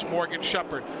 11th is Morgan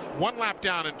Shepherd. One lap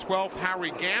down in 12th,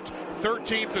 Harry Gant.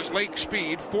 13th is Lake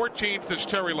Speed. 14th is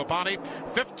Terry Labonte.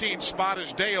 15th spot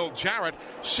is Dale Jarrett.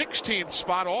 16th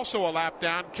spot, also a lap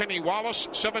down, Kenny Wallace.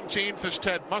 17th is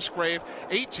Ted Musgrave.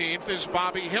 18th is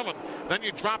Bobby Hillen. Then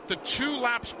you drop the 2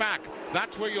 laps back.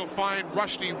 That's where you'll find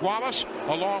Rusty Wallace,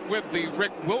 along with the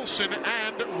Rick Wilson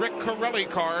and Rick Corelli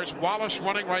cars. Wallace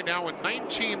running right now in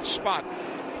 19th spot.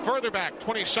 Further back,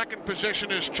 22nd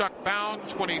position is Chuck Bound.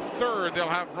 23rd, they'll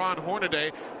have Ron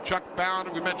Hornaday. Chuck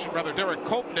Bound, we mentioned Derek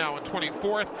Cope now in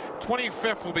 24th.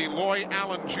 25th will be Loy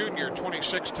Allen Jr.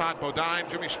 26th, Todd Bodine.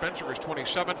 Jimmy Spencer is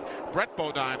 27th. Brett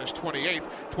Bodine is 28th.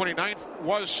 29th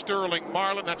was Sterling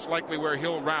Marlin. That's likely where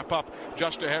he'll wrap up,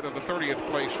 just ahead of the 30th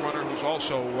place runner, who's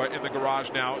also in the garage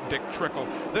now, Dick Trickle.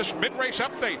 This mid-race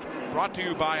update brought to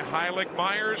you by Heilig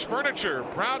Myers Furniture,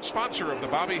 proud sponsor of the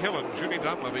Bobby Hillen, Judy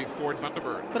Dunleavy, Ford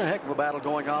Thunderbird. Been a heck of a battle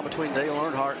going on between Dale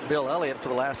Earnhardt and Bill Elliott for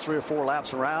the last 3 or 4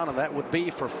 laps around, and that would be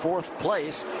for 4th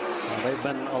place. They've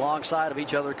been alongside of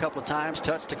each other a couple of times,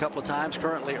 touched a couple of times.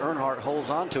 Currently, Earnhardt holds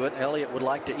on to it. Elliott would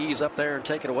like to ease up there and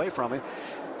take it away from him.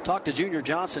 Talked to Junior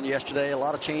Johnson yesterday. A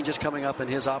lot of changes coming up in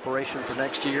his operation for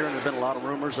next year, and there have been a lot of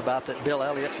rumors about that Bill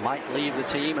Elliott might leave the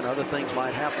team and other things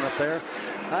might happen up there.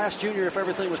 I asked Junior if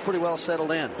everything was pretty well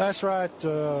settled in. That's right.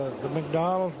 The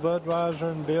McDonald's,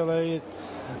 Budweiser, and Bill Elliott,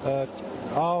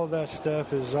 all of that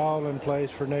stuff is all in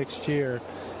place for next year.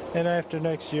 And after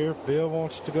next year, Bill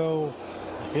wants to go,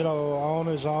 on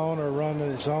his own or run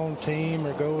his own team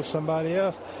or go with somebody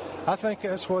else. I think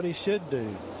that's what he should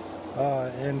do.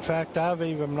 In fact, I've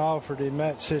even offered him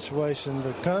that situation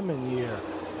the coming year.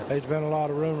 There's been a lot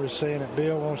of rumors saying that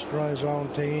Bill wants to run his own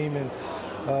team and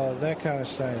that kind of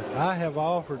stuff. I have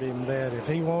offered him that. If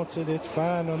he wants it, it's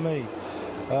fine with me.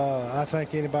 I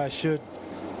think anybody should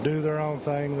do their own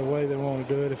thing the way they want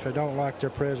to do it. If they don't like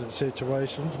their present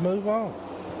situations, move on.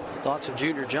 Thoughts of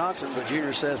Junior Johnson, but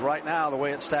Junior says right now, the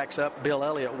way it stacks up, Bill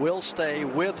Elliott will stay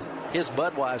with his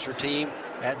Budweiser team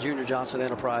at Junior Johnson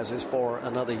Enterprises for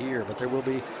another year. But there will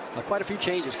be quite a few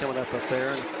changes coming up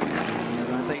there, and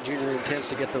I think Junior intends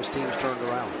to get those teams turned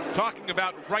around. Talking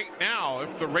about right now,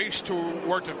 if the race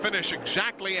were to finish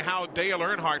exactly how Dale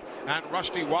Earnhardt and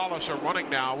Rusty Wallace are running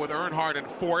now, with Earnhardt in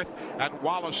 4th and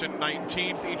Wallace in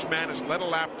 19th. Each man has led a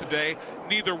lap today.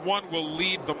 Neither one will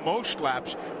lead the most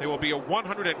laps. There will be a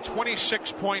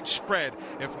 126-point spread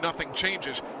if nothing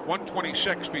changes.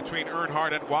 126 between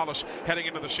Earnhardt and Wallace heading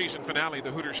into the season finale,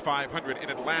 the Hooters 500 in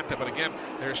Atlanta. But again,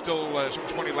 there's still some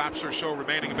 20 laps or so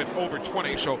remaining, a bit over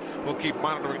 20, so we'll keep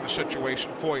monitoring the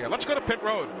situation for you. Let's go to pit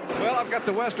road. Well, I've got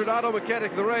the Western Auto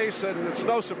Mechanic of the race, and it's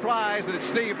no surprise that it's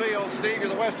Steve Beal. Steve, you're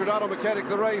the Western Auto Mechanic of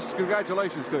the race.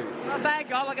 Congratulations to you. Well, thank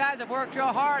you. All the guys have worked real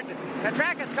hard. The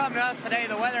track has come to us today.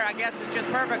 The weather, I guess, is just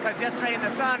perfect because yesterday in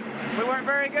the sun, we weren't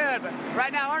very good. But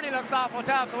right now, Ernie looks awful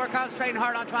tough, so we're concentrating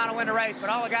hard on trying to win the race. But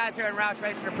all the guys here in Roush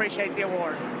Racing appreciate the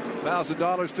award.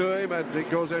 $1,000 to him, and he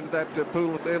goes into that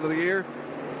pool at the end of the year,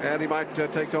 and he might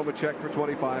take home a check for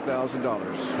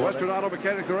 $25,000. Western Auto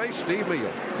Mechanic of the race, Steve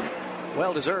Beal.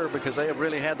 Well deserved, because they have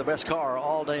really had the best car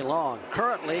all day long.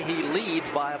 Currently, he leads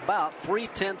by about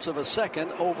 0.3 of a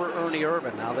second over Ernie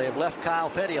Irvin. Now, they have left Kyle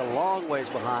Petty a long ways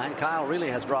behind. Kyle really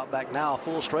has dropped back now a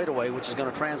full straightaway, which is going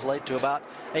to translate to about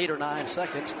 8 or 9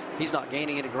 seconds. He's not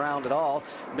gaining any ground at all.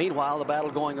 Meanwhile, the battle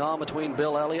going on between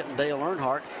Bill Elliott and Dale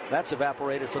Earnhardt, that's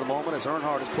evaporated for the moment, as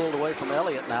Earnhardt is pulled away from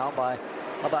Elliott now by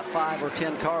about 5 or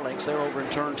 10 car lengths. They're over in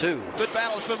turn 2. Good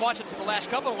battle has been watching for the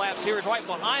last couple of laps here. Is right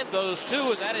behind those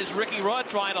two, and that is Ricky Rudd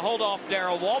trying to hold off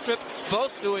Darrell Waltrip.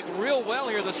 Both doing real well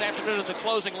here this afternoon in the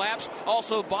closing laps.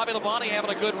 Also, Bobby Labonte having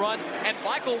a good run, and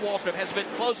Michael Waltrip has been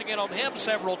closing in on him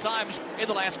several times in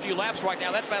the last few laps. Right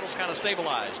now, that battle's kind of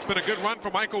stabilized. It's been a good run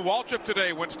for Michael Waltrip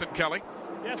today, Winston Kelly.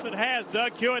 Yes, it has.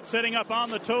 Doug Hewitt sitting up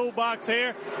on the toolbox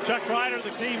here. Chuck Ryder,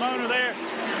 the team owner there.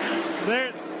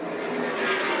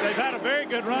 They've had a very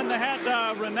good run. They had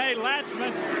Renee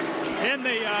Latchman in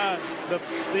the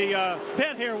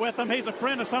pit here with them. He's a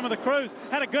friend of some of the crews.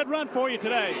 Had a good run for you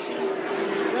today.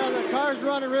 Yeah, the car's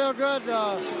running real good.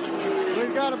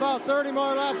 We've got about 30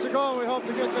 more laps to go, and we hope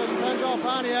to get this Peugeot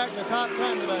Pontiac in the top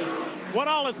 10 today. What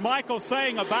all is Michael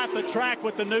saying about the track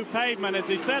with the new pavement? Has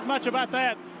he said much about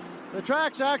that? The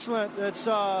track's excellent. It's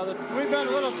we've been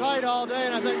a little tight all day,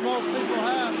 and I think most people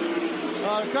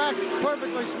have. The track's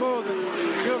perfectly smooth.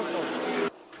 It's beautiful.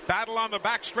 Battle on the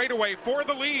back straightaway for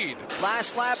the lead.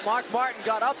 Last lap, Mark Martin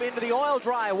got up into the oil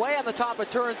dry way on the top of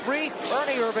turn 3.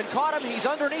 Ernie Irvan caught him. He's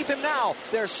underneath him now.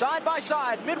 They're side by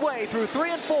side midway through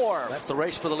 3 and 4. That's the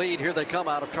race for the lead. Here they come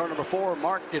out of turn number 4.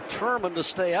 Mark determined to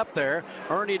stay up there.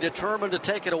 Ernie determined to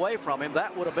take it away from him.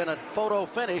 That would have been a photo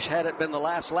finish had it been the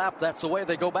last lap. That's the way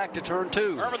they go back to turn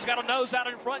 2. Irvan's got a nose out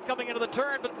in front coming into the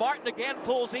turn, but Martin again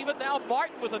pulls even. Now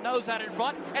Martin with a nose out in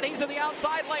front, and he's in the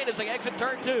outside lane as they exit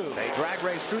turn 2. They drag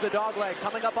race through the dogleg.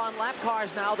 Coming up on lap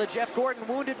cars now, the Jeff Gordon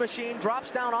wounded machine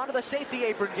drops down onto the safety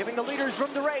apron, giving the leaders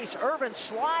room to race. Irvan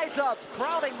slides up,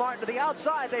 crowding Martin to the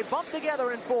outside. They bump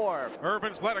together in 4.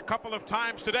 Irvan's led a couple of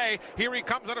times today. Here he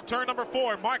comes out of turn number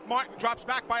 4. Mark Martin drops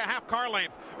back by a half car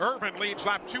length. Irvan leads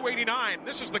lap 289.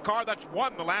 This is the car that's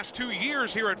won the last 2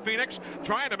 years here at Phoenix,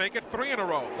 trying to make it 3 in a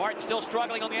row. Martin still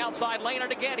struggling on the outside lane,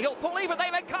 and again he'll pull even.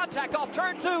 They make contact off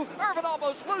turn 2. Irvan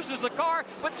almost loses the car,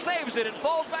 but saves it and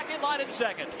falls back in line in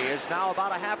second. He is now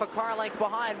about a half a car length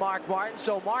behind Mark Martin,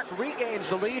 so Mark regains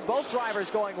the lead. Both drivers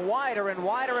going wider and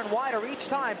wider and wider each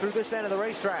time through this end of the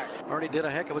racetrack. Ernie did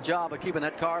a heck of a job of keeping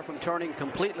that car from turning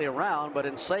completely around, but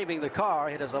in saving the car,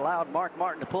 it has allowed Mark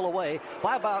Martin to pull away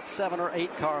by about 7 or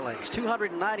 8 car lengths.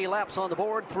 290 laps on the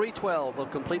board, 312 will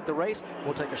complete the race.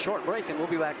 We'll take a short break, and we'll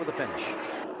be back with the finish.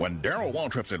 When Darrell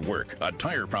Waltrip's at work, a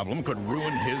tire problem could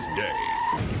ruin his day.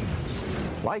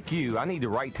 Like you, I need the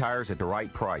right tires at the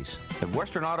right price. At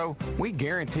Western Auto, we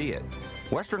guarantee it.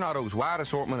 Western Auto's wide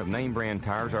assortment of name brand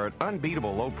tires are at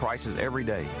unbeatable low prices every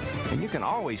day. And you can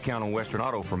always count on Western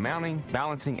Auto for mounting,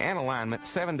 balancing, and alignment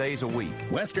 7 days a week.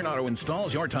 Western Auto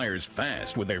installs your tires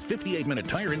fast with their 58-minute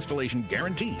tire installation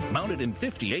guarantee, mounted in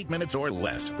 58 minutes or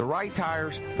less. The right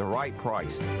tires, the right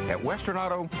price. At Western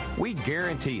Auto, we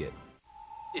guarantee it.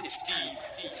 It's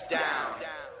deep down.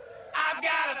 I've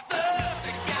got a thirst,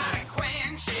 I gotta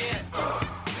quench it.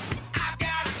 I've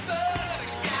got a thirst,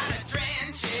 I gotta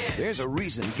drench it. There's a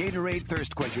reason Gatorade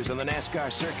thirst quenchers on the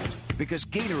NASCAR circuit. Because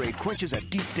Gatorade quenches a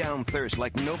deep down thirst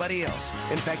like nobody else.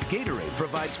 In fact, Gatorade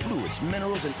provides fluids,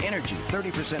 minerals, and energy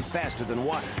 30% faster than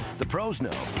water. The pros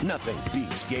know nothing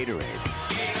beats Gatorade.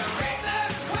 Gatorade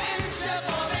thirst quencher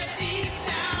for that deep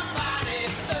down body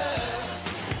thirst.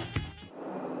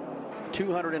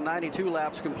 292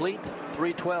 laps complete.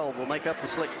 312 will make up the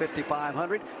Slick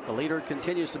 5500. The leader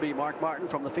continues to be Mark Martin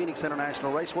from the Phoenix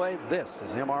International Raceway. This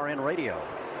is MRN Radio.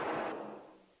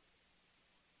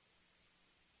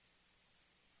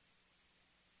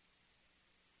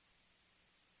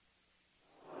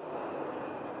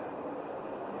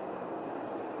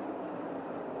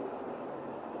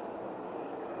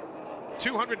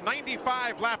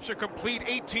 .295 laps are complete,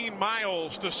 18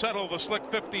 miles to settle the Slick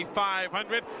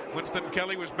 5500. Winston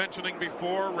Kelly was mentioning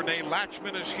before, Renee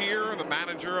Latchman is here, the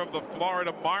manager of the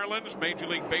Florida Marlins, Major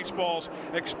League Baseball's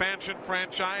expansion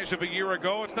franchise of a year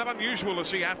ago. It's not unusual to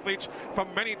see athletes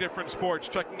from many different sports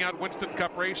checking out Winston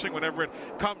Cup racing whenever it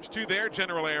comes to their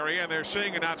general area, and they're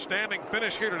seeing an outstanding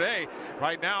finish here today.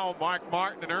 Right now, Mark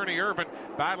Martin and Ernie Irvan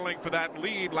battling for that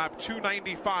lead, lap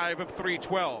 295 of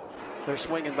 312. They're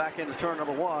swinging back into turn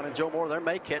number 1, and Joe Moore there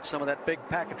may catch some of that big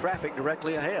pack of traffic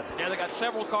directly ahead. Yeah, they got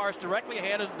several cars directly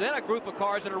ahead, and then a group of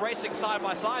cars that are racing side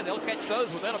by side. They'll catch those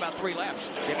within about 3 laps.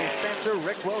 Jimmy Spencer,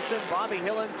 Rick Wilson, Bobby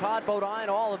Hillen, Todd Bodine,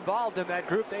 all involved in that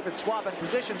group. They've been swapping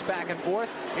positions back and forth.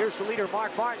 Here's the leader,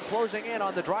 Mark Martin, closing in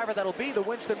on the driver that'll be the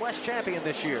Winston West champion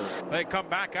this year. They come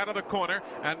back out of the corner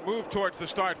and move towards the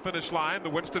start-finish line.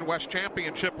 The Winston West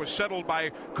championship was settled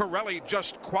by Corelli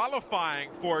just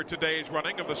qualifying for today's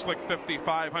running of the Slick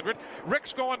 5500.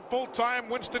 Rick's going full-time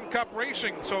Winston Cup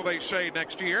racing, so they say,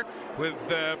 next year, with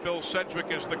Bill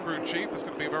Sedgwick as the crew chief. It's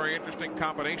going to be a very interesting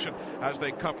combination as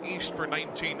they come east for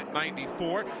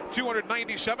 1994.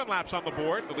 297 laps on the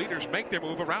board. The leaders make their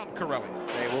move around Corelli.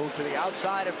 They move to the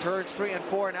outside of turns 3 and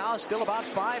 4 now. Still about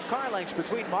 5 car lengths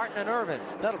between Martin and Irvan.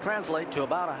 That'll translate to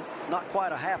about not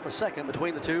quite a half a second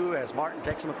between the two as Martin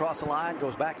takes him across the line,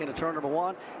 goes back into turn number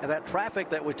 1. And that traffic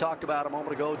that we talked about a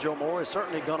moment ago, Joe Moore, is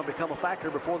certainly going to become a factor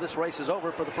before this race is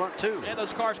over for the front 2. And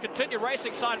those cars continue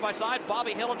racing side by side.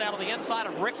 Bobby Hillen down on the inside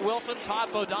of Rick Wilson.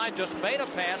 Todd Bodine just made a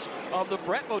pass of the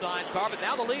Brett Bodine car, but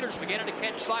now the leaders beginning to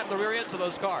catch sight of the rear ends of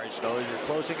those cars. So you're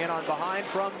closing in on behind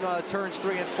from turns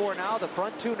 3 and 4 now. The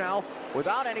front 2 now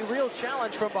without any real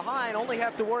challenge from behind. Only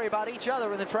have to worry about each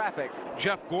other in the traffic.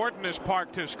 Jeff Gordon has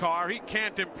parked his car. He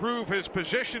can't improve his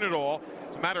position at all.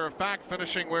 As a matter of fact,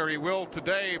 finishing where he will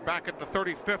today, back at the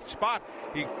 35th spot,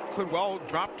 he could well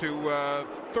drop to to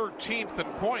 13th in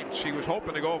points. He was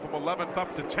hoping to go from 11th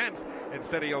up to 10th.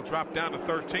 Instead, he'll drop down to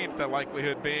 13th, the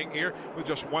likelihood being here with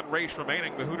just one race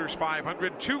remaining, the Hooters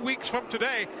 500. 2 weeks from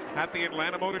today at the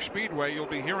Atlanta Motor Speedway. You'll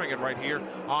be hearing it right here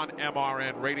on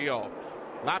MRN Radio.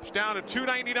 Laps down at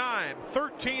 299,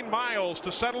 13 miles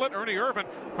to settle it. Ernie Irvin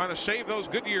trying to save those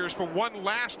good years for one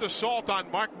last assault on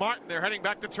Mark Martin. They're heading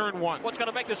back to turn one. What's going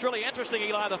to make this really interesting,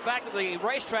 Eli, the fact that the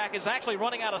racetrack is actually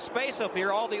running out of space up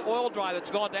here. All the oil dry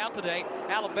that's gone down today.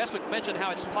 Alan Bestwick mentioned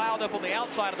how it's piled up on the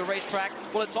outside of the racetrack.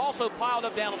 Well, it's also piled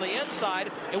up down on the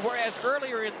inside. And whereas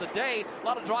earlier in the day, a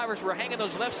lot of drivers were hanging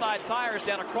those left side tires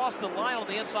down across the line on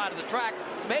the inside of the track,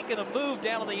 making a move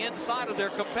down on the inside of their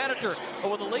competitor. But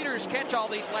when the leaders catch all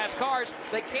these lap cars,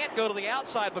 they can't go to the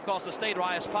outside because the state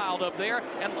dry is piled up there,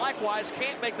 and likewise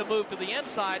can't make the move to the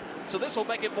inside. So this will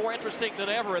make it more interesting than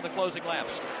ever in the closing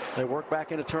laps. They work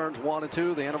back into turns 1 and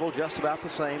 2. The interval just about the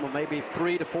same, with maybe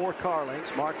 3 to 4 car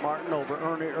lengths. Mark Martin over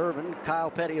Ernie Irvin.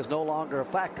 Kyle Petty is no longer a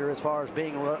factor as far as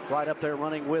being right up there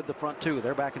running with the front two.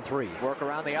 They're back in 3. Work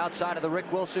around the outside of the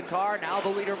Rick Wilson car. Now the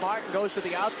leader Martin goes to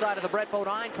the outside of the Brett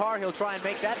Bodine car. He'll try and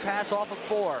make that pass off of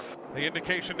 4. The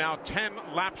indication now 10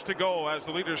 laps to go as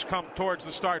the leaders come towards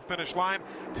the start-finish line.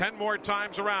 10 more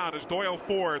times around as Doyle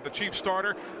Ford, the chief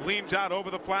starter, leans out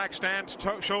over the flag stands,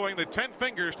 showing the 10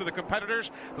 fingers to the competitors.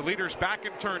 The leaders back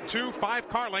in turn 2, 5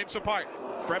 car lengths apart.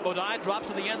 Brett Bodine drops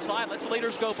to the inside, lets the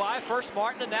leaders go by. First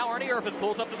Martin, and now Ernie Irvin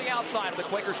pulls up to the outside of the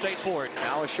Quaker State Ford.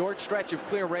 Now a short stretch of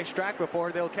clear racetrack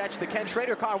before they'll catch the Ken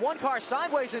Schrader car. One car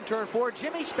sideways in turn 4.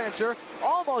 Jimmy Spencer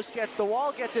almost gets the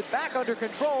wall, gets it back under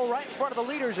control right in front of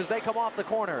the leaders as they come off the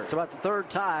corner. It's about the third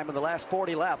time in the last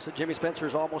 40 laps that Jimmy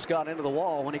Spencer's almost got into the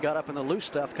wall when he got up in the loose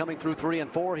stuff coming through 3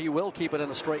 and 4. He will keep it in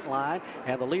a straight line,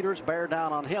 and the leaders bear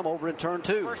down on him over in turn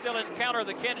 2. First they'll encounter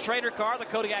the Ken Schrader car. The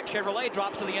Kodiak Chevrolet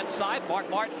drops to the inside. Mark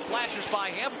Martin flashes by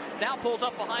him, now pulls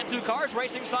up behind 2 cars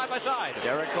racing side by side.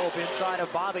 Derek Cope inside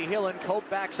of Bobby Hillen. Cope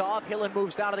backs off. Hillen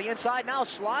moves down to the inside, now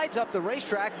slides up the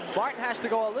racetrack. Martin has to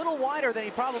go a little wider than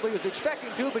he probably was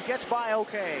expecting to, but gets by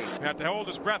okay. He had to hold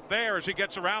his breath there as he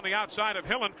gets around the outside of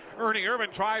Hillen. Ernie Irvin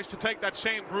tries to take that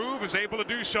same groove, is able to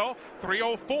do so.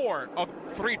 3:04 of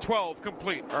 3:12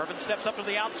 complete. Irvin steps up to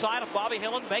the outside of Bobby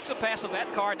Hillen, makes a pass of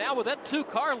that car, now within 2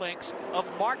 car lengths of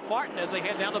Mark Martin as they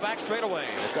head down the back straightaway.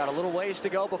 They've got a little ways to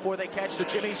go before they catch the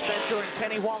Jimmy Spencer and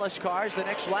Kenny Wallace cars. The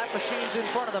next lap machine's in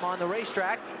front of them on the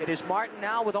racetrack. It is Martin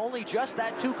now with only just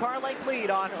that 2 car length lead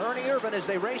on Ernie Irvin as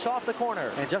they race off the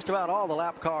corner. And just about all the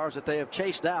lap cars that they have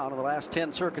chased down in the last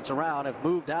 10 circuits around have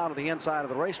moved down to the inside of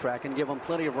the racetrack and give them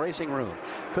plenty of racing room.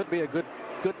 Could be a good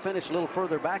finish a little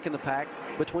further back in the pack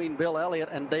between Bill Elliott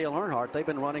and Dale Earnhardt. They've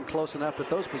been running close enough that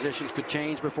those positions could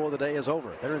change before the day is over.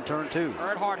 They're in turn 2.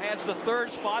 Earnhardt has the 3rd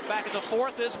spot. Back in the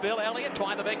 4th is Bill Elliott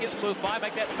trying to make his move by,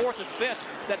 make that 4th and 5th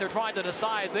that they're trying to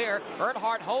decide there.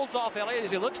 Earnhardt holds off Elliott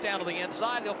as he looks down to the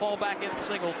inside. He'll fall back in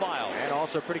single file. And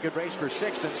also a pretty good race for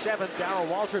 6th and 7th. Darrell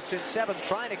Waltrip's in 7th,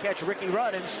 trying to catch Ricky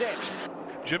Rudd in 6th.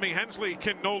 Jimmy Hensley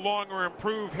can no longer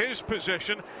improve his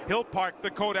position. He'll park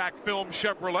the Kodak Film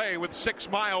Chevrolet with 6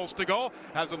 miles to go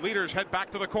as the leaders head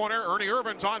back to the corner. Ernie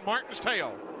Irvin's on Martin's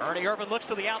tail. Ernie Irvin looks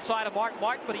to the outside of Mark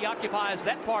Martin, but he occupies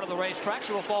that part of the racetrack,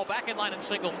 so will fall back in line in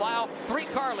single file. 3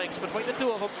 car lengths between the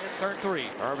 2 of them in turn 3.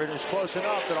 Irvin is close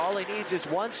enough that all he needs is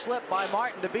one slip by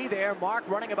Martin to be there. Mark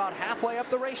running about halfway up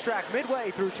the racetrack,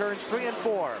 midway through turns 3 and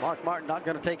 4. Mark Martin not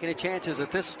going to take any chances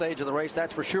at this stage of the race,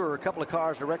 that's for sure. A couple of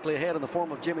cars directly ahead in the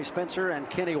form of Jimmy Spencer and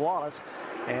Kenny Wallace.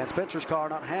 And Spencer's car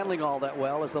not handling all that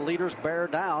well as the leaders bear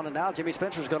down. And now Jimmy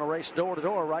Spencer's going to race door to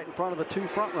door right in front of the 2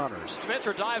 front runners.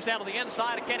 Spencer dives down to the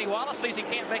inside of Kenny Wallace, sees he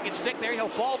can't make it stick there. He'll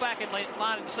fall back in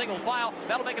line in single file.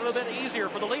 That'll make it a little bit easier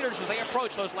for the leaders as they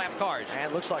approach those lap cars.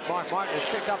 And looks like Mark Martin has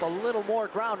picked up a little more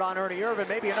ground on Ernie Irvin,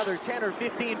 maybe another 10 or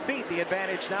 15 feet. The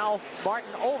advantage now, Martin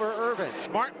over Irvin.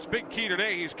 Martin's big key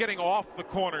today, he's getting off the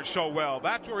corner so well.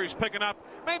 That's where he's picking up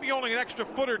maybe only an extra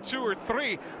foot or 2 or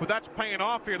 3, but that's paying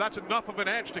off here. That's enough of an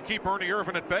edge to keep Ernie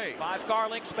Irvin at bay. 5 car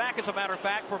lengths back, as a matter of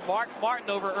fact, for Mark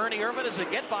Martin over Ernie Irvin as they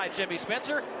get by Jimmy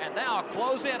Spencer, and now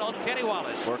close in on Kenny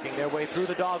Wallace. Working their way through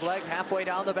the dog leg, halfway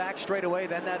down the back straightaway,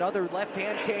 then that other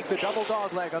left-hand kick, the double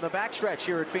dog leg on the back stretch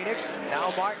here at Phoenix.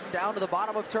 Now Martin down to the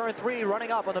bottom of turn 3,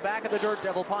 running up on the back of the Dirt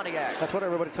Devil Pontiac. That's what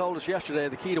everybody told us yesterday.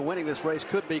 The key to winning this race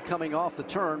could be coming off the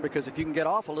turn, because if you can get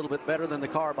off a little bit better than the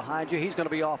car behind you, he's going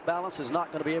to be off balance, is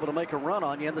not going to be able to make a run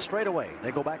on you in the straightaway.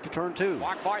 They go back to turn 2.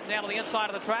 Mark Martin down to the inside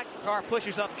side of the track. The car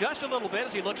pushes up just a little bit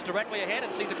as he looks directly ahead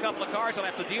and sees a couple of cars he'll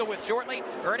have to deal with shortly.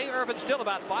 Ernie Irvin still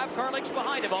about 5 car lengths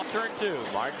behind him off turn 2.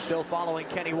 Martin still following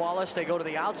Kenny Wallace. They go to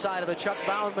the outside of the Chuck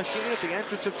Bound machine at the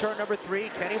entrance of turn number 3.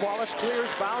 Kenny Wallace clears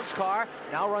Bound's car.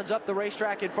 Now runs up the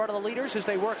racetrack in front of the leaders as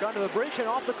they work under the bridge and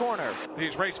off the corner.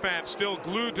 These race fans still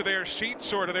glued to their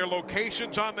seats or to their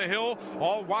locations on the hill,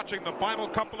 all watching the final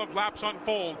couple of laps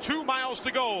unfold. 2 miles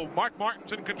to go. Mark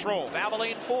Martin's in control.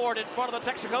 Valvoline Ford in front of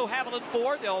the Texaco Haviland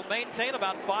Ford. They'll maintain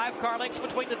about 5 car lengths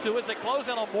between the two as they close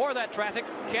in on more of that traffic.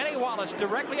 Kenny Wallace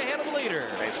directly ahead of the leader.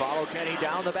 They follow Kenny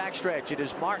down the backstretch. It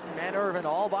is Martin and Irvin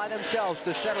all by themselves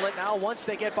to settle it now. Once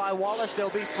they get by Wallace, there'll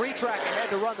be free track ahead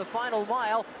to run the final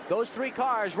mile. Those 3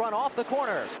 cars run off the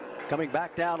corner. Coming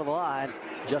back down to the line,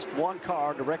 just 1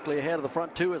 car directly ahead of the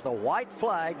front 2 as the white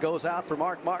flag goes out for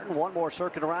Mark Martin. 1 more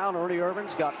circuit around. Ernie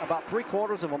Irvin's got about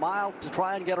 3/4 of a mile to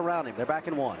try and get around him. They're back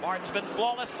in 1. Martin's been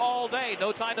flawless all day.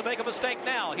 No time to make a mistake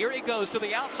now. Here he goes to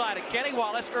the outside of Kenny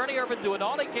Wallace. Ernie Irvin doing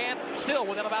all he can, still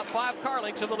within about 5 car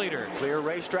lengths of the leader. Clear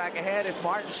racetrack ahead. If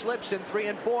Martin slips in 3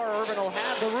 and 4, Irvin will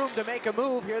have the room to make a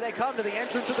move. Here they come to the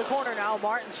entrance of the corner now.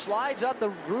 Martin slides up. The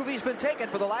groove he's been taken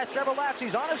for the last several laps.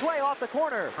 He's on his way off the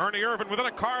corner. Ernie Irvin within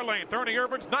a car length. Ernie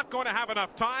Irvin's not going to have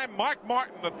enough time. Mark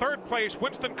Martin, the 3rd place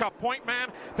Winston Cup point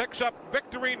man, picks up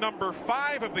victory number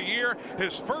 5 of the year.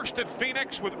 His first at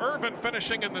Phoenix, with Irvin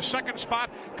finishing in the 2nd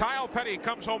spot. Kyle Petty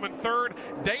comes home in 3rd.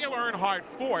 Dale Earnhardt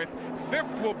 4th.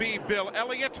 5th will be Bill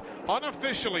Elliott.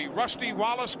 Unofficially, Rusty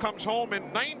Wallace comes home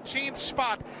in 19th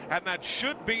spot, and that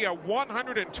should be a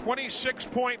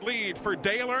 126-point lead for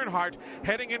Dale Earnhardt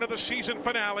heading into the season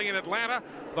finale in Atlanta.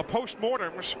 The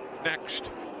postmortems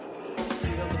next.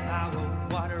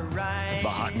 The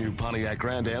hot new Pontiac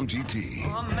Grand Am GT.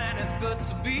 Oh, man, it's good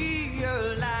to be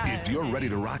alive. If you're ready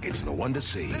to rock, it's the one to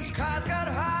see. This car's got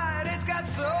heart, it's got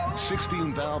soul.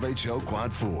 16-valve HO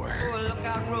Quad 4. Oh, look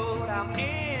out, road, I'm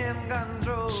in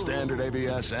control. Standard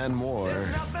ABS and more.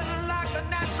 There's nothing like a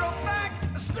natural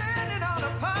fact of standing on a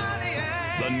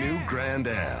Pontiac. The new Grand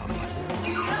Am.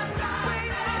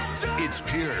 It's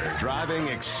pure driving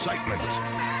excitement.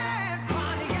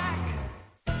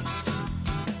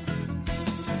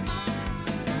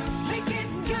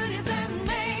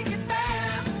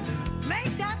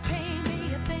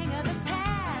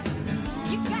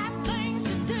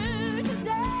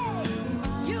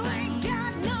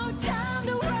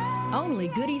 Only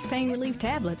Goodies Pain Relief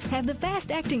Tablets have the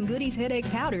fast-acting Goodies Headache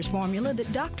Powders formula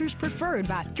that doctors preferred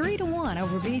by 3-to-1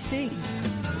 over VCs.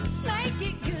 Make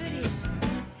it Goodies.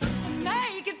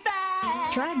 Make it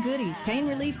fast. Try Goodies Pain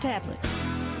Relief Tablets.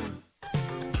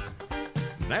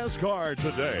 NASCAR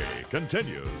Today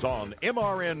continues on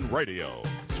MRN Radio,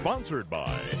 sponsored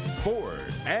by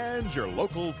Ford and your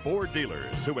local Ford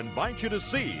dealers who invite you to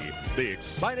see the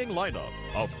exciting lineup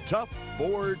of tough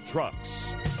Ford trucks.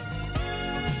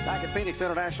 Back at Phoenix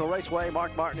International Raceway,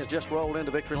 Mark Martin has just rolled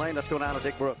into victory lane. Let's go down to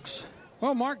Dick Brooks.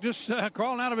 Well, Mark just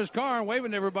crawling out of his car and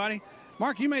waving to everybody.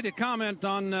 Mark, you made a comment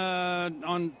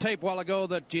on tape a while ago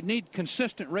that you need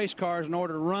consistent race cars in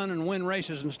order to run and win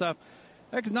races and stuff.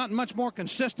 There's not much more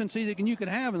consistency than you could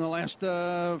have in the last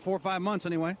 4 or 5 months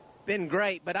anyway. Been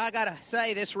great, but I got to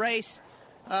say this race,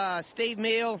 Steve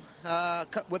Meal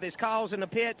with his calls in the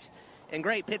pits and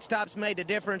great pit stops made the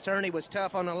difference. Ernie was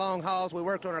tough on the long hauls. We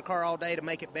worked on our car all day to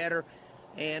make it better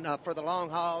and for the long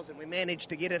hauls, and we managed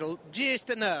to get it just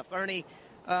enough. Ernie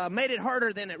made it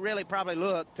harder than it really probably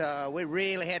looked. We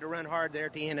really had to run hard there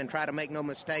at the end and try to make no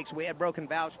mistakes. We had broken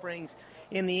valve springs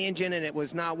in the engine, and it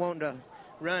was not wanting to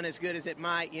run as good as it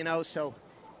might, you know, so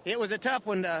it was a tough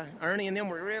one. Ernie and them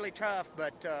were really tough,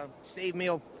 but Steve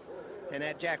Mill and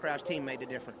that Jack Roush team made the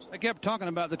difference. They kept talking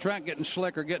about the track getting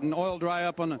slick or getting oil dry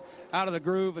up out of the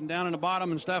groove and down in the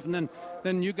bottom and stuff, and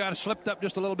then you got slipped up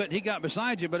just a little bit. He got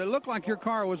beside you, but it looked like your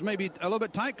car was maybe a little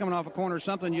bit tight coming off a corner or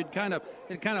something. It'd kind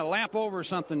of lap over or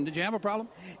something. Did you have a problem?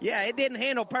 Yeah, it didn't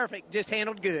handle perfect, just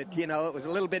handled good. You know, it was a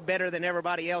little bit better than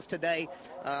everybody else today.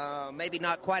 Maybe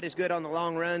not quite as good on the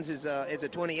long runs as a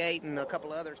 28 and a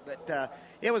couple others, but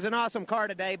it was an awesome car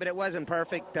today, but it wasn't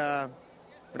perfect.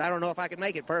 But I don't know if I could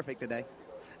make it perfect today.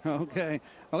 Okay.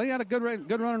 Well, he had a good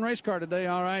running race car today,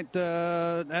 all right.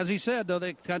 As he said, though,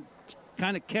 they kind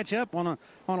of catch up on a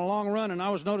long run, and I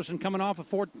was noticing coming off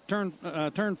of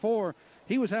turn 4,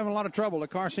 he was having a lot of trouble. The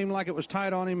car seemed like it was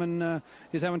tight on him, and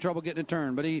he's having trouble getting it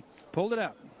turned, but he pulled it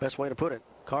out. Best way to put it.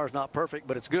 Car's not perfect,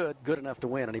 but it's good enough to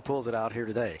win, and he pulls it out here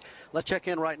today. Let's check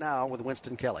in right now with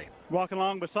Winston Kelly. Walking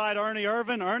along beside Ernie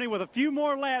Irvin. Ernie, with a few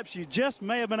more laps, you just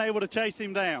may have been able to chase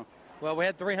him down. Well, we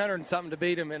had 300 and something to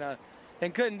beat him, and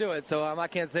couldn't do it. So I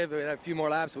can't say if we had a few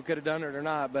more laps we could have done it or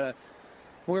not. But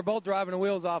we were both driving the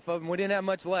wheels off of him. We didn't have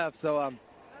much left, so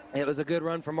it was a good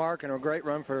run for Mark and a great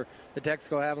run for the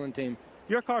Texaco Haviland team.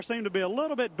 Your car seemed to be a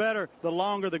little bit better the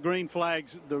longer the green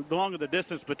flags, the longer the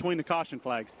distance between the caution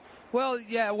flags. Well,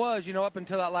 yeah, it was, up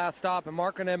until that last stop, and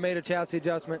Mark and them made a chassis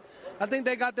adjustment. I think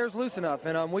they got theirs loose enough,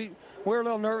 and we were a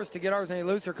little nervous to get ours any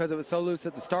looser because it was so loose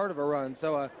at the start of a run.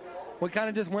 So we kind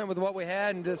of just went with what we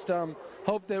had and just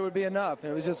hoped that it would be enough,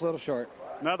 and it was just a little short.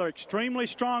 Another extremely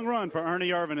strong run for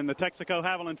Ernie Irvin in the Texaco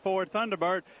Haviland Ford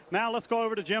Thunderbird. Now let's go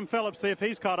over to Jim Phillips, see if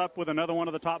he's caught up with another one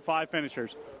of the top 5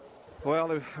 finishers. Well,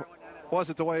 it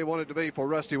wasn't the way he wanted it to be for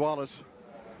Rusty Wallace.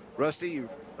 Rusty, you're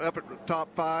up at the top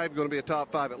 5, going to be a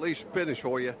top 5 at least finish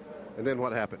for you. And then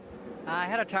what happened? I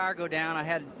had a tire go down. I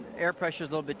had air pressure a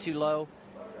little bit too low,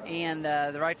 and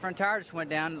the right front tire just went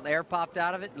down. The air popped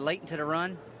out of it late into the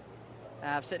run.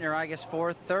 I'm sitting there, I guess,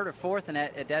 third or fourth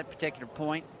at that particular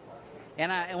point.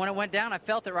 And when it went down, I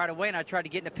felt it right away, and I tried to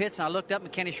get in the pits, and I looked up,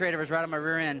 and Kenny Schrader was right on my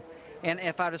rear end. And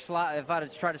if I'd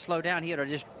have tried to slow down, he would have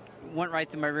just went right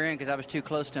through my rear end because I was too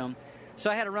close to him. So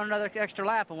I had to run another extra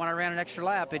lap, and when I ran an extra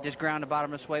lap, it just ground the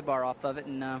bottom of the sway bar off of it,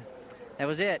 and that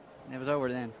was it. It was over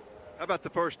then. How about the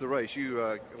first of the race?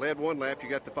 You led one lap, you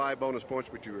got the 5 bonus points,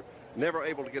 but you were never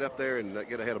able to get up there and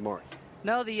get ahead of Mark.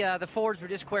 No, the Fords were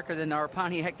just quicker than our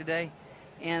Pontiac today,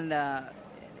 and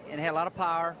it had a lot of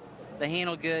power. They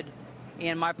handled good,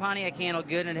 and my Pontiac handled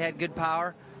good and it had good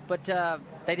power, but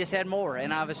they just had more,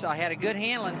 and I had a good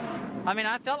handling. I mean,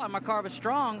 I felt like my car was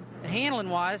strong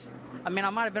handling-wise. I mean,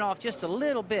 I might have been off just a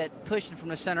little bit pushing from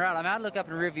the center out. I mean, I'd look up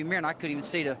in the rearview mirror and I couldn't even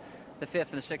see the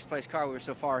 5th and the 6th place car. We were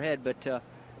so far ahead, but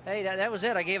hey, that was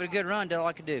it. I gave it a good run, did all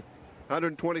I could do.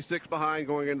 126 behind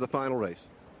going into the final race.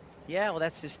 Yeah, well,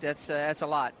 that's a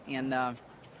lot, and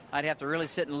I'd have to really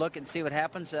sit and look and see what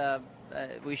happens.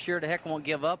 We sure the heck won't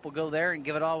give up. We'll go there and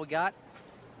give it all we got.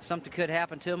 Something could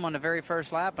happen to them on the very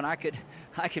first lap, and I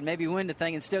could maybe win the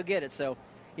thing and still get it. So,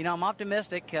 I'm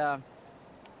optimistic that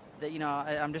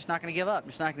I'm just not going to give up. I'm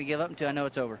just not going to give up until I know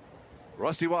it's over.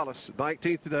 Rusty Wallace,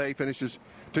 19th today, finishes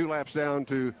 2 laps down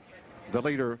to the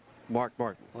leader, Mark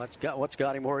Martin. Well, what's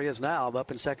got him where he is now, up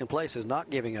in second place, is not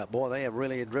giving up. Boy, they have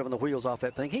really driven the wheels off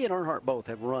that thing. He and Earnhardt both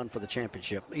have run for the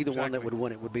championship. Either one that would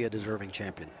win it would be a deserving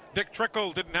champion. Dick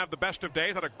Trickle didn't have the best of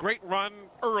days, had a great run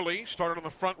early, started on the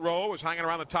front row, was hanging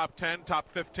around the top 10, top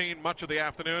 15 much of the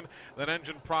afternoon. Then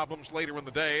engine problems later in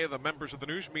the day. The members of the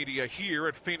news media here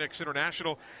at Phoenix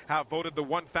International have voted the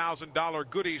 $1,000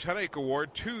 Goodies Headache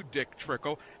Award to Dick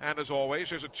Trickle. And as always,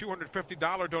 there's a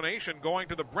 $250 donation going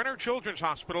to the Brenner Children's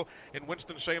Hospital in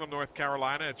Winston-Salem, North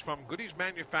Carolina. It's from Goodies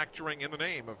Manufacturing in the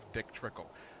name of Dick Trickle.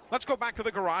 Let's go back to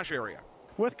the garage area.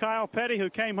 With Kyle Petty, who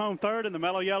came home third in the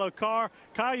mellow yellow car.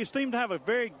 Kyle, you seem to have a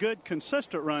very good,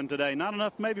 consistent run today. Not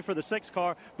enough maybe for the 6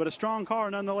 car, but a strong car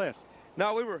nonetheless.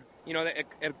 No, we were, at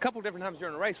a couple different times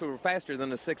during the race, we were faster than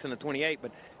the 6 and the 28,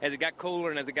 but as it got cooler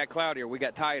and as it got cloudier, we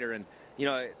got tighter, and,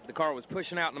 the car was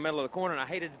pushing out in the middle of the corner, and I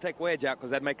hated to take wedge out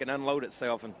because that'd make it unload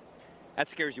itself, and that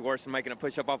scares you worse than making it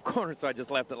push up off corner, so I just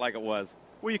left it like it was.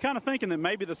 Were you kind of thinking that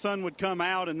maybe the sun would come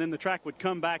out and then the track would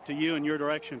come back to you in your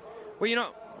direction?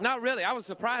 Well, not really. I was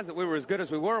surprised that we were as good as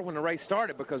we were when the race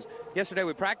started because yesterday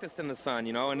we practiced in the sun,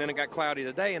 and then it got cloudy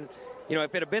today. And,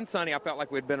 if it had been sunny, I felt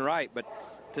like we'd been right. But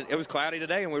it was cloudy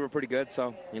today, and we were pretty good.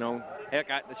 So, heck,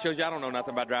 it shows you I don't know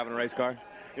nothing about driving a race car.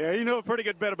 Yeah, you know a pretty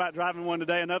good bit about driving one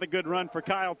today. Another good run for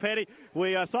Kyle Petty.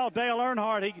 We saw Dale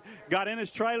Earnhardt. He got in his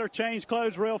trailer, changed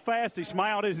clothes real fast. He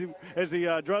smiled as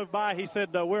he drove by. He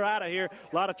said, we're out of here.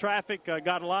 A lot of traffic,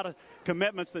 got a lot of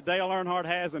commitments that Dale Earnhardt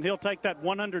has, and he'll take that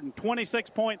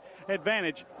 126-point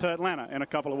advantage to Atlanta in a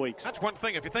couple of weeks. That's one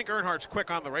thing. If you think Earnhardt's quick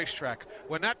on the racetrack,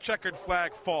 when that checkered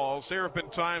flag falls, there have been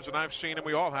times, and I've seen him,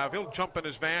 we all have, he'll jump in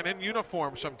his van in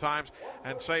uniform sometimes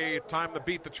and say, time to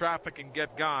beat the traffic and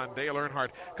get gone. Dale Earnhardt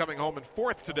coming home in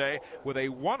 4th today with a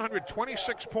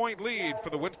 126-point lead for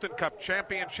the Winston Cup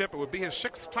Championship. It would be his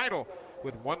 6th title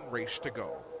with 1 race to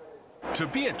go. To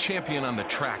be a champion on the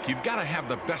track, you've got to have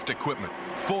the best equipment.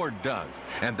 Ford does.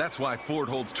 And that's why Ford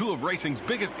holds 2 of racing's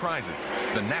biggest prizes,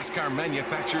 the NASCAR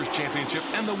Manufacturers Championship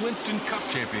and the Winston Cup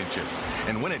Championship.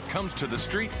 And when it comes to the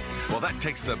street, well, that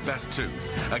takes the best too.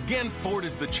 Again, Ford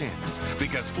is the champ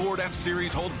because Ford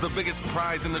F-Series holds the biggest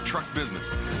prize in the truck business,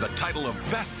 the title of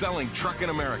best-selling truck in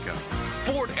America.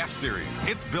 Ford F-Series,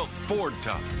 it's built Ford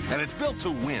tough, and it's built to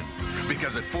win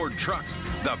because at Ford Trucks,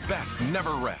 the best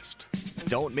never rest.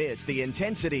 Don't miss the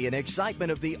intensity and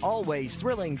excitement of the always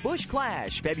thrilling Busch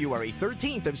Clash, February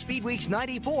 13th of Speed Weeks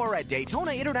 94 at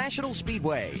Daytona International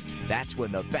Speedway. That's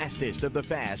when the fastest of the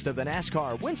fast of the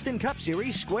NASCAR Winston Cup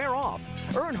Series square off.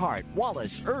 Earnhardt,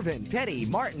 Wallace, Irvin, Petty,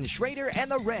 Martin, Schrader,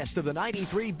 and the rest of the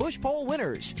 93 Busch Pole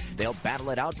winners. They'll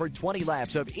battle it out for 20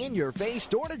 laps of in-your-face,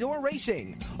 door-to-door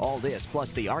racing. All this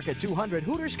plus the ARCA 200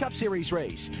 Hooters Cup Series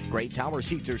race. Great tower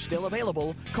seats are still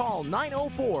available. Call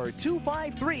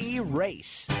 904-253-RACE.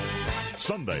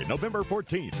 Sunday, November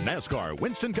 14th, NASCAR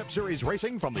Winston Cup Series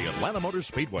racing from the Atlanta Motor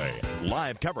Speedway.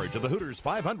 Live coverage of the Hooters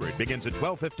 500 begins at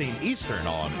 12:15 Eastern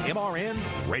on MRN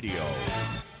Radio.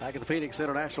 Back at the Phoenix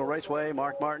International Raceway,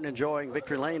 Mark Martin enjoying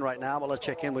victory lane right now, but let's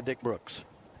check in with Dick Brooks.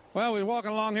 Well, we're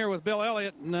walking along here with Bill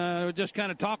Elliott, and we're just kind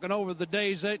of talking over the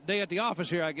day at the office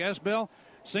here, I guess. Bill,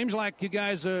 seems like you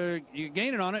guys you're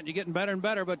gaining on it, you're getting better and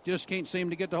better, but just can't seem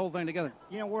to get the whole thing together.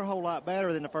 We're a whole lot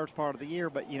better than the first part of the year,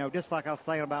 but, just like I was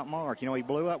saying about Mark, he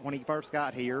blew up when he first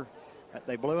got here.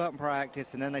 They blew up in practice,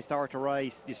 and then they start to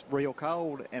race just real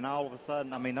cold, and all of a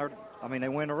sudden, they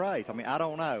win the race. I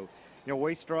don't know.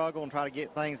 We struggle and try to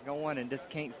get things going and just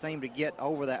can't seem to get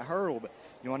over that hurdle. But,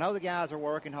 I know the guys are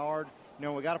working hard.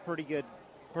 We got a pretty good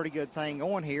thing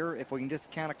going here if we can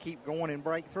just kind of keep going and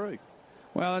break through.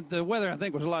 Well, the weather, I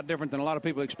think, was a lot different than a lot of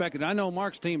people expected. I know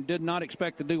Mark's team did not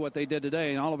expect to do what they did today,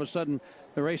 and all of a sudden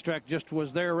the racetrack just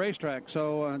was their racetrack.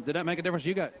 So did that make a difference to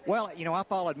you guys? Well, I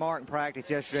followed Mark in practice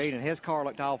yesterday, and his car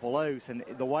looked awful loose, and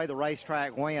the way the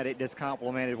racetrack went, it just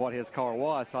complemented what his car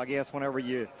was. So I guess whenever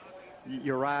you're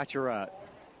right, you're right.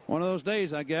 One of those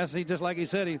days, I guess. He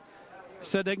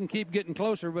said they can keep getting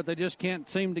closer, but they just can't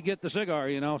seem to get the cigar,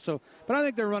 So, but I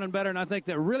think they're running better, and I think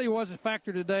that really was a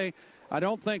factor today. I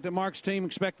don't think that Mark's team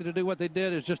expected to do what they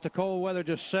did. It's just the cold weather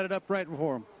just set it up right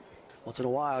for them. Once in a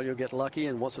while, you'll get lucky,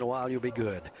 and once in a while, you'll be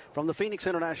good. From the Phoenix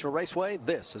International Raceway,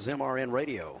 this is MRN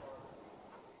Radio.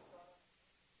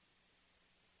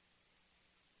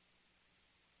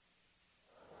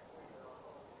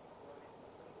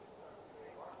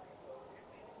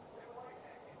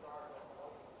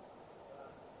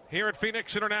 Here at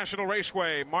Phoenix International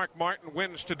Raceway, Mark Martin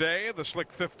wins today the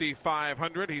Slick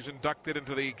 5500. He's inducted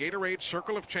into the Gatorade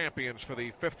Circle of Champions for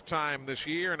the 5th time this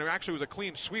year, and it actually was a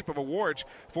clean sweep of awards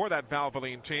for that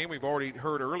Valvoline team. We've already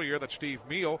heard earlier that Steve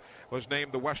Meal was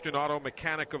named the Western Auto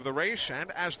Mechanic of the Race,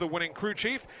 and as the winning crew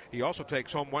chief, he also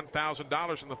takes home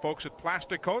 $1,000 from the folks at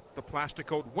Plastic Coat, the Plastic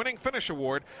Coat Winning Finish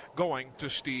Award going to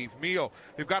Steve Meal.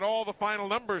 We've got all the final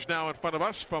numbers now in front of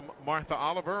us from Martha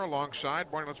Oliver alongside.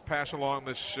 Barney, let's pass along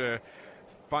this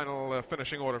final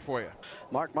finishing order for you.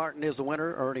 Mark Martin is the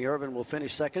winner. Ernie Irvin will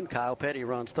finish second. Kyle Petty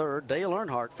runs third. Dale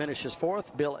Earnhardt finishes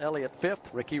fourth. Bill Elliott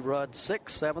fifth. Ricky Rudd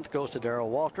sixth. Seventh goes to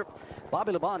Darrell Waltrip.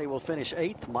 Bobby Labonte will finish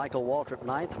eighth. Michael Waltrip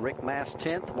ninth. Rick Mast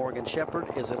 10th. Morgan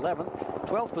Shepard is 11th.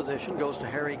 12th position goes to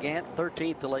Harry Gant.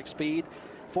 13th to Lake Speed.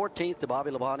 14th to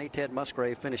Bobby Labonte. Ted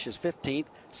Musgrave finishes 15th.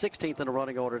 16th in the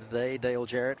running order today. Dale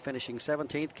Jarrett finishing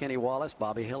 17th. Kenny Wallace.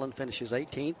 Bobby Hillen finishes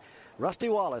 18th. Rusty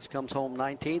Wallace comes home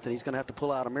 19th, and he's going to have to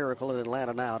pull out a miracle in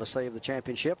Atlanta now to save the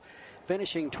championship.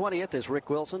 Finishing 20th is Rick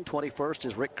Wilson. 21st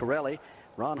is Rick Corelli.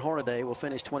 Ron Hornaday will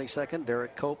finish 22nd.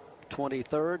 Derek Cope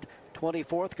 23rd.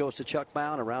 24th goes to Chuck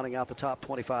Bound, and rounding out the top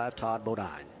 25, Todd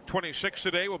Bodine. 26th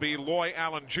today will be Loy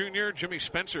Allen Jr. Jimmy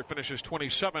Spencer finishes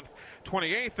 27th.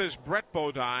 28th is Brett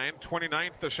Bodine.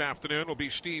 29th this afternoon will be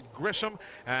Steve Grissom.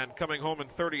 And coming home in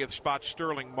 30th spot,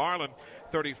 Sterling Marlin.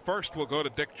 31st will go to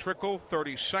Dick Trickle.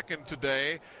 32nd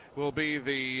today will be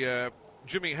the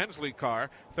Jimmy Hensley car.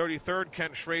 33rd,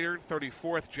 Ken Schrader.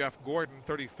 34th, Jeff Gordon.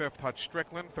 35th, Hutch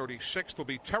Strickland. 36th will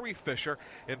be Terry Fisher.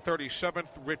 In 37th,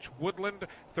 Rich Woodland.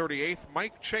 38th,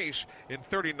 Mike Chase. In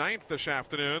 39th this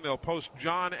afternoon, they'll post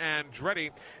John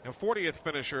Andretti. And 40th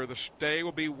finisher this day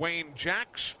will be Wayne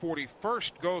Jacks.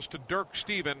 41st goes to Dirk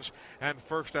Stevens. And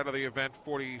first out of the event,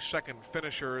 42nd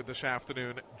finisher this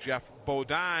afternoon, Jeff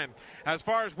Bodine. As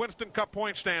far as Winston Cup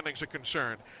point standings are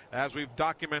concerned, as we've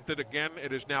documented again,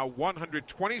 it is now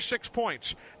 126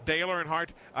 points. Dale Earnhardt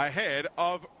ahead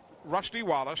of Rusty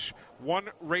Wallace, one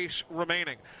race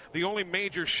remaining. The only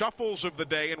major shuffles of the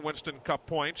day in Winston Cup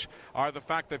points are the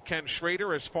fact that Ken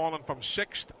Schrader has fallen from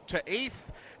 6th to 8th,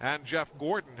 and Jeff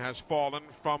Gordon has fallen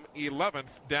from 11th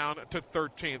down to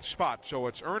 13th spot. So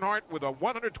it's Earnhardt with a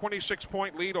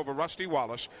 126-point lead over Rusty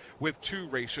Wallace with 2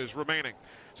 races remaining.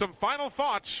 Some final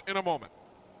thoughts in a moment.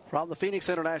 From the Phoenix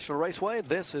International Raceway,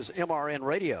 this is MRN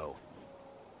Radio.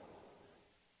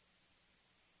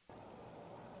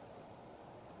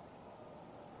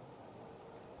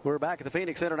 We're back at the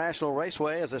Phoenix International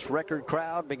Raceway as this record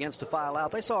crowd begins to file out.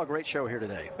 They saw a great show here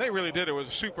today. They really did. It was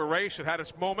a super race. It had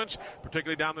its moments,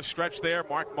 particularly down the stretch there.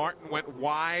 Mark Martin went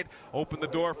wide, opened the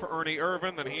door for Ernie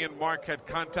Irvin. Then he and Mark had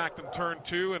contact in turn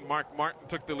 2, and Mark Martin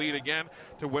took the lead again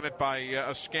to win it by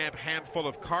a scant handful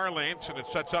of car lengths, and it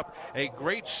sets up a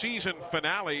great season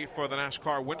finale for the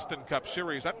NASCAR Winston Cup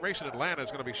Series. That race in Atlanta is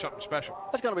going to be something special.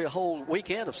 It's going to be a whole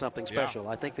weekend of something special.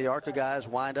 Yeah. I think the ARCA guys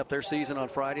wind up their season on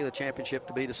Friday, the championship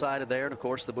to be decided there, and of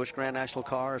course the Busch Grand National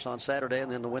cars on Saturday,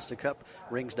 and then the Winston Cup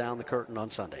rings down the curtain on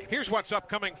Sunday. Here's what's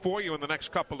upcoming for you in the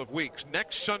next couple of weeks.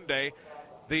 Next Sunday,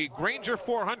 the Granger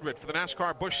 400 for the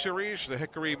NASCAR Busch Series, the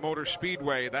Hickory Motor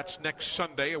Speedway. That's next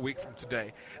Sunday, a week from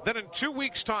today. Then in 2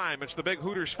 weeks' time, it's the big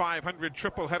Hooters 500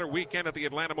 triple header weekend at the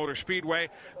Atlanta Motor Speedway,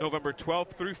 November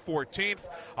 12th through 14th.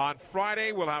 On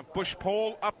Friday, we'll have Busch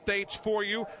Pole updates for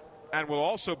you. And we'll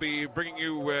also be bringing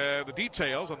you the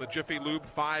details on the Jiffy Lube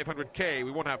 500K.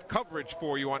 We won't have coverage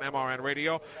for you on MRN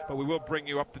Radio, but we will bring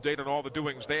you up to date on all the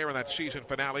doings there in that season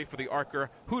finale for the ARCA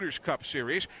Hooters Cup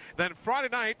Series. Then Friday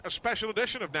night, a special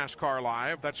edition of NASCAR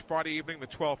Live. That's Friday evening, the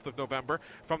 12th of November,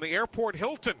 from the Airport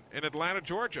Hilton in Atlanta,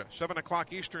 Georgia, 7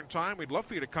 o'clock Eastern Time. We'd love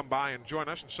for you to come by and join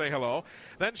us and say hello.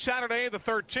 Then Saturday, the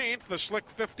 13th, the Slick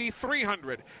 50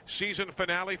 300 season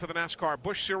finale for the NASCAR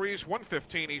Busch Series,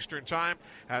 1:15 Eastern Time,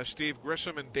 as Steve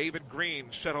Grissom and David Green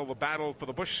settle the battle for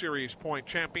the Busch Series Point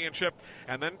Championship.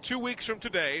 And then 2 weeks from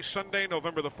today, Sunday,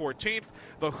 November the 14th,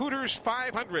 the Hooters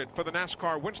 500 for the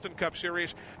NASCAR Winston Cup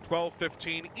Series,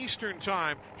 12:15 Eastern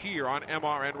Time here on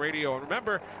MRN Radio. And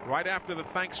remember, right after the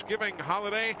Thanksgiving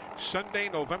holiday, Sunday,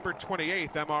 November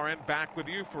 28th, MRN back with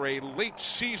you for a late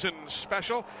season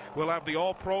special. We'll have the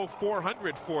All-Pro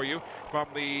 400 for you from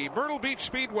the Myrtle Beach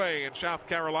Speedway in South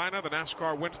Carolina, the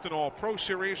NASCAR Winston All-Pro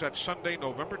Series. That's Sunday,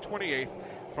 November 28th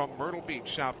from Myrtle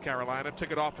Beach, South Carolina.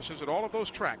 Ticket offices at all of those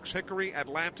tracks, Hickory,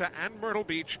 Atlanta, and Myrtle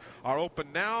Beach, are open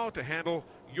now to handle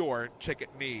your ticket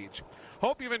needs.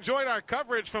 Hope you've enjoyed our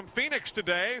coverage from Phoenix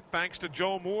today. Thanks to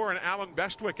Joe Moore and Alan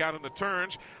Bestwick out in the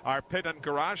turns. Our pit and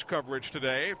garage coverage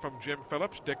today from Jim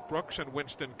Phillips, Dick Brooks, and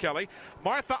Winston Kelly.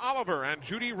 Martha Oliver and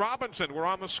Judy Robinson were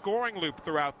on the scoring loop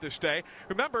throughout this day.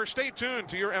 Remember, stay tuned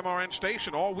to your MRN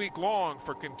station all week long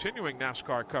for continuing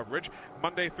NASCAR coverage.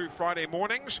 Monday through Friday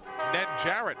mornings, Ned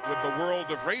Jarrett with the World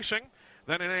of Racing.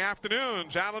 Then in the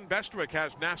afternoons, Alan Bestwick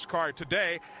has NASCAR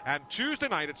Today. And Tuesday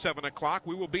night at 7 o'clock,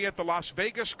 we will be at the Las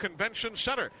Vegas Convention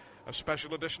Center. A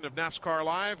special edition of NASCAR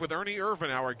Live with Ernie Irvin,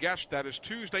 our guest. That is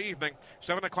Tuesday evening,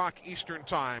 7 o'clock Eastern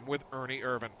Time with Ernie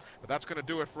Irvin. But that's going to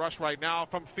do it for us right now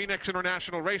from Phoenix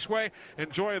International Raceway.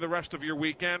 Enjoy the rest of your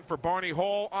weekend. For Barney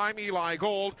Hall, I'm Eli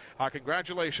Gold. Our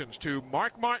congratulations to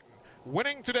Mark Martin,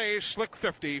 winning today's Slick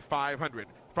 50 500.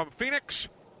 From Phoenix,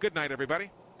 good night, everybody.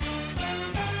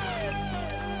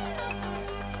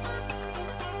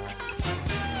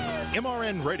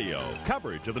 MRN Radio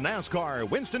coverage of the NASCAR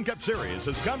Winston Cup Series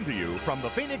has come to you from the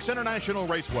Phoenix International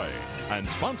Raceway and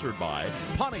sponsored by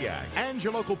Pontiac and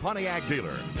your local Pontiac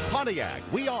dealer. Pontiac,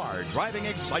 we are driving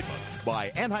excitement.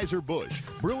 By Anheuser-Busch,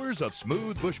 brewers of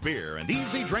smooth Busch beer and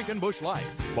easy drinking Busch Light.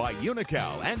 By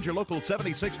Unical and your local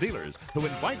 76 dealers who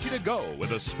invite you to go with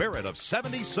the spirit of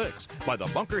 76 by the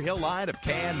Bunker Hill line of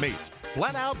canned meats.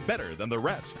 Flat out better than the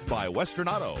rest. By Western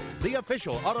Auto, the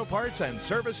official auto parts and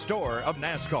service store of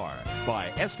NASCAR.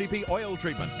 By STP Oil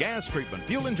Treatment, Gas Treatment,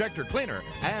 Fuel Injector Cleaner,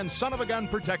 and Son of a Gun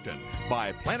Protectant.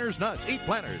 By Planters Nuts, eat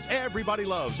Planters. Everybody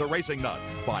loves a racing nut.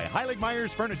 By Heilig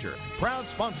Myers Furniture, proud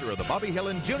sponsor of the Bobby Hill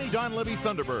and Junie Don Libby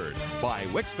Thunderbird. By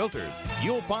Wix Filters.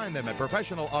 You'll find them at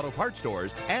professional auto parts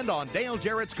stores and on Dale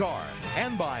Jarrett's car.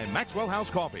 And by Maxwell House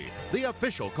Coffee, the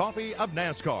official coffee of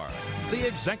NASCAR. The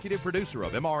executive producer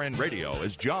of MRN Radio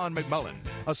is John McMullen.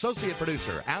 Associate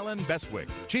producer Alan Bestwick.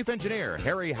 Chief engineer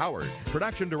Harry Howard.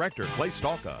 Production director Clay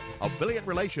Stalka. Affiliate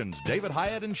relations David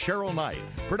Hyatt and Cheryl Knight.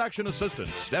 Production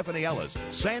assistants Stephanie Ellis,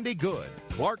 Sandy Good,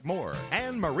 Clark Moore,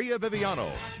 and Maria Viviano.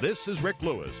 This is Rick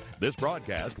Lewis. This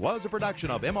broadcast was a production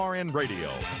of MRN Radio,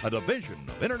 a division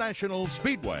of International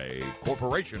Speedway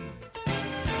Corporation.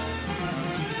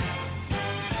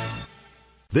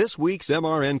 This week's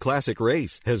MRN Classic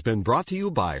Race has been brought to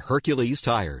you by Hercules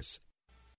Tires.